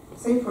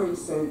 Say for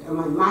instance,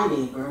 my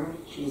neighbour,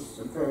 she's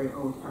a very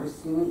old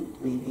person,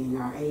 maybe in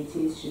her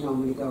 80s. She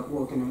normally goes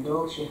walking her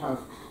dog. She have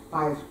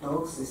 5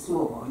 dogs, the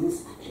small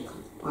ones.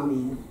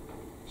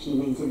 She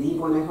needs to leave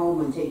one at home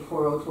and take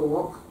 4 out for a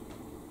walk.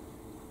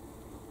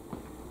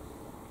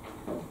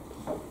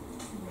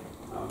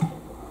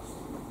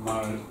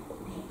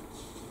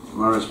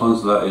 My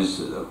response to that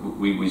is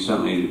we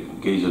certainly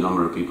gauge a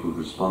number of people's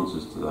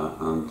responses to that,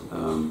 and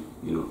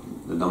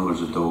the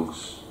numbers of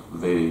dogs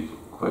vary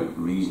quite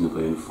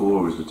reasonably, and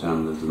 4 was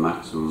determined as the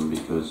maximum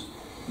because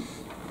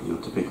you know,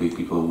 typically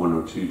people have 1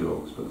 or 2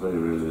 dogs, but very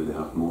rarely they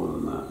have more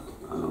than that.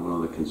 And one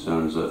of the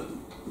concerns that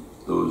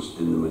those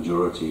in the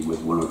majority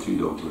with 1 or 2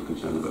 dogs were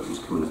concerned about was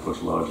coming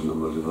across large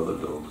numbers of other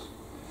dogs.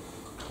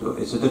 So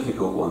it's a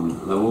difficult one,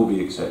 and there will be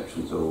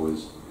exceptions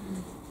always.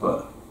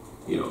 But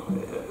you know,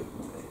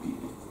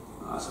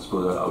 I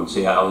suppose I would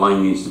say a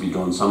line needs to be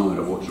drawn somewhere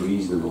of what's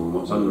reasonable and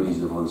what's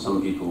unreasonable, and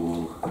some people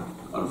will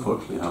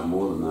unfortunately have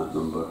more than that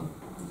number.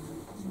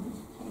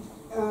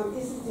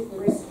 Isn't it the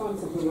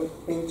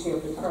responsibility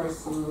of the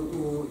person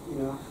who, you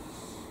know,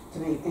 to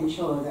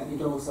ensure that the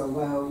dogs are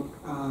well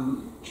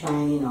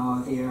trained,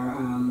 or they're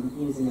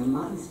using their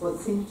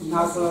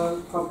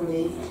muzzle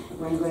properly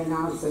when going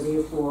out? So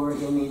therefore,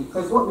 I mean,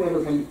 because what we're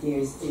looking at there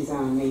is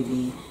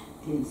maybe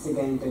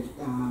incident that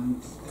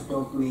a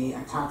dog may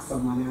attack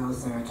someone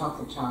else or attack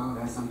a child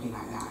or something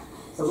like that.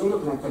 So we're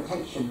looking at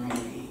protection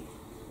really.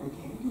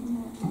 Okay.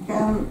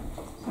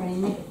 Sorry,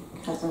 Nick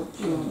has a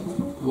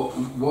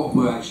What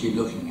we're actually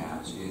looking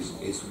at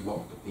is what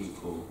the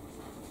people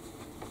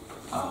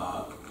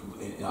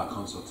in our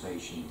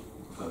consultation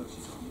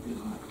voted on, if you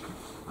like.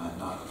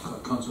 And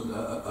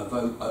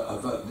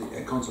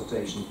a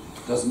consultation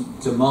doesn't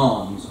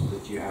demand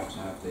that you have to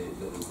have the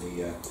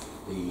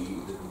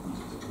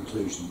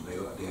conclusion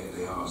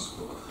they asked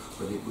for,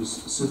 but it was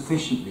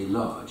sufficiently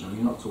large. I mean,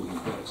 you're not talking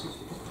Brexit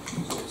here.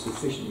 It's a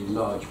sufficiently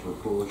large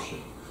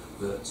proportion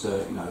that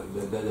you know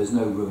there's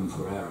no room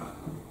for error.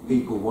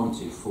 People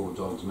wanted 4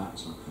 dogs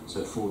maximum,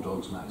 so 4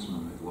 dogs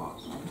maximum it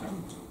was.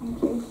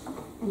 Thank you.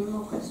 Any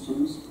more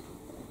questions?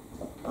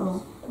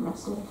 Oh,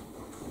 Russell.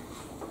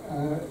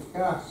 Can I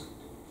ask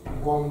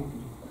one?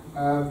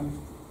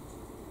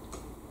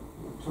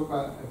 Talk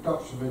about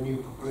adoption of a new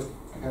public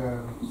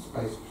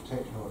space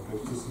protection order.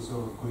 If this is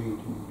all agreed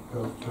and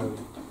goes through,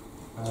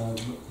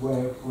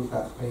 where would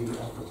that be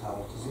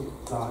advertised? Is it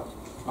like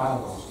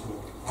bylaws to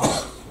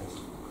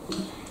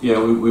Yeah,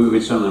 we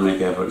would certainly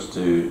make efforts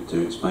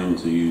to explain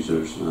to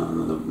users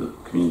and the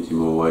community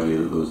more widely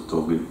that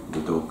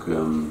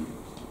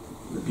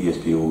the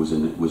PSPO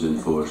was in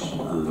force,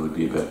 and there would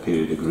be a bit of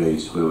period of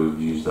grace where we would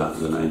use that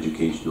as an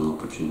educational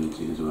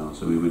opportunity as well.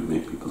 So we would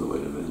make people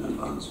aware of it in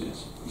advance,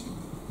 yes.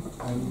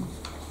 And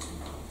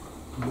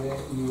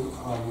you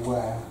are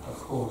aware, of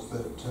course,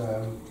 that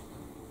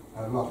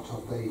a lot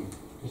of the,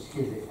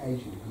 particularly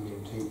Asian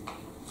community,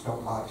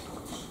 don't like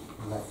dogs,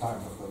 and they're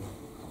frightened of them.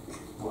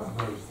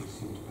 Whatever age they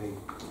seem to be,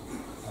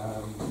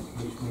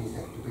 which means they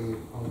have to be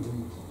on the.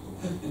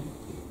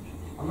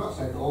 I'm not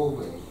saying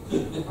always,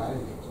 by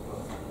any means,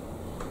 but.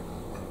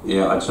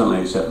 Yeah, I'd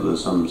certainly accept that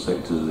there's some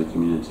sectors of the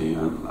community,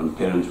 and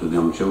parents with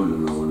young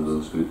children are one of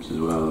those groups as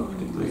well,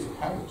 particularly.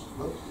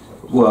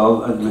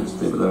 Well,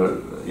 admittedly, but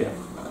they're,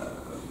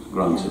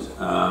 granted.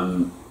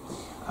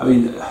 I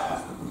mean,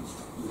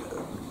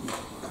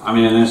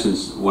 in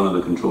essence, one of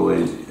the control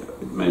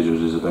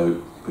measures is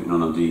about putting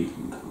on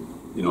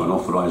an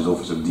authorised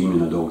officer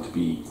deeming a dog to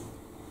be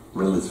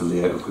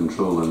relatively out of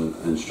control and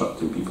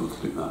instructing people to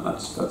put that.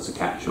 That's a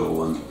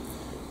catch-all, and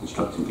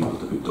instructing people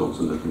to put dogs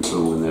under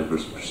control when they're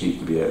perceived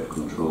to be out of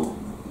control.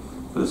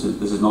 But this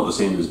is not the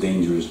same as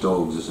dangerous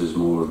dogs. This is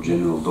more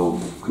general dog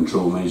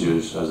control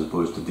measures as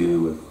opposed to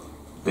dealing with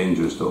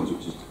dangerous dogs,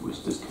 which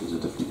is a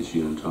different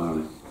issue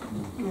entirely.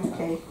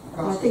 Okay.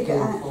 I think.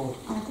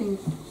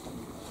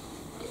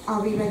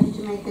 Are we ready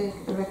to make a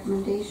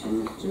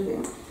recommendation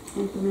to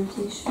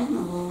implementation,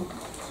 or?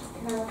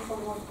 Can I have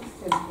one more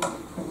question?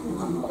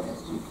 One more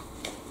question.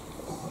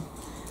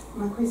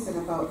 My question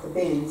about the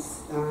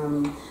bins,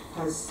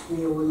 as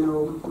we all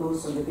know,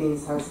 most of the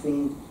bins has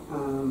been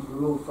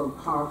removed from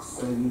parks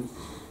and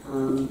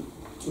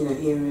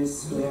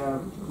areas that are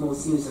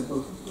most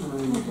usable.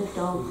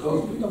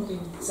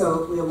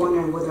 So we're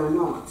wondering whether or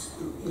not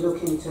you're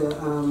looking to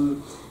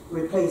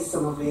replace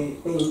some of the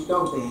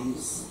dog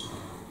bins.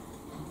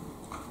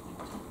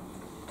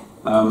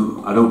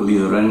 I don't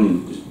believe there are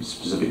any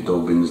specific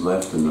dog bins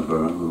left in the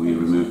borough. We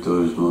removed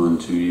those more than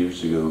 2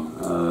 years ago.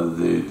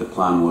 The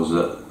plan was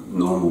that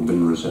normal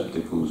bin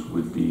receptacles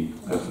would be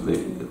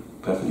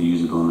perfectly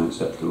usable and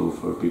acceptable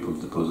for people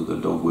to deposit their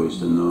dog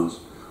waste in those,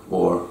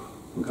 or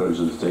encourage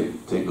them to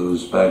take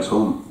those bags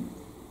home.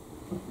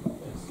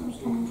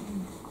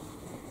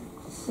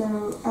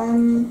 So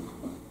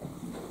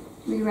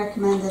we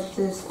recommend that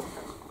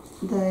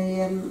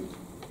the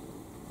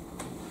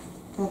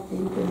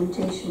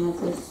implementation of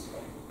this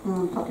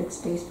public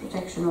space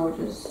protection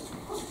orders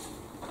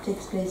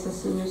takes place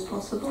as soon as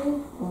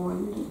possible, or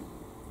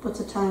what's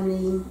a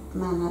timely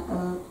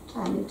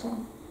time for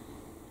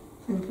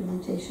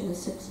implementation?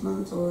 Is 6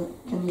 months, or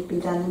can it be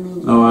done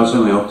immediately? No, I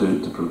certainly hope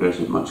to progress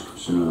it much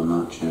sooner than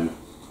that, Chair.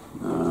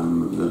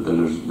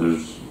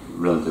 There's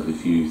relatively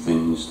few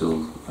things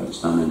still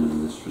outstanding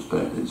in this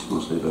respect. It's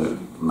mostly about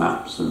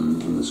maps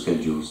and the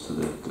schedules to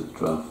the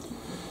draft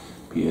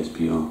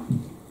PSPO.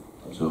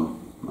 So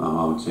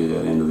I would say that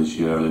at the end of this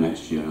year, early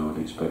next year, I would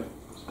expect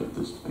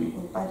this to be.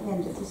 By the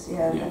end of this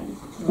year. Yeah.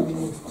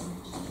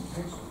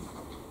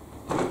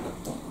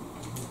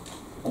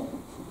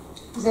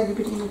 Is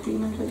everybody in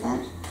agreement with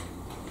that?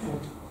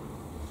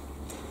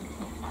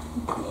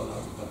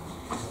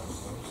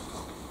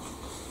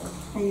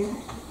 Are you?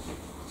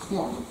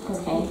 Yeah,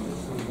 okay.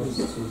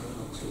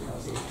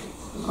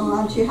 Oh,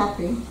 aren't you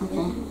happy?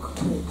 Okay.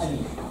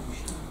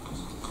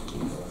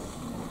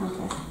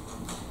 Okay.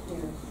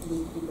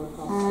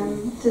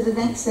 So the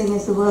next thing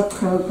is the work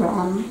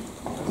programme,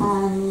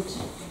 and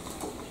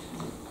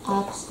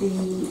at the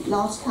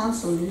last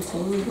council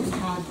meeting we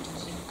had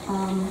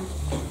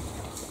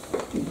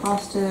we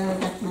passed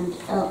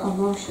a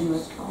motion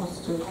was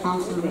passed to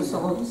council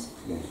resolves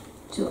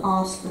to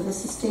ask that the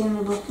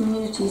Sustainable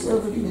Communities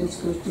Overview and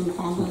Scrutiny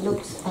panel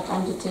looks at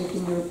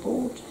undertaking a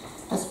report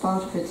as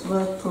part of its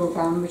work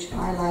programme which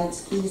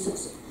highlights key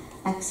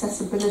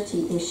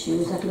accessibility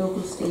issues at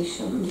local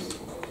stations,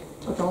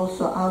 but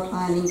also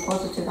outlining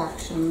positive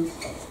actions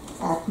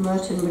that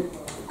Merton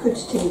could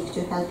take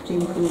to help to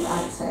improve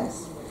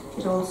access.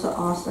 It also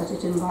asks that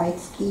it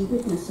invites key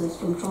witnesses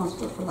from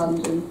Transport for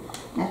London,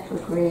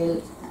 Network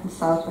Rail and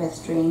South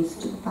West Trains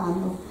to the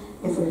panel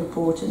if a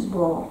report is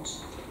brought.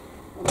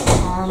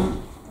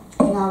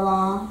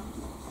 Now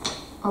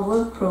our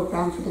work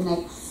programme for the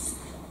next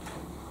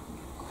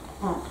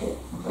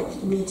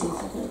meetings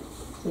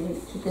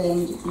to the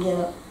end of the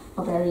year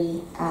are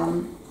very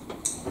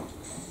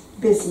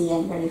busy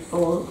and very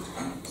full.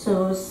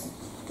 So I was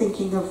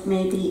thinking of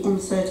maybe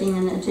inserting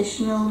an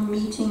additional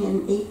meeting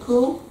in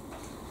April.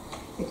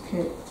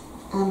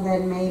 And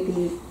then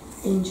maybe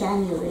in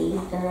January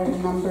there are a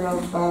number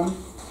of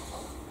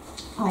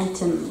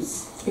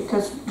items,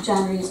 because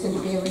January is going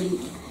to be a really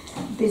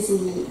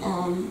busy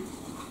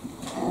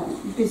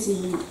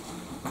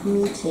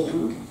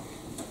meeting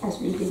as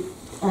we be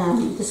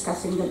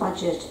discussing the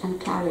budget, and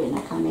Clarion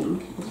are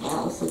coming as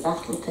well, so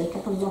that will take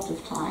up a lot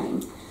of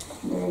time.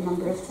 And there are a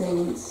number of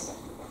things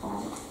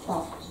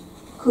that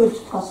could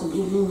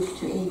possibly move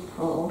to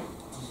April.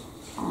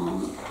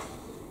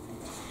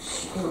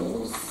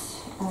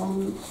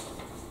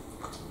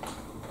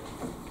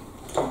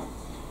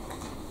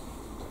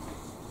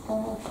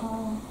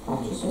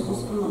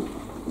 Is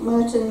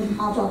Merton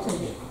adult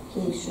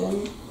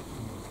education,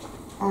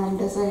 and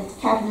there's a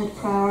cabinet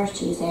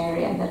priorities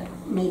area that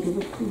maybe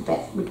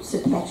would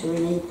sit better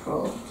in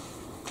April.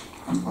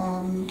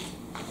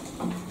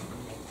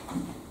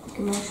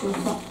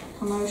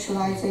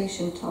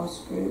 Commercialisation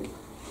task group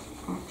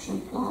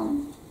action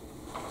plan.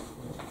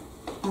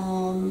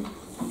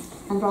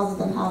 And rather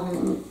than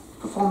having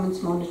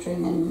performance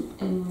monitoring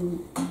in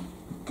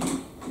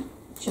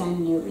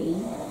January,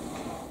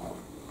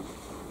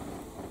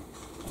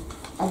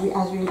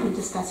 as we've been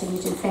discussing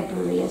it in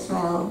February as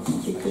well,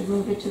 we could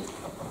move it to.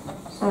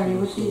 Sorry,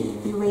 would you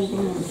be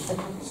waving?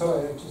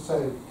 Sorry, just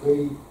say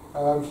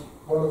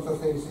one of the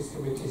things this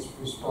committee is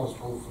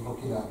responsible for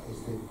looking at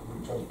is the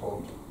public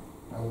transport,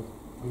 and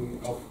we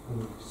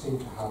often seem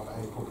to have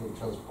a public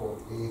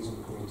transport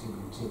liaison committee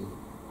meeting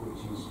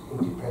which is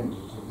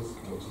independent of this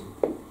committee,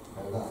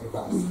 that's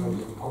open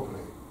to the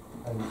public,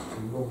 and we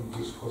normally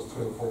discuss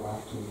 3 or 4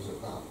 items at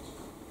that.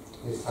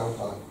 This sounds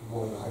like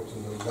one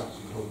item that was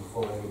actually done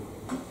before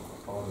anyway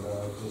on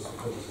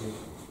disability,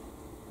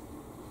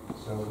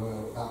 so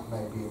that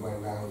may be a way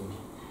round.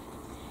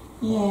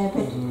 Yeah,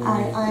 but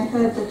I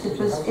heard that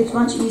it's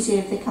much easier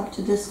if they come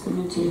to this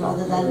committee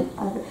rather than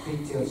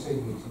PTLC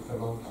meeting for a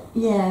long time.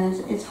 Yeah,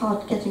 it's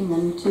hard getting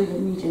them to the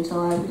meeting,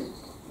 so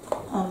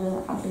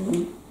I've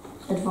been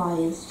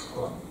advised.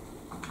 So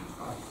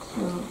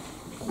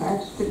I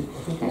think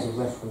it's a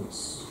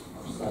reference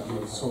that we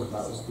were talking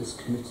about as this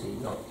committee,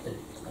 not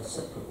a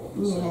separate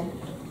one. Yeah.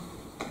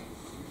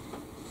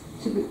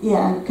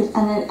 Yeah, because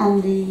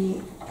and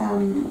the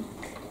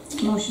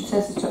motion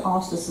says to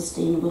ask the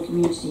Sustainable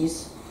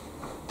Communities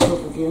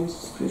Overview and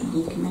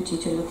Scrutiny Committee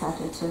to look at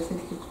it. So I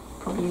think it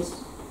probably is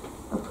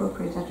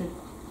appropriate that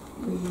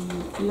we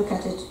look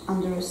at it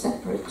under a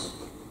separate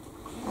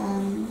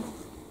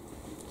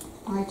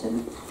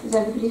item. Is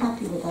everybody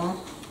happy with that?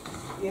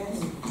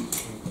 Yes.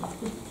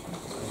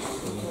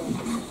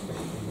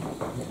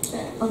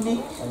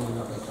 Nick?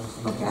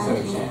 Okay,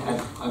 sorry, Chair.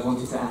 I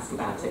wanted to ask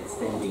about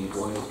extending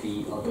one of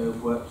the other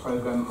work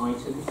programme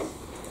items,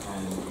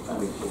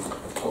 which is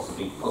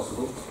possibly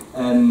possible.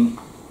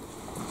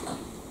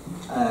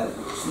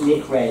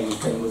 Nick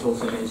raised, and was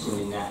also mentioned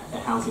in the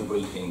housing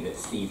briefing that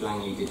Steve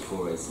Langley did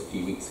for us a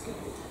few weeks ago,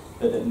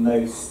 but that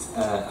most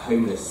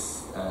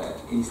homeless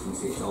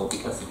instances are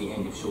because of the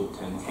end of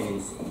short-term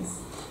tenancies.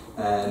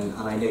 And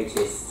I note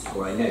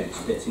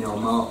that in our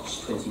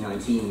March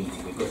 2019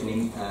 meeting we've got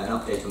an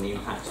update on the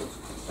impact of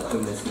the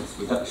Homelessness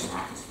Reduction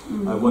Act.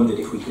 I wondered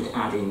if we could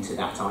add into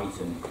that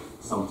item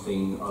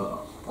something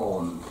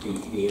on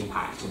the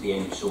impact of the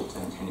end of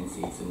short-term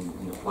tenancies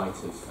and the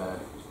plight of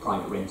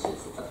private renters,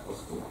 if that's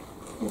possible.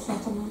 Is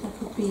that something that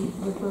would be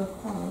would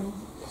work well,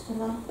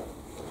 Stella?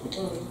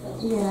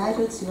 Yeah, I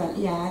don't see that.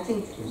 Yeah, I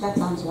think that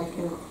sounds like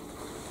a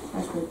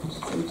good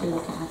thing to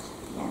look at.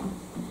 Yeah.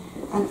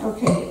 And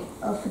okay,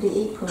 for the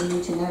April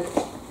meeting,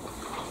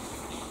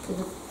 for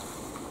the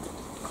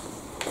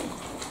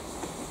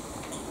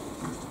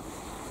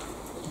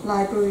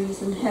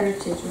libraries and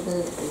heritage with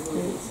the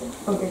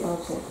they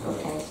got it.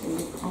 Okay, so you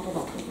added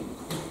up.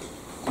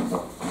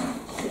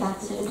 So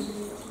that's it.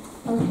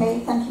 Okay,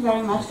 thank you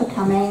very much for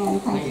coming,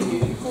 and thank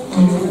you.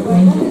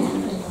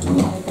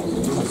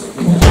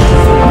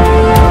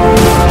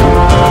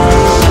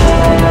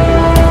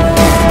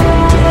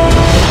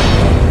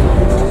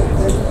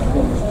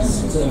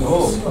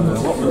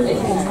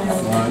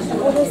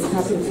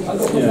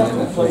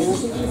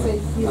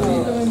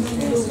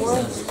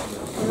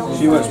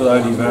 She works with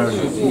ID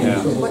Variant,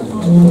 yeah.